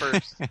hands on it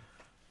first.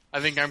 I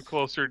think I'm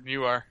closer than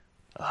you are.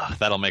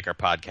 That'll make our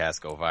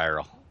podcast go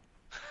viral.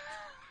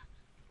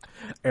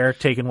 Eric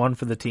taking one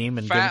for the team.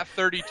 And Fat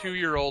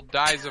 32-year-old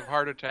dies of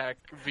heart attack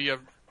via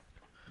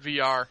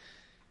VR.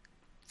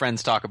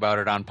 Friends talk about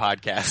it on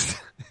podcast.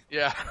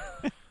 Yeah.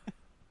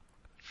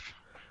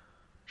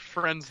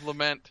 Friends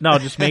lament. No,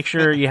 just make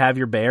sure you have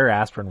your Bayer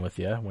aspirin with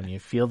you. When you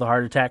feel the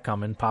heart attack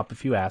coming, pop a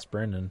few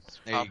aspirin and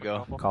there you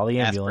go. Call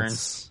the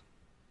ambulance.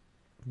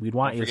 We'd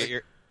want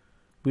you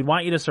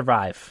to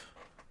survive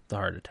the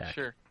heart attack.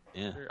 Sure.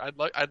 Yeah. Sure.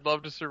 I'd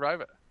love to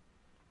survive it.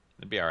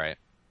 It'd be all right.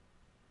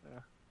 Yeah.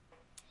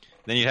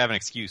 Then you'd have an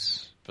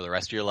excuse for the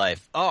rest of your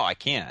life. Oh, I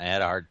can't. I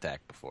had a heart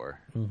attack before.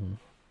 Mm-hmm.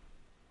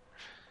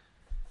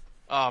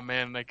 Oh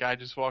man, that guy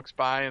just walks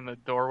by in the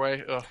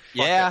doorway. Ugh,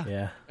 yeah.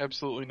 Yeah.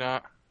 Absolutely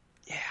not.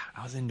 Yeah,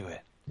 I was into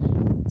it.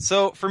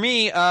 So for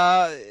me,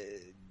 I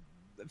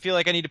feel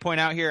like I need to point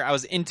out here, I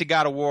was into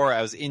God of War,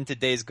 I was into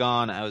Days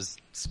Gone, I was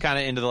kind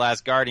of into The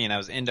Last Guardian, I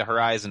was into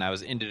Horizon, I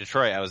was into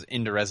Detroit, I was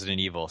into Resident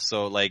Evil.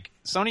 So like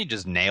Sony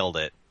just nailed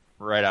it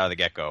right out of the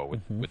get-go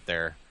with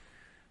their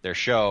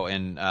show.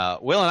 And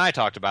Will and I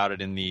talked about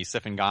it in the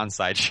Sif and Gone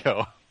side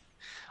show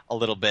a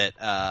little bit.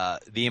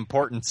 The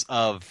importance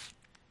of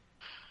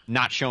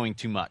not showing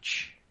too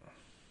much.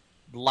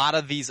 A lot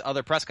of these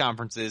other press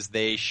conferences,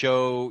 they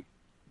show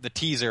the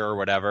teaser or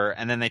whatever,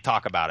 and then they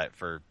talk about it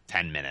for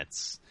 10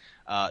 minutes.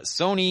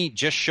 Sony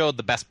just showed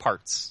the best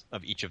parts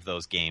of each of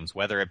those games,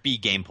 whether it be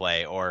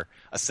gameplay or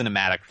a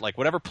cinematic. Like,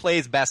 whatever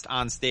plays best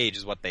on stage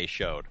is what they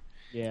showed.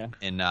 Yeah.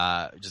 And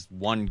just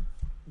one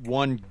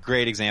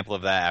great example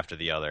of that after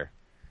the other.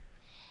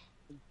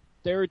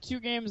 There were two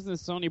games in the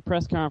Sony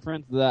press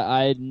conference that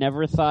I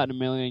never thought in a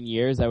million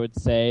years I would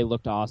say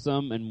looked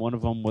awesome, and one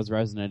of them was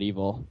Resident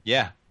Evil.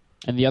 Yeah.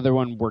 And the other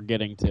one we're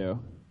getting to.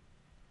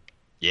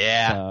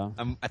 Yeah.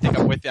 I think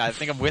I'm with you. I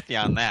think I'm with you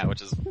on that,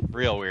 which is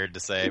real weird to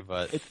say,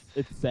 but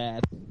it's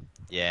sad.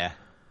 Yeah.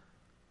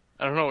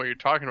 I don't know what you're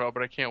talking about,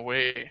 but I can't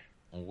wait.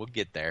 Well, we'll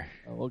get there.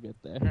 Oh, we'll get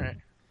there. All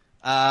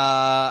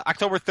right.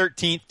 October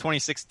 13th,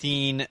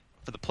 2016,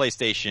 for the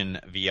PlayStation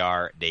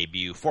VR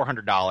debut,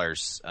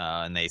 $400,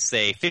 and they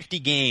say 50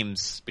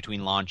 games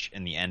between launch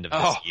and the end of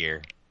this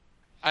year.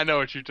 I know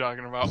what you're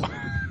talking about,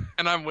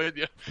 and I'm with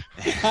you.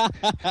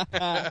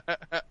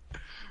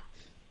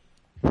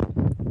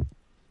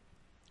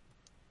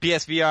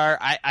 PSVR,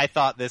 I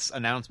thought this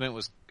announcement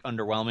was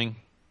underwhelming.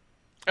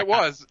 It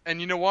was,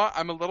 and you know what?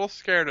 I'm a little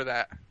scared of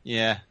that.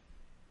 Yeah.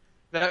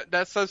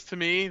 That says to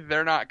me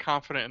they're not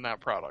confident in that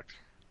product.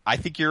 I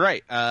think you're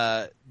right.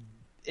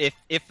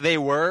 If they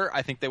were,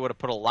 I think they would have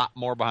put a lot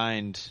more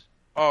behind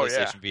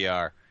PlayStation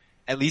VR.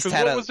 At least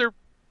had what was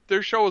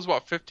their show was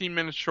 15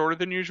 minutes shorter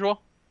than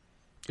usual?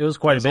 It was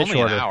quite a bit only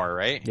shorter. An hour,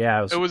 right?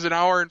 Yeah, it was an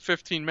hour and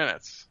 15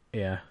 minutes.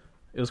 Yeah.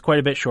 It was quite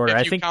a bit shorter. If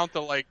I you think count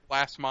the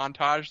last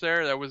montage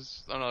there, that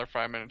was another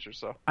 5 minutes or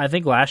so. I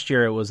think last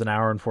year it was an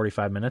hour and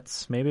 45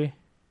 minutes, maybe.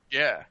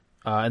 Yeah.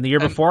 And the year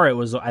before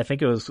I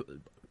think it was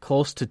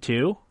close to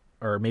 2,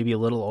 or maybe a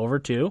little over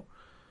 2.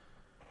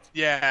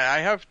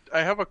 Yeah,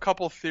 I have a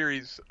couple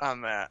theories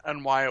on that,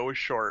 on why it was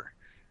short.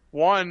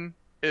 One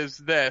is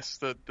this,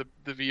 the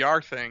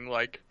VR thing.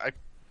 Like, I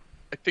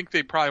think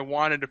they probably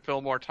wanted to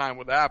fill more time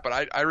with that,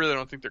 but I really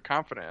don't think they're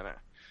confident in it.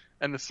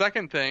 And the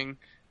second thing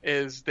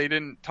is they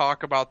didn't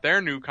talk about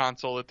their new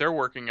console that they're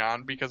working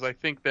on, because I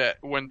think that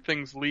when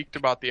things leaked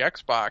about the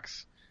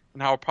Xbox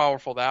and how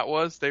powerful that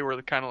was, they were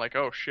kind of like,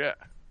 oh shit.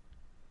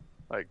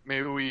 Like,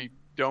 maybe we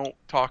don't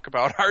talk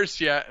about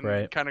ours yet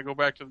and kind of go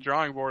back to the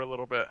drawing board a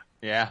little bit.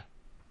 Yeah.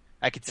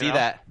 I could see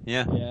that.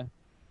 Yeah. Yeah.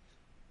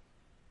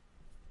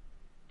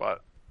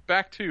 But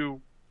back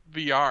to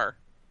VR.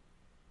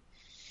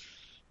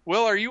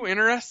 Will, are you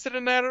interested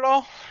in that at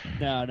all?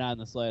 No, not in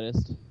the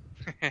slightest.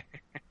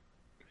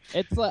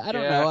 It's like, I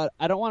don't know.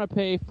 I don't want to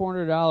pay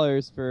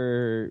 $400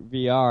 for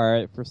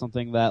VR for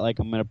something that like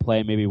I'm going to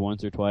play maybe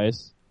once or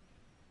twice.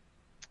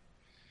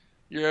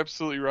 You're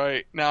absolutely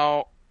right.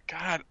 Now,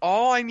 God,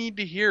 all I need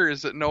to hear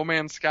is that No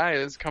Man's Sky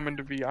is coming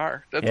to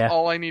VR. That's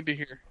all I need to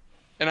hear.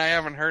 And I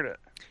haven't heard it.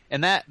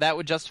 And that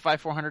would justify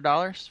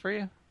 $400 for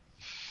you?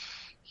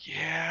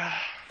 Yeah.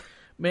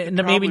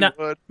 Maybe not.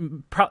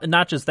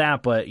 Not just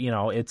that, but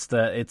it's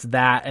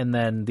that, and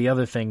then the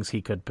other things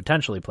he could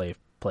potentially play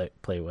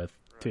with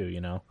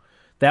too.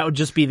 That would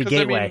just be the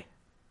gateway.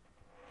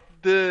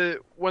 I mean,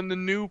 when the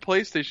new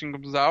PlayStation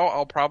comes out,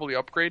 I'll probably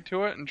upgrade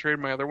to it and trade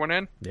my other one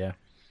in. Yeah.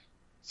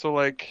 So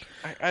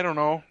I don't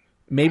know.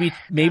 Maybe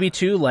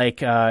too,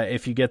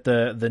 if you get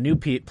the new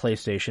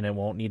PlayStation, it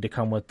won't need to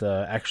come with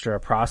the extra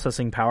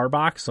processing power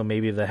box, so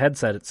maybe the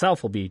headset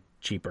itself will be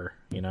cheaper,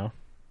 Yeah.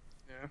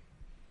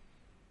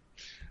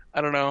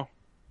 I don't know.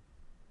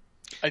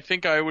 I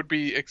think I would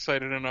be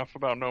excited enough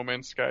about No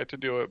Man's Sky to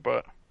do it,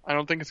 but I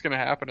don't think it's going to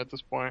happen at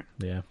this point.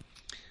 Yeah.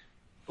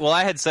 Well,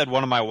 I had said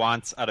one of my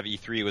wants out of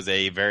E3 was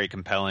a very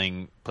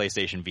compelling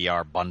PlayStation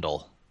VR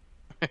bundle,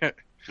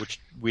 which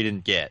we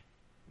didn't get.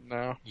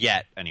 No.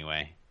 Yet,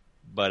 anyway.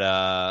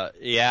 But,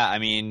 yeah, I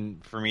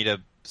mean, for me to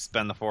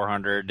spend the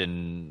 $400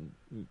 and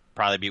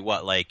probably be,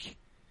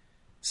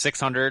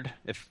 $600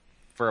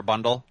 for a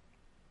bundle?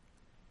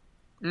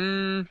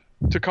 To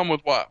come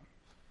with what?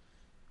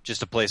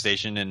 Just a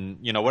PlayStation and,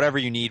 whatever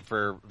you need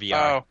for VR.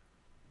 Oh.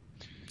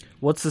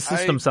 What's the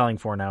system selling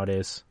for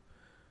nowadays?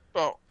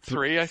 Oh,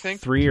 3, I think.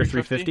 3 or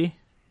 350?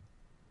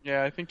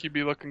 Yeah, I think you'd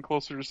be looking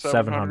closer to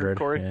 700,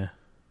 Corey.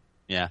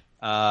 Yeah.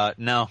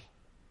 No.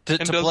 To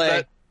does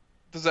play...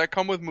 Does that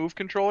come with Move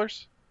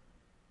controllers?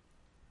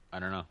 I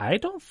don't know. I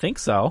don't think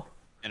so.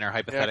 In our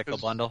hypothetical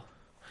bundle?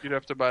 You'd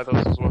have to buy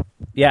those as well.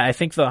 Yeah, I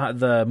think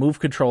the Move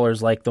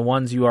controllers, like the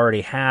ones you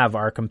already have,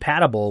 are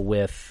compatible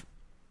with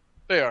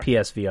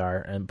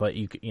PSVR, but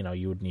you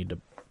would need to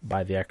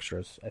buy the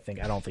extras. I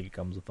don't think it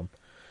comes with them.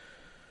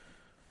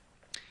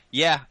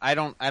 Yeah, I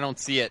don't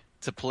see it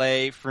to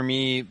play for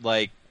me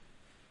like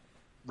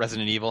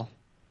Resident Evil.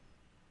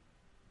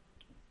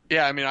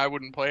 Yeah, I mean, I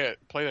wouldn't play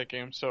that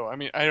game, so I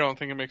mean, I don't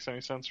think it makes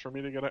any sense for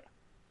me to get it.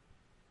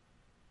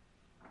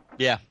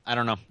 Yeah, I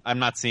don't know. I'm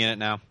not seeing it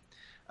now.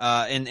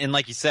 And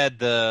like you said,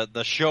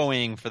 the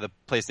showing for the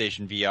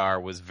PlayStation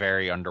VR was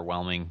very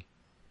underwhelming.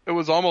 It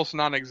was almost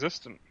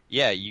non-existent.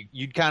 Yeah,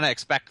 you'd kind of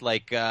expect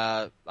like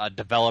a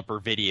developer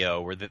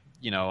video where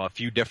a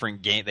few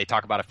different they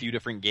talk about a few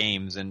different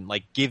games and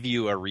like give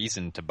you a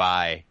reason to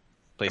buy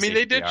PlayStation VR. I mean,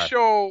 they did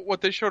show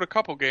they showed a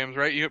couple games,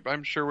 right?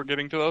 I'm sure we're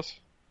getting to those.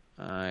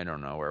 I don't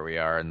know where we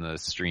are in the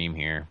stream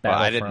here, but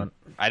I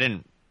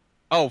didn't.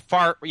 Oh,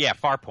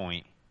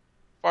 Farpoint.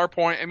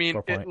 Farpoint. I mean,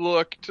 it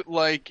looked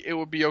like it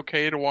would be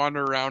okay to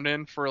wander around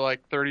in for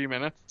like 30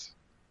 minutes.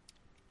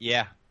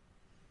 Yeah.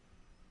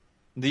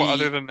 But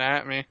other than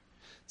that,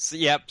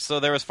 So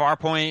there was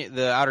Farpoint,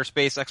 the outer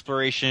space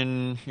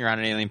exploration, you're on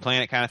an alien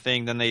planet kind of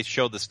thing. Then they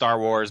showed the Star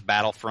Wars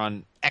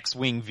Battlefront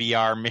X-Wing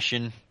VR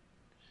mission.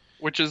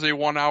 Which is a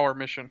 1-hour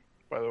mission,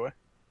 by the way.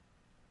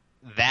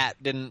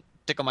 That didn't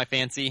tickle my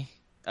fancy.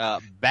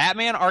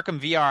 Batman Arkham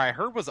VR, I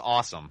heard, was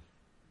awesome.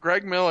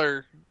 Greg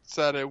Miller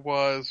said it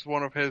was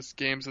one of his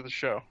games of the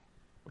show.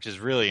 Which is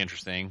really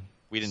interesting.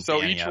 We didn't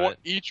see any of it.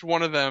 Each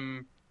one of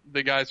them,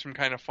 the guys from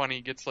Kind of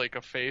Funny, gets like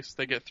a face.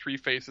 They get 3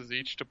 faces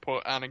each to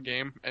put on a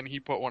game, and he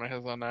put one of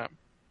his on that.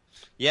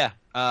 Yeah.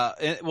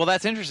 Well,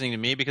 that's interesting to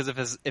me, because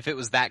if it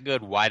was that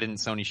good, why didn't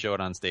Sony show it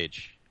on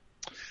stage?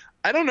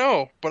 I don't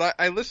know, but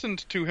I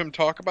listened to him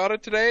talk about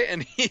it today,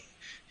 and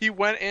he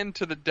went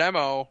into the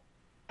demo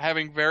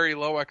having very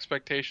low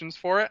expectations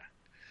for it.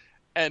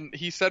 And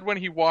he said when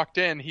he walked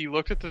in, he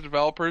looked at the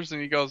developers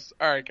and he goes,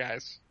 "All right,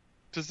 guys,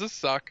 does this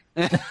suck?"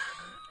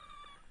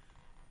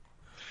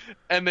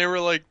 And they were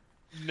like,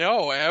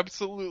 "No,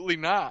 absolutely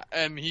not."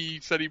 And he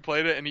said he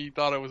played it and he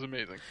thought it was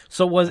amazing.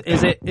 So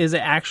is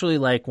it actually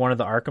like one of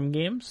the Arkham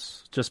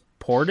games, just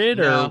ported,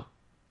 no.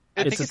 or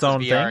it's its own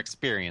VR thing?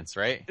 Experience,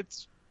 right?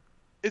 It's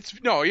a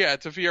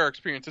VR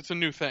experience. It's a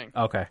new thing.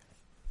 Okay.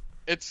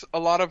 It's a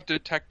lot of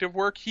detective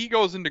work. He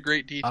goes into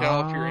great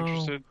detail if you're Oh.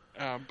 interested,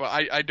 but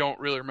I don't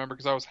really remember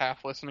because I was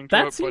half listening to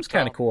That it. seems but,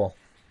 kind of cool.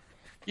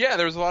 Yeah,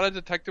 there's a lot of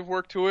detective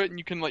work to it, and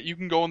you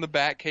can go in the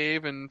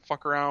Batcave and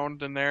fuck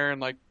around in there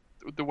and like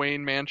the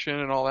Wayne Mansion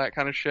and all that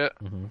kind of shit.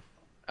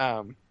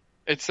 Mm-hmm.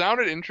 It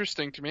sounded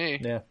interesting to me.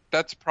 Yeah.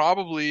 That's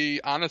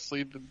probably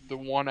honestly the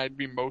one I'd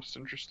be most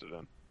interested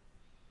in.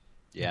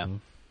 Yeah. Mhm.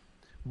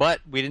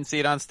 But we didn't see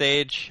it on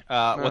stage.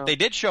 No. What they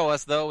did show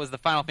us, though, was the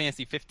Final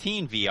Fantasy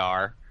 15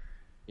 VR,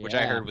 which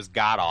I Yeah. heard was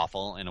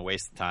god-awful and a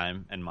waste of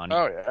time and money.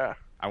 Oh yeah.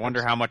 I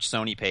wonder how much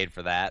Sony paid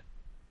for that.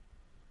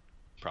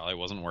 Probably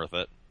wasn't worth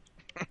it.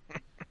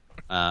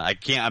 I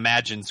can't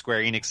imagine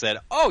Square Enix said,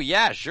 "Oh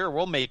yeah, sure,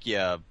 we'll make you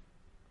a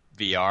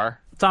VR."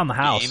 It's on the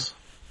house.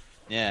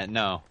 Yeah,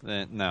 no.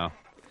 They Square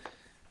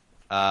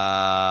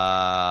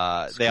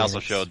also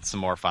Enix. showed some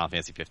more Final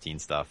Fantasy 15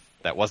 stuff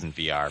that wasn't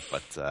VR,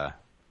 but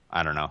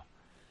I don't know.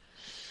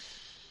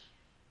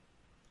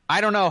 I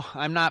don't know.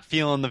 I'm not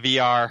feeling the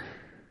VR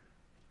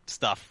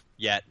stuff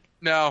yet.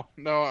 No,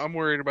 I'm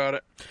worried about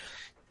it.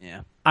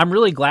 Yeah. I'm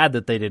really glad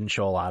that they didn't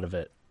show a lot of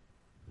it.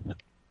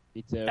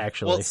 Me too.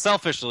 Actually, Well,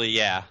 selfishly,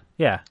 yeah.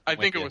 yeah. I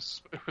think with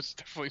it you. was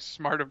definitely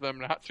smart of them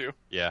not to.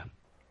 Yeah.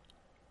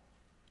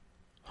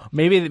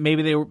 Maybe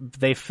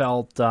they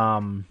felt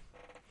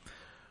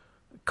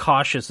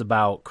cautious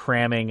about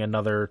cramming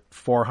another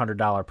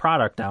 $400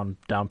 product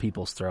down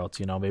people's throats.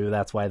 You know, maybe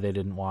that's why they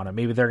didn't want it.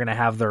 Maybe they're going to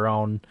have their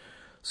own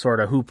sort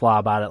of hoopla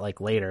about it like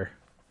later.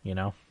 You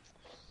know.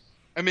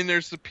 I mean,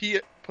 there's the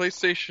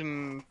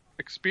PlayStation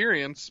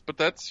Experience, but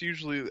that's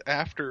usually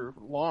after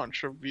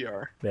launch of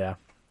VR. Yeah.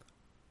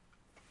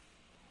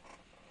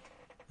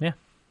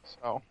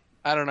 So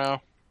I don't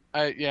know.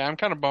 I'm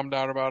kind of bummed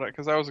out about it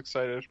because I was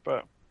excited,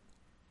 but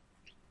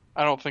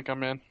I don't think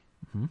I'm in.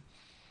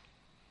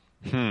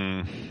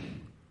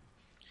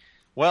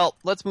 Well,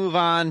 let's move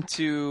on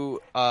to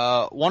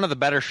one of the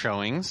better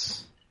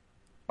showings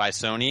by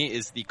Sony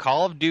is the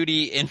Call of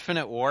Duty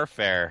Infinite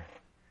Warfare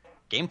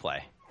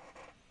gameplay.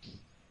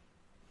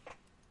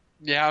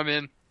 Yeah, I'm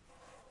in.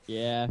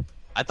 Yeah.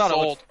 I thought it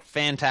Sold. looked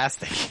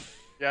fantastic,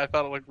 Yeah, I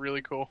thought it looked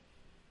really cool.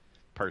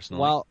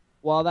 personally.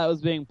 While that was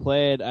being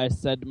played, I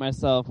said to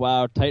myself,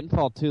 "Wow,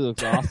 Titanfall 2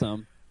 looks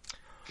awesome."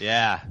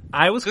 yeah.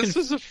 I was This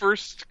is the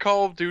first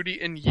Call of Duty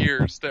in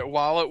years that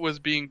while it was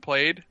being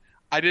played,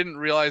 I didn't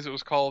realize it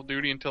was Call of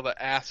Duty until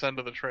the ass end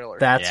of the trailer.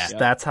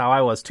 That's how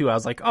I was too. I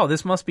was like, oh,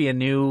 this must be a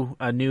new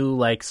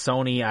like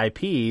Sony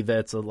IP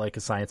that's like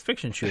a science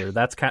fiction shooter.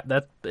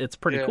 It's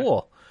pretty Yeah.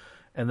 cool.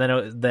 And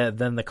then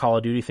then the Call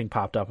of Duty thing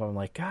popped up. I'm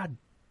like, God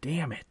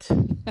damn it!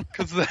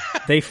 Because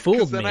They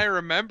fooled then me. I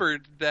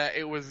remembered that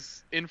it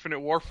was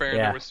Infinite Warfare and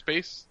Yeah. there was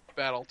space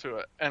battle to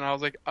it, and I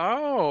was like,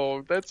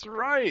 oh, that's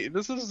right.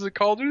 This is a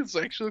Call of Duty. This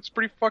actually looks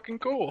pretty fucking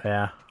cool.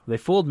 Yeah, they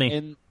fooled me.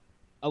 And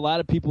a lot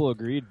of people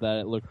agreed that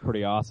it looked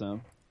pretty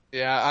awesome.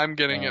 Yeah, I'm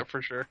getting Yeah. it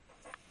for sure.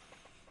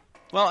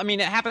 Well, I mean,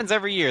 it happens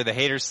every year. The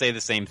haters say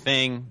the same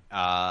thing.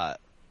 Call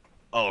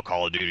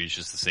of Duty is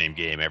just the same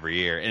game every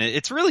year. And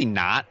it's really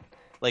not.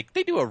 Like,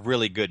 they do a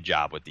really good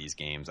job with these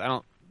games.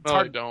 No,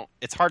 I don't.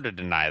 It's hard to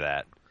deny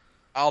that.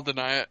 I'll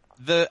deny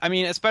it.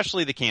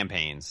 Especially the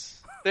campaigns.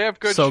 They have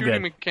good So shooting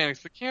good.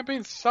 mechanics. The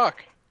campaigns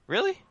suck.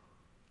 Really?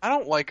 I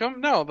don't like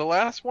them. No, the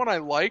last one I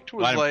liked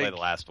was Well, I didn't like play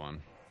the last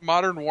one.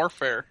 Modern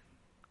Warfare.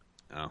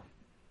 Oh.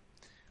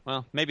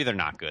 Well, maybe they're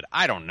not good.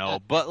 I don't know.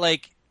 But,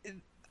 like,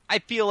 I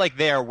feel like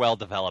they are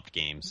well-developed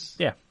games.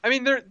 Yeah, I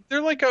mean,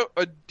 they're like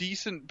a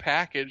decent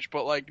package,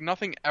 but like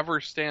nothing ever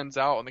stands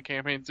out in the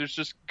campaigns. There's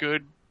just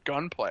good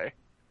gunplay,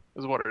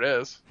 is what it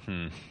is.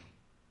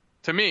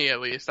 To me, at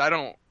least, I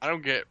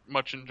don't get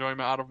much enjoyment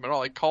out of them at all.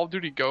 Like Call of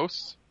Duty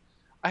Ghosts,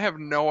 I have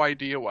no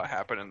idea what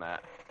happened in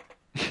that.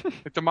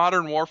 Like the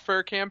Modern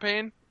Warfare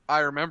campaign, I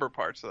remember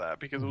parts of that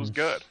because it was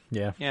good.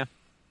 yeah.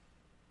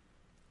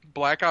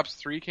 Black Ops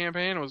 3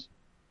 campaign was,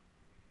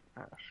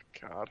 oh,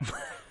 God.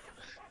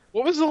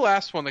 What was the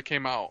last one that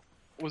came out?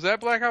 Was that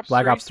Black Ops 3?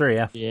 Black Ops 3,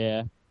 yeah.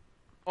 Yeah.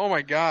 Oh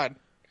my God.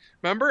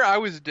 Remember, I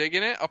was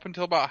digging it up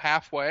until about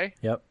halfway,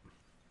 Yep.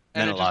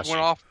 and Then it it just lost went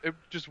you. off. It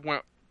just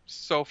went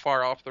so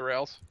far off the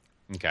rails.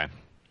 Okay.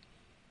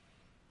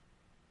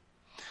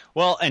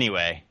 Well,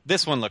 anyway,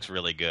 this one looks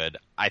really good,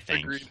 I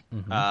think. Agreed.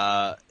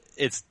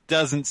 It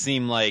doesn't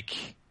seem like...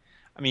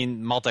 I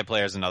mean,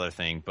 multiplayer is another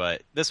thing,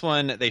 but this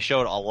one, they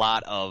showed a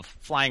lot of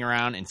flying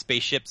around in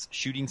spaceships,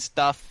 shooting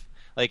stuff.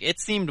 Like, it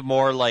seemed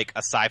more like a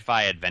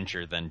sci-fi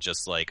adventure than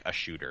just, like, a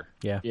shooter.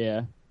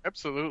 Yeah.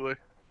 Absolutely.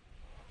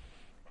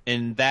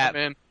 In that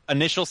Man,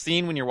 initial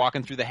scene when you're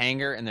walking through the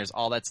hangar and there's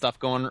all that stuff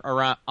going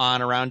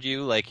around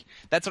you, like,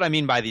 that's what I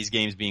mean by these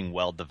games being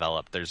well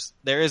developed.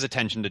 There is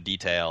attention to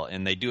detail,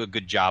 and they do a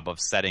good job of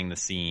setting the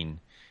scene.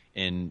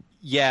 And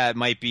yeah, it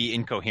might be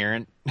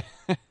incoherent,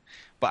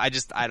 but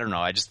I don't know.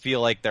 I just feel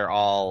like they're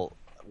all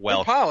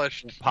they're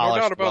polished. No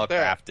polished, doubt about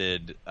that.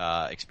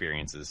 well-crafted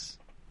experiences.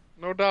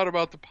 No doubt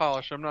about the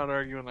polish. I'm not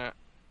arguing that.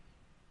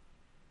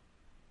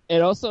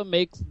 It also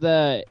makes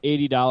the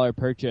 $80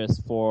 purchase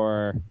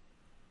for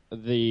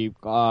the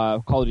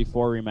Call of Duty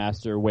 4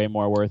 remaster way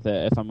more worth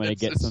it if I'm going to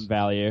get some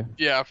value.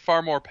 Yeah,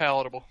 far more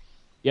palatable.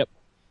 Yep.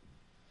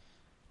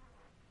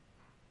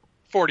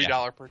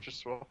 $40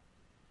 purchase. Well,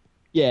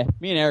 Yeah,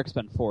 me and Eric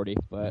spent 40,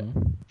 but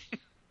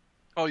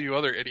all you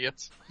other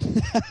idiots.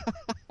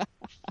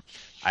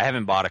 I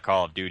haven't bought a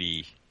Call of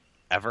Duty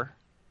ever.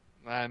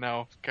 I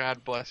know.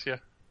 God bless you.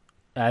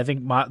 I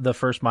think the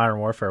first Modern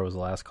Warfare was the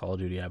last Call of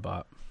Duty I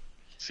bought.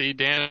 See,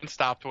 Dan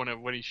stopped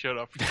when he should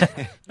have.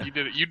 You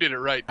did it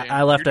right, Dan.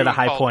 I left You're at a doing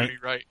high Call of point.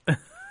 Duty right.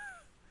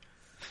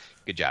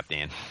 Good job,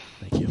 Dan.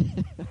 Thank you.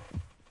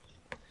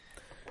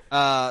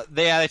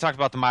 They talked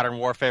about the Modern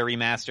Warfare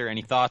remaster.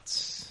 Any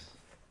thoughts?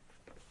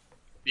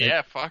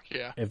 Yeah, fuck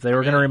yeah. If they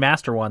were going to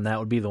remaster one, that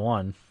would be the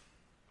one.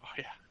 Oh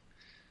yeah.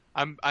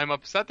 I'm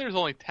upset. There's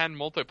only 10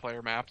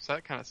 multiplayer maps.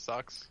 That kind of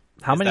sucks.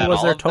 How Is many that was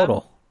all there of them?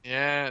 total?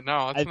 Yeah,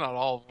 no, that's not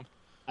all of them.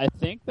 I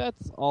think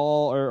that's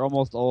all or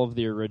almost all of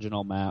the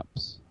original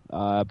maps,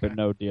 but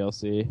no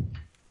DLC.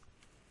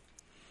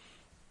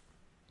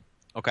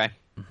 Okay.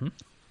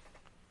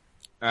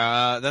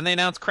 Then they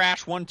announced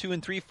Crash 1, 2,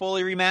 and 3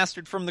 fully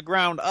remastered from the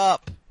ground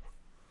up.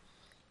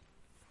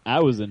 I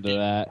was into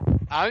that.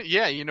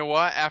 Yeah, you know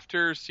what?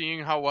 After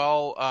seeing how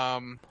well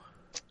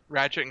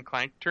Ratchet and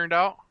Clank turned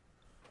out,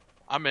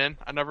 I'm in.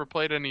 I never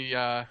played any.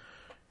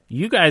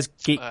 You guys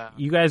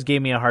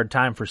gave me a hard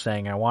time for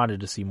saying I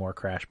wanted to see more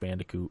Crash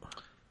Bandicoot.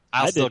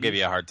 I'll I still didn't. give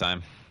you a hard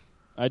time.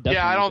 I definitely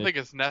Yeah, I don't did. think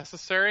it's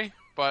necessary,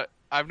 but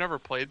I've never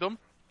played them,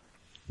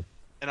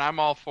 and I'm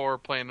all for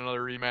playing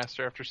another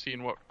remaster after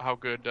seeing how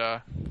good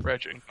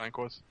Ratchet and Clank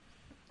was.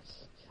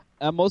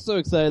 I'm also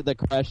excited that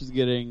Crash is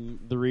getting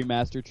the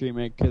remaster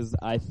treatment because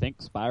I think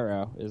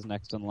Spyro is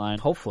next in line.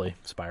 Hopefully,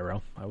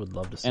 Spyro. I would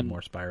love to see And-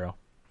 more Spyro.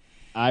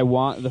 I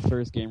want the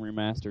first game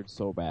remastered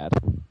so bad.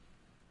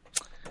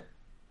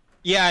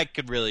 Yeah, I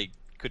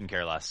couldn't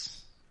care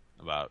less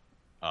about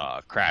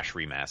Crash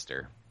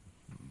remaster,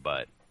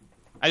 but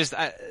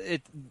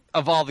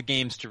of all the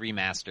games to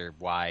remaster,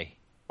 why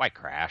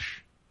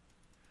Crash?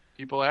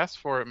 People asked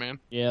for it, man.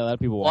 Yeah, a lot of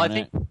people Well, I want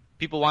think it.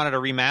 people wanted a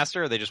remaster,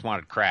 or they just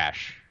wanted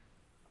Crash.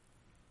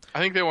 I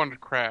think they wanted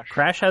Crash.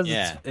 Crash has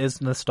Yeah.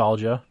 its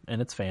nostalgia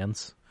and its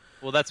fans.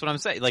 Well, that's what I'm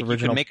saying. Like you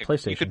original could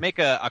PlayStation. make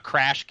a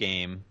Crash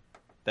game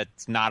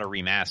that's not a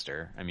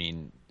remaster. I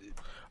mean,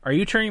 Are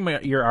you turning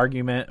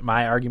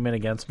my argument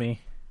against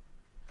me?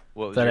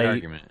 what was That your I-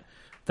 argument?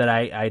 That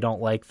I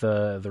don't like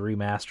the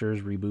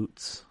remasters,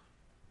 reboots?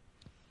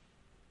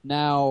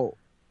 Now,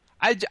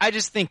 I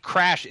just think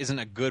Crash isn't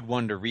a good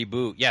one to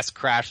reboot. Yes,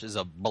 Crash is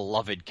a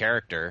beloved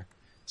character,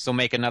 so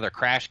make another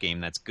Crash game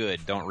that's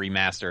good. Don't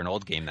remaster an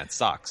old game that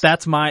sucks.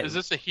 That's my. Is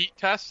this a heat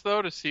test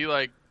though to see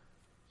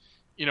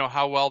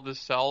how well this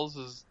sells?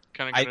 Is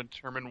kind of going to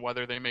determine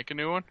whether they make a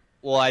new one.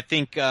 Well, I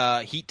think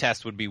Heat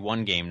Test would be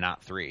one game,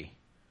 not three.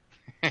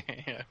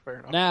 Yeah, fair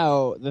enough.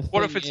 now the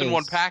What thing if it's is, in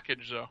one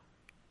package though?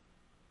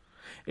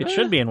 It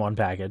should be in one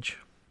package.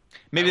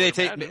 Maybe I they would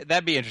take imagine.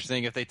 that'd be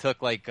interesting if they took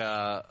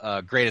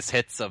greatest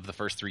hits of the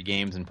first three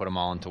games and put them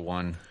all into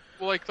one.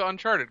 Well, like the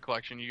Uncharted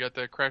collection, you got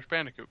the Crash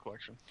Bandicoot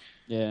collection.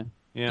 Yeah.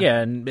 Yeah,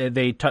 and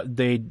they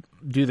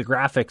do the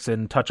graphics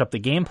and touch up the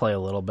gameplay a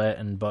little bit,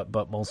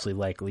 but mostly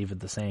leave it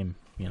the same.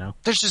 You know.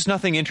 There's just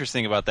nothing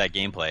interesting about that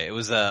gameplay. It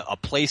was a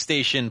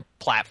PlayStation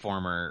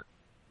platformer.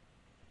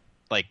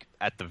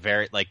 At the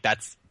very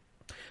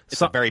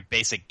it's a very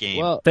basic game.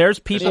 Well, There's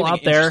There's people nothing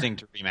out there. interesting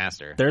to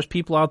remaster. There's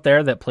people out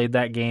there that played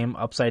that game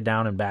upside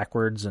down and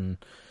backwards and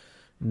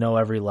know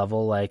every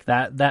level like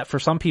that. That for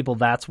some people,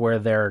 that's where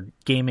their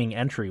gaming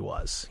entry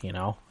was. You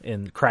know,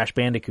 in Crash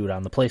Bandicoot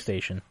on the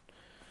PlayStation.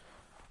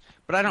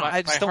 But I don't. My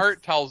I just don't.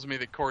 heart tells me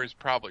that Corey's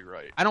probably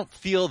right. I don't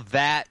feel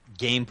that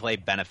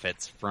gameplay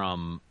benefits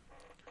from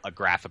a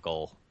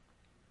graphical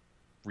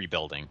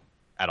rebuilding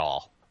at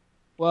all.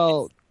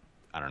 well,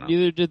 I don't know.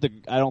 neither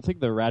did I don't think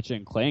the Ratchet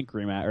and Clank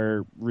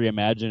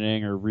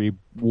reimagining or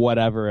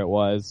whatever it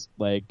was.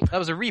 Like, That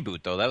was a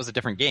reboot, though. That was a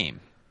different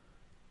game.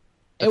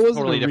 it That's a wasn't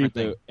totally a different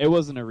reboot. thing. It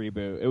wasn't a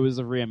reboot. It was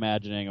a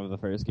reimagining of the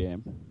first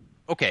game.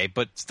 Okay,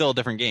 but still a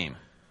different game.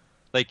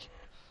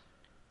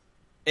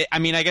 I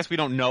mean, I guess we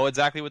don't know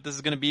exactly what this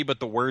is going to be, but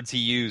the words he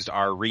used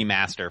are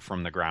remaster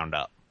from the ground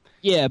up.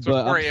 Yeah, So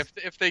but Corey,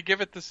 if they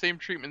give it the same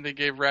treatment they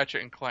gave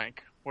Ratchet and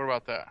Clank, what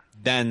about that?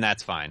 Then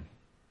that's fine.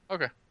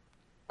 Okay,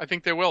 I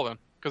think they will then,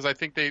 because I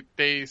think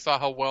they saw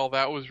how well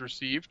that was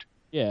received.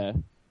 yeah,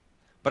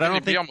 But I It'd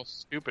don't be think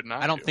almost stupid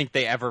not. I don't to. think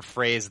they ever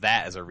phrase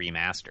that as a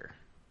remaster.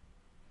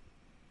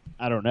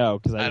 I don't know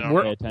because I I didn't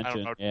don't pay know.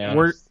 attention. I don't know.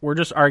 Yeah, We're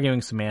just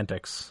arguing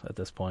semantics at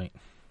this point.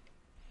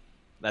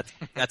 That's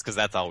because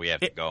that's all we have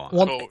to go on.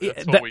 Well,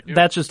 That's what we do.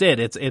 that's just it.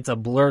 It's a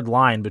blurred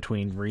line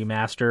between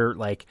remaster,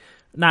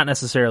 not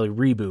necessarily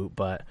reboot,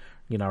 but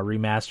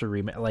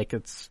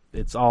remaster.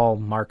 It's all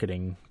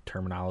marketing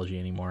terminology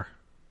anymore.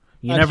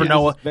 You never Actually, know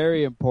this what is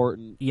very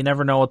important. you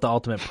never know what the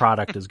ultimate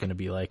product is going to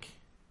be like.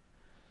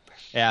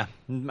 Yeah,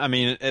 I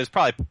mean, it was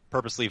probably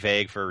purposely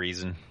vague for a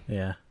reason.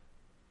 Yeah.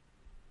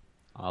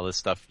 All this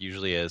stuff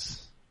usually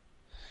is.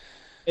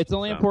 It's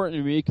only So. important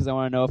to me because I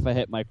want to know if I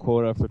hit my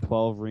quota for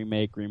 12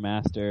 remake,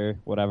 remaster,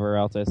 whatever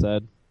else I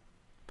said.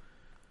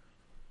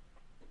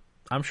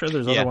 I'm sure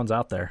there's Yeah. other ones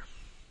out there.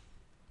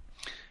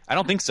 I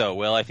don't think so,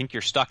 Will. I think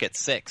you're stuck at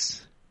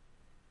 6.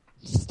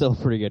 Still a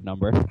pretty good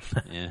number.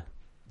 Yeah,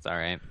 it's all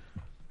right.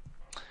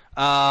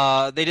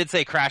 They did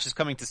say Crash is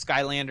coming to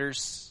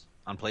Skylanders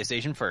on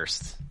PlayStation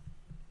first.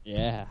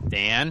 Yeah.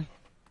 Dan,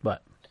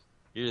 But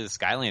you're the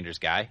Skylanders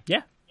guy.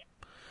 yeah,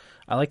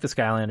 I like the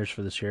Skylanders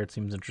for this year. It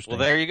seems interesting.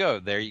 Well, there you go.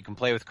 There you can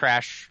play with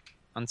Crash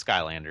on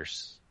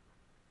Skylanders.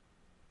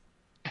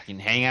 You can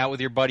hang out with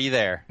your buddy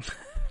there.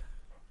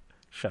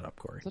 Shut up,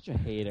 Corey. Such a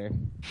hater.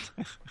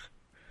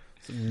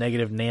 Some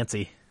negative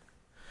Nancy.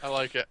 I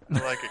like it. I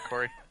like it,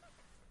 Corey.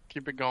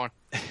 Keep it going.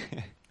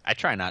 I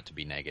try not to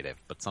be negative,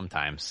 but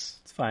sometimes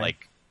It's fine.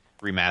 like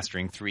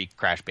remastering 3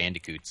 Crash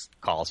Bandicoots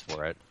calls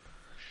for it.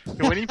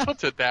 When he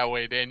puts it that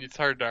way, Dan, it's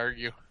hard to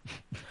argue.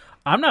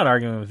 I'm not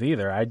arguing with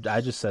either. I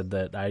just said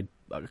that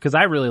because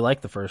I really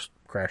liked the first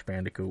Crash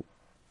Bandicoot.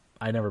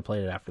 I never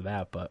played it after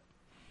that, but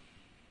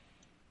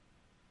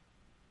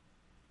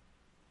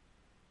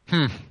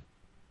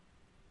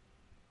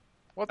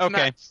What's Okay.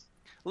 next?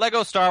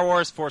 Lego Star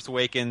Wars Force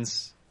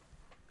Awakens.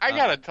 I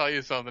gotta tell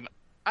you something.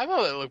 I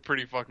thought it looked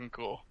pretty fucking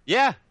cool.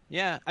 Yeah.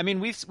 I mean,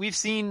 we've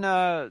seen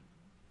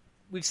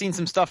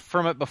some stuff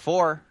from it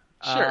before.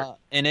 Sure.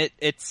 And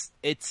it's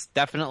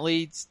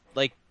definitely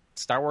like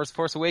Star Wars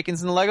Force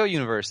Awakens in the Lego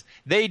universe.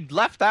 They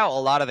left out a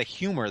lot of the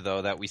humor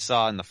though that we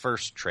saw in the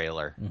first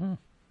trailer. Mhm.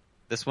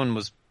 This one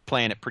was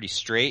playing it pretty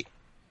straight.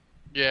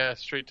 Yeah,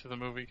 straight to the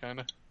movie, kind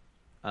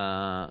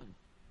of.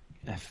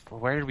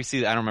 Where did we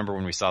see that? I don't remember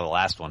when we saw the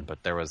last one,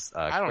 but there was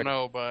I don't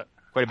know, but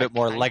quite a bit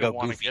more kinda Lego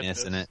wanna get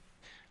goofiness in this. it.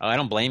 Oh, I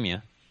don't blame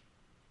you.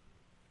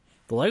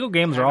 the Lego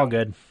games are all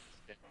good.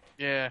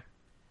 yeah.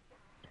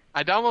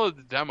 I downloaded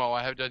the demo.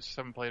 I just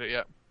haven't played it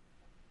yet.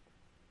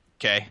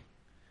 Okay.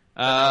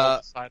 I'll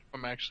decide if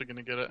I'm actually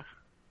gonna get it.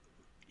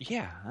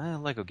 Yeah,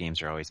 Lego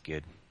games are always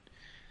good.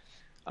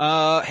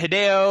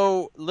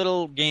 Hideo,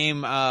 little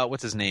game,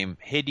 what's his name?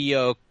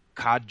 Hideo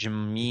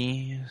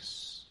Kojima.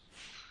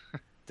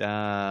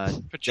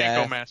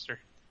 Pachinko Master.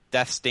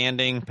 Death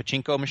Standing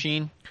Pachinko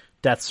Machine.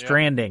 Death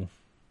Stranding.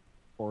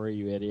 Corey,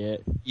 you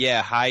idiot.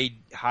 Yeah, hide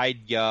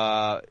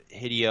Hideo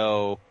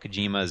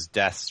Kojima's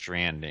Death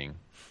Stranding.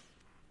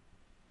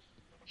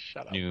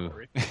 Shut up, New.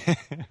 Corey.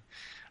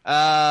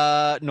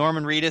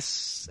 Norman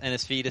Reedus and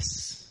his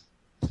fetus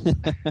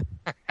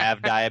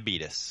have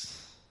diabetes.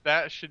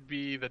 That should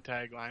be the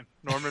tagline.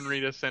 Norman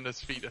Reedus and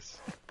his fetus.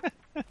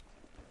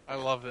 I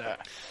love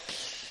that.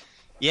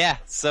 Yeah,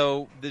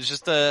 so there's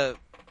just a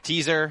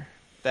teaser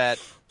that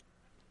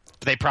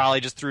they probably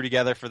just threw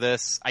together for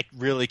this. I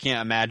really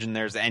can't imagine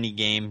there's any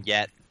game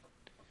yet.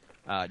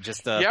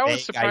 Just a Yeah, I was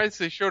vague surprised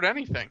they showed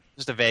anything.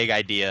 just a vague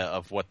idea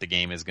of what the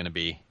game is going to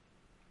be.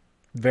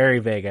 Very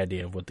vague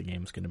idea of what the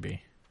game's going to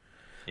be.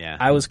 Yeah,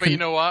 I was. But you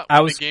know what? I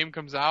When was. the game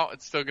comes out,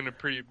 it's still going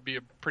to be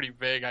a pretty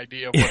vague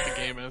idea of what the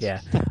game is.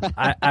 Yeah,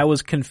 I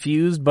was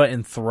confused but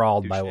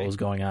enthralled by what Touché. was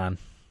going on.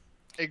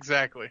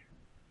 Exactly.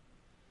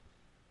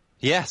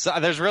 yeah. So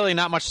there's really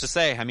not much to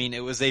say. I mean,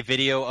 it was a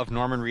video of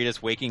Norman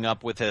Reedus waking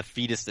up with a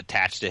fetus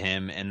attached to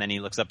him, and then he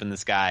looks up in the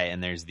sky,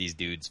 and there's these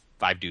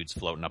 5 dudes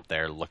floating up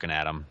there looking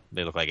at him.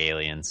 They look like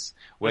aliens.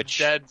 With Which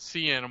dead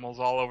sea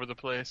animals all over the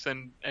place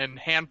and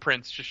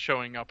handprints just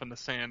showing up in the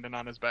sand and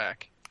on his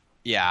back.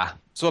 Yeah.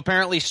 So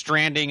apparently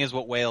stranding is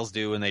what whales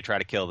do when they try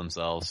to kill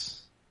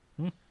themselves.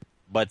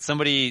 But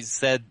somebody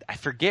said, I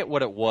forget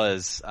what it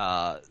was,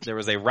 there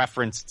was a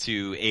reference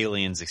to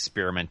aliens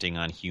experimenting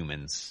on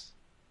humans.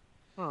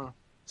 Huh.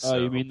 So Oh,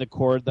 you mean the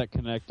cord that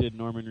connected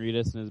Norman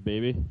Reedus and his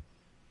baby?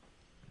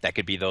 that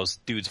could be those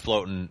dudes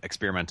floating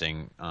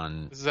experimenting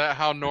on, Is that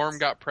how Norm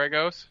got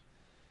pregos?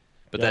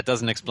 but Yep. that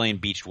doesn't explain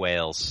beached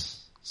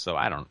whales. So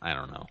I don't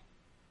know.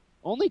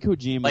 Only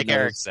Kojima Like knows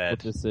Eric said. what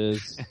this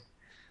is.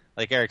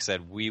 Like Eric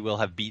said, we will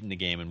have beaten the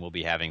game and we'll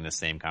be having the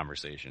same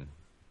conversation.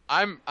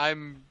 I'm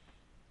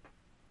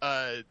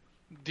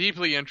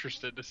deeply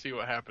interested to see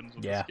what happens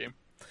with Yeah. this game.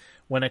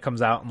 When it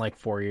comes out in like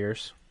 4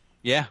 years.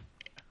 Yeah.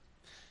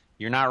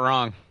 You're not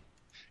wrong.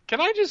 Can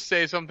I just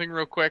say something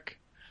real quick?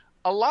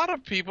 A lot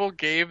of people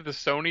gave the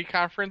Sony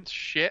conference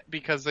shit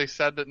because they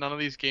said that none of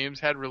these games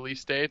had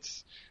release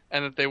dates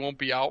and that they won't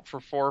be out for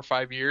 4 or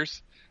 5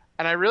 years.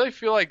 And I really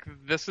feel like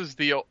this is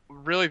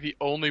really the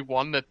only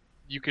one that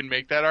you can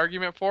make that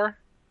argument for,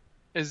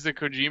 is the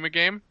Kojima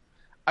game.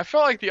 I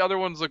feel like the other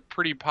ones look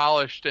pretty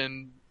polished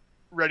and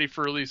ready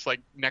for release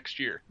like next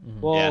year.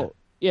 Well,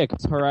 yeah,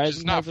 because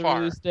Horizon not has a far.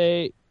 release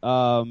date.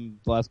 The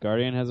Last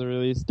Guardian has a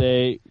release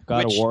date.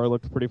 God Which- of War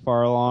looked pretty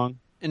far along.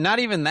 And not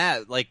even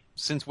that, like,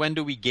 since when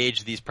do we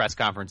gauge these press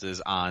conferences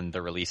on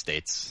the release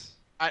dates?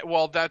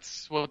 Well,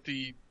 that's what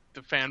the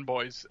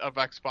fanboys of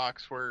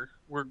Xbox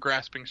were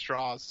grasping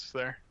straws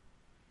there.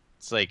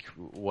 It's like,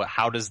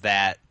 how does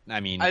that? I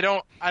mean, I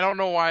don't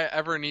know why it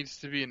ever needs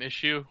to be an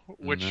issue.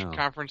 Which No.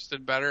 conference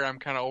did better? I'm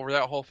kind of over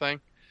that whole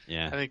thing.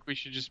 yeah, I think we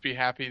should just be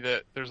happy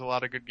that there's a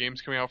lot of good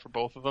games coming out for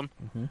both of them.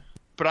 Mhm.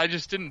 But I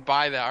just didn't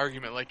buy that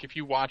argument. Like, if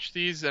you watch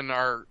these and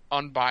are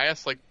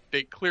unbiased, like,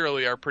 they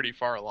clearly are pretty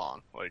far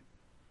along. Like,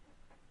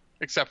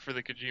 except for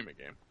the Kojima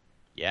game.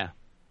 yeah.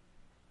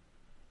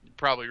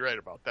 probably right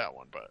about that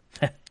one, but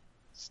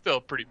still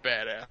a pretty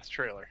badass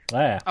trailer. Oh,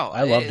 yeah.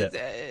 I loved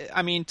it.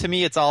 I mean, to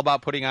me, it's all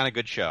about putting on a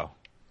good show.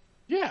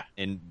 Yeah.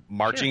 And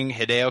marching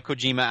Hideo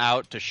Kojima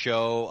out to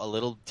show a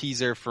little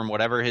teaser from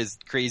whatever his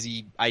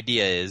crazy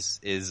idea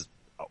is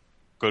a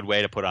good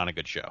way to put on a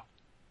good show.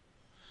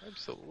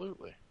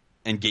 Absolutely.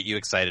 And get you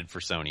excited for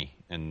Sony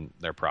and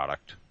their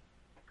product.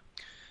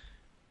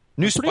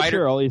 I'm pretty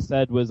sure all he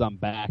said was "I'm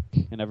back,"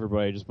 and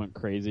everybody just went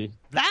crazy.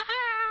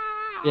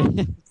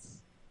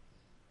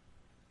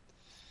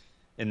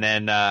 And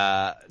then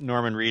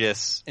Norman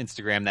Reedus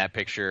Instagrammed that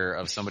picture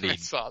of somebody I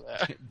saw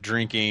that.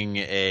 drinking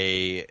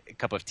a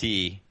cup of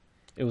tea.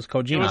 It was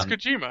Kojima. It was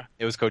Kojima.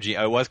 It was Kojima.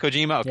 Oh, it was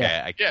Kojima?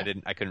 Okay. Yeah.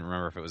 I couldn't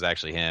remember if it was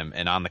actually him.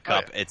 And on the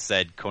cup it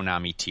said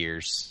Konami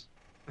Tears.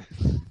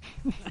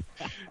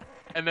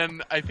 And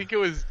then I think it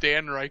was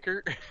Dan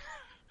Reichert.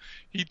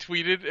 He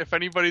tweeted, if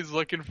anybody's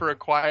looking for a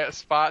quiet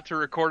spot to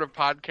record a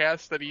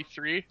podcast at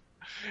E3,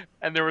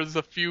 and there was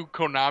a few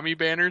Konami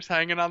banners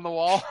hanging on the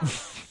wall.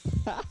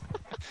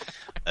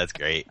 That's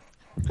great.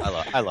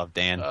 I love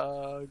Dan.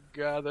 Oh,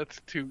 God, that's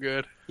too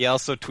good. He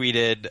also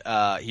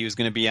tweeted he was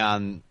going to be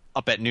on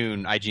Up at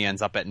Noon,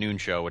 IGN's Up at Noon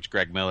show, which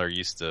Greg Miller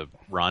used to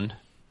run.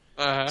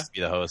 Used to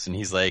be the host, and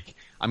he's like,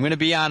 I'm going to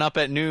be on Up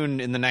at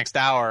Noon in the next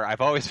hour. I've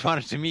always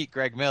wanted to meet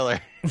Greg Miller.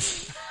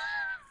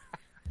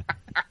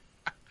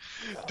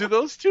 Do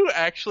those two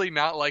actually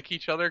not like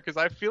each other? Because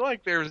I feel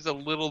like there's a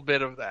little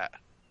bit of that.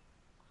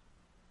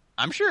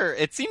 I'm sure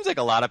it seems like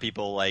a lot of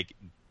people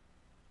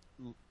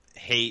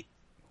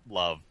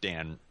love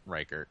Dan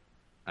Reichert.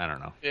 I don't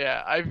know.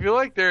 Yeah, I feel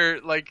like they're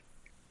like,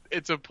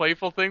 it's a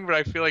playful thing, but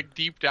I feel like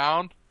deep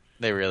down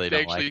they really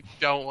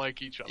don't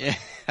like each other. Yeah,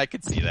 I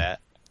could see that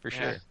for Yeah.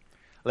 sure.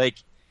 Like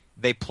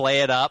they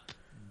play it up,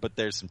 but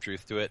there's some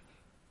truth to it.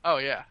 Oh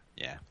yeah.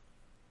 Yeah.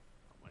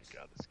 Oh my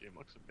God, this game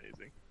looks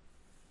amazing.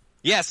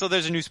 Yeah, so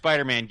there's a new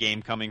Spider-Man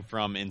game coming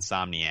from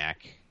Insomniac.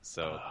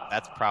 So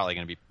that's probably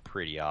going to be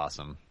pretty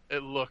awesome.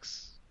 It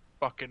looks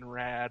fucking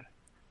rad.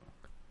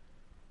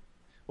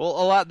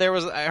 Well, I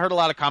heard a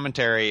lot of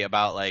commentary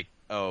about like,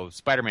 oh,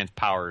 Spider-Man's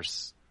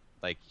powers,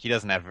 like he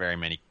doesn't have very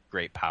many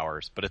great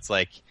powers, but it's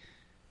like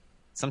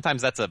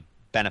sometimes that's a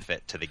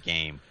benefit to the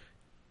game.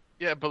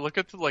 Yeah, but look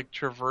at the like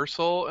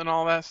traversal and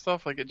all that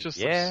stuff. Like it just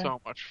looks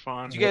so much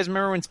fun. Do you guys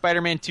remember when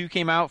Spider-Man 2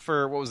 came out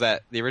for what was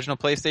that? The original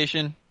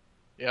PlayStation?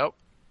 Yep.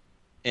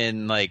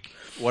 And like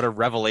what a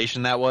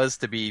revelation that was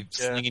to be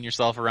slinging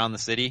yourself around the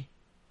city.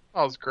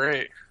 That was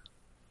great.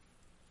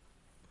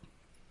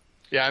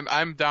 Yeah,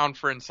 I'm down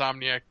for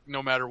Insomniac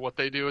no matter what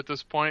they do at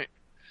this point.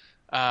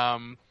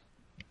 I'll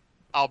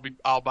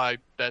buy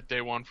that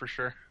day one for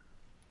sure.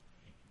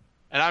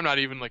 And I'm not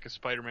even like a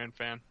Spider-Man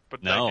fan,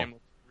 but that game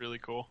looks really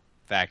cool.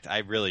 In fact, I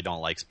really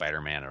don't like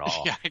Spider-Man at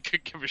all. Yeah, I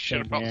could give a shit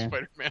about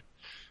Spider-Man.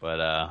 But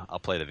I'll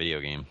play the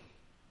video game.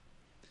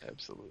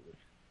 Absolutely.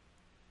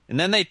 And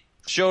then they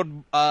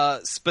showed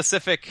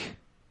specific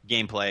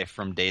gameplay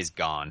from Days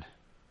Gone.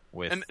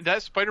 And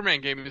that Spider-Man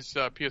game is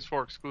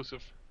PS4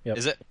 exclusive. Yep.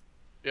 Is it?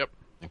 Yep.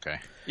 Okay.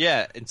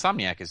 Yeah,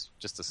 Insomniac is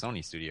just a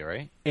Sony studio,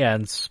 right? Yeah,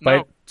 and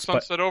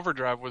Sunset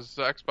Overdrive was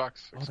Xbox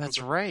exclusive. Oh,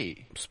 that's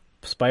right.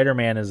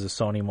 Spider-Man is a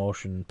Sony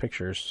Motion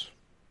Pictures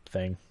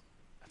thing.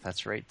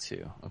 That's right,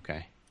 too.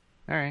 Okay.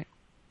 All right.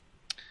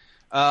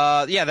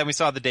 Yeah, then we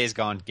saw the Days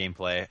Gone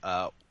gameplay.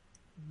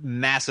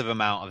 Massive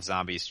amount of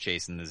zombies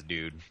chasing this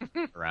dude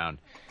around.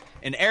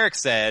 And Eric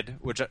said,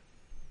 which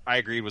I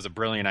agreed was a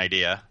brilliant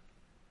idea.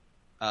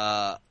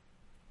 What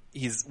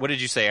did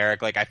you say,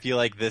 Eric? Like, I feel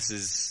like this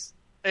is...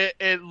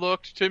 It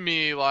looked to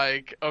me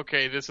like,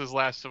 okay, this is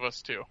Last of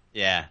Us 2.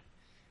 Yeah.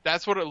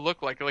 That's what it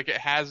looked like. Like, it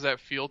has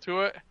that feel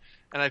to it.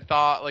 And I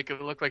thought, like,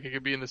 it looked like it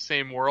could be in the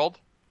same world,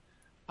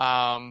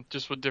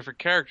 just with different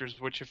characters,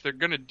 which if they're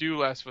going to do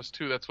Last of Us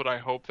 2, that's what I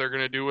hope they're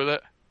going to do with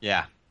it.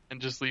 Yeah.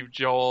 And just leave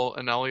Joel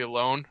and Ellie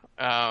alone.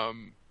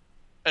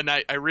 And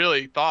I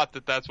really thought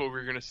that that's what we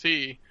were going to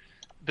see,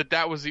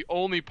 that was the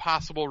only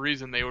possible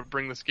reason they would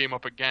bring this game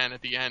up again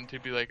at the end, to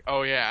be like,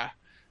 oh yeah,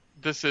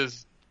 this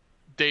is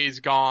Days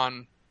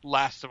Gone,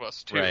 Last of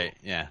Us 2. Right,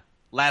 yeah.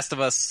 Last of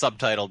Us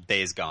subtitled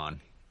Days Gone.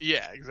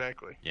 Yeah,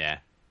 exactly. Yeah.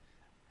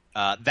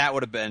 That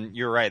would have been,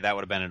 you're right, that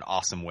would have been an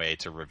awesome way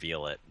to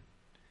reveal it.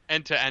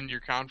 And to end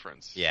your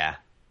conference. Yeah.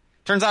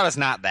 Turns out it's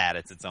not that,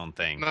 it's its own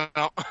thing.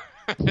 No.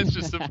 It's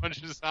just a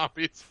bunch of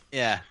zombies.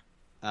 Yeah.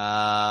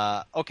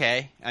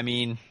 Okay. I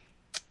mean...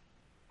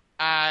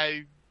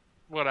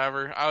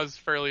 Whatever. I was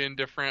fairly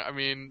indifferent. I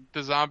mean,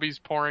 the zombies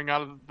pouring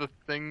out of the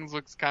things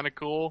looks kind of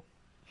cool.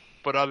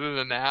 But other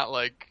than that,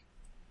 like,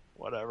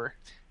 whatever.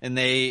 And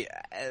they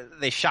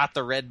shot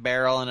the red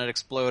barrel and it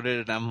exploded,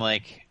 and I'm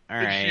like, all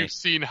right. You've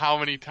seen how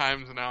many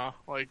times now?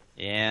 Like,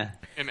 yeah.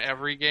 In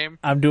every game?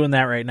 I'm doing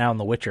that right now in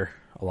The Witcher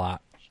a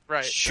lot.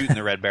 Right. Shooting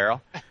the red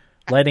barrel?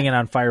 Lighting it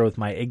on fire with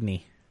my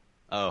Igni.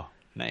 Oh,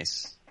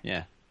 nice.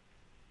 Yeah.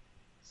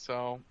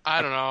 So,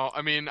 I don't know.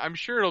 I mean, I'm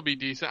sure it'll be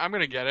decent. I'm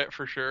going to get it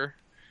for sure.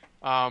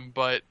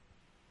 But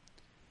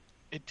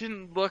it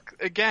didn't look,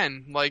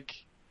 again, like...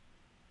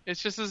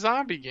 It's just a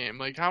zombie game.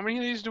 Like, how many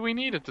of these do we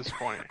need at this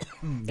point?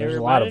 It There's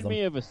a lot of reminded them.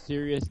 me of a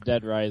serious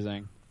Dead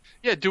Rising.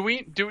 Yeah, did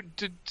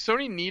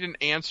Sony need an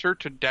answer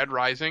to Dead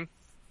Rising?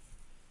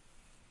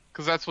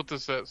 Because that's what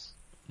this is.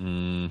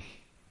 No.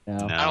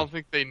 No. I don't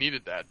think they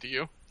needed that. Do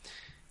you?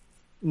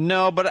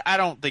 No, but I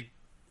don't think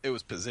it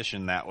was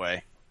positioned that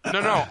way.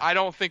 No, I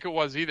don't think it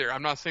was either.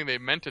 I'm not saying they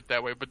meant it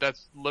that way, but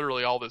that's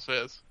literally all this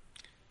is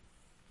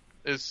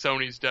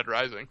Sony's Dead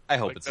Rising. I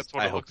hope Like, it's. that's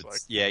what I it hope looks it's.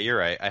 like. Yeah, you're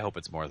right. I hope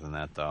it's more than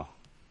that, though.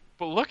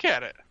 But look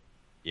at it.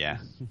 Yeah,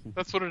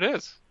 That's what it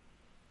is.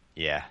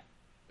 yeah.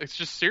 It's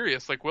just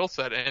serious, like Will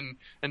said,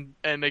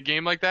 and a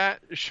game like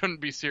that shouldn't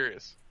be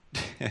serious.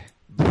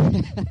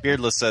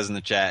 Beardless says in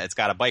the chat, "It's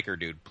got a biker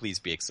dude. Please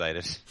be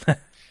excited."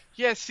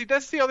 Yeah, see,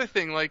 that's the other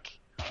thing. Like,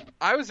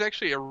 I was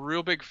actually a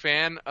real big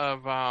fan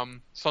of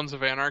Sons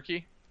of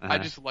Anarchy. I Uh-huh.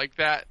 just like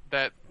that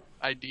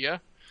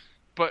idea.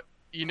 But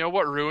you know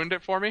what ruined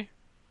it for me?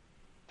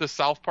 The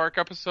South Park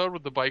episode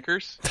with the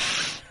bikers.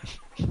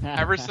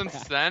 Ever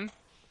since then,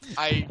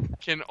 I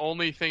can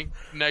only think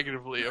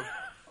negatively of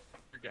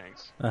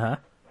gangs. Uh-huh.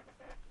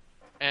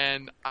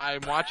 And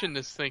I'm watching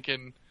this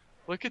thinking,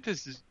 look at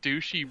this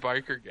douchey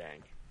biker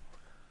gang.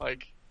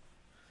 Like,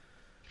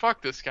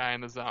 fuck this guy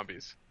and the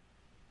zombies.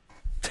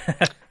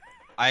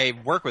 I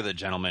work with a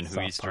gentleman who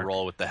South used Park. to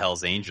roll with the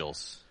Hell's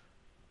Angels.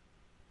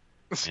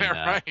 Is And,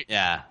 that right?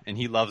 Yeah, and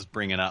he loves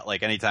bringing up,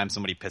 like, anytime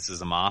somebody pisses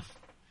him off,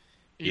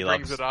 He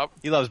brings loves, it up.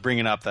 He loves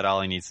bringing up that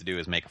all he needs to do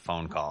is make a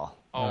phone call.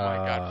 Oh my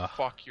god,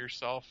 fuck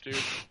yourself, dude.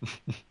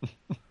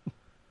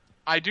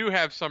 I do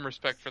have some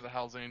respect for the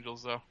Hells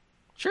Angels, though.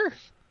 Sure.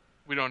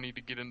 We don't need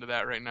to get into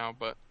that right now,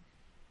 but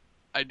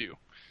I do.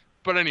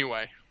 But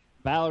anyway,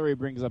 Valerie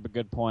brings up a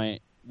good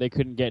point. They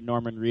couldn't get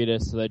Norman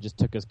Reedus, so they just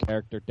took his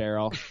character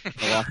Daryl,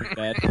 The Walking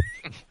Dead.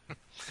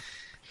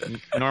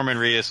 Norman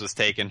Reedus was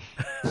taken.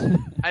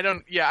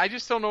 I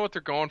just don't know what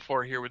they're going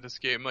for here with this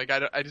game. Like,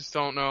 I just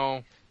don't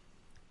know.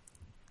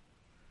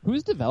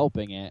 Who's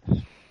developing it?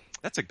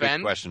 That's a good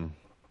Ben? question.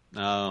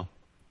 No.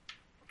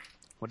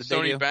 What did they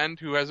Sony do? Bend,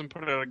 who hasn't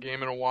put out a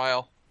game in a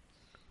while.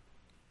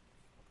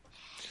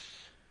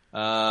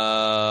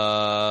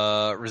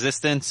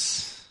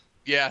 Resistance.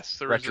 Yes,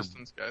 the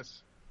Resistance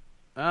guys.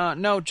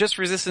 No, just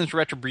Resistance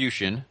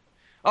Retribution.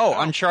 Oh,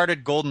 Oh.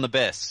 Uncharted Golden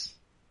Abyss.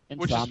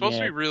 Which is supposed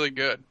to be Insomniac. really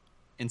good.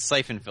 And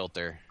Siphon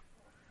Filter.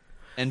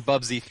 And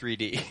Bubsy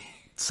 3D.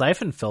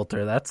 Siphon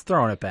Filter, that's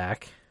throwing it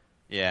back.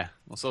 Yeah.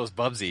 Well, so is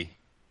Bubsy.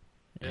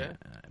 Yeah.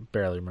 I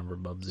barely remember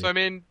Bubsy. So, I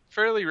mean,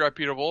 fairly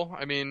reputable.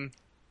 I mean,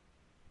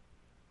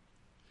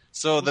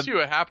 So we'll see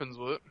what happens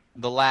with it.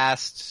 the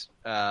last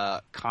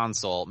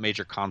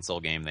major console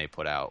game they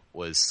put out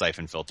was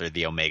Siphon Filter,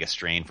 the Omega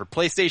Strain, for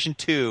PlayStation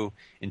 2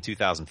 in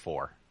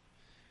 2004.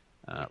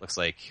 It looks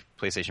like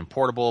PlayStation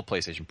Portable,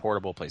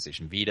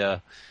 PlayStation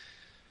Vita.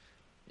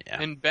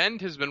 Yeah. And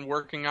Bend has been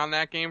working on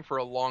that game for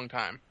a long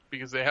time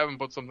because they haven't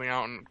put something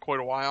out in quite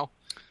a while.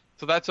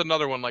 So that's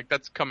another one, like,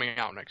 that's coming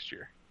out next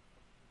year.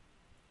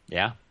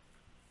 Yeah.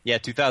 Yeah,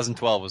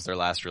 2012 was their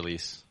last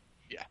release.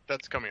 Yeah,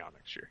 that's coming out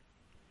next year.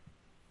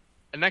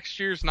 And next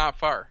year's not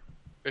far.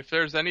 If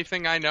there's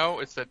anything I know,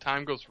 it's that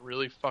time goes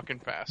really fucking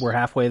fast. We're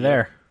halfway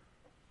there.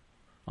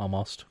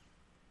 Almost.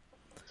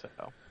 So,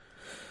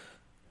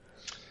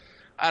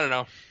 I don't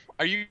know.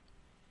 Are you...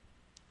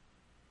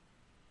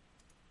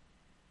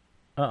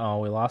 Uh-oh,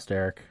 we lost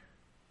Eric.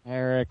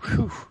 Eric.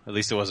 At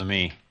least it wasn't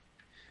me.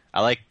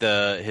 I like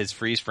his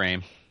freeze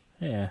frame.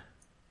 Yeah.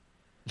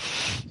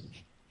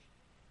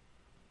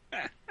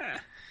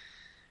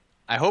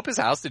 I hope his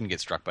house didn't get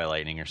struck by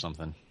lightning or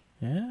something.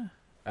 Yeah.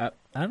 I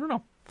don't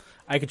know.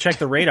 I could check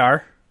the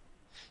radar.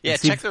 Yeah,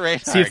 See check if- the radar.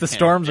 See if the Kenny.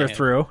 storms are Damn.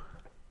 through.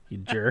 You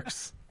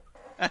jerks.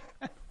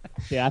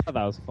 Yeah, I thought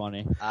that was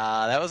funny.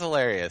 That was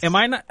hilarious. Am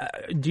I not?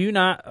 Do you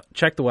not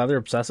check the weather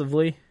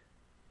obsessively?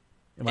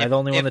 Am I the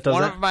only one that does If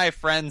one that? of my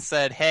friends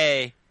said,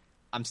 "Hey,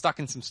 I'm stuck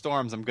in some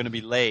storms. I'm going to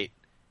be late,"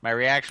 my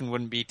reaction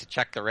wouldn't be to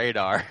check the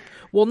radar.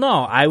 Well,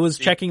 no, I was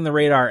checking the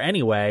radar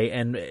anyway,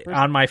 and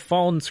on my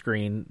phone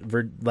screen,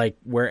 like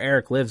where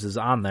Eric lives is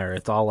on there.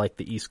 It's all like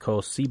the East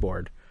Coast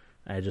seaboard.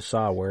 I just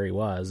saw where he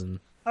was, and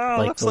Oh,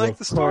 Like looks the like little-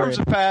 the storms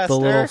are past. the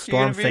little Eric, you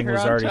storm gonna be thing here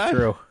was on already time?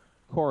 through.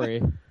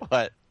 Corey,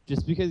 What?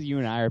 just because you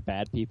and I are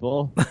bad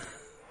people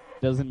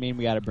doesn't mean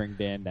we got to bring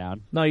Dan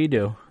down. No, you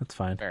do. It's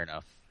fine. Fair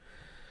enough.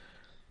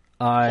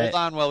 Hold Uh,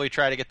 on while we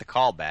try to get the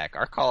call back.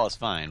 Our call is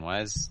fine.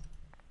 Why is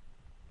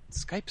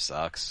Skype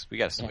sucks? We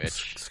got to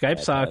switch. Skype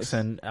That sucks, does.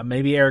 and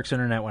maybe Eric's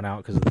internet went out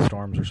because of the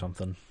storms or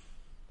something.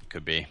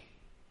 Could be.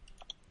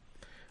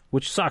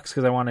 Which sucks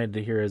because I wanted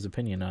to hear his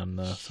opinion on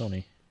the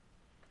Sony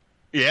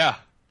Yeah.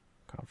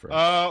 conference.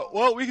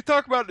 Well, we can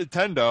talk about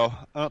Nintendo.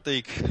 I don't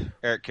think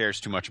Eric cares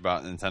too much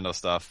about Nintendo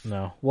stuff.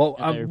 No. Well,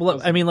 And they're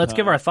I mean, let's posting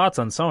give our thoughts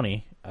on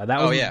Sony.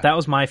 That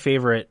was my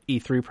favorite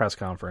E3 press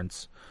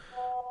conference.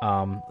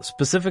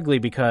 Specifically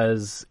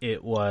because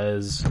it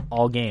was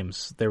all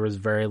games. There was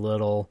very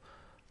little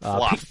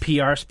Fluff.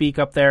 PR speak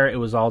up there. It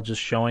was all just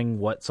showing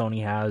what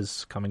Sony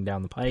has coming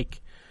down the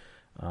pike.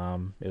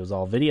 It was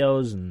all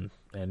videos and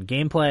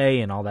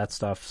gameplay and all that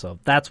stuff. So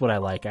that's what I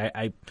like.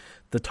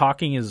 The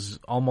talking is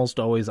almost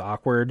always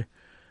awkward.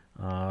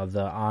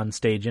 The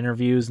on-stage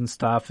interviews and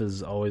stuff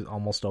is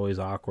almost always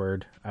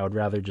awkward. I would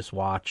rather just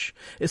watch,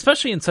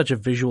 especially in such a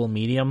visual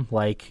medium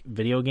like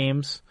video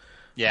games.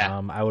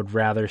 Yeah. I would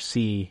rather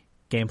see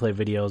gameplay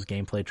videos,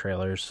 gameplay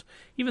trailers,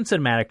 even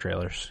cinematic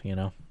trailers,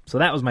 So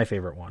that was my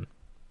favorite one.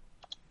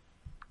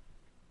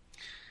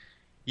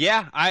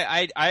 Yeah,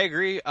 I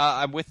agree.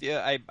 I'm with you.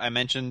 I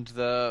mentioned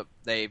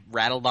they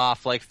rattled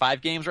off like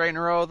 5 games right in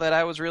a row that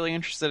I was really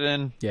interested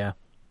in. Yeah.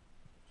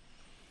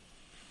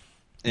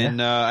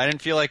 And I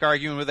didn't feel like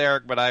arguing with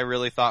Eric, but I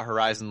really thought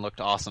Horizon looked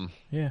awesome.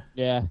 Yeah.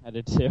 Yeah, I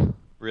did too.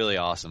 Really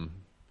awesome.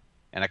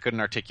 And I couldn't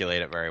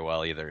articulate it very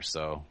well either,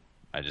 so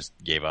I just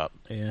gave up.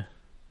 Yeah.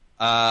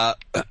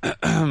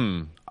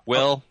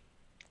 Will,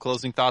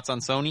 closing thoughts on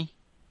Sony?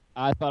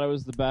 I thought it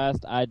was the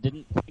best. I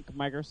didn't think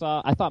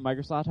I thought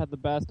Microsoft had the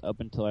best up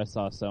until I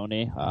saw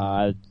Sony.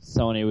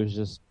 Sony was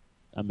just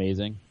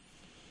amazing.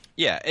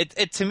 Yeah,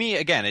 it to me,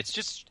 again,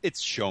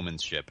 it's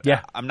showmanship.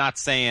 Yeah. I'm not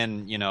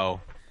saying,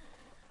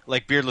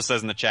 like Beardless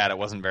says in the chat, it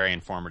wasn't very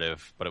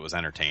informative, but it was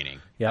entertaining.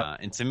 Yeah.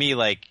 And to me,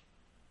 like,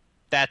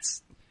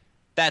 that's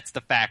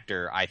the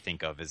factor I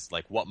think of is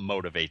like what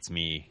motivates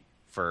me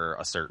for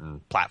a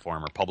certain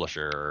platform or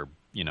publisher or,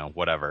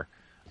 whatever.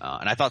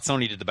 And I thought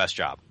Sony did the best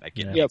job at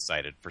getting me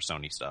excited for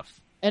Sony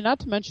stuff. And not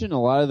to mention,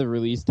 a lot of the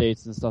release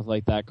dates and stuff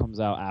like that comes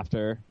out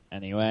after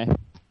anyway.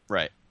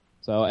 Right.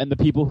 So, and the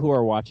people who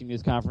are watching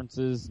these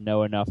conferences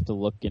know enough to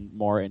look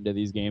more into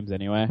these games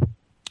anyway.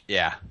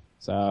 Yeah.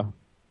 So,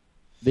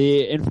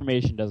 the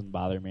information doesn't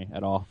bother me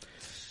at all.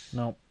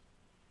 No.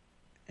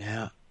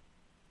 Yeah.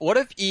 What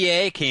if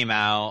EA came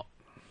out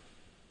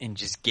and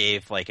just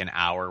gave like an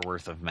hour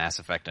worth of Mass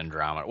Effect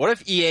Andromeda? What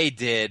if EA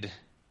did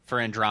for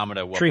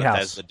Andromeda what Treehouse.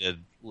 Bethesda did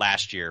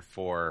last year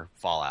for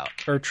Fallout?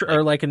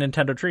 Or like a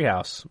Nintendo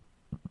Treehouse.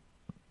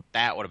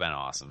 That would have been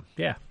awesome.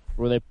 Yeah.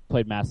 Where they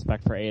played Mass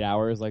Effect for 8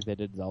 hours like they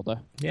did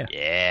Zelda. Yeah.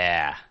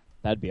 Yeah.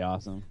 That'd be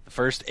awesome. The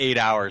first 8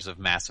 hours of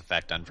Mass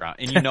Effect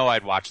Andromeda. And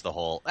I'd watch the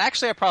whole...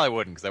 Actually, I probably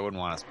wouldn't because I wouldn't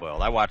want to spoil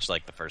it. I watched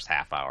like the first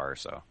half hour or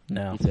so.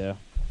 No. Me too.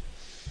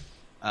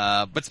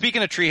 But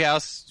speaking of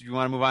Treehouse, do you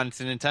want to move on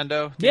to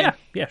Nintendo? Yeah.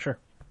 Yeah, sure.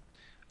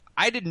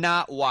 I did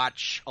not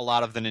watch a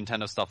lot of the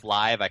Nintendo stuff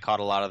live. I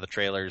caught a lot of the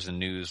trailers and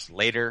news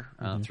later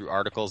through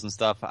articles and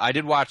stuff. I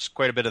did watch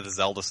quite a bit of the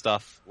Zelda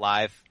stuff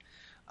live.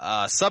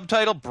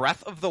 Subtitle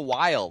Breath of the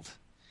Wild.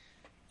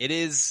 It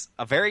is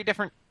a very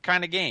different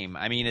kind of game.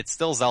 I mean, it's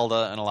still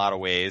Zelda in a lot of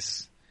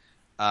ways.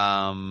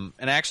 And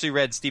I actually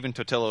read Stephen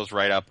Totillo's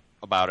write-up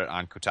about it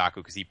on Kotaku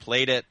because he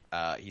played it.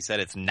 He said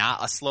it's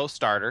not a slow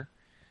starter.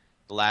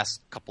 The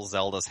last couple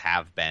Zeldas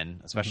have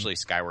been, especially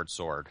Skyward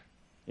Sword.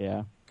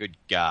 Yeah. Good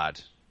God,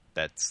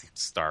 that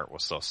start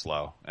was so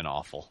slow and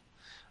awful.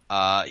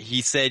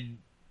 He said,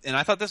 and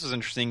I thought this was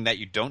interesting, that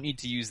you don't need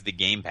to use the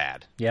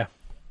gamepad. Yeah.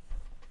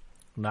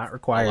 Not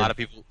required. A lot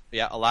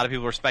of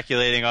people were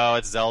speculating, oh,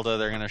 it's Zelda,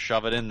 they're going to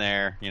shove it in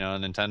there,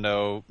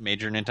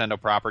 major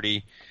Nintendo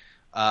property.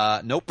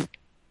 Nope.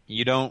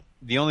 You don't.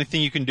 The only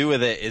thing you can do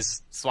with it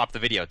is swap the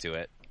video to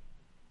it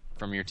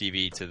from your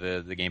TV to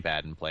the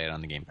gamepad and play it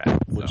on the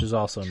gamepad. Which is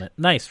also a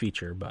nice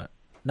feature, but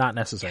not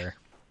necessary.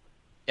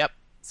 Yep.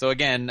 So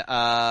again,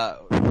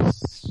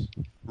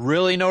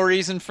 really no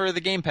reason for the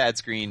gamepad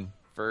screen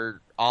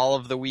for all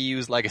of the Wii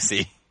U's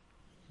legacy.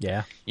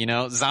 Yeah.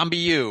 Zombie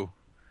U.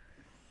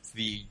 It's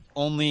the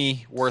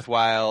only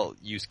worthwhile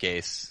use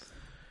case.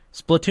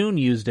 Splatoon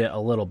used it a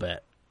little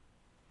bit,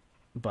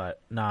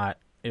 but not.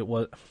 It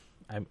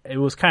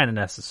was kind of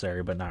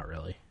necessary, but not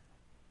really.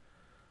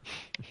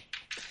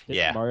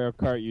 Did Mario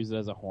Kart use it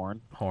as a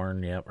horn?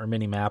 Horn, yeah, or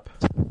mini map,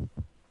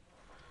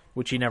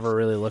 which you never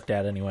really looked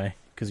at anyway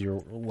because you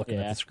were looking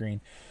at the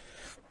screen.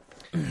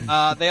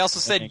 They also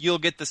said you'll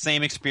get the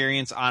same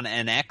experience on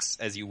NX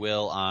as you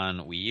will on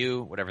Wii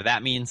U, whatever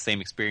that means.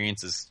 Same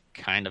experience is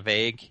kind of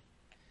vague.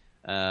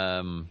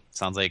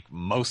 Sounds like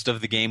most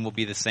of the game will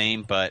be the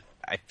same, but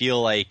I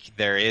feel like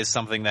there is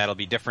something that'll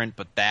be different,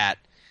 but that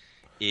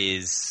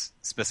is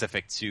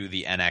specific to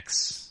the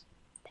NX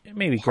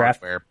maybe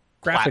hardware,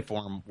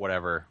 platform,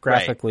 whatever.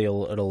 Graphically,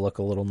 it'll look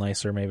a little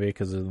nicer maybe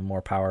because of the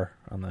more power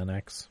on the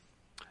NX.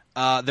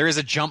 There is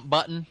a jump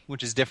button,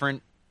 which is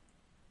different.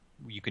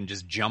 You can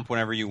just jump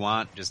whenever you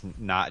want.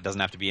 It doesn't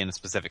have to be in a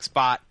specific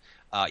spot.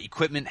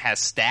 Equipment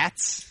has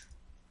stats,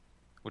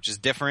 which is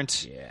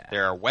different. Yeah.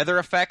 There are weather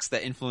effects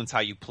that influence how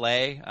you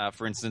play.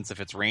 For instance,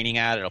 if it's raining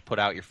out, it'll put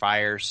out your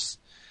fires.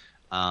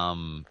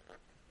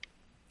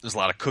 There's a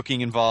lot of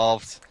cooking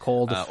involved.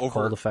 Cold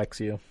affects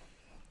you.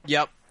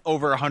 Yep.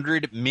 Over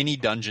 100 mini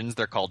dungeons.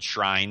 They're called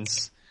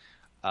shrines.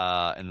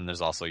 And then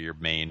there's also your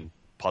main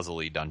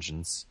puzzle-y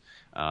dungeons.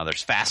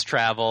 There's fast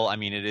travel. I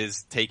mean, it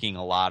is taking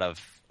a lot of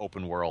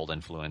open world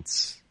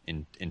influence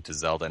into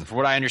Zelda. And from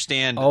what I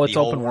understand, it's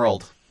open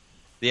world.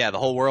 Yeah, the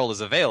whole world is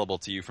available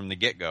to you from the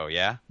get-go,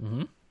 yeah?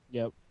 Mm-hmm.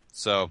 Yep.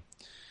 So,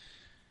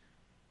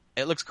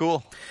 it looks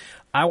cool.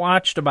 I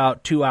watched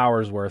about 2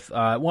 hours worth.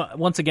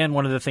 Once again,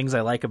 one of the things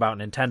I like about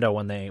Nintendo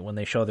when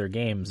they show their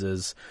games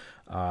is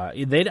I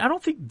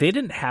don't think they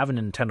didn't have a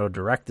Nintendo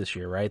Direct this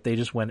year, right? They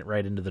just went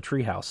right into the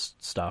Treehouse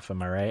stuff.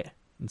 Am I right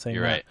in saying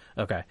You're that?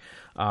 right. Okay.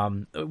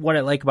 What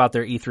I like about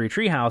their E3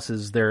 Treehouse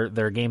is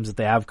their games that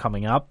they have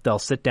coming up. They'll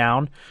sit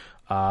down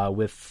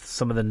with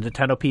some of the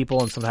Nintendo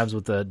people and sometimes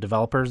with the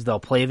developers. They'll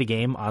play the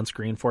game on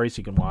screen for you so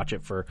you can watch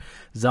it. For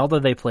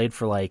Zelda, they played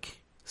for like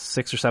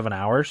 6 or 7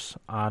 hours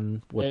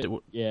on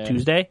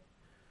Tuesday?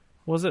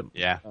 Was it?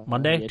 Yeah.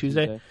 Monday? Yeah,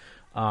 Tuesday?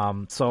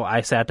 So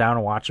I sat down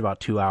and watched about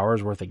 2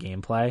 hours worth of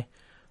gameplay.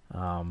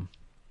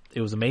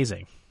 It was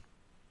amazing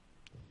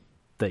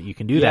that you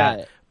can do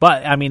that.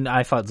 But, I mean,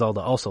 I thought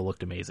Zelda also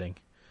looked amazing.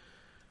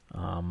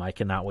 I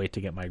cannot wait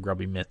to get my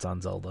grubby mitts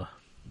on Zelda.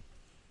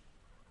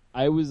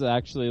 I was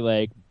actually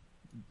like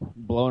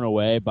blown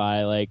away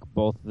by like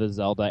both the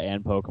Zelda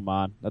and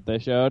Pokemon that they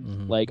showed.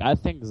 Mm-hmm. Like, I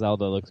think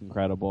Zelda looks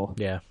incredible.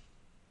 Yeah.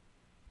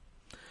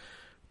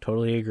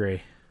 Totally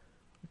agree.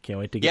 Can't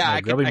wait to get my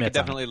I grubby mitts could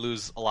definitely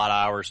lose a lot of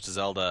hours to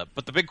Zelda.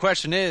 But the big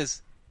question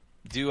is,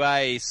 do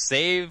I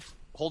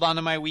hold on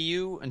to my Wii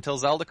U until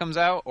Zelda comes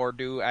out, or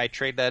do I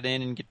trade that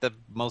in and get the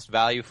most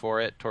value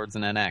for it towards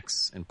an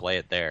NX and play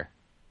it there?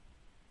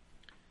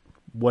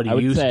 What do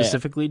you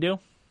specifically do?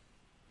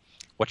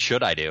 What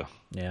should I do?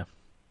 Yeah.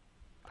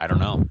 I don't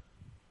know.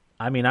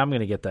 I mean, I'm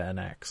going to get the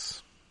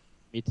NX.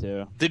 Me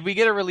too. Did we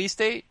get a release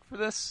date for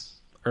this?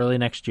 Early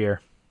next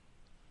year.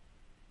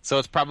 So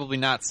it's probably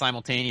not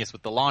simultaneous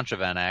with the launch of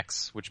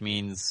NX, which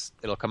means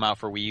it'll come out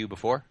for Wii U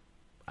before?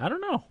 I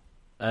don't know.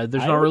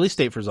 There's no release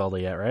date for Zelda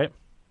yet, right?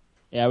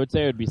 Yeah, I would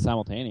say it would be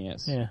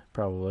simultaneous. Yeah,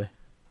 probably.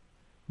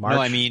 March. No,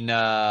 I mean,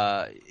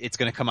 it's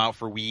going to come out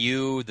for Wii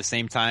U the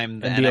same time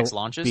the NX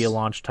launches? Be a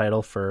launch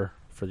title for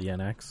the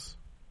NX.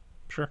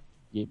 Sure.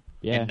 Yeah.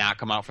 And not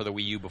come out for the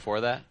Wii U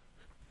before that?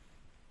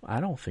 I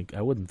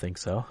wouldn't think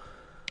so.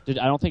 I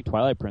don't think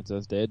Twilight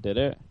Princess did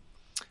it?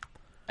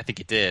 I think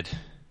it did.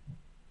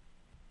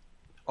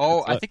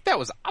 Oh, I think that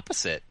was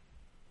opposite.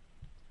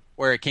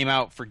 Where it came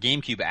out for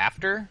GameCube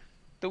after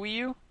the Wii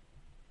U?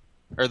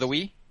 Or the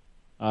Wii?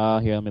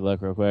 Here, let me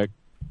look real quick.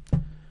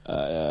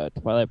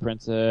 Twilight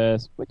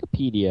Princess,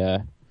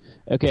 Wikipedia.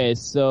 Okay,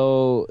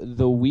 so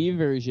the Wii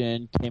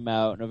version came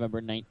out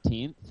November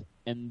 19th,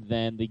 and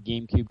then the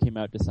GameCube came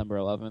out December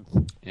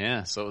 11th.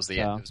 Yeah, so it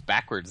was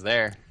backwards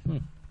there.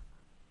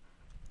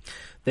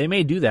 They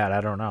may do that.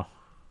 I don't know.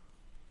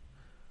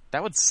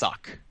 That would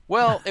suck.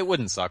 Well, it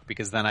wouldn't suck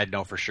because then I'd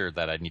know for sure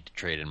that I'd need to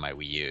trade in my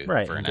Wii U for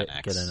an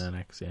NX. Get an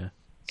NX, yeah.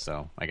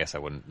 So I guess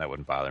that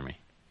wouldn't bother me.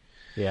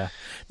 Yeah.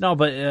 No,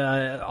 but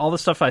all the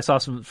stuff I saw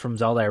from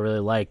Zelda I really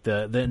liked.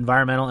 The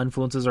environmental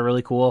influences are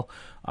really cool.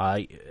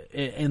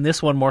 In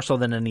this one, more so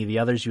than any of the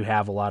others, you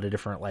have a lot of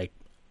different like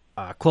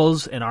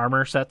clothes and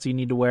armor sets you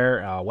need to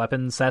wear,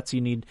 weapon sets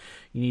you need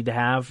to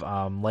have.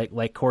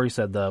 Like Corey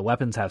said, the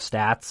weapons have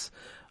stats.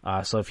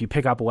 So if you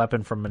pick up a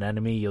weapon from an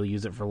enemy, you'll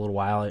use it for a little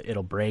while.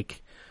 It'll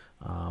break.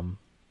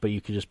 But you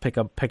can just pick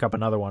up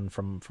another one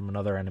from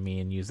another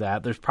enemy and use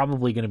that. There's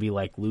probably going to be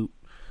like loot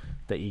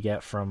that you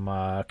get from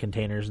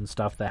containers and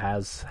stuff that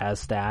has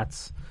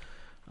stats.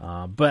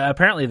 But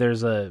apparently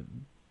there's I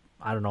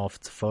don't know if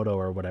it's a photo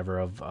or whatever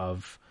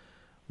of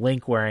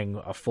Link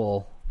wearing a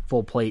full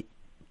plate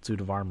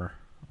suit of armor.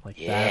 Like,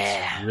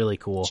 that's really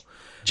cool.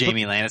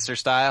 Jamie Lannister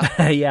style?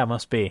 Yeah,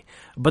 must be.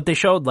 But they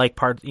showed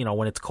like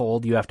when it's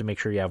cold, you have to make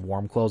sure you have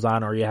warm clothes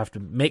on, or you have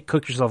to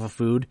cook yourself a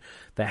food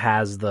that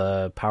has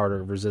the power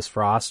to resist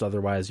frost.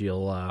 Otherwise,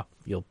 you'll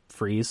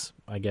freeze,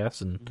 I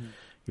guess, and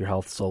your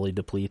health slowly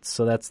depletes.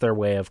 So that's their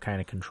way of kind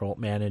of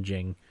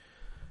managing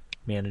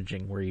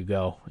where you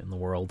go in the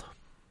world.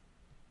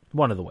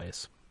 One of the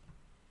ways.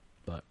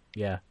 But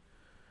yeah,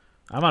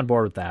 I'm on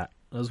board with that.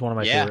 That was one of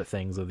my favorite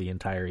things of the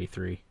entire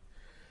E3.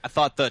 I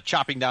thought the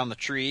chopping down the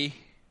tree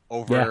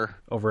over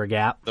a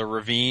gap, the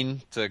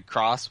ravine to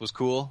cross was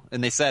cool.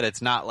 And they said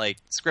it's not like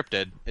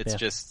scripted. It's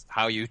just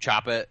how you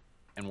chop it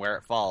and where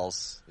it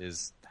falls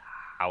is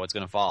how it's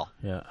going to fall.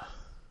 Yeah.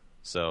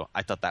 So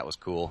I thought that was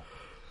cool.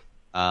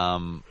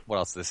 What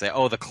else did they say?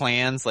 Oh, the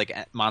clans, like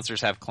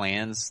monsters have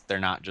clans. They're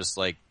not just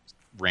like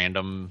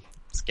random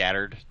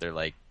scattered. They're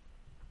like,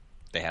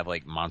 they have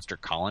like monster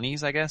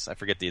colonies, I guess. I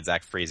forget the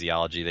exact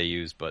phraseology they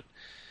use, but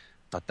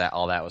I thought that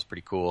all that was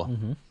pretty cool.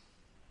 Mm-hmm.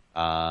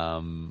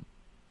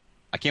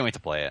 I can't wait to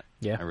play it.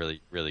 Yeah. I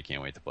really, really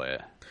can't wait to play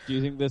it. Do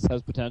you think this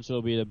has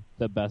potential to be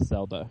the best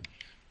Zelda?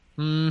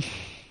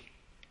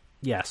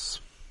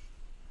 Yes.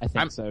 I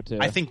think so, too.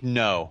 I think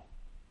no.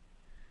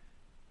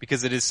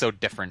 Because it is so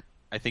different.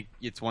 I think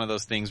it's one of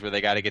those things where they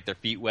got to get their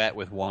feet wet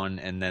with one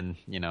and then,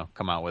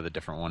 come out with a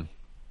different one.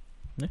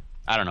 Yeah.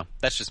 I don't know.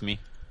 That's just me.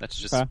 That's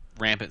just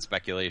rampant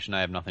speculation.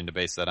 I have nothing to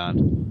base that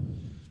on.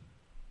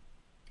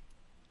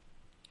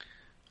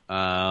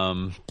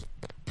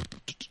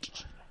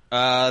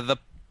 The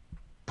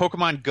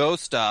Pokemon Go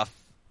stuff,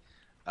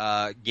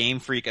 Game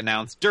Freak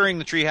announced during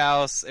the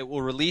Treehouse. It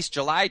will release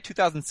July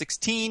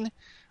 2016.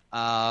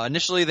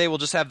 Initially, they will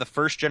just have the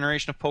first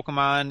generation of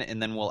Pokemon, and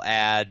then we'll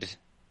add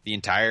the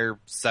entire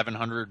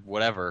 700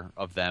 whatever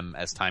of them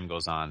as time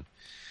goes on. And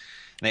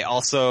they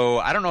also,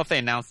 I don't know if they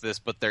announced this,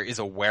 but there is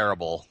a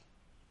wearable,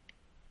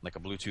 like a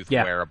Bluetooth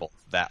wearable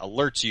that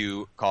alerts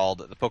you called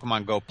the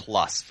Pokemon Go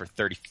Plus for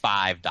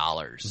 $35.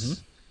 Mm-hmm.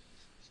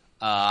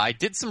 I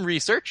did some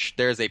research.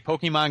 There's a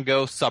Pokemon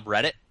Go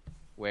subreddit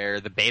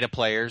where the beta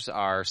players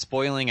are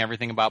spoiling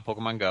everything about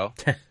Pokemon Go.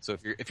 So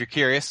if you're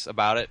curious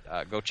about it,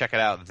 go check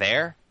it out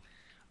there.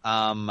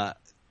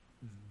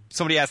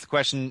 Somebody asked the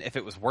question if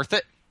it was worth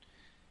it,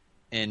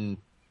 and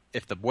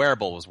if the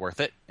wearable was worth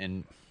it,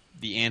 and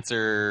the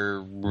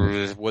answer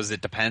was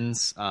it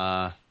depends.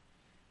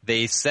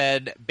 They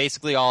said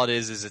basically all it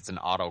is it's an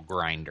auto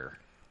grinder.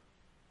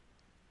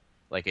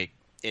 Like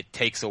it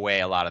takes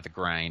away a lot of the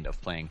grind of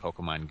playing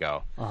Pokemon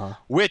Go. Uh-huh.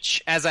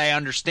 Which, as I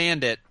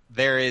understand it,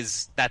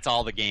 that's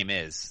all the game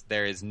is.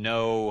 There is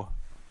no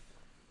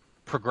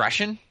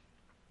progression.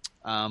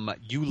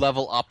 You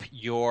level up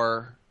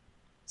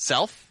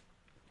yourself,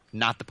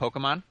 not the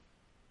Pokemon.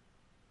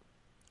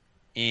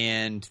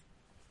 And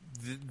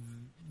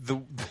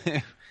the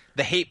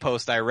hate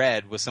post I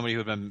read was somebody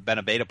who had been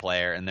a beta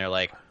player, and they're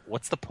like,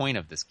 what's the point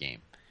of this game?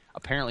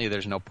 Apparently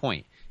there's no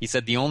point. He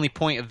said the only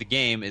point of the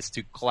game is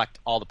to collect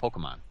all the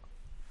Pokemon.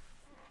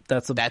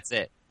 That's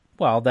it.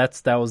 Well,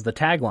 that was the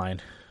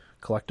tagline.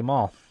 Collect them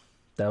all.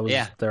 That was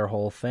their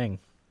whole thing.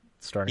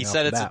 Starting. He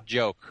said it's a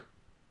joke.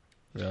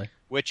 Really?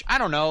 Which, I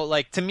don't know.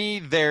 Like, to me,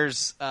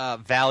 there's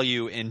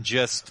value in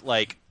just,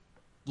 like,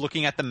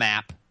 looking at the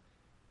map,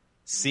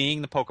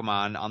 seeing the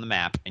Pokemon on the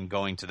map, and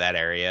going to that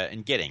area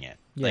and getting it.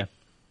 Yeah. Like,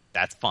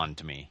 that's fun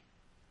to me.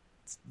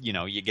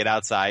 You get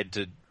outside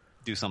to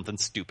do something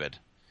stupid.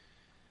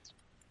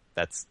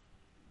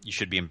 You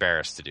should be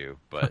embarrassed to do,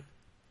 but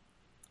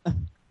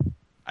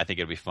I think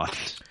it'd be fun.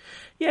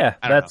 Yeah,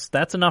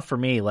 that's enough for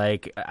me.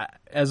 Like,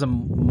 as a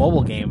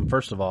mobile game,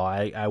 first of all,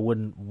 I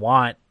wouldn't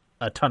want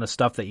a ton of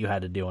stuff that you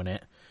had to do in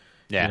it.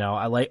 Yeah.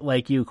 I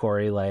like you,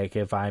 Corey. Like,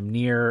 if I'm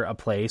near a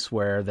place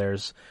where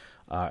there's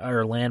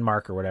or a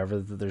landmark or whatever,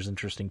 there's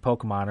interesting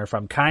Pokemon, or if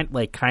I'm kind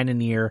of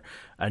near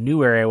a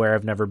new area where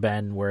I've never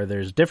been, where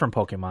there's different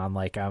Pokemon,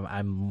 like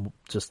I'm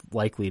just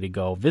likely to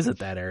go visit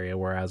that area,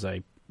 whereas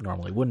I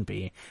normally wouldn't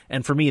be.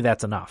 And for me,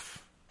 that's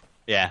enough.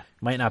 Yeah.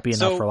 Might not be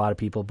enough for a lot of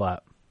people,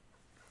 but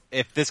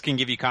if this can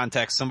give you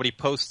context, somebody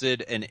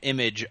posted an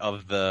image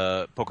of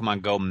the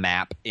Pokemon Go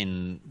map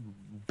in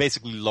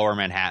basically Lower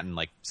Manhattan,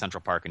 like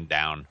Central Park and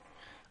down.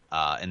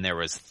 And there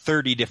was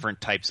 30 different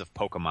types of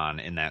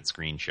Pokemon in that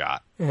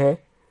screenshot.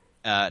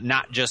 Mm-hmm.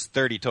 Not just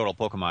 30 total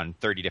Pokemon,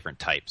 30 different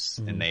types.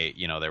 Mm-hmm.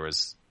 And there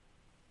was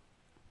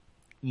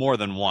more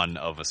than one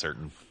of a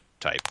certain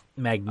type.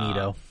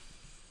 Magneto.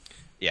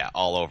 Yeah,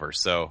 all over.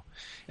 So,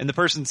 and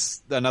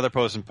another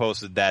person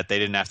posted that they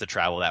didn't have to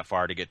travel that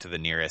far to get to the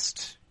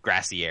nearest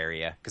grassy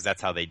area, because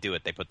that's how they do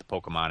it. They put the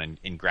Pokemon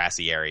in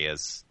grassy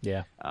areas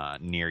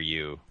near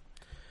you.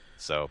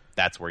 So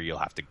that's where you'll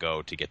have to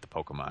go to get the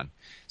Pokemon.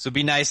 So it'd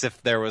be nice if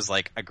there was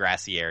like a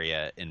grassy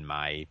area in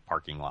my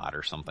parking lot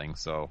or something,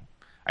 so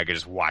I could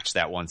just watch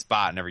that one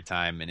spot, and every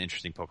time an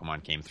interesting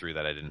Pokemon came through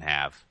that I didn't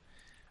have,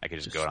 I could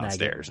just go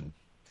downstairs and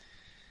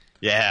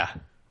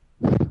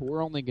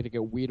We're only gonna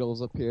get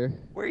Weedles up here.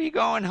 Where are you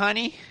going,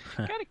 honey?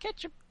 Gotta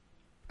catch a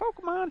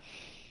Pokemon.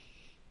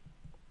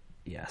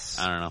 Yes.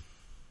 I don't know.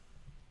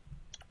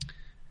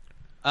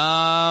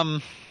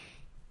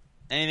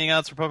 Anything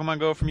else for Pokemon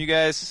Go from you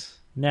guys?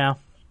 No.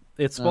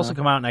 It's supposed to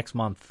come out next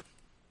month.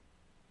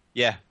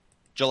 Yeah.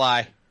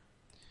 July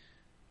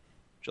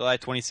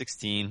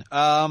 2016.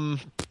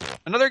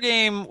 Another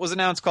game was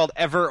announced called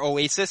Ever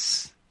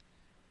Oasis,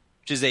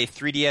 which is a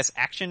 3DS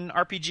action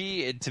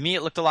RPG. To me,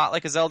 it looked a lot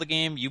like a Zelda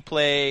game. You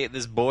play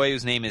this boy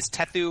whose name is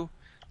Tethu,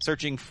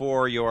 searching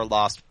for your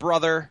lost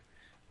brother.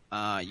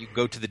 You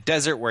go to the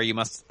desert where you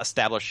must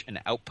establish an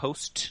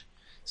outpost.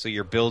 So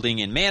you're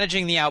building and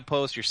managing the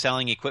outpost. You're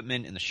selling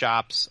equipment in the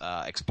shops,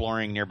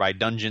 exploring nearby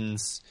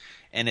dungeons.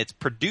 And it's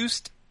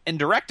produced and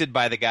directed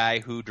by the guy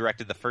who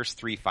directed the first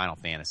 3 Final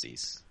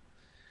Fantasies.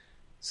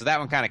 So that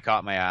one kind of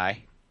caught my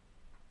eye.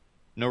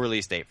 No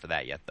release date for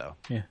that yet, though.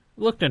 Yeah, it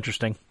looked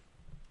interesting.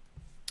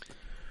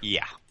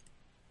 Yeah.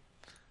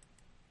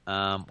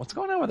 What's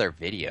going on with our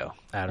video?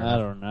 I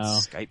don't know.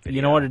 Skype video.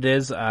 You know what it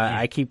is?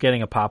 I keep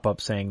getting a pop-up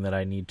saying that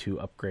I need to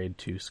upgrade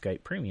to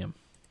Skype Premium.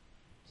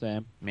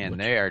 Same. Man,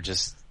 they are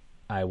just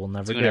I will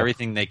never doing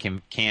everything they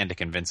can to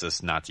convince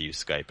us not to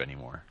use Skype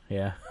anymore.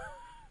 Yeah.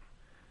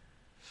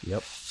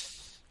 Yep.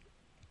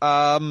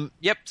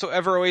 Yep. So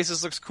Ever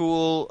Oasis looks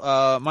cool.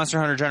 Monster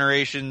Hunter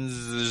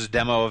Generations, there's a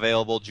demo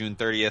available June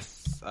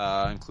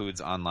 30th. Includes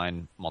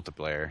online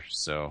multiplayer.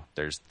 So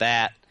there's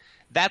that.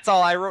 That's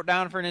all I wrote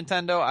down for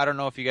Nintendo. I don't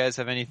know if you guys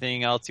have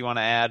anything else you want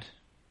to add.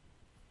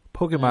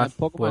 Pokemon.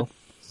 Will.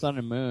 Sun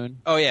and Moon.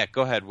 Oh yeah,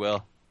 go ahead,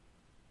 Will.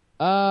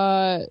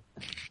 I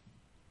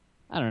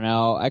don't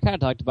know. I kind of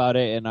talked about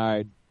it in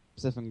our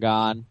Sif and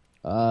Gone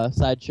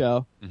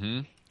sideshow.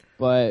 Mm-hmm.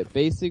 But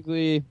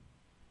basically,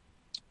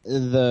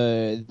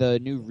 the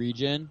new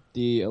region,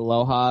 the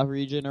Aloha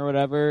region or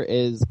whatever,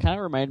 is kind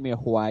of reminding me of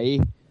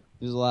Hawaii,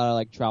 There's a lot of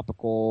like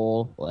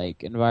tropical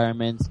like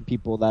environments and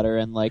people that are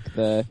in like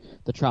the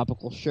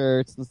tropical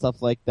shirts and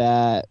stuff like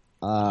that.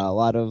 A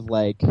lot of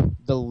like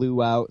the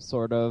luau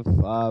sort of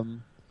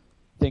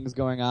things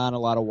going on. A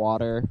lot of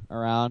water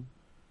around.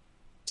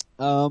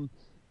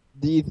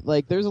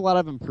 There's a lot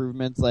of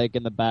improvements like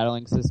in the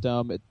battling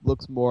system. It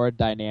looks more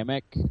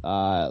dynamic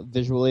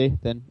visually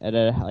than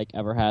it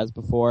ever has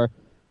before.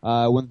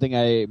 One thing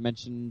I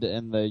mentioned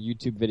in the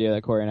YouTube video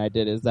that Corey and I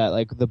did is that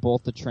like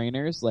both the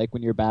trainers, like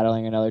when you're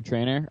battling another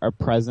trainer, are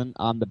present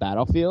on the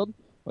battlefield,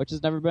 which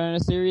has never been in a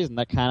series, and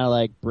that kind of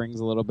like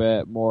brings a little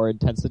bit more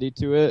intensity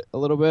to it a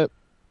little bit.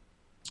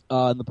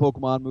 And the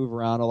Pokemon move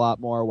around a lot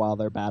more while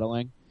they're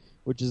battling,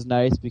 which is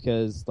nice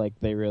because like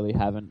they really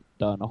haven't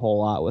done a whole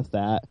lot with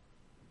that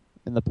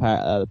in the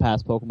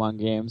past Pokemon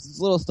games. It's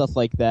little stuff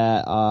like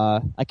that.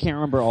 I can't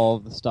remember all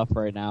of the stuff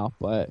right now,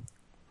 but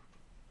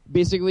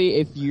basically,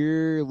 if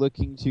you're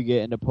looking to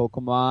get into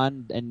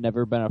Pokemon and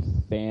never been a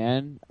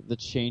fan, the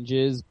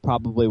changes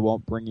probably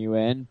won't bring you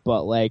in.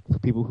 But like for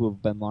people who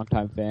have been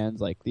longtime fans,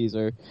 like these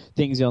are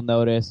things you'll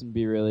notice and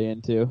be really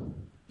into.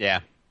 Yeah.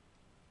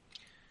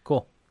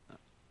 Cool.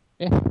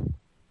 Yeah.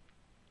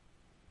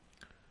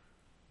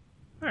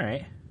 All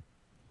right.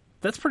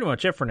 That's pretty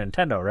much it for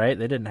Nintendo, right?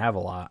 They didn't have a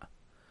lot.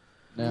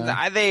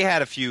 No. They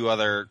had a few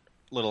other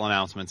little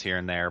announcements here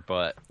and there,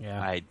 but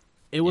Yeah.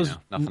 it was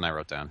nothing I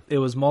wrote down. It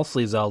was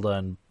mostly Zelda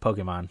and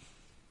Pokemon.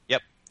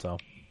 Yep. So.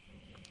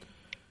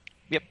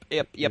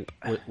 Yep.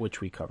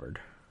 Which we covered.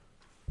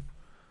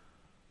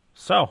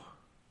 So,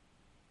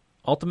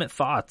 ultimate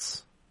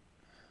thoughts.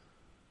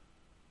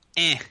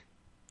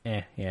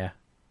 Yeah.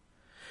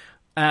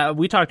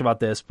 We talked about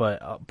this,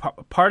 but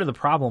part of the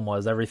problem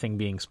was everything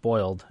being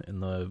spoiled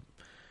in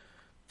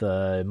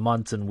the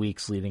months and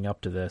weeks leading up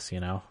to this. You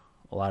know,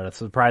 a lot of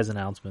surprise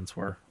announcements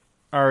were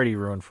already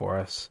ruined for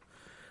us,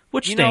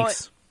 which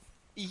stinks.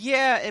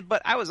 Yeah,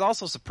 but I was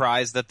also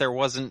surprised that there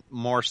wasn't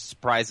more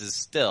surprises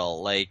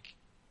still. Like,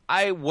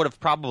 I would have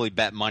probably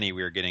bet money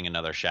we were getting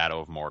another Shadow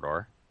of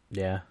Mordor.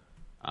 Yeah.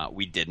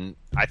 We didn't.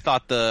 I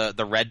thought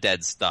the Red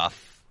Dead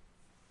stuff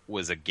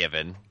was a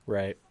given.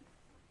 Right.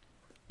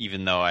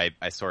 Even though I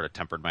sort of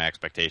tempered my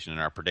expectation in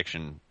our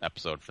prediction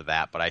episode for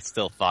that, but I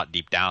still thought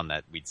deep down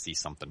that we'd see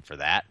something for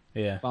that.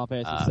 Yeah. Final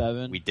Fantasy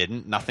VII. We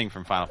didn't. Nothing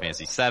from Final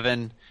Fantasy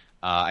VII.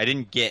 I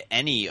didn't get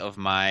any of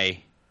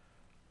my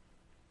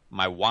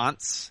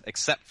wants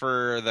except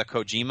for the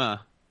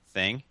Kojima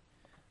thing.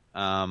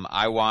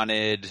 I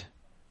wanted.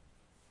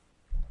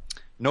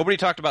 Nobody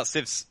talked about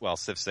Civ. Well,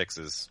 Civ 6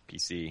 is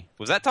PC.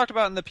 Was that talked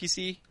about in the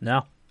PC?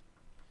 No.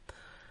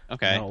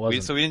 Okay, No, it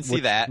wasn't. So we didn't see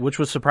that. Which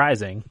was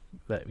surprising.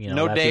 That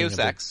No that being Deus a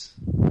big- Ex,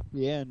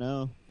 Yeah,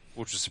 no.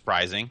 which was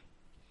surprising.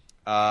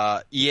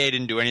 EA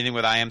didn't do anything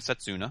with I Am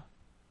Setsuna.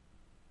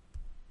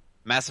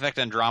 Mass Effect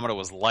Andromeda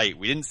was light.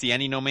 We didn't see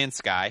any No Man's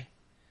Sky.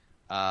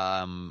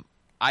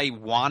 I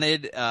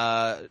wanted,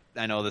 I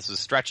know this is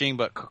stretching,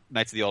 but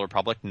Knights of the Old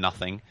Republic,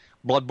 nothing.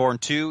 Bloodborne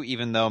 2,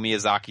 even though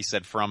Miyazaki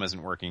said From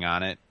isn't working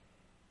on it,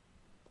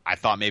 I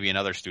thought maybe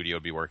another studio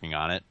would be working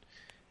on it.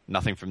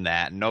 Nothing from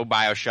that. No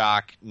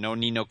Bioshock, no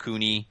Ni no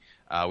Kuni.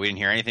 We didn't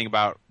hear anything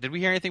about... Did we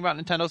hear anything about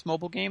Nintendo's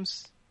mobile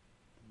games?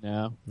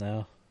 No.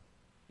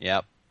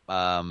 Yep.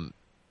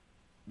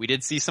 We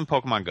did see some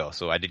Pokemon Go,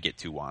 so I did get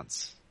 2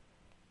 wants.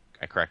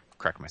 I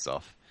correct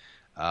myself.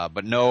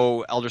 But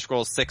no Elder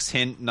Scrolls 6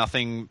 hint,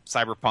 nothing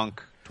Cyberpunk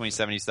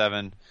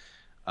 2077.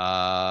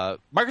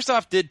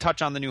 Microsoft did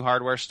touch on the new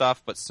hardware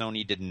stuff, but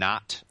Sony did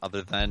not,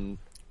 other than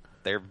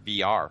their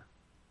VR.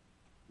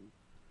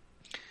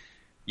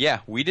 Yeah,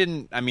 we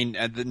didn't... I mean,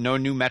 no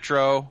new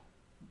Metro...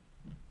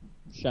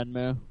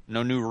 Shenmue.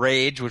 No new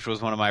Rage, which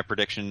was one of my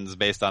predictions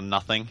based on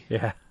nothing.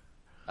 Yeah.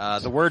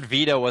 The word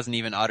Vita wasn't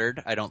even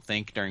uttered, I don't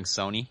think, during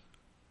Sony.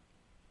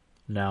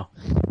 No.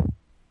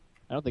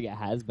 I don't think it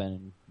has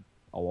been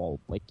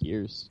in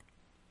years.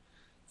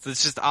 So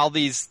it's just all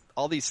these.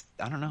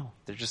 I don't know.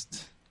 They're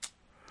just.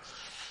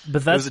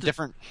 Bethesda, it was a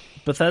different.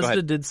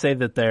 Bethesda did say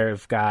that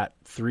they've got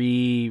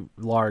 3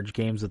 large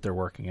games that they're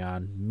working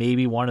on.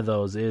 Maybe one of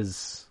those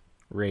is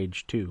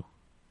Rage 2.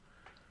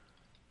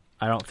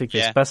 I don't think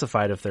they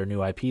specified if they're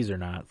new IPs or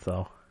not,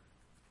 so.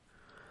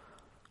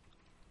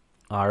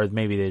 Or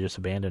maybe they just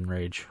abandoned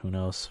Rage. Who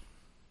knows?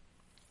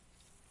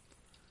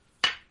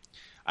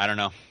 I don't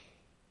know.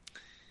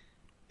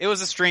 It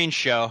was a strange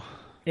show.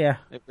 Yeah.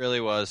 It really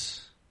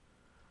was.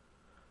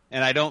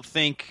 And I don't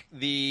think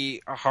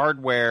the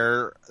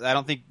hardware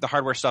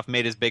stuff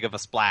made as big of a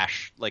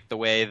splash, like the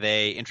way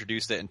they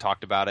introduced it and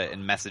talked about it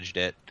and messaged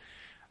it.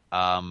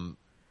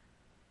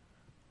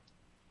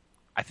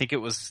 I think it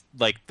was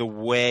like the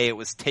way it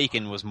was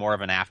taken was more of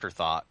an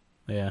afterthought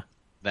than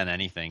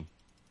anything.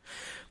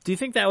 Do you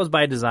think that was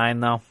by design,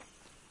 though?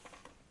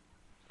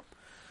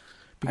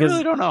 Because I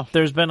really don't know.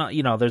 There's been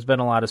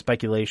a lot of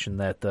speculation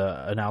that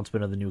the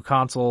announcement of the new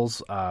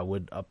consoles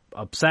would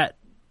upset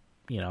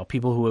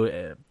people who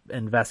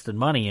invested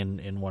money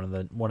in one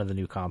of the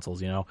new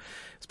consoles.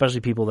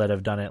 Especially people that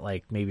have done it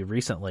like maybe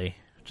recently,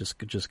 just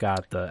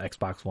got the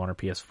Xbox One or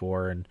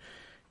PS4, and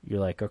you're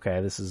like,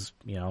 okay, this is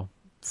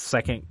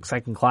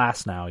second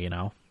class now. You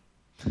know.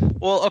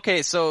 Well,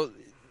 okay, so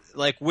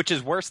like, which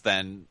is worse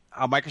then?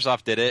 How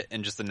Microsoft did it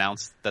and just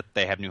announced that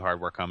they have new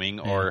hardware coming,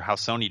 or how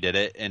Sony did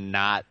it and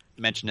not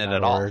mention it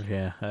at all?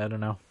 Yeah, I don't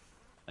know.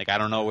 Like, I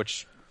don't know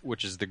which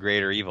is the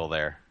greater evil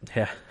there.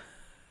 Yeah.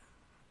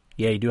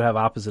 Yeah, you do have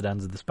opposite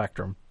ends of the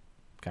spectrum,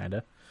 kind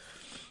of.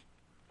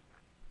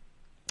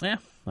 Yeah,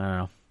 I don't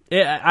know.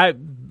 I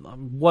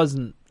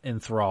wasn't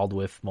enthralled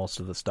with most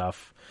of the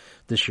stuff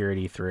this year at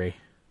E3.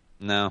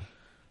 No.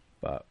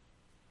 But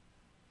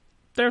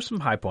there's some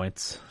high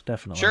points,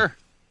 definitely. Sure.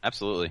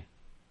 Absolutely.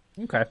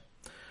 Okay.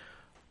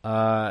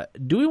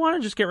 Do we want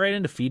to just get right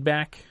into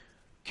feedback?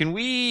 Can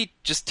we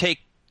just take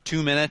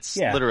 2 minutes?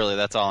 Yeah. Literally,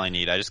 that's all I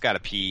need. I just got to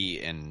pee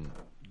and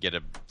get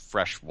a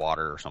fresh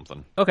water or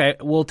something. Okay,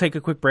 we'll take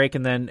a quick break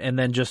and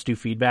then just do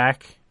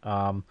feedback.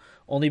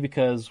 Only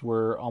because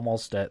we're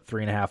almost at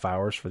 3.5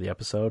 hours for the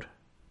episode.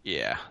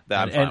 Yeah,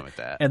 I'm fine with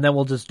that. And then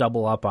we'll just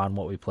double up on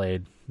what we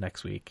played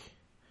next week.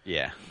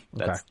 Yeah,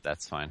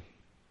 that's fine.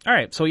 All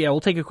right, so yeah,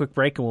 we'll take a quick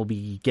break and we'll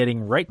be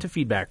getting right to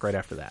feedback right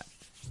after that.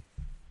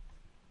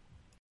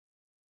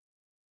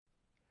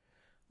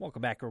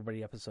 Welcome back,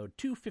 everybody. Episode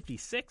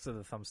 256 of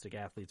the Thumbstick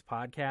Athletes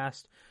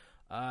podcast.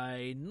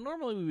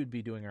 Normally we would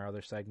be doing our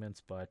other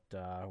segments, but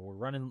we're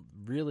running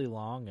really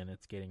long and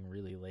it's getting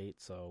really late,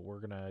 so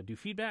we're gonna do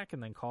feedback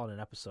and then call it an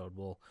episode.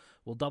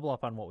 We'll double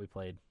up on what we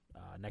played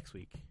next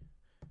week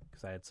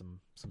because I had some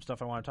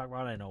stuff I want to talk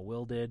about. I know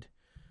Will did,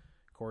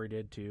 Corey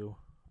did too,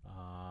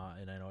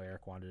 and I know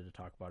Eric wanted to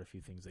talk about a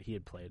few things that he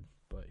had played,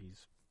 but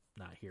he's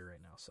not here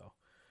right now. So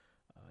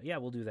yeah,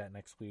 we'll do that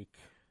next week.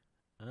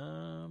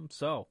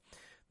 So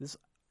this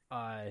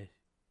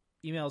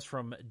email is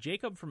from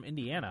Jacob from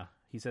Indiana.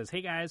 He says,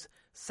 "Hey guys,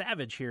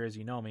 Savage here as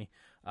you know me,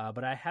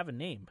 but I have a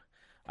name.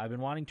 I've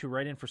been wanting to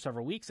write in for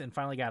several weeks and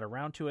finally got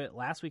around to it.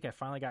 Last week I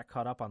finally got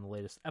caught up on the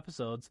latest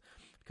episodes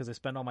because I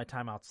spend all my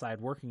time outside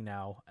working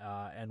now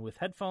and with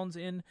headphones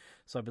in,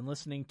 so I've been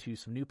listening to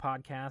some new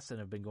podcasts and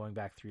have been going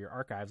back through your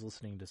archives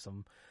listening to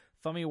some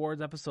Thummy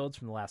Awards episodes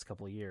from the last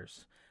couple of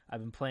years.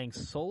 I've been playing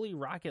solely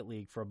Rocket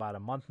League for about a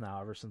month now,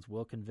 ever since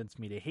Will convinced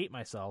me to hate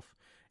myself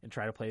and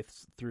try to play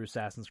through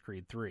Assassin's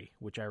Creed 3,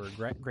 which I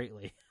regret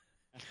greatly."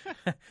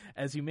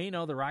 As you may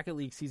know, the Rocket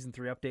League Season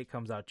 3 update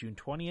comes out June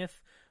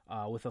 20th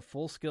with a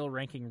full skill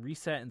ranking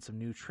reset and some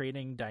new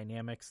trading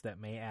dynamics that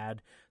may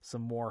add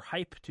some more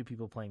hype to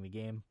people playing the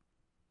game.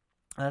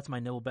 That's my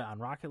nibble bet on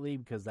Rocket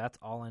League because that's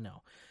all I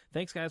know.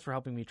 Thanks, guys, for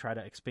helping me try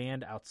to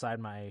expand outside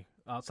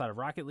of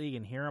Rocket League,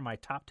 and here are my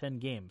top 10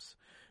 games.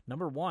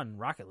 Number 1,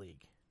 Rocket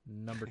League.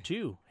 Number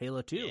 2,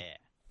 Halo 2. Yeah.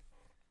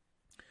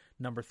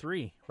 Number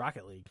 3,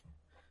 Rocket League.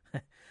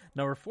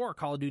 Number 4,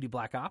 Call of Duty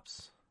Black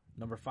Ops.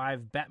 Number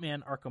 5,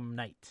 Batman Arkham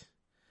Knight.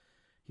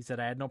 He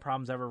said, "I had no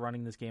problems ever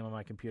running this game on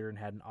my computer and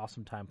had an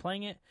awesome time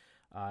playing it.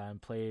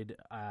 And played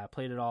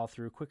it all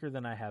through quicker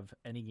than I have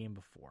any game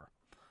before."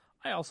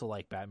 I also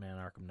like Batman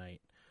Arkham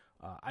Knight.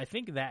 I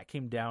think that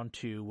came down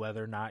to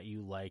whether or not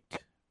you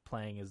liked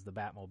playing as the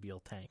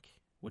Batmobile tank,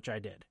 which I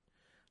did.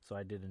 So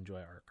I did enjoy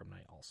Arkham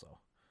Knight also.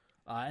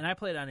 And I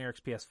played on Eric's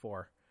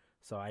PS4,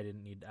 so I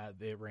didn't need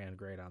it ran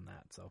great on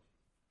that. So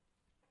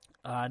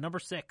number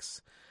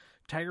 6,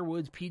 Tiger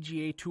Woods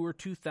PGA Tour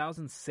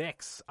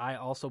 2006. I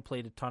also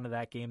played a ton of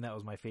that game. That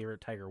was my favorite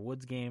Tiger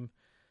Woods game.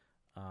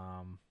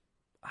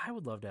 I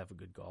would love to have a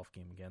good golf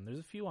game again. There's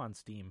a few on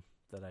Steam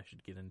that I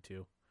should get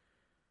into.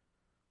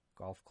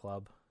 Golf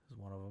Club is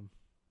one of them.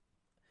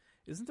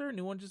 Isn't there a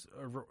new one?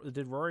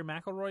 Did Rory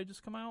McIlroy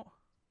just come out?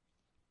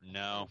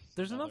 No.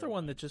 There's another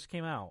one that just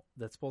came out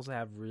that's supposed to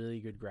have really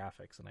good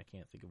graphics, and I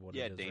can't think of what it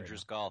is. Yeah,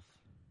 Dangerous right now. Golf.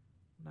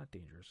 Not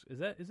Dangerous.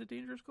 Is it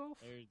Dangerous Golf?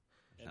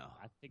 No.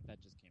 I think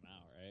that just came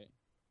out, right?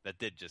 That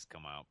did just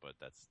come out, but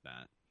that's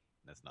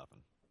nothing.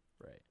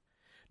 Right.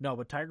 No,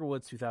 but Tiger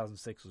Woods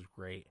 2006 was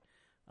great.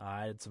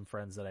 I had some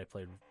friends that I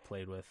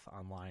played with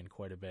online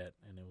quite a bit,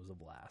 and it was a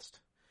blast.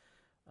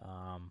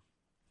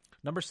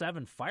 Number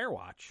 7,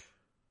 Firewatch.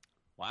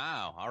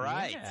 Wow. All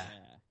right. Yeah.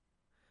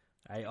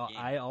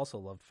 I also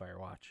loved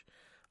Firewatch.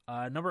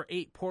 Number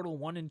 8, Portal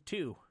 1 and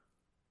 2.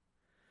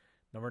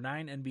 Number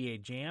 9,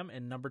 NBA Jam.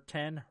 And number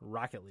 10,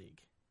 Rocket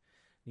League.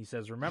 He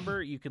says,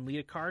 "Remember, you can lead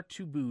a car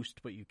to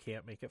boost, but you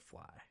can't make it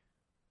fly."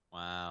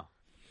 Wow.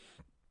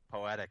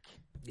 Poetic.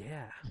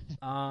 Yeah.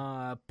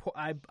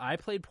 I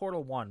played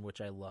Portal 1, which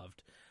I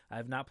loved. I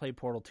have not played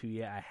Portal 2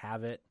 yet. I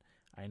have it.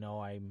 I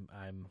know I'm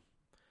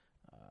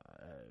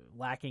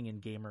lacking in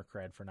gamer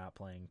cred for not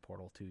playing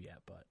Portal 2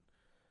 yet, but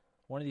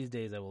one of these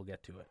days I will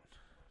get to it.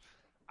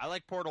 I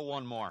like Portal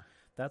 1 more.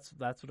 That's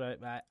what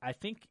I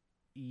think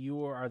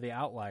you are the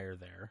outlier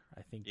there.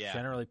 I think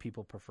generally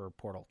people prefer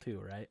Portal 2,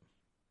 right?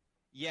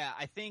 Yeah,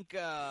 I think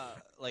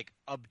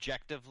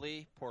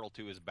objectively Portal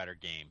 2 is a better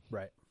game.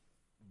 Right.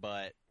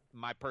 But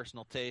my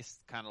personal tastes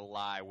kind of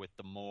lie with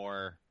the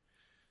more,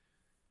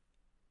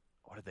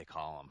 what do they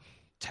call them?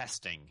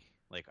 Testing.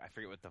 Like, I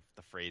forget what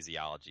the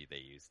phraseology they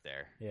used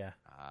there. Yeah.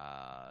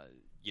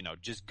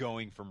 Just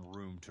going from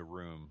room to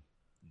room,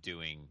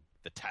 doing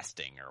the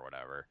testing or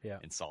whatever, yeah,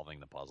 and solving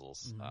the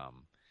puzzles. Mm-hmm.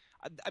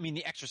 I mean,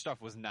 the extra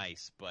stuff was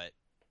nice, but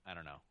I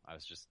don't know. I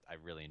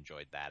really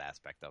enjoyed that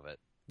aspect of it.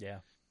 Yeah.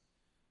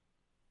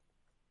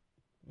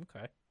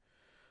 Okay.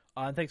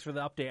 And thanks for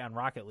the update on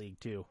Rocket League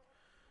too.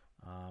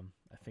 I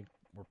think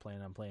we're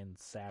planning on playing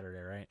Saturday,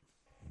 right?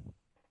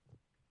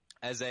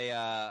 As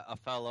a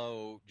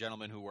fellow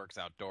gentleman who works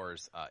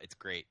outdoors, it's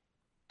great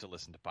to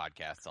listen to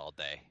podcasts all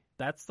day.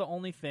 That's the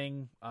only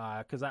thing,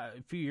 because a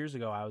few years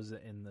ago I was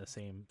in the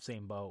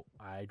same boat.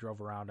 I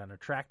drove around on a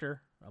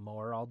tractor, a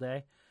mower all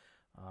day,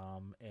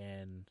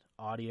 and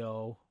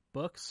audio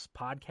books,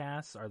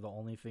 podcasts are the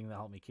only thing that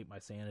helped me keep my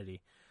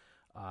sanity.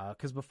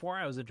 Because before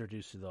I was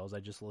introduced to those,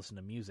 I just listened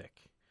to music,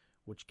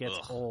 which gets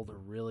old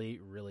really,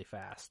 really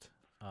fast.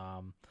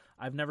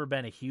 I've never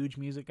been a huge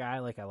music guy.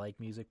 Like, I like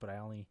music, but I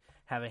only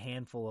have a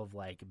handful of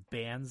like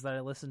bands that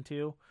I listen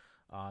to.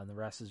 And the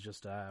rest is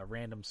just a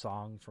random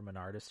song from an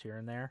artist here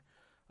and there.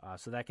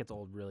 So that gets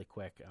old really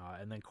quick.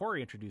 And then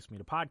Corey introduced me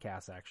to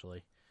podcasts,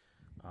 actually,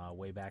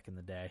 way back in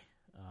the day.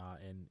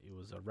 And it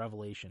was a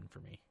revelation for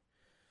me.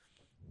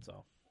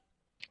 So,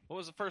 what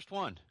was the first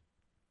one?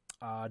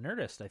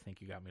 Nerdist, I think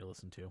you got me to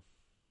listen to.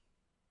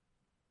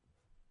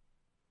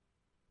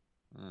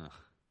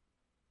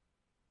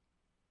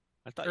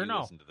 I thought you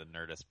listened to the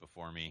Nerdist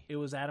before me. It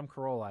was Adam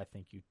Carolla, I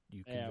think you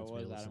convinced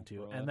me to listen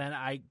to. And then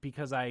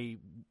because I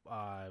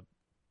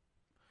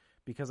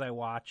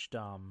watched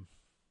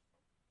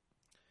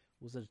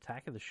was it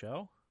Attack of the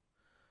Show?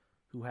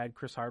 Who had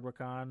Chris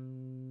Hardwick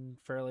on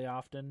fairly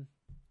often.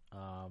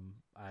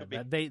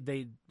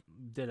 They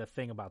did a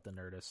thing about the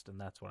Nerdist, and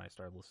that's when I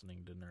started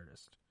listening to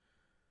Nerdist.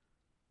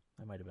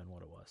 That might have been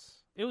what it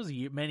was. It was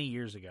many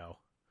years ago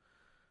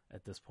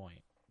at this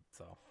point.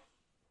 So,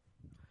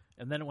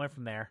 and then it went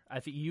from there. I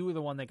think you were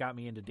the one that got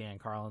me into Dan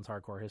Carlin's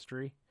Hardcore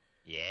History.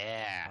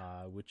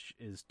 Yeah. Which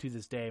is to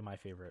this day my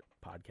favorite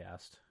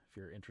podcast. If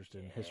you're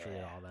interested in history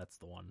at all, that's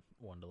the one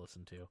to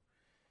listen to.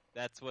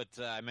 That's what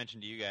I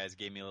mentioned to you guys,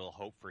 gave me a little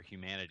hope for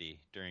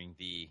humanity during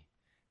the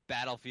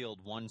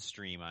Battlefield 1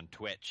 stream on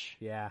Twitch.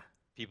 Yeah.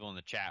 People in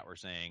the chat were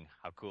saying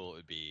how cool it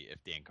would be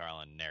if Dan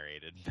Carlin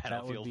narrated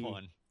Battlefield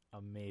 1.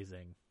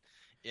 Amazing.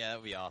 Yeah, that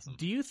would be awesome.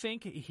 Do you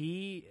think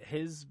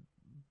his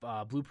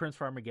Blueprints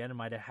for Armageddon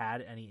might have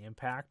had any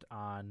impact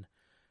on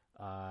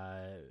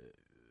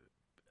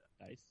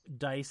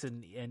DICE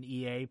and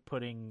EA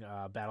putting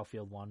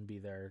Battlefield 1 be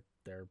their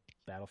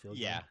Battlefield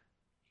game? Yeah,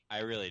 I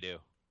really do.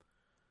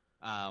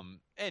 And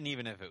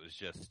even if it was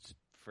just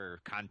for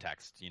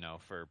context,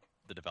 for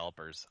the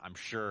developers, I'm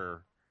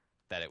sure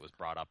that it was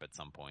brought up at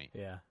some point.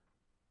 Yeah.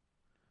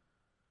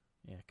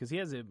 Yeah, because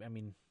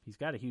he's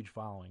got a huge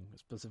following,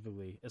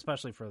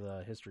 especially for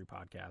the history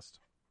podcast.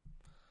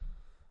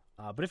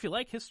 But if you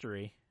like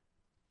history,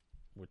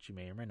 which you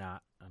may or may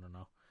not, I don't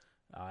know,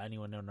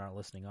 anyone in our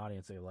listening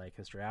audience, they like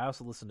history. I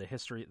also listen to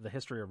the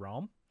history of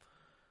Rome,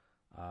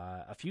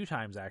 a few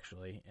times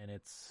actually, and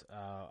it's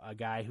a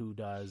guy who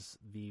does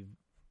the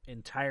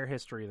entire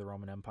history of the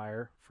Roman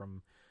Empire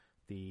from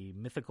the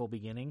mythical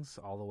beginnings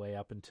all the way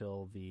up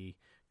until the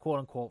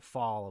quote-unquote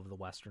fall of the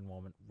Western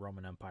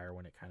Roman Empire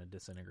when it kind of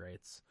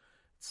disintegrates.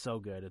 It's so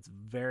good. It's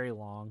very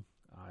long.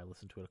 I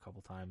listened to it a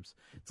couple times.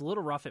 It's a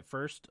little rough at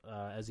first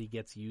as he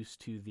gets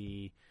used to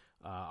the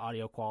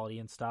audio quality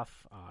and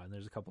stuff. And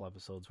there's a couple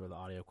episodes where the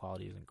audio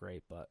quality isn't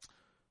great, but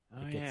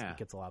it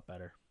gets a lot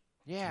better.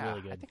 Yeah,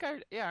 it's really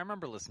good. I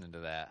remember listening to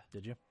that.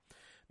 Did you?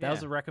 That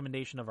was a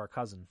recommendation of our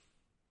cousin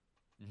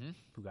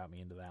who got me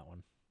into that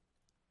one.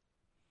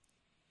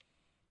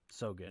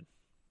 So good.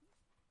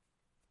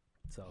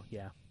 So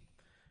yeah,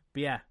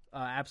 but yeah,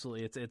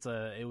 absolutely.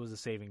 It was a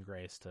saving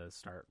grace to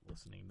start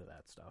listening to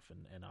that stuff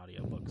and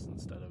audiobooks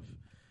instead of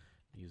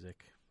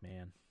music.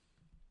 Man,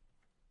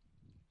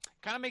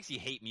 kind of makes you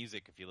hate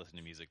music if you listen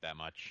to music that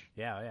much.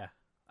 Yeah.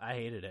 I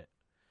hated it,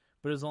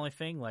 but it was the only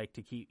thing like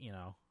to keep. It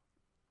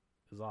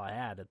was all I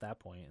had at that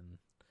point. And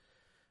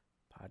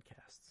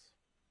podcasts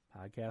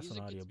music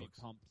and audiobooks. Gets me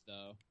pumped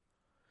though.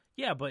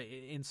 Yeah, but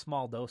in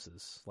small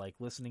doses, like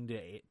listening to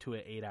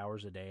it 8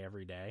 hours a day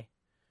every day.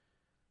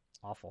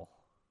 Awful.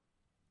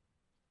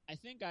 I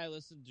think I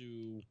listen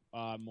to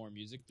more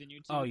music than you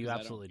two. Oh, you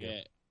absolutely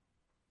do.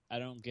 I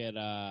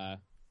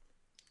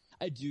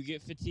do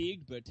get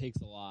fatigued, but it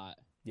takes a lot.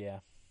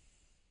 Yeah.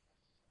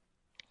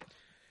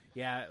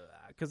 Yeah,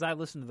 because I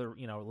listen to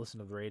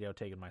the radio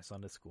taking my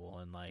son to school,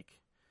 and like,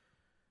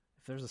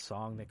 if there's a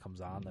song that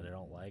comes on that I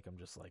don't like, I'm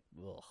just like,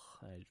 ugh.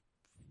 I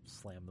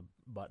slam the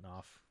button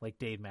off, like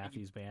Dave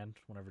Matthews Band.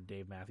 Whenever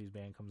Dave Matthews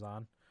Band comes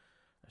on,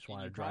 I just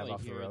want to drive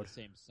off the road. The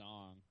same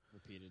song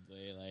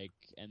repeatedly, like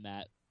in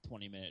that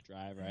 20-minute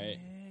drive, right?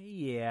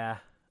 Yeah,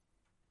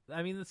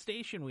 I mean the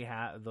station we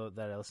have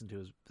that I listen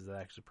to is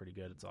actually pretty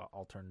good. It's an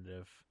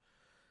alternative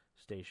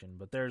station,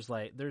 but there's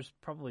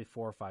probably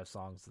 4 or 5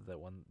 songs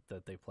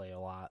that they play a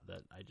lot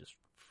that I just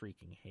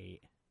freaking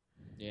hate.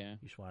 Yeah,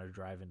 you just want to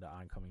drive into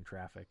oncoming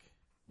traffic.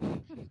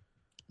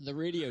 The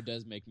radio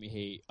does make me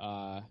hate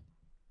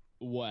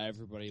what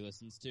everybody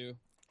listens to.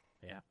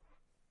 Yeah.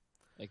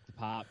 Like the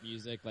pop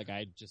music, like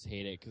I just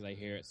hate it because I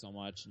hear it so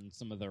much, and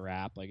some of the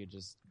rap, like it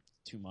just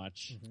too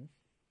much. Mm-hmm.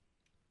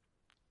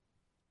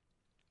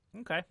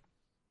 Okay.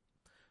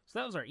 So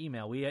that was our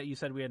email. You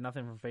said we had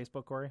nothing from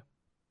Facebook, Corey?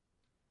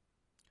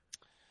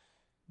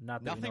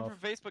 Not that Nothing you know from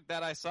Facebook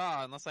that I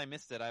saw, unless I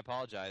missed it. I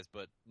apologize,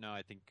 but no,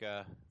 I think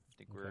we're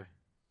good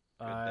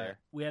there.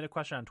 We had a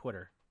question on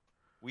Twitter.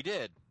 We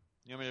did.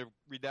 You want me to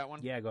read that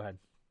one? Yeah, go ahead.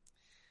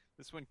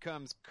 This one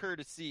comes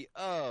courtesy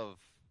of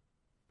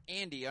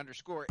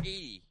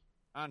Andy_80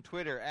 on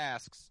Twitter.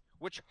 Asks,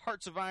 which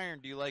Hearts of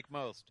Iron do you like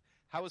most?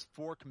 How is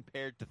 4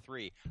 compared to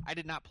 3? I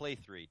did not play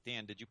 3.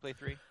 Dan, did you play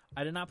 3?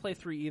 I did not play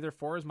 3 either.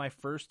 4 is my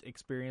first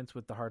experience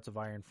with the Hearts of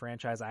Iron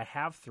franchise. I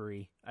have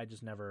 3. I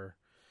just never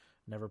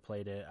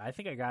played it. I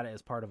think I got it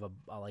as part of a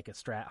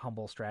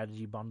humble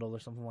strategy bundle or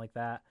something like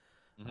that.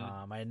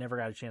 I had never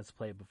got a chance to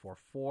play it before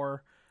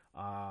 4.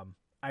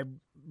 I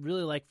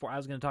really like 4. I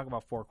was going to talk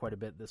about 4 quite a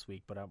bit this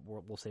week, but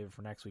we'll save it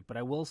for next week. But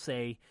I will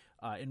say,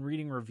 in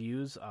reading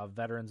reviews of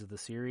veterans of the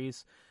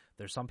series,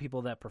 there's some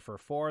people that prefer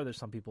 4. There's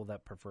some people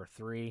that prefer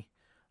 3.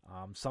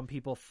 Some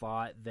people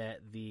thought that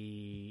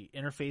the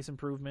interface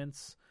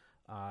improvements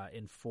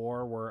in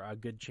 4 were a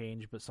good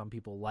change, but some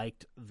people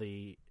liked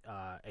the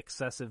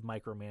excessive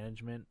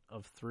micromanagement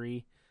of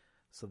 3.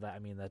 So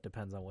that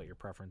depends on what your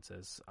preference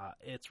is.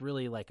 It's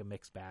really like a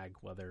mixed bag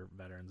whether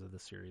veterans of the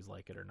series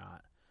like it or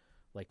not.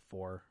 Like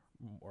 4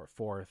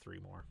 or 3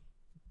 more.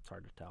 It's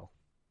hard to tell.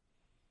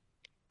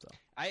 So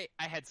I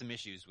had some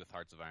issues with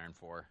Hearts of Iron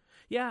 4.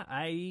 Yeah,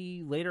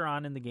 later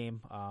on in the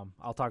game,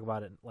 I'll talk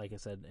about it, like I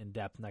said, in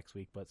depth next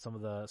week. But some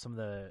of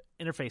the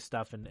interface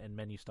stuff and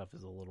menu stuff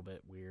is a little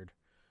bit weird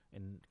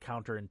and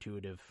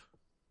counterintuitive,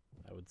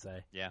 I would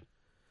say. Yeah,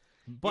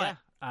 but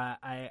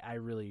I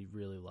really,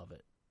 really love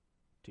it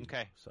too.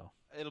 Okay, so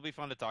it'll be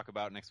fun to talk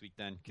about next week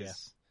then,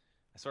 because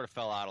I sort of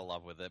fell out of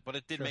love with it, but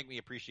it did make me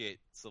appreciate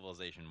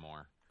Civilization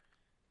more.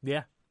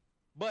 Yeah,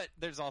 but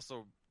there's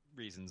also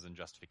reasons and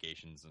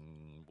justifications,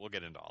 and we'll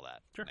get into all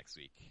that next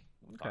week.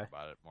 We'll talk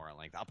about it more at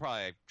length. I'll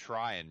probably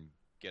try and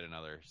get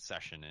another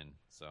session in.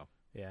 So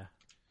yeah,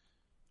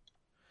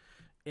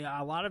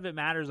 a lot of it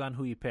matters on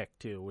who you pick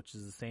too, which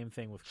is the same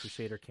thing with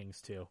Crusader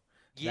Kings 2.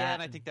 Yeah,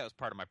 and I think that was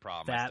part of my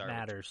problem. That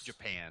matters. With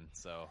Japan,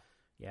 so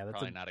yeah, that's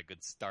probably not a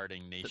good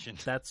starting nation.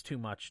 That's too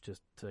much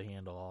to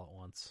handle all at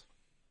once.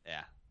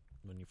 Yeah,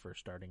 when you're first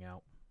starting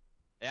out.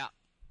 Yeah.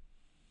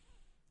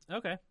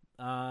 Okay,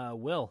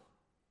 Will.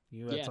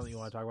 You have something you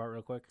want to talk about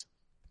real quick?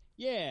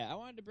 Yeah, I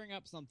wanted to bring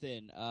up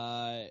something.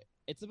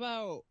 It's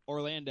about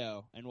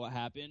Orlando and what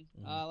happened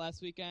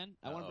last weekend.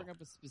 I want to bring up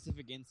a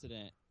specific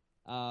incident.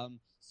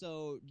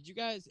 So, did you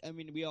guys,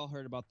 we all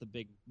heard about the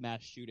big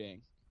mass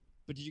shooting,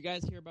 but did you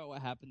guys hear about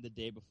what happened the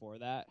day before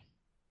that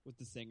with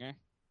the singer?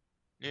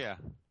 Yeah.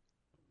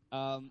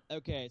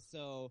 Okay,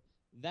 so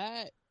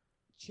that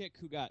chick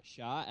who got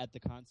shot at the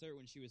concert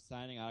when she was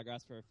signing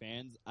autographs for her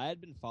fans, I had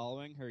been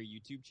following her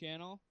YouTube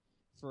channel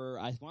for,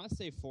 I want to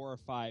say 4 or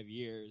 5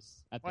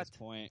 years at this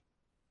point.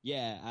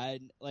 Yeah,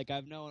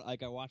 I've known, I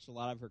watched a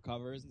lot of her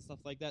covers and stuff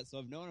like that, so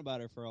I've known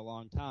about her for a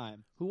long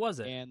time. Who was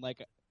it? And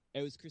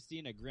it was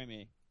Christina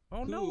Grimmie.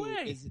 Oh, no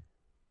way!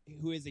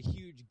 Who is a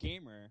huge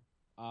gamer.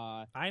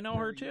 I know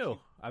her too.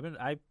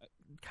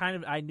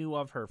 I knew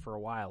of her for a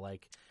while.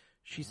 Like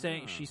she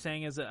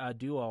sang as a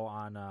duo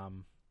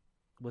on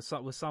with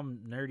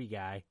some nerdy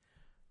guy,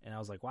 and I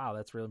was like, wow,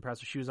 that's really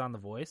impressive. She was on The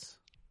Voice.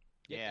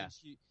 Yeah.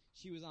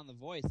 She was on The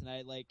Voice, and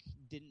I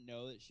didn't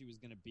know that she was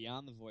going to be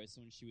on The Voice.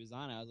 So when she was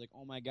on it, I was like,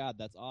 oh my god,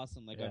 that's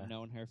awesome. I've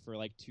known her for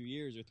 2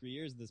 years or 3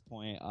 years at this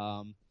point.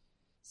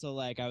 So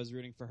I was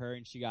rooting for her,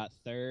 and she got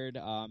third.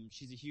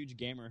 She's a huge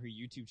gamer. Her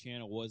YouTube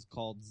channel was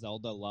called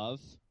Zelda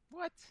Love.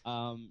 What?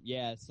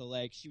 Yeah. So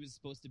she was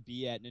supposed to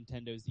be at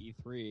Nintendo's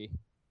E3.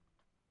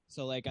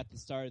 So at the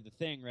start of the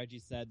thing, Reggie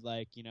said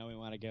we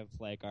want to give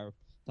our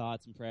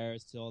thoughts and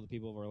prayers to all the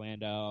people of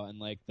Orlando and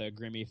the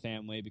Grimmie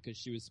family because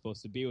she was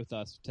supposed to be with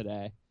us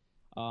today.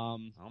 Oh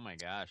my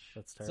gosh,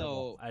 that's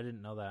terrible. So, I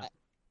didn't know that.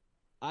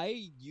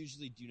 I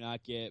usually do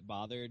not get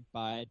bothered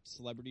by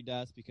celebrity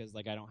deaths because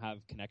I don't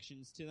have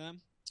connections to them,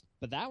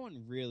 but that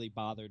one really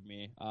bothered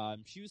me.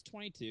 She was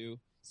 22,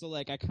 so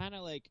I kind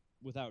of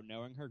without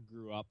knowing her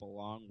grew up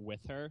along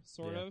with her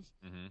sort of.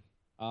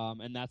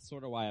 Mm-hmm. And that's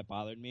sort of why it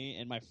bothered me.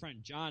 And my friend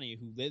Johnny,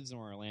 who lives in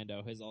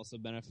Orlando, has also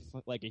been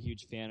a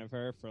huge fan of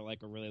her for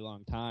a really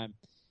long time.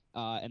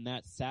 And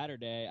that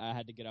Saturday, I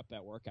had to get up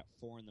at work at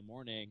 4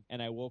 a.m,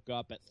 and I woke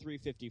up at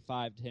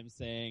 3:55 to him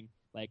saying,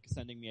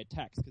 sending me a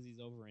text because he's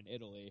over in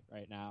Italy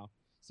right now.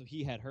 So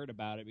he had heard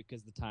about it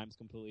because the time's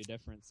completely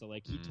different. So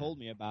he told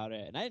me about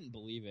it, and I didn't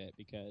believe it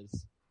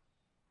because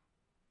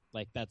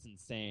that's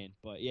insane.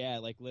 But yeah,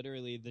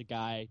 literally the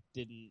guy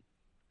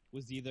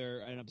was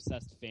either an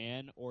obsessed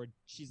fan or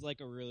she's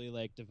a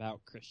really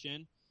devout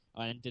Christian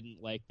and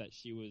didn't like that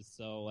she was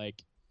so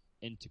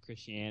into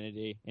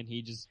Christianity, and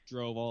he just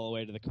drove all the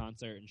way to the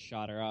concert and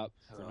shot her up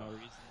for no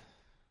reason.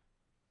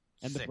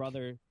 And Sick.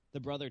 the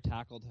brother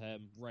tackled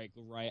him right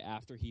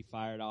after he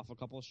fired off a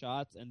couple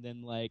shots, and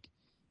then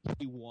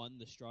he won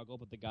the struggle,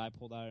 but the guy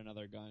pulled out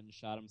another gun and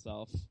shot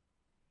himself.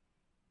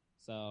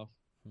 So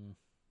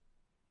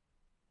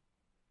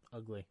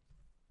ugly.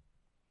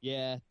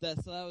 Yeah,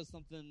 that was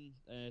something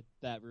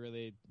that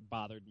really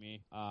bothered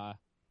me.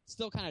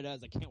 Still kind of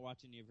does. I can't watch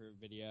any of her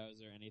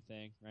videos or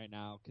anything right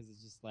now because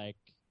it's just like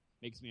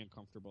makes me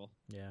uncomfortable.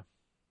 Yeah.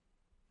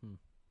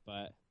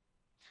 But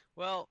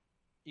Well,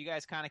 you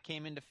guys kind of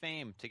came into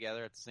fame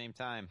together at the same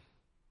time.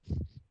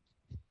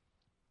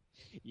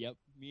 yep,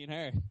 me and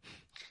her.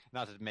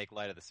 Not to make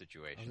light of the I was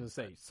situation. going to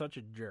say, such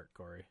a jerk,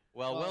 Corey.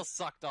 Well, Well- Will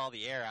sucked all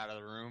the air out of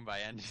the room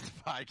by ending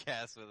the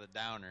podcast with a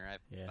downer. I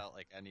Yeah. felt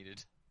like I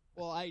needed.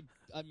 Well, I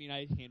mean,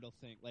 I handle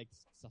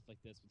stuff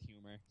like this with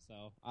humor,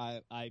 so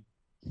I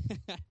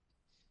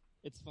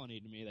it's funny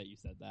to me that you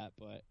said that,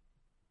 but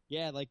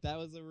yeah, like that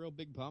was a real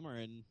big bummer,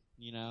 and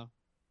you know,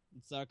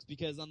 it sucks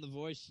because on The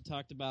Voice she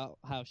talked about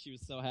how she was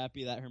so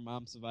happy that her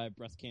mom survived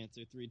breast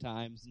cancer 3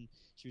 times, and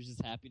she was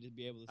just happy to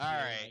be able to see All her,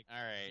 right, like,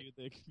 all right.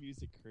 do the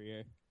music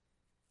career.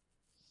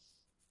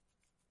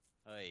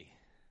 Oy,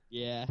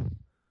 Yeah,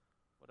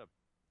 what a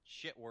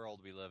shit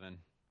world we live in.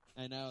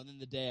 I know. And then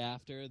the day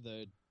after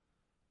the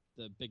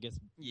biggest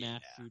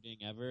mass Yeah. shooting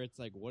ever, it's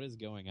like, what is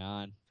going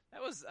on?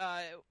 That was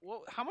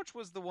how much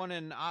was the one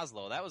in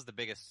Oslo? That was the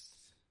biggest.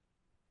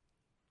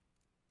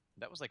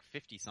 That was like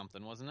 50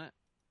 something, wasn't it?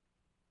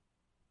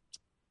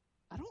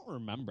 I don't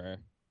remember.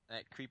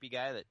 That creepy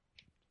guy that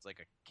it's like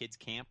a kids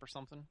camp or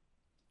something.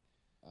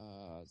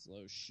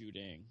 Slow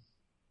shooting.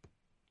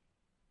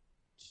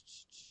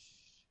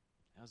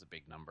 That was a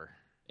big number.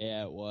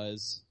 Yeah, it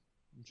was.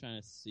 I'm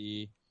trying to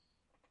see.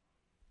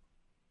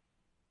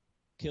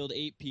 Killed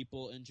 8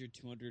 people, injured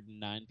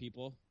 209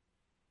 people.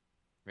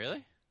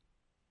 Really?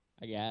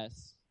 I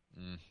guess.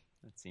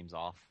 That seems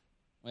off.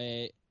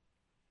 Wait.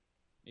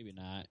 Maybe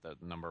not. The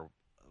number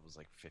was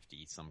like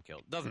 50 some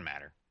killed. Doesn't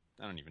matter.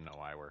 I don't even know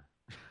why we're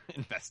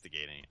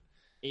investigating it.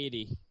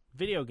 80.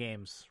 Video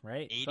games,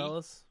 right, 80?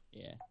 fellas?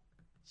 Yeah.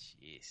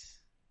 Jeez.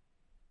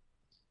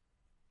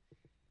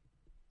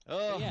 But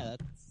Oh, yeah,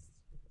 that's.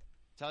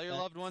 tell your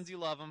that's- loved ones you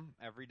love them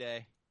every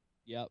day.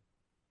 Yep.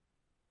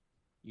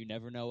 You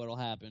never know what'll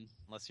happen.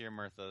 Unless you're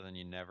Mirtha, then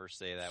you never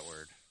say that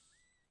word.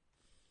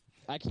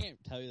 I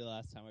can't tell you the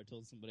last time I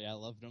told somebody I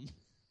loved them.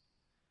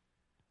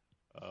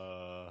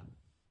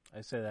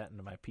 I say that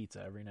into my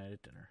pizza every night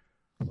at dinner.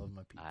 Love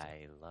my pizza.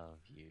 I love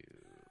you.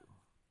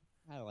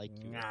 I like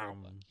you a whole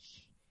Nom.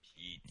 bunch.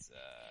 Pizza.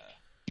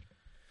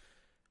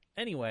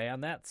 Anyway,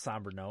 on that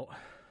somber note,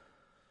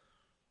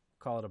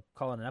 call it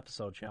an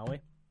episode, shall we?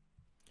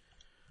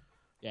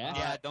 Yeah?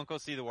 Yeah, don't go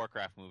see the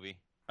Warcraft movie.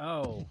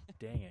 Oh,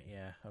 dang it!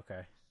 Yeah,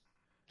 okay.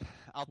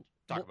 I'll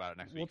talk about it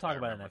next week. We'll if I talk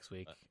about it remember. next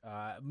week.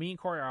 Me and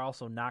Corey are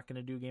also not going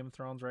to do Game of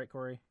Thrones, right,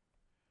 Corey?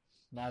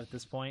 Not at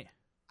this point.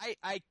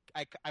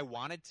 I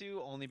wanted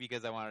to only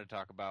because I wanted to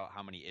talk about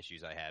how many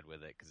issues I had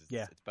with it because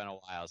it's been a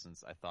while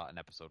since I thought an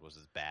episode was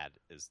as bad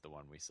as the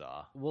one we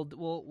saw.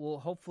 We'll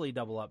hopefully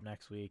double up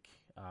next week.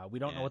 We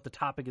don't know what the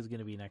topic is going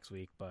to be next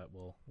week, but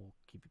we'll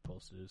keep you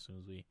posted as soon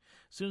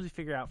as we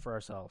figure out for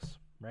ourselves,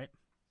 right?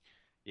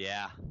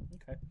 Yeah.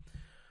 Okay.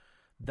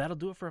 That'll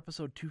do it for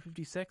episode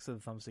 256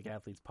 of the Thumbstick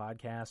Athletes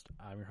podcast.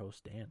 I'm your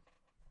host, Dan.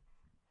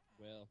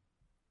 Well.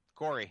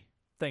 Corey.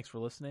 Thanks for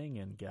listening,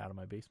 and get out of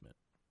my basement.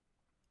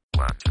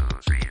 1, 2,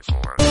 3,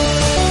 4.